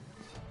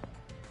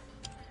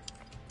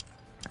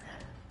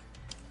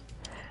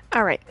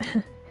 Alright,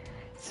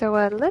 so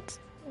let's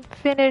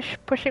finish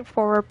pushing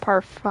forward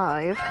part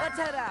 5. Let's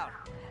head out!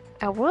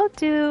 And we'll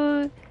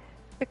do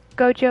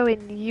Gojo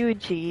and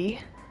Yuji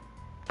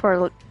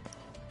for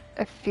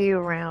a few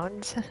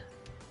rounds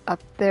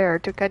up there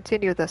to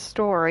continue the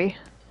story.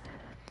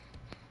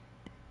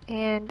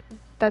 And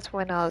that's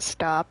when I'll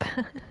stop.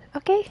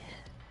 Okay?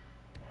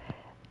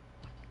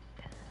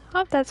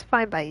 Hope that's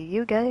fine by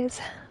you guys.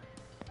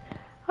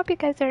 Hope you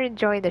guys are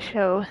enjoying the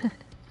show.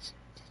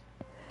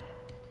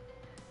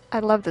 I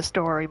love the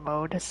story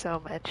mode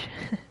so much.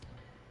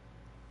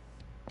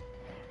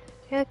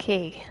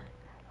 Okay.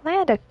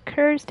 Land a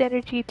cursed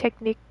energy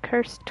technique,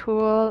 cursed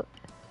tool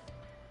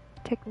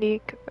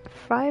technique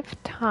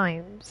 5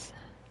 times.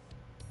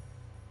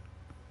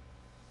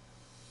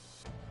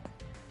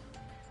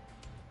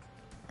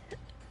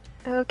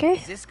 Okay.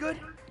 Is this good?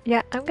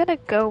 Yeah, I'm gonna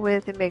go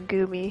with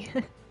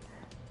Megumi.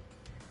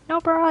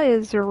 Nobara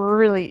is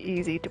really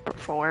easy to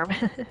perform.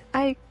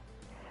 I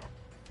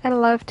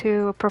love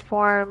to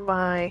perform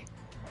my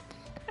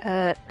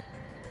less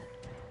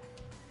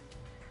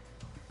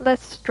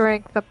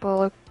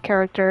strengthable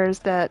characters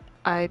that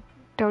I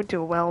don't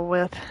do well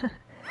with.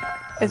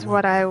 Is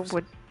what I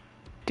would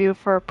do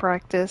for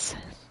practice.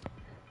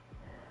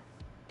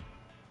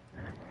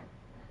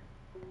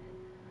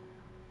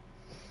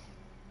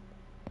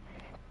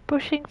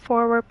 Pushing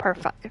forward per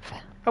 5.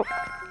 Oh,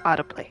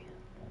 autoplay.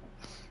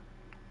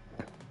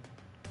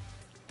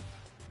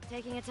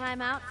 Taking a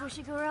time out,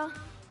 Fushiguro?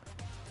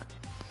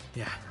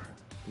 Yeah.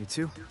 You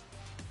too?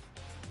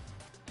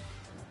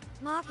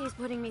 Maki's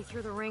putting me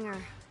through the ringer.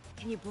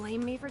 Can you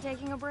blame me for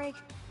taking a break?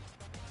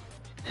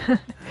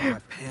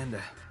 That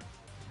panda.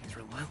 He's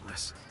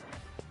relentless.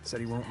 Said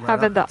he won't let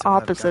Having up the until I've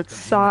got opposite the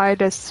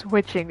side of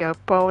switching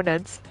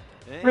opponents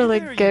Hey really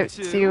there, you gets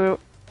two. you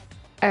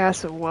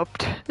ass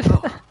whooped.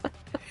 Oh,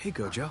 hey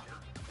Gojo.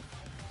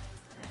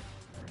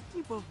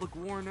 You both look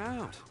worn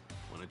out.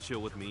 Want to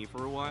chill with me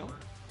for a while?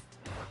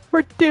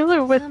 We're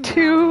dealing with Somehow,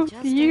 2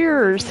 just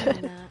years.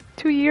 overthinking that.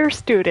 2-year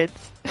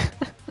students.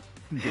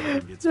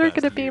 Nothing gets They're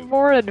past gonna be you.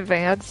 more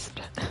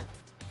advanced.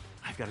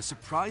 I've got a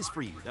surprise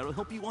for you that'll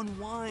help you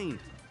unwind.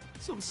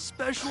 Some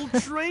special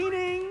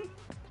training.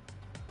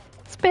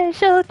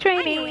 Special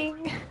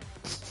training.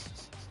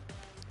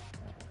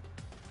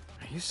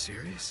 Are you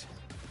serious?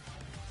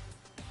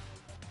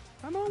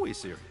 I'm always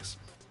serious.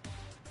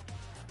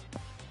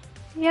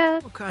 Yeah,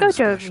 What kind of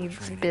Gojo special means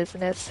training?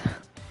 business.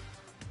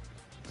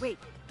 Wait,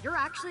 you're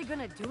actually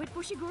gonna do it,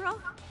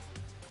 Fushiguro?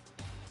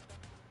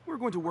 We're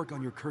going to work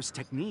on your cursed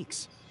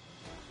techniques.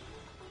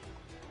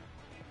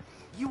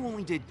 You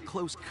only did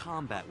close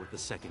combat with the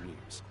second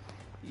years.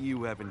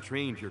 You haven't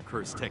trained your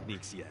cursed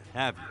techniques yet,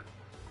 have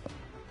you?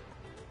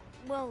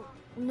 Well,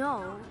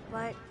 no,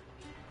 but...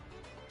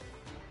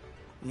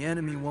 The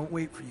enemy won't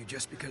wait for you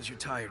just because you're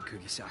tired,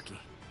 Kugisaki.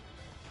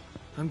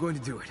 I'm going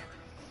to do it.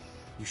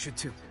 You should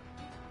too.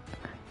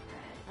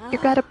 You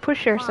gotta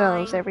push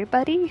yourselves, Fine.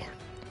 everybody.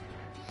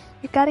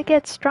 You gotta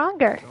get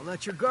stronger. Don't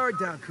let your guard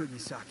down,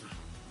 Kugisaki.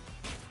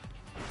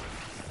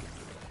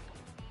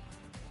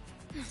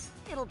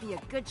 It'll be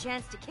a good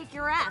chance to kick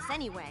your ass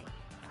anyway.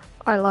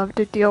 I love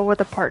to deal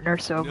with a partner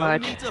so No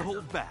much. need to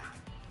hold back.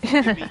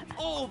 Give me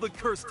all the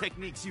cursed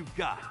techniques you've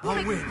got. Who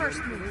makes the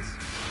first move?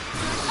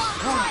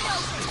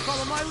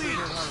 Follow my lead.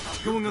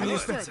 Going on the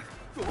offensive.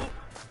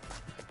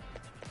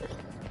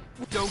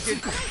 Don't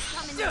get...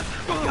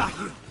 Got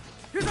you.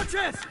 Here's our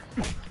chance.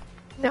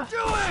 No. Do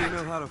You it.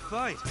 know how to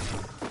fight.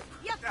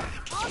 Yep,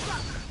 all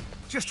done.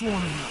 Just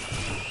warming up.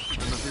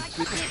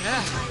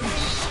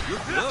 You're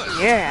good.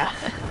 Yeah.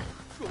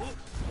 You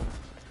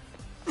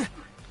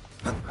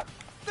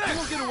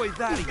won't get away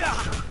that easy.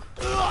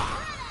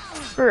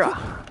 Bruh. Here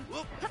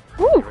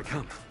Woo. I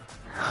come.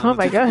 Oh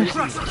my gosh.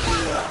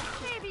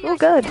 Maybe Oh, I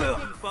good. should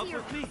Keep up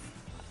with me.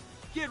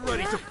 Get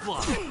ready to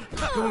fly.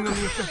 Going on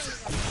the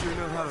offensive. You sure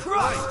know how to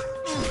fight.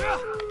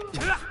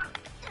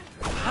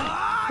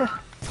 I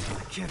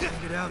can't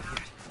figure it out yet.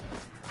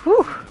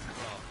 Whew.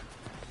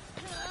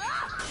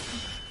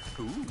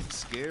 Ooh,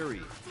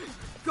 scary.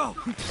 Go.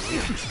 means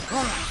I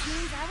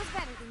was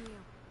better than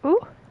you.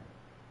 Ooh.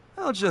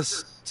 I'll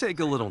just take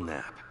a little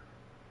nap.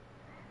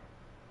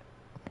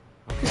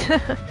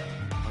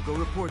 I'll go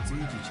report to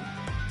Yuji.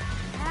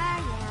 Ah,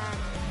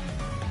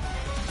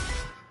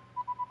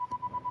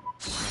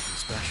 Nothing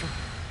special.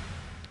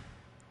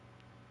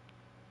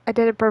 I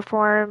didn't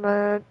perform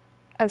a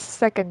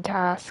second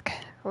task.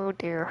 Oh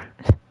dear.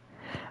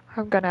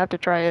 I'm gonna have to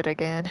try it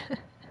again.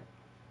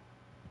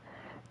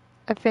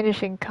 A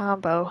finishing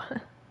combo.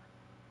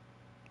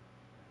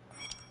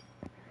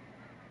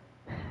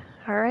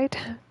 Alright.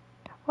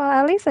 Well,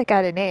 at least I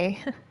got an A.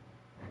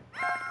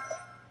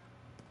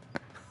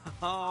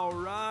 All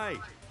right.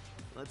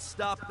 Let's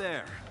stop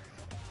there.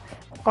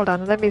 Hold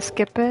on, let me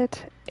skip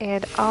it,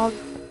 and I'll...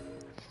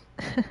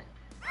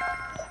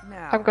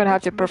 Now, I'm gonna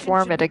have which to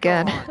perform mission it should we go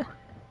again. on?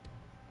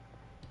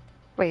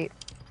 Wait.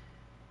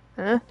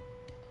 Huh?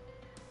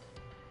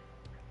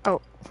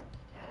 Oh.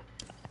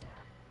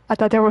 I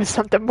thought there was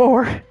something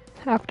more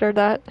after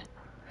that.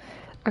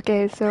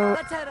 Okay, so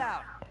Let's head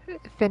out.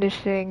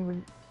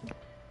 finishing...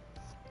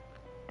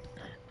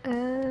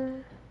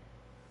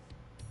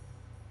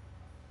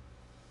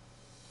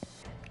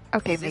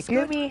 Okay, Is this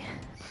good? Megumi.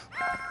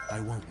 I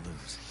won't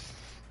lose.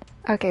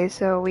 Okay,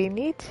 so we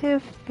need to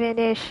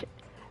finish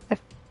a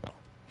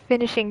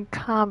finishing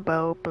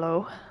combo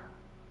blow.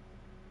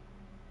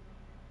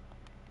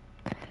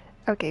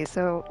 Okay,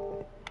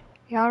 so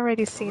you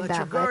already seen Let your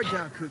that guard much.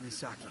 down,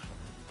 Kugisaki.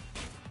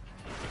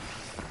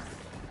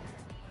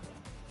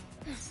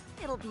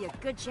 It'll be a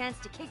good chance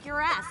to kick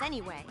your ass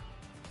anyway.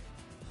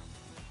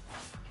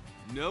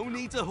 No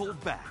need to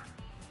hold back.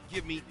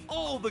 Give me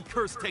all the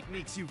curse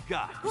techniques you've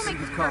got. Who makes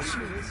the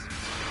Caution. first moves?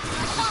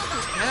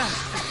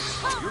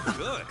 You're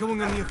good.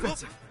 Going on the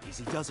offensive.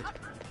 Easy does it.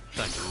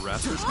 Time to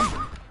rest.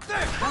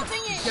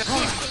 Holding it.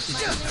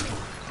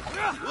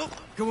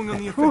 Going on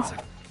the offensive.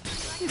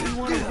 If you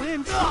want to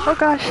win, Oh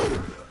gosh.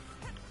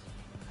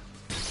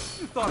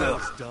 you thought I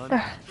was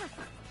done.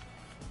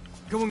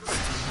 Going.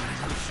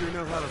 You sure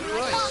know how to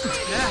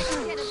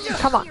fight.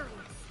 Come on.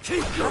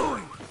 Keep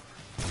going.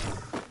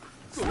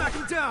 Smack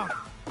him down.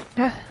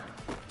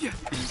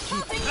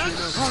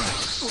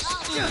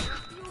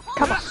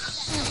 Come on.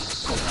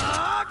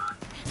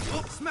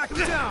 Smack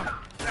him down.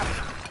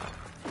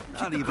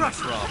 Not even a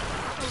problem.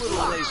 A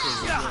little late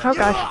for you. Oh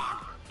gosh.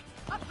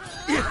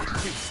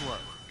 Too slow.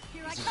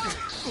 Here I come.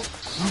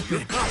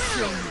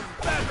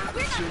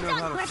 Sure know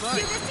how to Let's do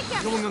fight. this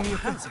together. Going on the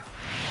offensive.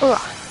 Ooh.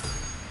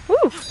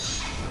 Woo.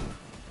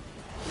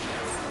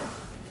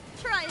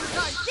 Try and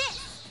guard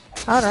this.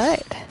 All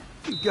right.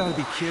 You gotta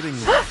be kidding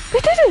me. We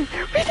did it!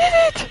 We did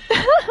it!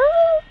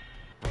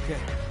 Okay.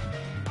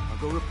 I'll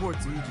go report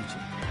to Yuji.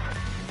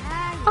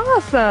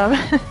 Awesome!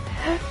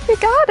 We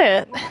got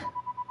it! Way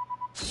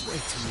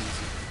too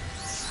easy.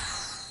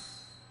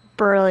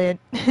 Brilliant.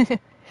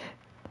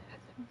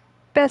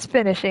 Best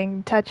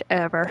finishing touch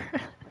ever.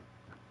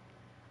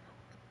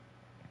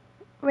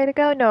 Way to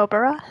go,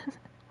 Nobara.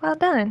 Well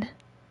done.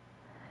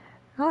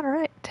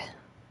 Alright.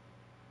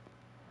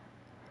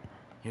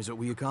 Here's what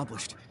we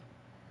accomplished.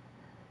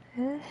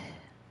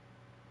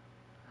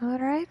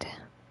 Alright.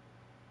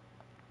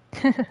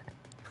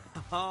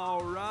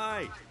 All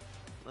right.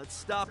 Let's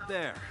stop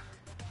there.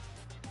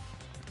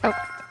 Oh,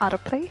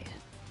 autoplay?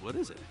 What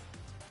is it?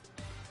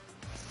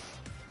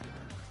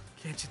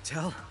 Can't you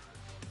tell?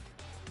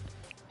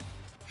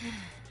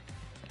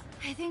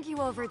 I think you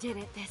overdid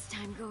it this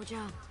time, Gojo.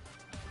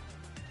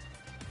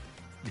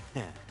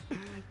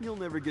 You'll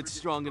never get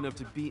strong enough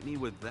to beat me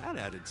with that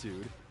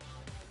attitude.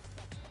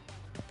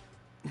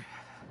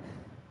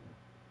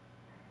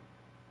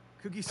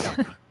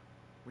 Kugisaki,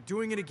 we're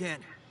doing it again.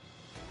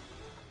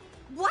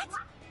 What?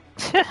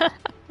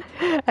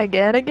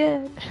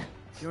 Again.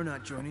 If you're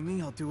not joining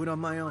me, I'll do it on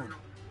my own.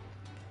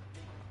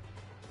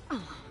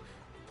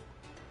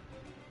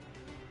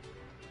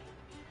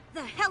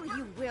 The hell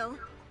you will.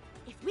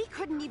 If we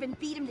couldn't even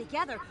beat him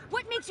together,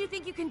 what makes you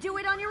think you can do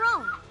it on your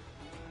own?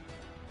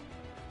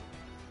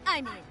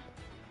 I mean,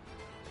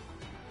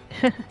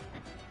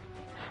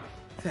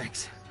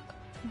 Thanks.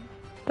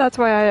 That's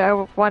why I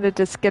wanted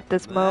to skip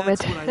this moment.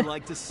 That's what I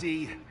like to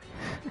see.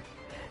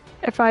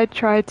 If I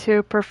try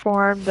to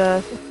perform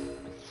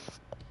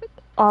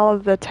all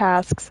of the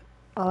tasks,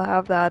 I'll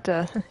have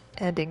that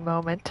ending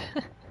moment.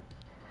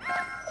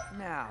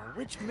 Now,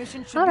 which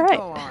mission should All we right.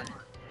 go on?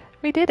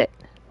 We did it.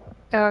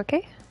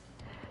 Okay.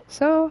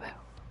 So,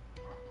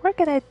 we're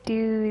gonna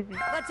do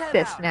let's head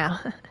this out. now.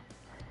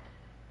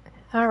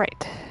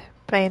 Alright.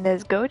 Playing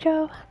as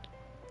Gojo.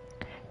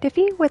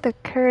 Defeat with a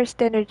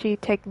cursed energy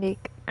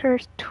technique,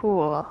 cursed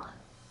tool.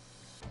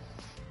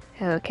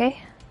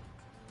 Okay.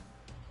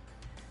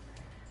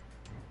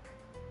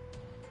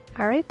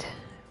 Alright.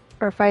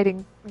 We're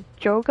fighting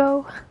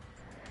Jogo.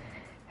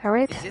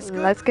 Alright, Is this good?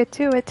 let's get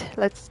to it.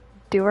 Let's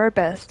do our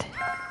best.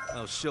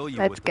 I'll show you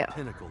Let's what go. the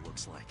pinnacle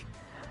looks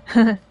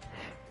like.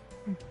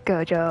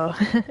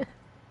 Gojo.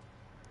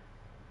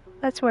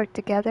 Let's work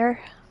together.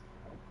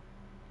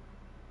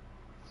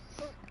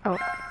 Oh,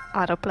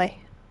 autoplay.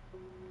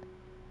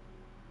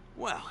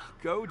 Well,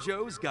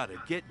 Gojo's gotta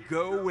get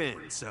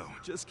going, so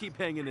just keep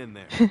hanging in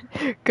there.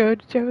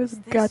 Gojo's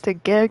got to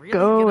get Really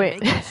going.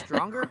 gonna make me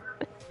stronger?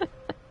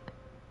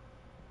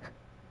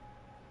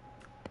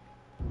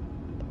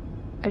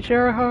 I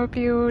sure hope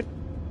you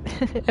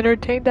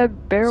entertained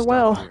that bear Stop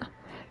well. here.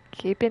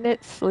 Keeping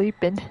it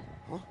sleeping.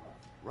 Huh?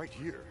 Right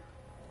here.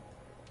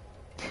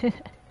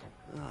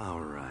 All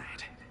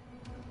right.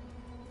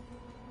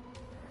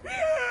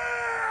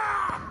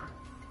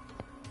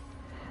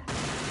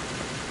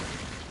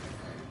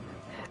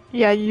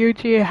 Yeah,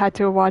 Yuji had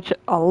to watch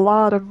a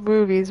lot of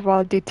movies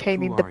while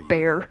detaining Who the are you?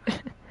 bear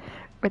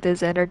with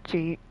his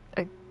energy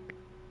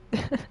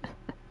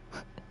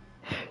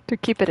to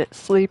keep it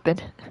sleeping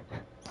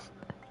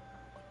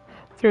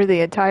through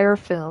the entire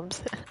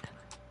films.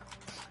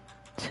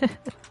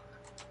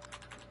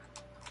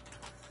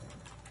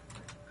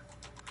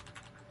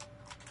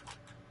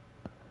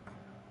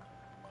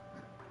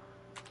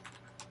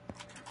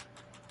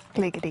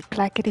 Clickety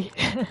clackety.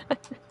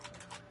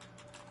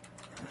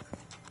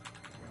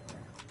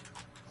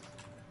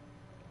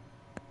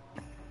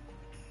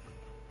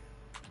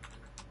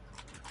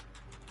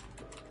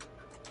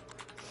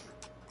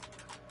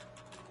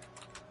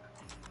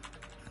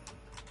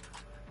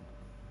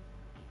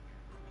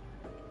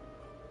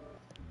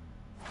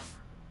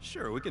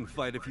 Sure, we can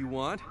fight if you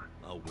want.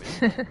 I'll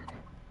win.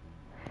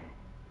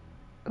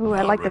 Ooh,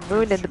 I like the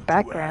moon in the Reduce you to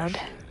background.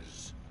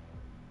 ashes.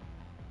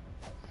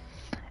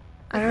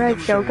 Alright,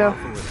 Show Shogo.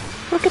 off a little.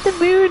 Look at the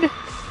moon!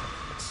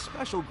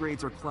 Special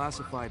grades are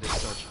classified as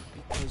such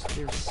because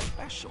they're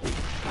special.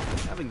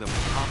 Having them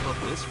pop up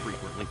this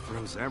frequently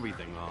throws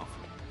everything off.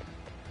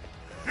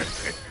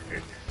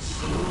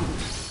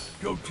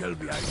 Go tell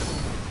me I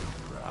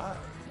right.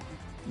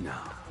 No,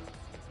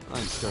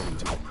 I'm starting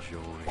to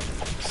enjoy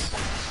this.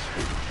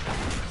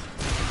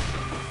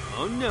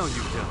 Oh no,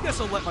 you don't.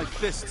 Guess I'll let my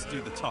fists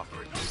do the talking.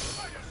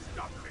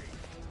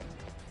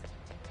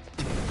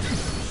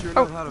 Sure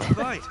know how to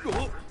fight.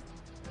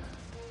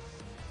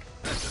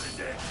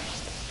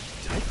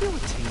 Did I feel a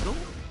tingle?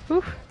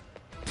 Oof.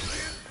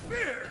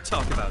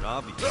 Talk about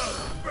obvious.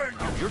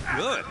 You're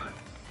good.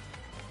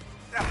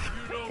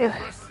 Ew.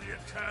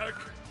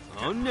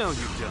 Oh no,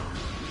 you don't.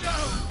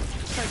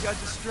 I got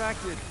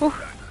distracted.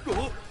 Oof.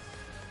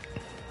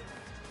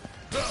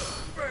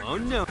 Oh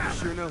no, you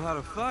sure know how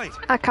to fight.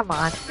 Ah, come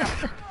on.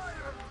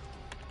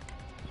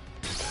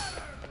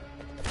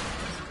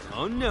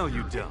 Oh no,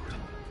 you don't.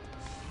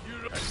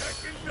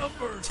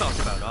 Talk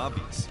about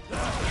obvious.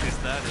 Is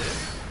that it?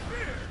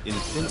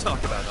 And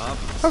talk about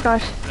obvious. Oh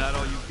gosh. Is that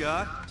all you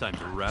got? Time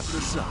to wrap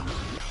this up.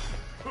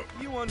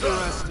 You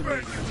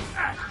underestimate me.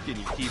 Can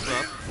you keep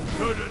up?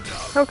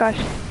 Oh gosh.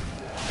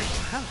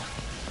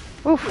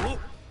 Oof.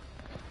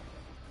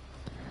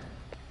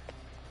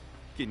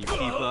 Can you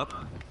keep up?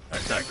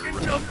 Time to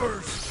wrap.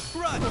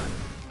 Run!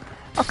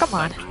 Oh, come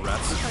on. Time to wrap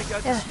this. I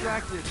got Yeah.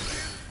 distracted.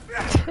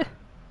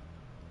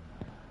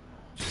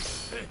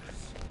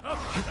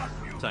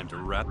 Time to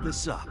wrap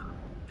this up.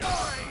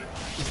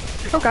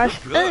 Oh gosh.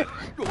 Good.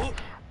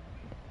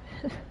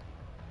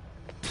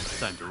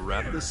 Time to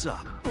wrap this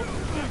up.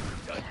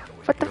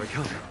 What the? Here I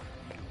come.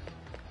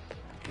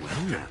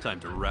 Well, now, time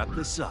to wrap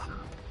this up.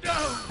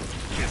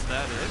 Is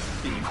that it?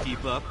 Can you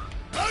keep up?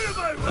 Time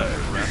to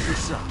wrap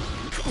this up.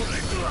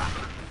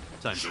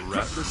 Time to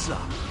wrap this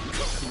up.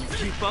 Can you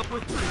keep up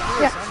with this?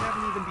 Yeah. I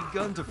haven't even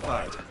begun to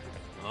fight.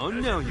 Oh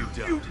no, you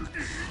don't.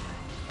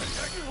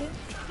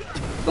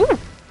 Ooh.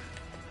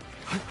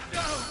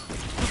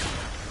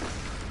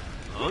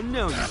 Oh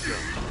no, you don't.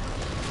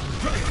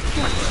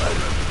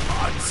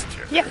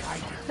 Yes.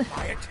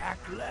 My attack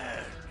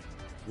land.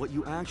 What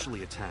you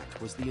actually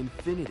attacked was the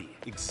infinity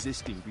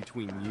existing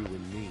between you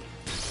and me.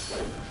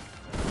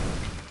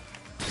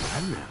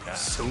 I'm now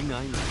so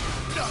naive.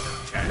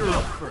 You're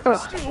up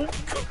first. Ugh.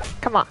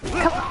 Come on.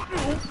 Come on.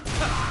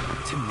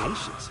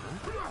 Tenacious,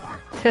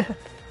 huh?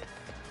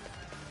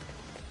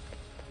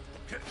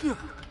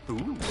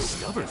 Ooh,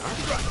 stubborn, aren't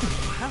you?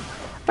 Wow.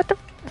 What the?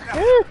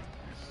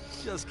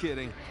 Just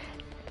kidding.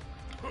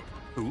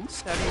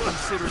 Oops. Have you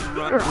considered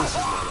run? This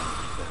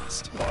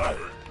is what I'm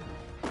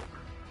best.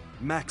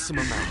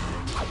 Maximum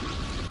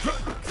output.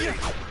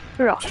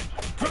 Ugh.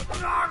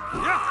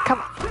 Come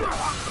on.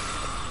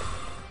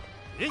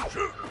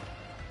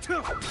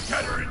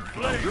 Scatter in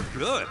flame. You're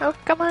good. Oh,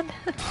 come on.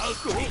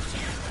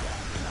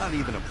 Not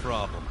even a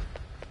problem.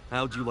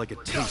 How'd you like a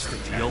taste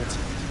of the ultimate?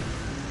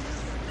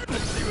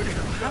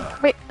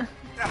 Wait.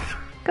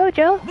 Go,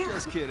 Joe.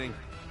 Just kidding.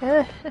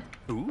 Uh,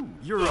 Ooh,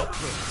 you're up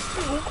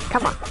first.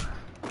 come on.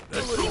 A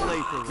little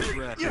late for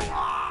regret.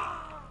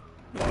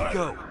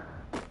 Go.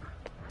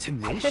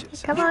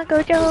 Tenacious. Come on,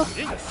 go, Joe.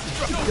 You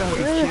gotta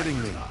be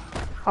kidding me.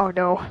 Oh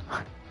no.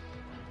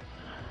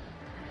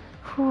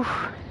 Whew.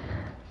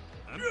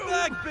 I'm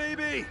back,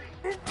 baby.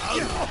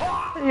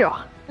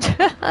 Yeah.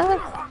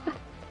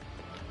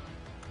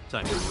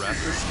 Time to wrap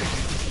this thing.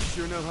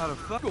 You sure know how to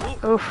fuck.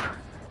 Oof.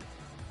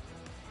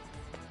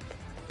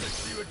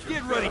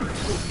 Get ready.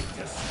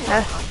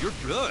 You're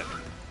good.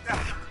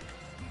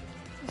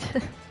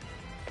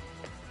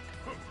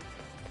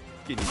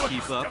 Can you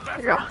keep up?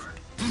 Yeah.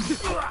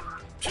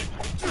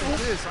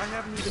 This, I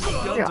haven't even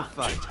begun Yeah. to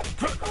fight.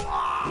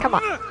 Come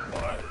on.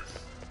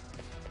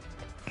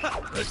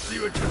 Let's see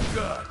what you've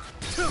got.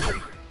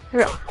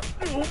 Yeah.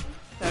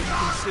 Have you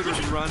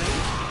considered running?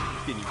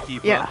 Can you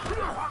keep Yeah. up?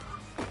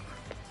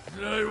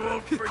 I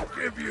won't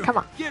forgive you. Come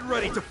on. Get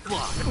ready to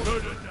fly.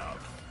 Good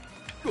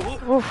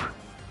enough. Oof.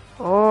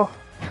 Oh.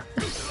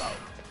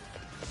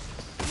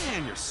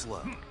 Man, you're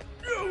slow.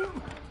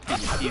 Can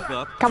you keep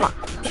up? Come on.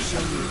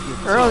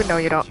 Oh no,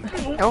 you don't.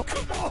 Nope.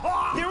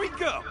 Here we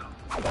go.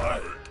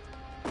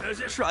 Does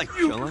it Try.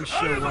 Shall I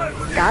show up?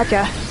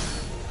 Gotcha.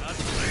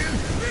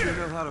 You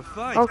know how to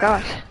fight. Oh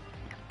gosh.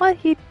 What?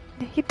 He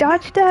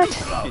dodged that?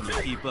 Can you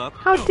keep up?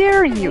 How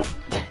dare you?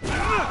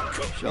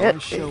 Shall I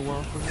show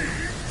off?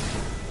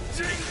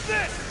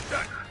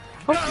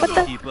 Oh, what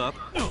the? Keep up.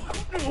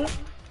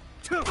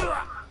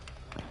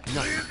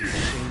 Nothing to be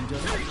ashamed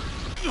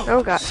of.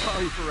 Oh god.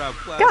 Sorry for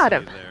outclassing Got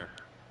him. you there.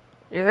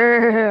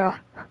 Yeah.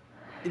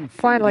 Infinity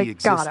Finally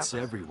got exists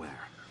him. everywhere.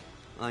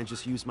 I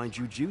just use my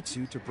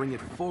jujutsu to bring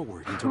it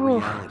forward into Ooh.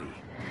 reality.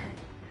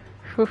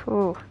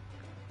 Ooh.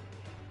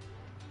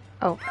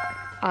 Oh,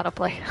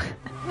 autoplay.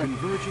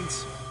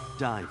 Convergence,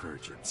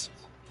 divergence.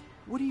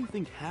 What do you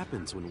think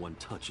happens when one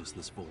touches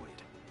this void?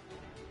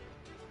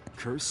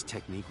 Curse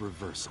technique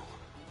reversal.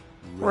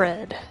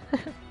 Red.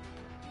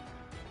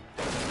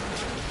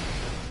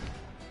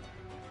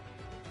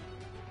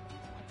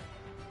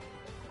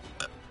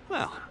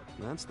 Well,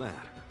 that's that.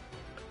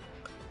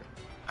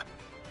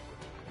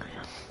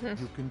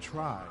 You can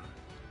try,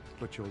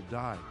 but you'll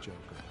die, Joker.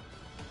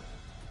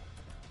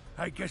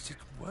 I guess it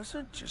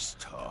wasn't just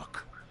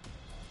talk.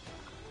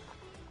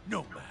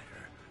 No matter.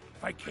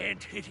 If I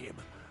can't hit him,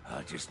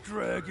 I'll just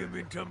drag him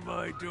into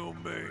my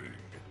domain.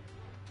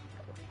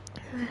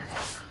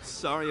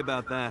 Sorry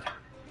about that.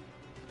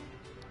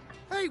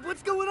 Hey,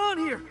 what's going on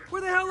here?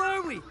 Where the hell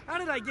are we? How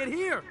did I get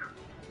here?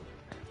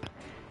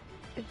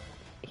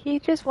 He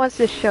just wants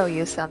to show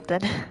you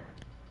something.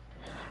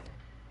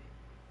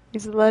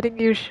 He's letting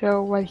you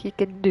show what he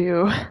can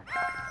do.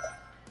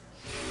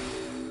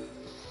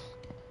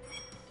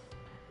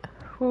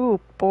 Ooh,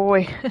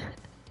 boy.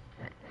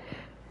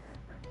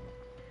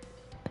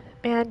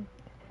 Man,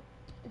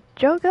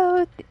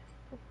 Jogo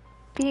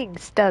being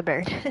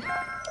stubborn.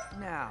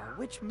 Now,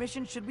 which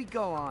mission should we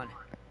go on?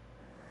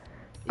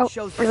 Oh,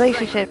 shows the strength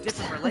of relationships.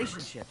 different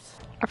relationships.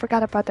 I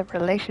forgot about the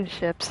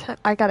relationships.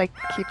 I gotta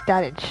keep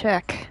that in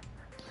check.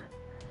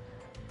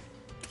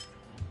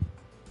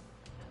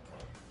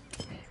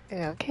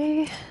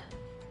 Okay.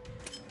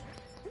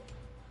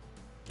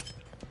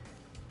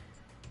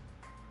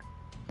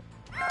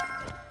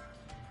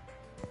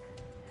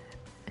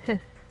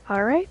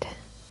 Alright.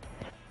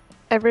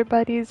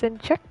 Everybody's in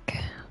check.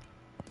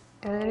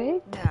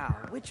 Alright. Now,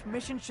 which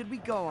mission should we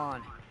go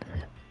on?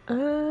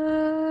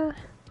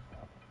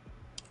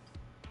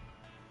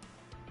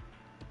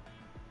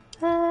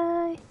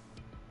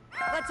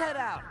 Let's head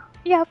out.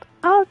 Yep,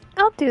 I'll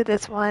do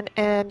this one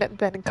and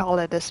then call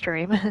it a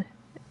stream.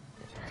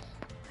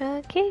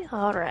 Okay,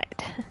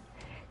 alright.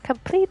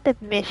 Complete the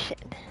mission.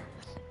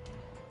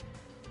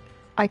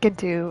 I can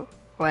do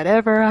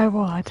whatever I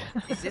want.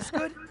 Is this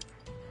good?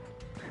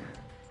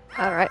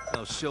 Alright.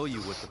 I'll show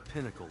you what the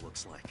pinnacle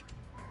looks like.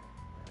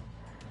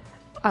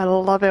 I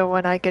love it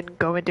when I can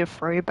go into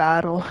free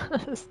battle.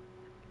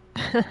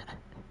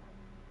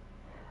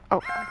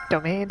 Oh,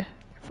 domain.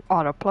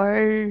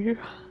 Autoplay.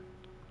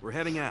 We're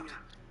heading out.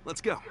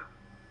 Let's go.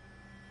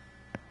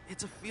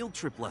 It's a field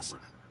trip lesson.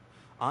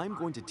 I'm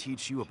going to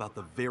teach you about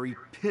the very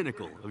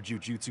pinnacle of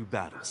Jujutsu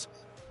battles.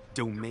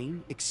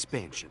 Domain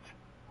expansion.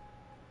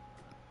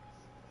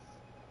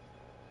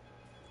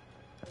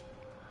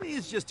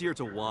 He's just here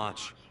to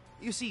watch.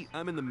 You see,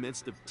 I'm in the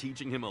midst of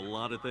teaching him a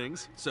lot of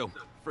things, so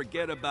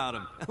forget about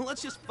him, and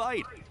let's just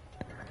fight.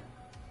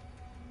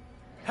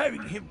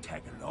 Having him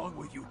tag along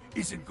with you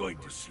isn't going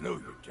to slow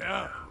you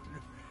down.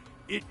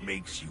 It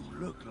makes you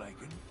look like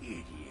an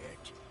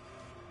idiot.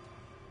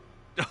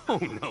 Oh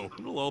no,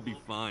 it'll all be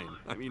fine.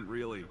 I mean,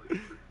 really,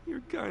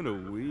 you're kind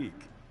of weak.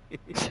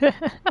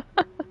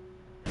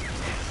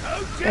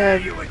 How dare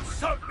you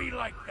insult me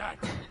like that?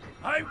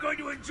 I'm going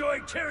to enjoy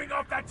tearing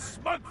off that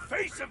smug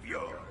face of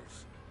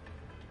yours.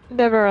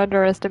 Never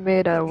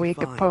underestimate a weak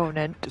Fine.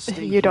 opponent. Just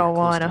stay You here don't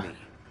close to wanna. me.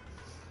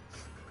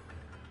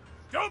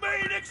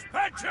 Domain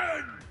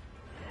expansion!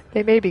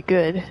 They may be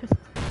good,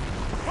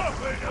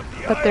 Puppet of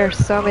the but there's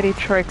so Iron many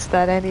tricks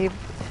that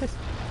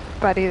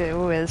anybody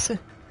who is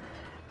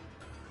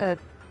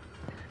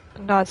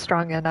not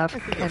strong enough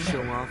can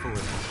Show off a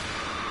little.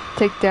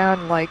 take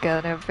down like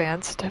an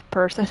advanced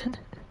person.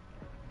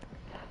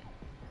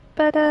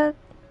 But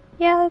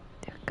yeah,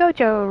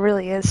 Gojo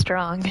really is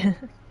strong.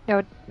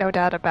 No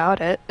doubt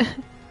about it.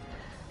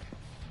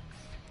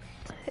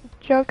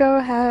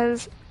 Jogo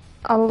has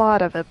a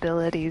lot of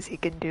abilities he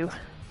can do.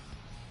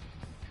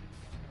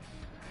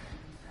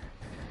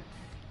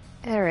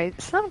 Alright,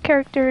 some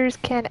characters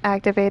can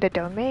activate a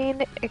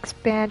domain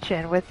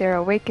expansion with their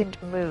awakened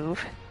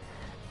move.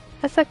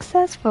 A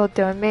successful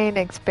domain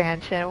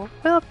expansion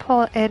will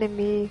pull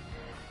enemy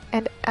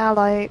and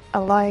ally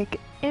alike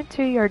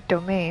into your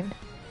domain.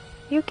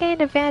 You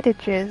gain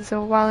advantages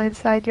while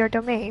inside your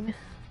domain.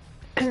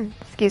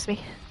 Excuse me.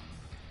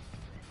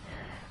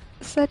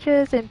 Such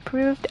as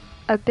improved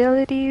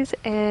abilities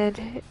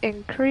and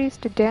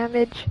increased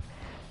damage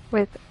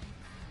with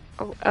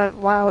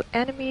while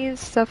enemies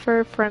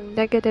suffer from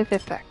negative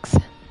effects.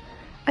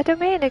 A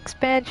domain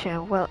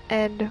expansion will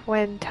end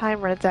when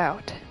time runs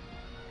out.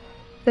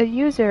 The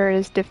user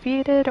is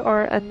defeated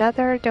or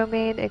another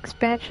domain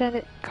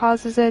expansion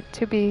causes it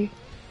to be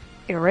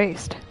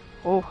erased.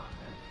 Oh.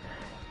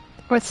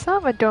 With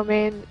some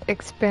domain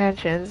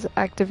expansions,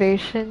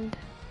 activation,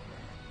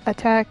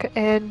 attack,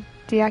 and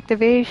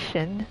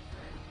deactivation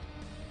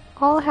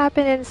all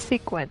happen in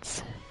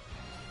sequence.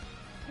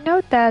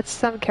 Note that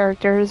some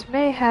characters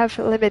may have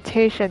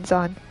limitations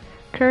on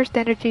cursed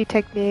energy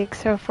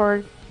techniques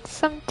for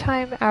some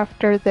time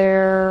after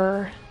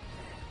their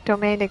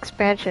domain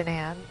expansion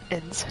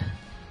ends.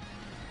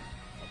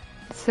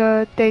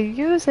 So they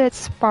use it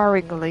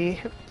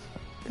sparingly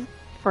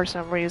for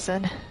some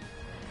reason.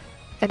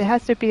 And it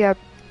has to be a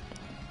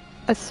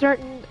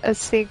certain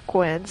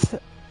sequence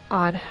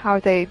on how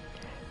they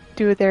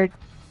do their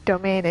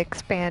domain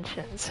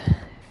expansions.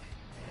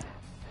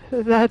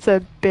 That's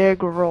a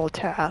big role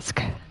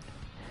task.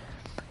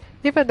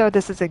 Even though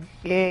this is a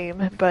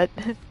game, but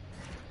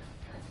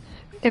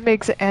it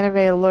makes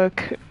anime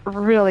look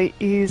really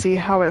easy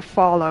how it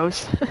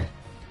follows.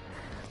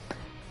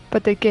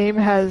 but the game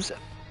has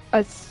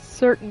a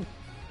certain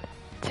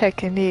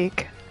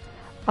technique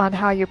on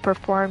how you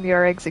perform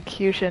your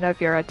execution of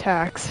your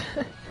attacks.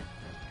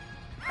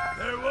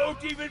 There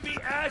won't even be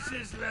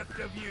ashes left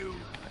of you!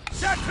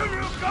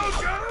 Satoru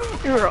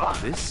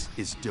Gojo! This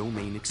is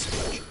domain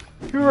expansion.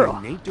 The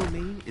Ugh. innate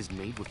domain is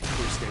made with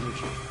cursed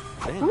energy.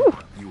 Then Ooh.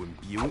 you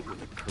imbue it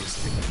with a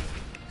cursed technique.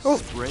 Oh.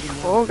 Spreading out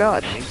Oh,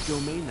 God. the innate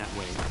domain that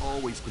way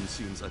always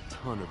consumes a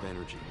ton of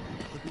energy.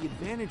 But the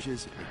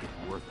advantages make it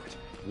worth it.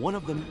 One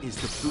of them is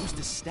the boost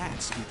to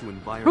stats due to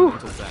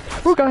environmental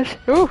factors. Oh gosh.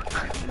 Ooh.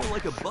 More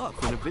like a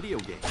buff in a video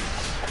game.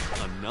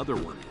 Another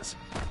one is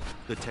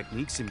the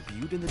techniques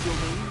imbued in the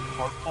domain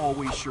are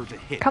always sure to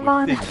hit Come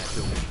on. within that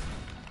domain.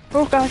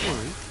 Oh gosh. Don't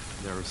worry,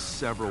 there are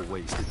several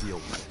ways to deal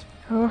with it.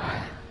 Oh.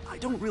 I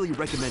don't really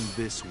recommend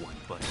this one,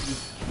 but you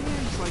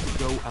can try to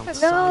go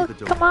outside No, the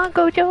domain. come on,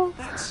 Gojo.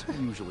 That's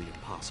usually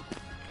impossible.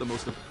 The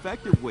most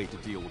effective way to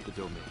deal with the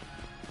domain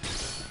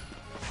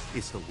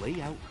is to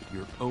lay out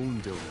your own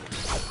domain.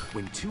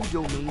 When two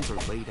domains are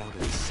laid out at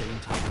the same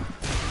time,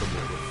 the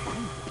more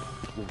refined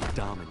one will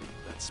dominate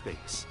that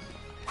space.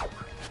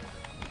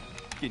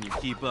 Can you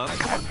keep up?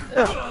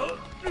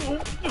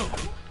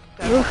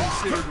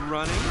 That's considered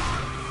running?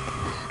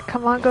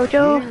 Come on,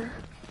 Gojo. Here.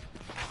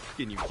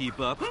 Can you keep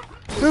up?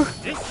 Ooh.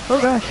 Oh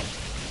gosh.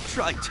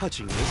 Try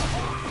touching this.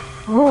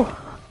 Oh.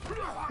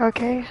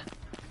 Okay.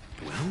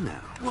 Well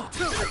now. Ugh.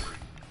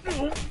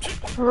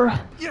 Show me a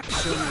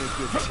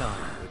good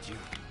time, would you?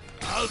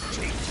 I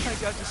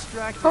got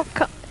distracted. Oh,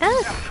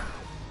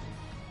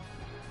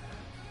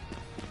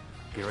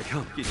 Here I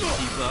come. Can you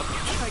keep up?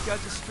 I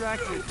got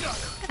distracted.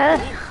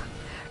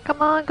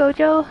 Come on,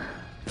 Gojo.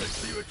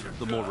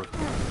 The more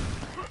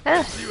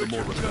Uh, the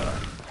more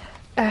refined.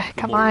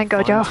 Come on,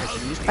 Gojo.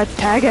 Let's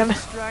tag him.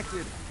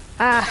 Distracted.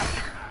 Ah.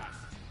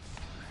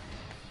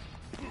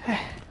 Can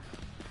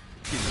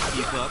you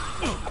keep up?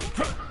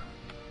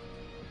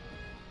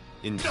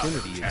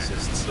 Infinity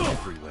exists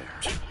everywhere.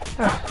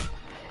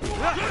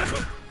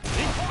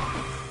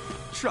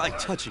 Try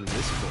touching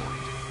this void.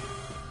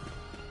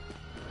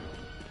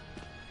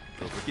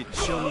 Don't forget to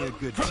show me a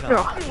good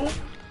time.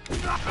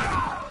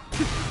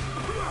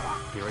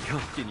 Here I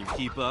come. Can you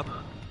keep up?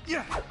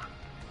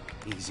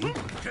 Easy.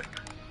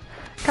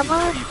 Come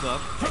on. Keep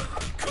up.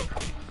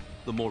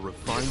 The more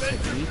refined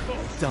technique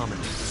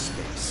dominates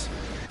space.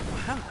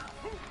 Wow.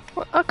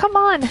 Oh, come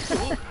on.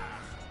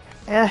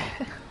 Am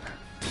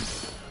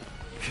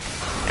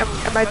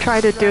I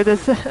trying to do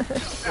this?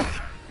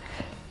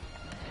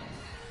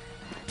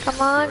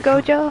 Come on,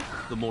 Gojo.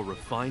 The more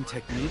refined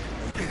technique.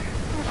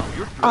 Oh,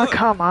 you're good. Oh,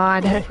 come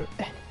on.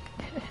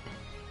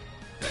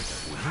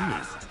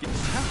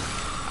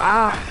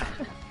 Ah.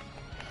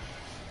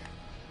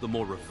 The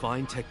more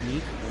refined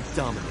technique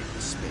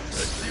dominates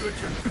space.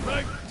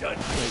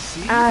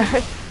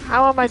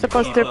 How am I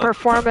supposed to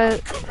perform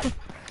it?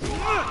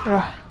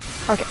 Ugh.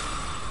 Okay.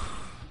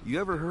 You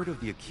ever heard of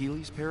the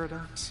Achilles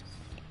paradox?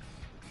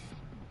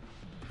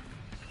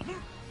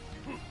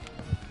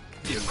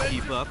 Can you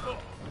keep up?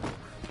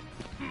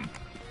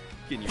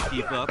 Can you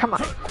keep up? Come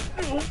on. I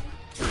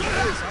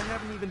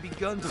haven't even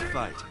begun to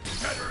fight.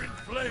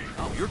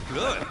 Oh, you're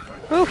good.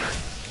 Oof.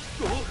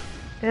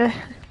 Yeah.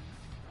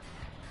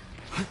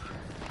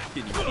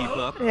 Can you keep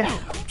up? Yeah.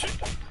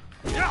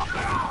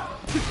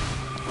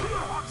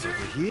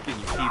 Over here. Can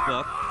you keep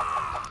up?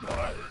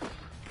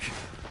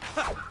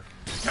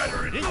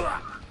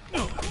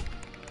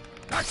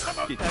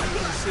 Have you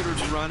considered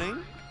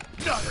running?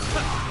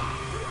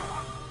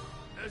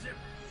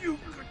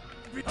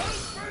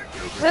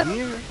 Over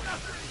here.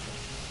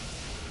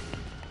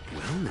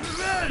 Well, now,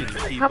 can you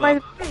keep How am I?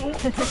 up? Show me a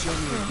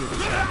good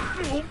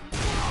time.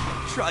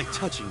 Try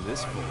touching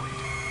this void.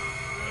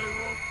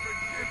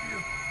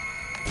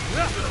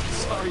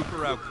 Sorry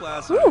for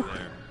outclassing you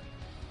there.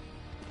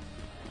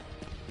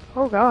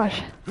 Oh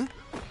gosh.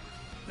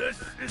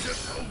 This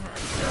isn't over.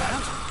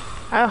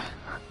 Oh.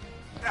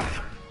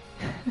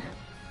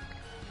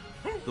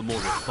 The more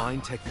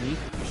refined technique,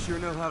 you sure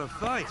know how to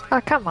fight.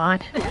 Oh, come on.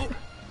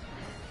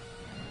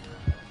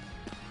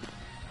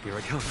 Here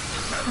I come.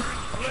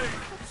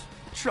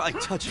 Try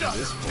touching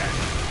this void.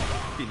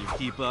 Can you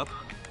keep up?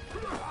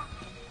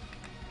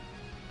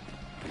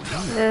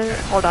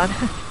 Hold on.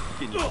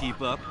 Can you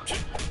keep up?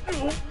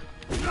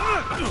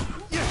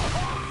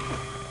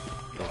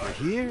 Over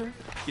here.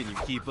 Can you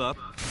keep up?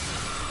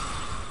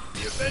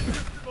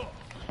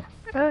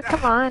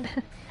 Come on.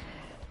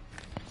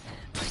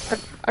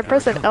 I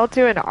pressed an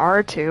L2 and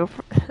R2.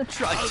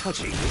 Try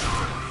touching this.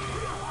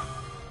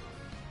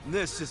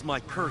 This is my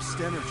cursed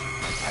energy.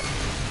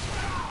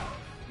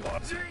 I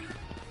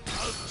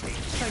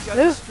got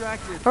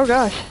distracted. Oh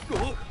gosh.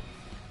 Well,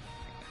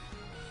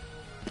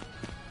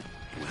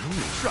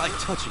 try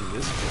touching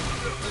this.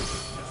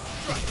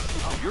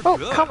 Oh, you're Oh,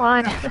 good. come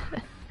on. Over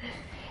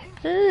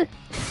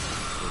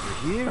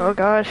here. Oh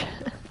gosh.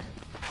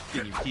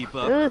 Can you keep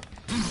up?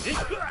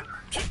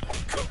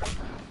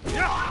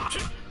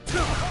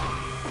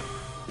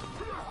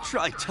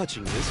 Try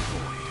touching this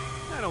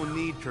void. I don't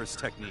need curse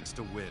techniques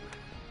to win.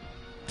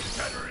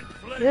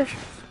 Yeah.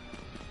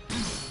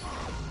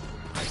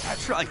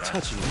 Try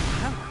touching it.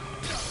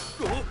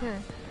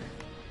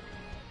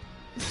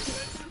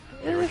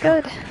 Really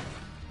good.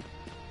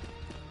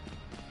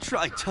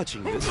 Try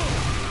touching this.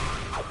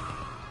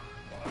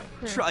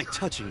 Try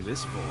touching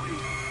this void.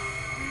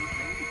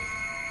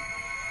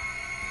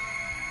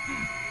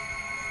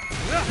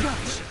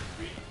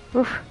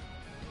 Oof.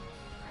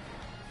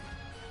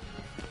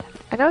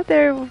 I know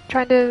they're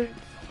trying to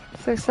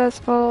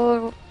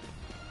successful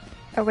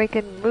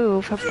awaken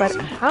move, but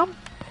how?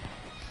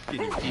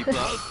 Can you keep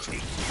up?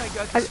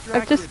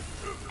 I'm just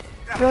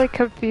really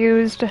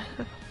confused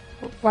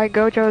why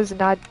Gojo's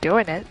not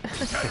doing it.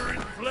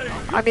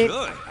 I mean,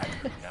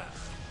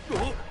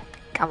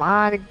 come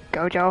on,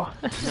 Gojo,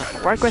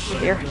 work with me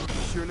here.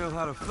 Sure know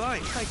how to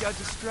fight. I got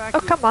distracted.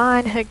 Oh, come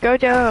on,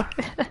 Gojo.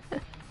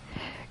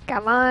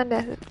 Come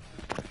on,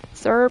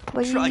 sir,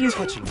 please. Try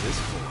touching this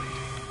void.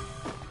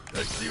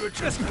 Let's see what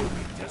you're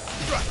doing.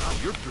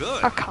 You're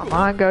good. Oh, come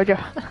on, Gojo.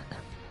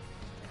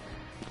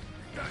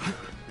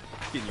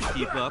 Can you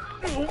keep up?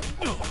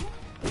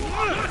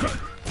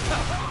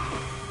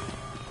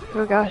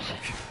 Oh gosh.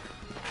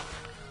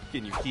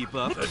 Can you keep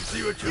up? Let's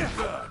see what you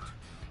got.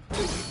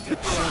 Show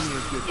me a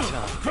good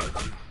time.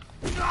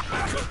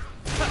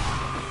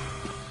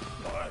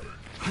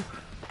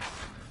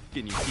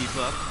 Can you keep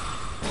up?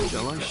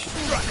 Shall I?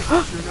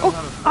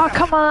 Oh,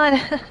 come on.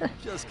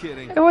 Just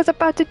kidding. I was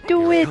about to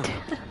do it.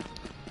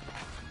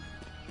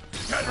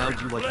 How'd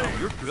you like? Oh,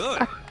 you're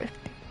good.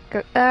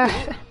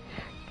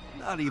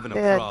 Not even a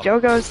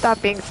problem. Jogo,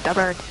 stop being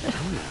stubborn.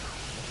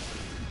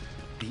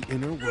 The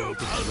inner world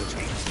of religion.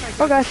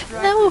 Oh gosh,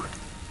 no!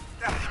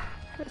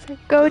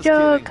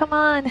 Gojo, come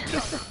on! Here.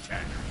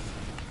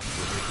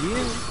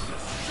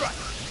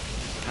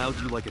 How'd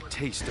you like a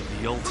taste of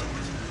the ultimate?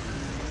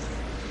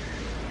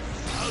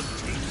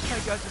 I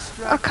got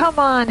distracted. Oh, come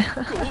on! Not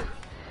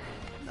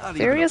even a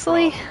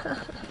Seriously?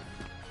 problem.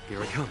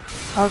 Here I come.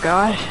 Oh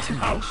gosh.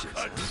 Tenacious.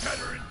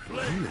 Better in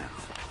play. Now.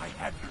 I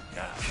have you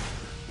down.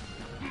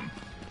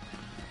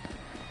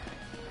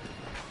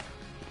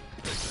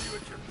 Let's see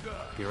what you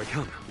got. Here I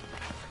come.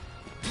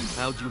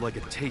 How'd you like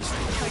a taste of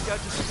I got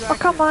distracted. Oh,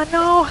 come on,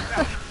 no!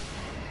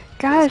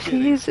 Gosh,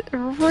 he's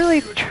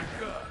really...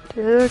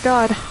 Oh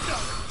god.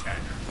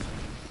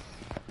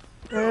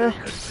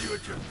 Let's see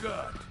what you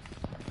got.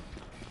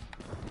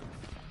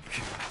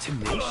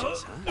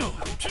 tenacious, huh?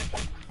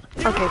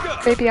 Okay,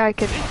 maybe I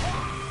can...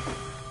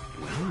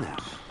 Well now.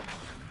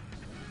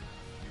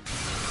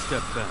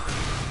 Step back.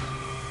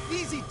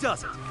 Easy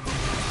does it.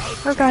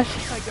 Oh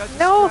gosh. I got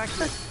No!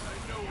 distracted.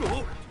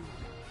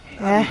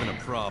 Not even a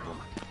problem.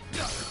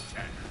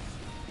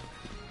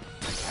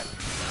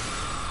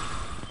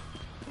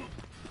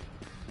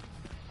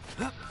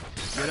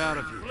 Get out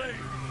of here.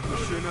 You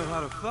sure know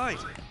how to fight.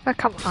 Oh,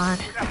 come on.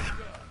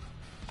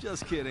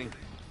 Just kidding.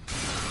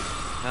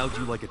 How'd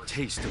you like a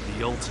taste of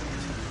the ultimate?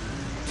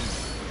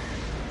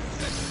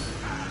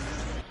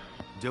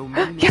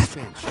 Domain Yes!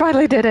 expansion.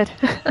 Finally did it!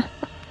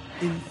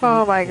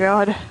 Oh my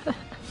god.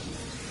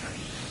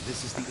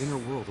 This is the inner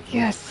world of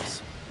Yes.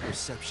 limitless.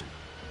 Perception,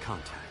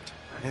 contact.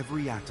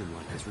 Every act in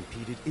life is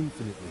repeated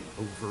infinitely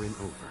over and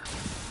over.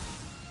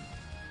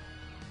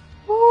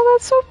 Oh,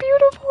 that's so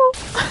beautiful!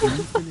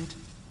 Infinite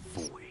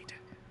void.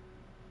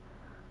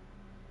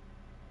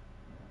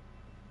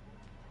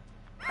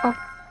 Oh.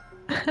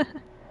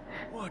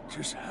 What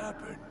just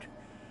happened?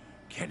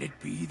 Can it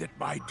be that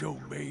my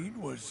domain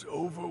was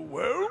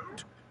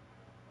overwhelmed?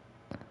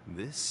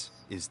 This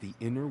is the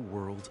inner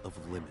world of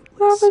That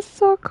limitless. was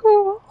so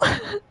cool.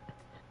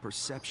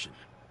 Perception,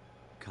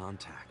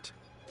 contact.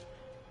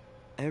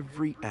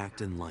 Every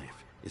act in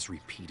life is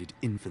repeated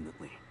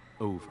infinitely,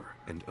 over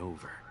and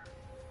over.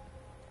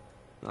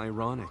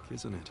 Ironic,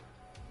 isn't it?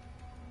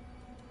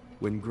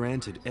 When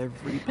granted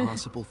every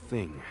possible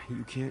thing,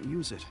 you can't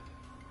use it.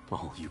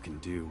 All you can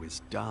do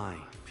is die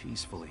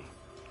peacefully.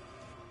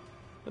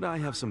 But I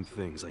have some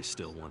things I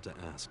still want to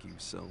ask you,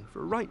 so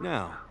for right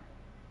now,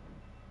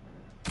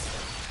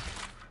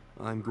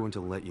 I'm going to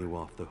let you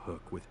off the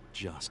hook with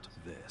just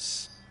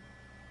this.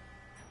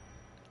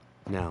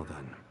 Now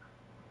then,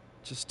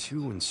 just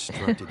who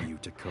instructed you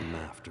to come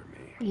after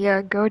me?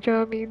 Yeah,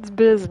 Gojo means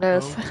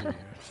business. Oh dear.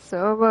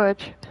 So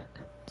much.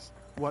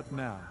 What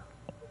now?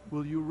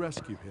 Will you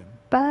rescue him?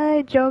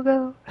 Bye,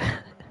 Jogo.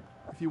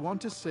 If you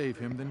want to save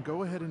him, then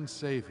go ahead and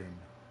save him.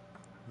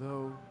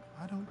 Though,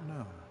 I don't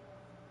know.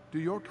 Do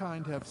your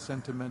kind have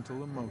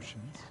sentimental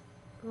emotions?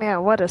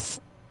 Man, what a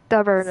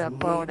stubborn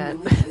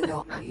opponent.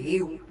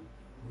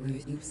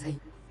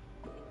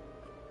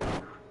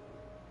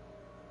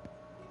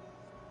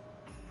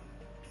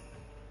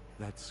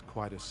 That's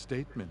quite a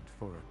statement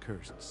for a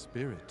cursed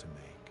spirit to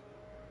make.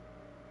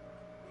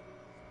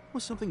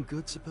 Was something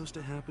good supposed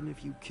to happen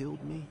if you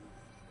killed me?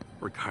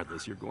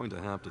 Regardless, you're going to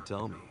have to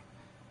tell me.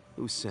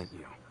 Who sent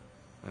you?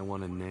 I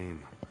want a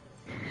name.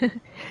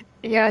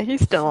 Yeah,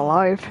 he's still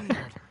alive. Weird.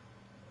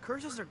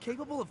 Curses are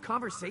capable of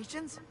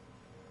conversations?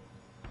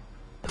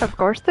 Of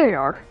course they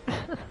are.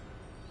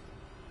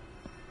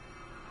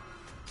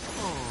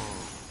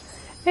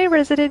 Hey,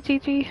 Resident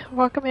Gigi,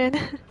 welcome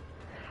in.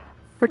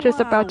 We're just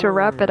about to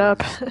wrap it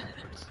up.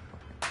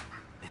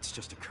 It's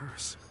just a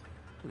curse,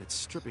 and it's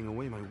stripping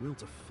away my will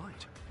to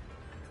fight.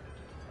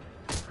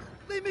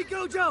 Leave me,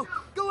 Gojo!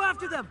 Go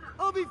after them!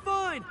 I'll be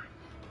fine!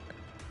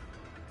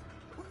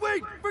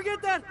 Wait!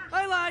 Forget that!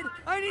 I lied!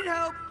 I need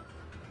help!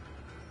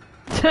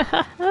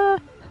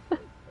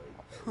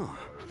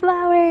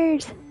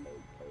 Flowers!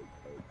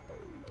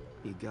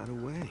 He got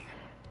away.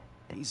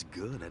 He's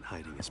good at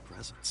hiding his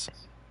presence.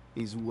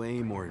 He's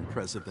way more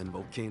impressive than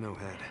Volcano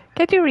Head.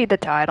 Can you read the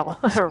title?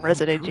 So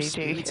Resident those GG.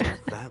 spirits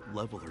at that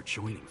level are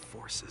joining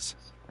forces.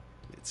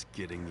 It's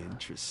getting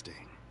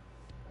interesting.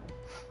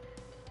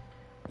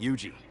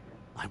 Yuji,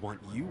 I want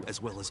you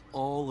as well as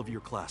all of your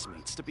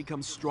classmates to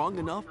become strong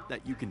enough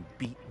that you can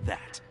beat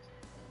that.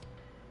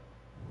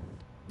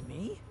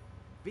 Me?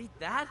 Beat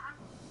that?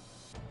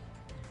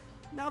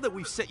 Now that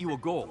we've set you a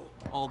goal,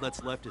 all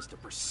that's left is to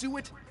pursue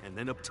it and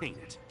then obtain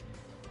it.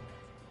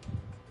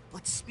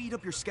 Let's speed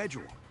up your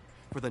schedule.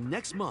 For the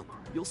next month,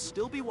 you'll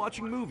still be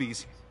watching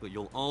movies, but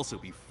you'll also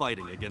be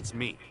fighting against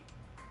me.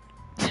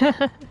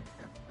 Will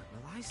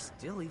I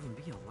still even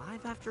be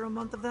alive after a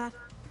month of that?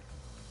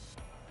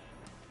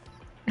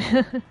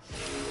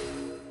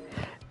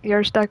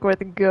 You're stuck with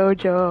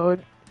Gojo,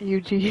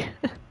 Yuji.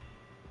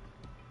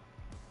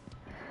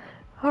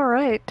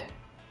 Alright.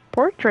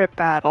 Portrait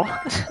battle.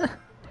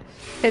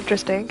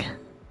 Interesting.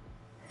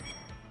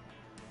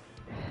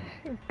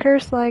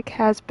 Curse like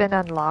has been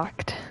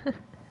unlocked.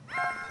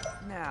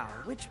 Now,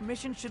 which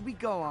mission should we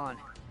go on?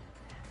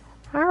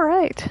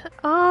 Alright,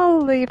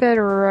 I'll leave it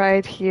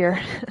right here.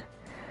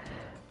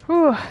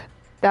 Whew,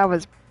 that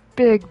was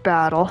big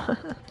battle.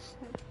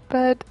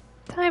 But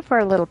time for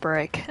a little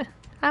break.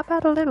 How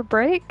about a little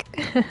break?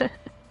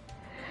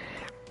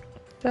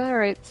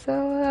 Alright,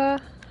 so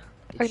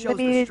I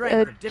need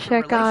to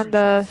check on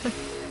the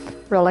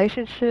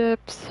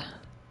relationships.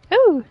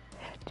 Ooh,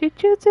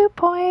 Jujutsu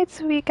points,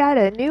 we got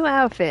a new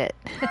outfit.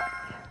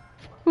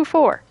 Who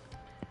for?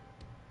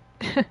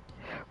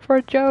 For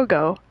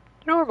Jogo.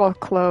 Normal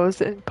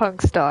clothes in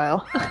punk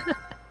style.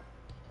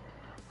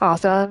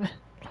 Awesome.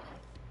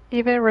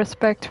 Even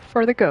respect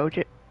for the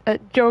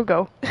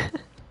Jogo.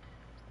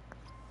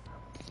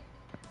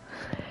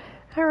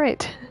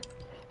 Alright.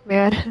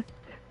 Man,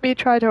 me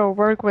try to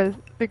work with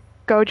the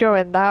Gojo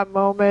in that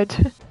moment.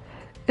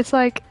 It's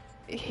like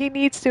he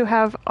needs to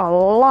have a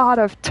lot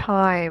of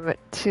time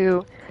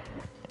to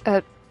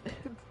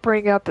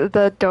bring up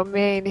the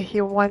domain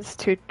he wants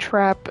to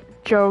trap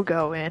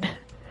Jogo in.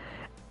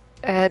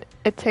 And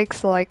it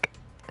takes like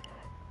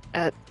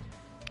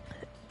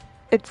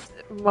its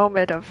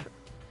moment of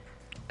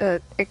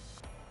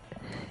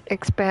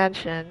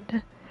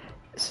expansion.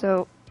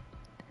 So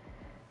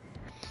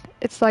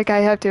it's like I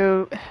have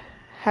to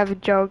have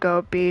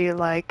Jogo be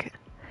like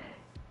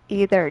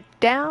either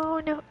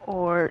down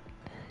or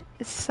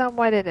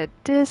somewhat in a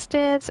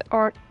distance,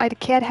 or I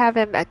can't have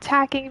him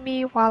attacking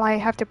me while I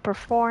have to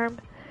perform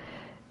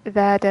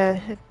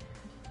that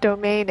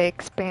domain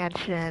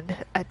expansion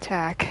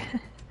attack.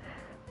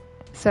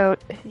 So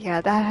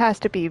yeah, that has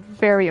to be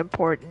very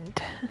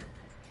important.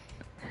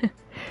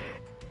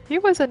 He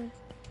was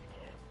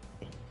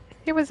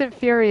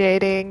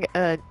infuriating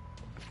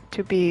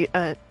to be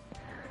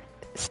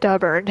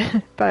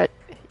stubborn, but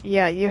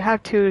yeah, you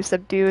have to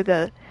subdue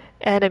the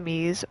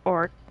enemies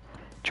or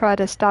try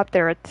to stop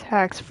their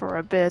attacks for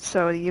a bit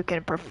so you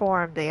can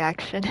perform the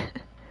action.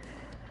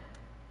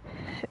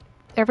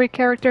 Every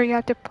character you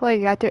have to play,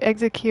 you have to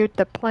execute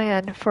the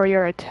plan for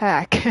your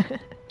attack.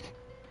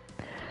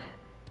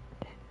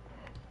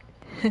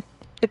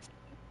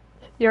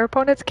 Your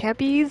opponents can't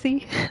be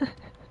easy.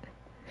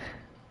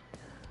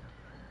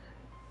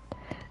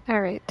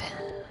 Alright.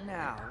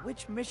 Now,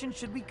 which mission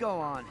should we go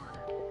on?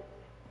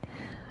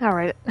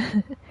 Alright.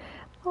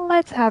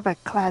 Let's have a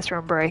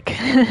classroom break.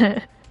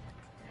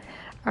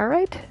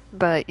 Alright,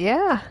 but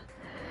yeah.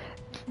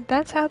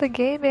 That's how the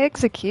game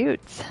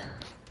executes.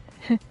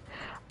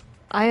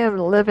 I am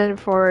living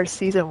for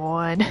Season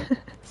 1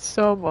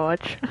 so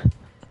much.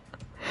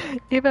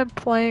 Even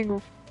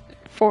playing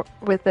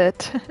with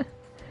it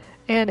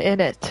and in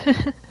it.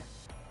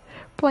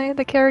 Playing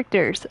the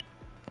characters.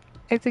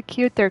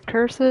 Execute their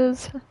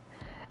curses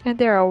and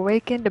their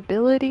awakened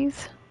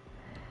abilities.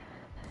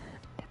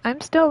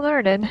 I'm still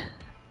learning.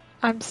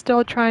 I'm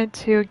still trying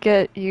to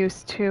get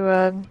used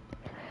to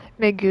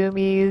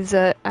Megumi's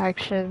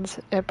actions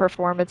and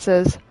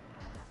performances.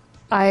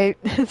 I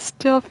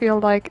still feel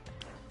like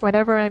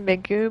whenever I'm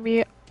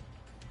Megumi,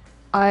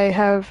 I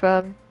have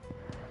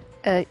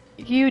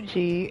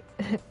Yuji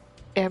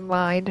in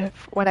mind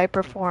when I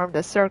perform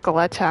the circle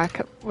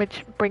attack,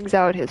 which brings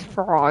out his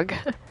frog.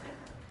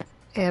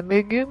 And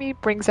Megumi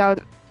brings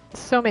out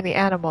so many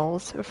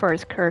animals for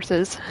his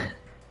curses.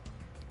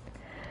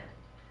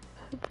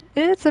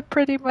 It's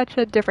pretty much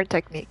a different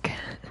technique.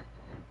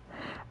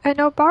 And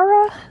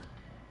Obara,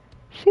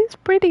 she's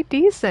pretty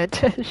decent.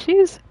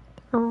 She's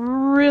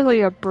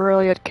really a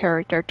brilliant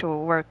character to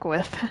work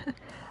with.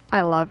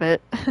 I love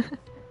it.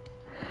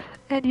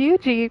 And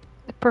Yuji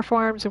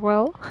performs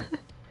well.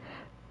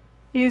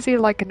 Easy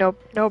like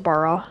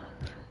Nobara.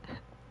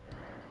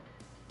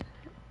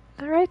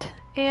 Alright,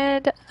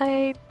 and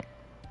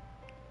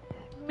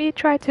me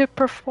try to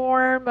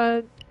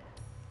perform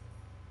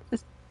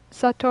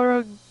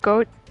Satoru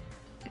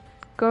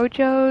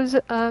Gojo's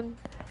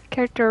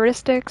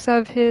characteristics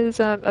of his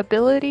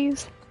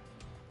abilities.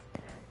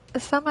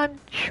 Some I'm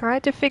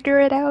trying to figure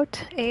it out,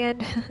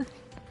 and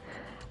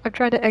I'm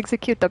trying to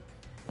execute the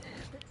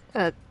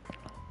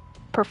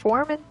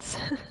performance.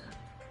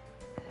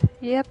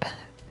 Yep.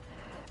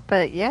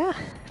 But yeah,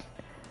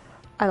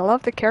 I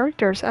love the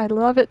characters. I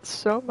love it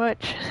so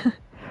much.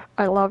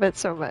 I love it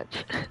so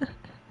much.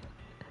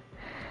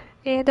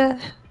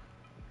 And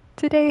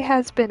today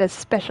has been a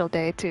special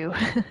day too.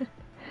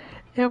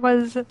 It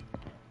was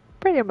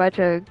pretty much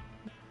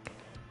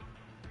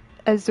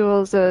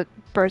Azul's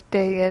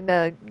birthday in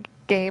a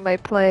game I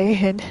play,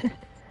 and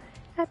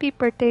happy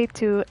birthday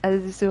to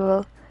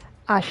Azul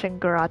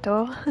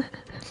Ashingarato.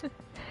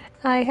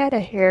 I had a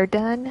hair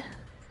done,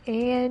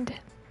 and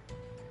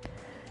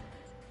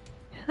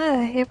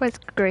it was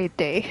a great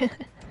day.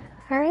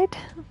 Alright,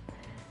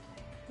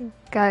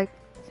 got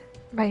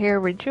my hair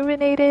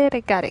rejuvenated,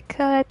 I got it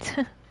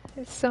cut.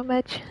 So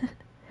much.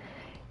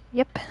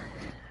 Yep.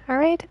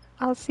 Alright,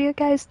 I'll see you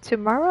guys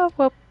tomorrow.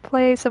 We'll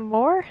play some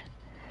more.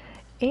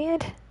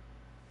 And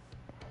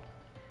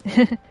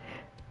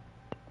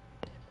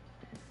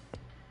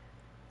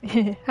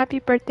happy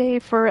birthday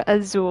for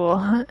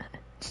Azul.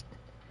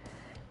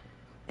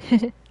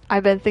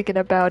 I've been thinking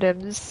about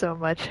him so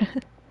much.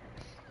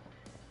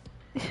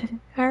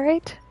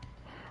 Alright,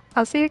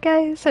 I'll see you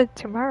guys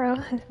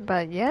tomorrow.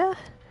 But yeah,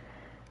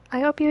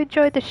 I hope you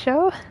enjoyed the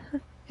show.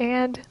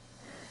 And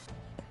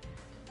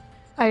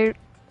I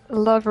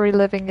love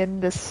reliving in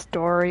this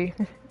story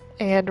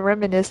and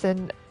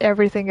reminiscing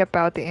everything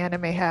about the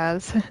anime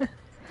has.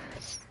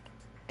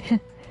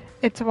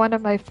 It's one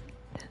of my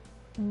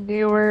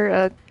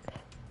newer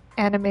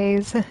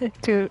animes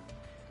to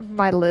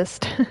my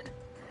list.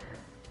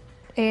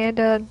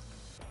 And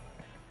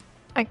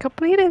I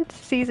completed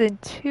season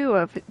 2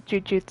 of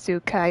Jujutsu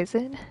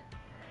Kaisen,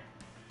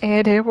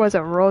 and it was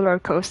a roller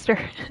coaster.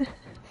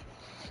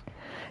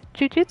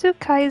 Jujutsu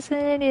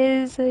Kaisen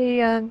is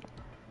a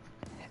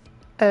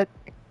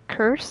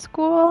curse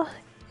school.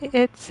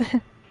 It's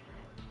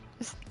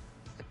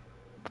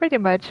pretty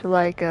much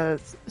like a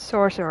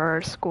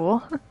sorcerer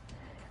school,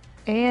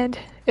 and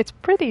it's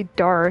pretty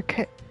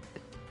dark,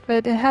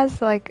 but it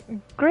has like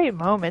great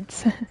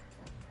moments.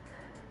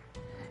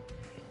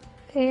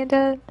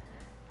 And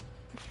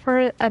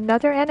for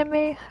another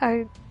anime,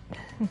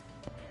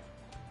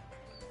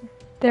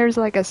 there's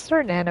like a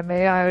certain anime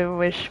I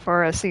wish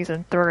for a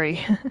season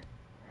 3.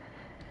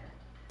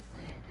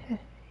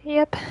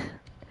 Yep.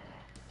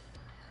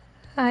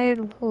 I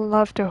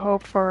love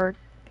to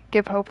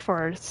give hope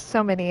for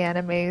so many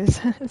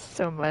animes,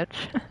 so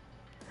much.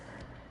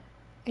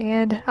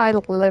 And I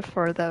live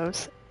for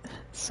those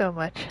so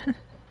much.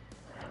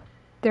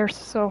 They're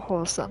so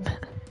wholesome.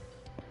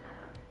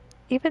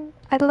 Even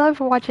I love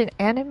watching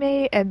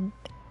anime and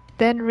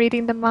then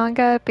reading the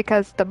manga,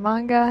 because the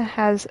manga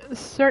has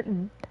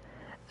certain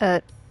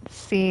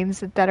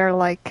scenes that are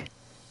like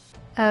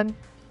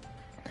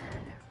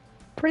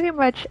pretty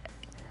much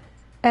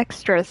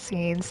extra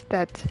scenes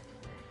that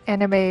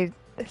anime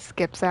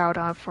skips out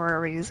on for a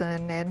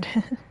reason, and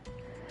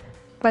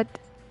but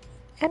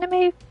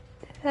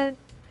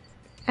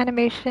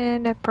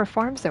animation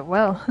performs it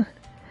well.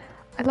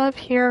 I love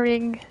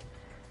hearing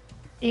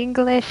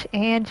English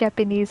and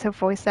Japanese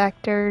voice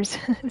actors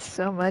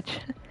so much.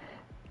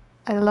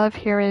 I love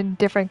hearing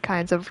different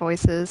kinds of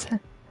voices,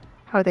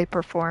 how they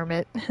perform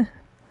it.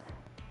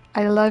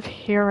 I love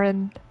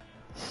hearing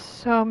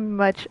so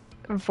much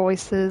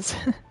voices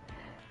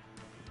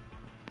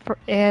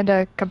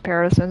and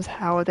comparisons,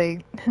 how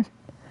they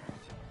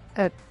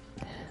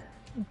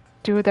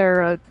do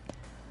their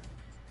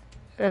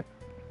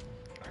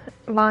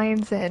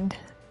lines and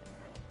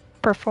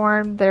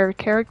perform their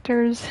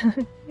characters.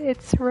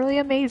 It's really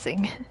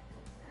amazing.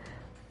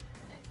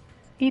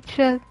 Each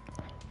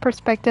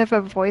perspective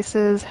of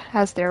voices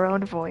has their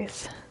own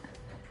voice.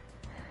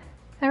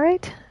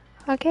 Alright,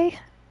 okay.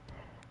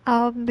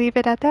 I'll leave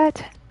it at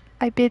that.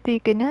 I bid thee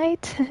good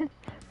night.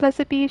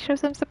 Blessed be, show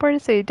some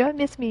support so you don't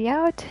miss me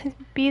out.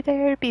 Be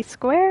there, be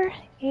square,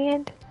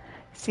 and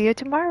see you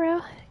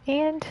tomorrow.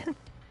 And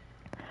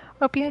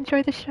hope you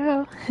enjoy the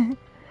show.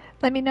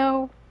 Let me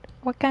know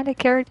what kind of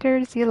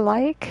characters you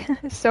like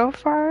so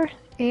far,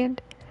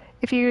 and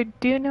if you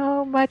do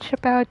know much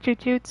about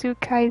Jujutsu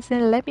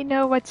Kaisen, let me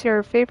know what's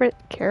your favorite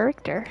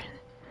character.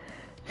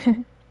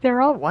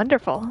 They're all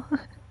wonderful.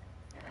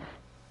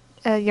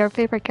 Your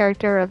favorite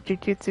character of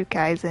Jujutsu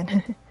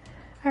Kaisen.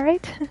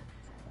 Alright.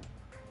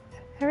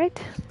 Alright.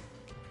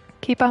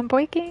 Keep on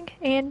boiking,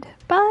 and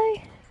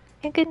bye!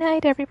 And good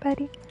night,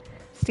 everybody.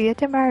 See you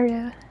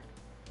tomorrow.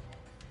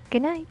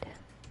 Good night.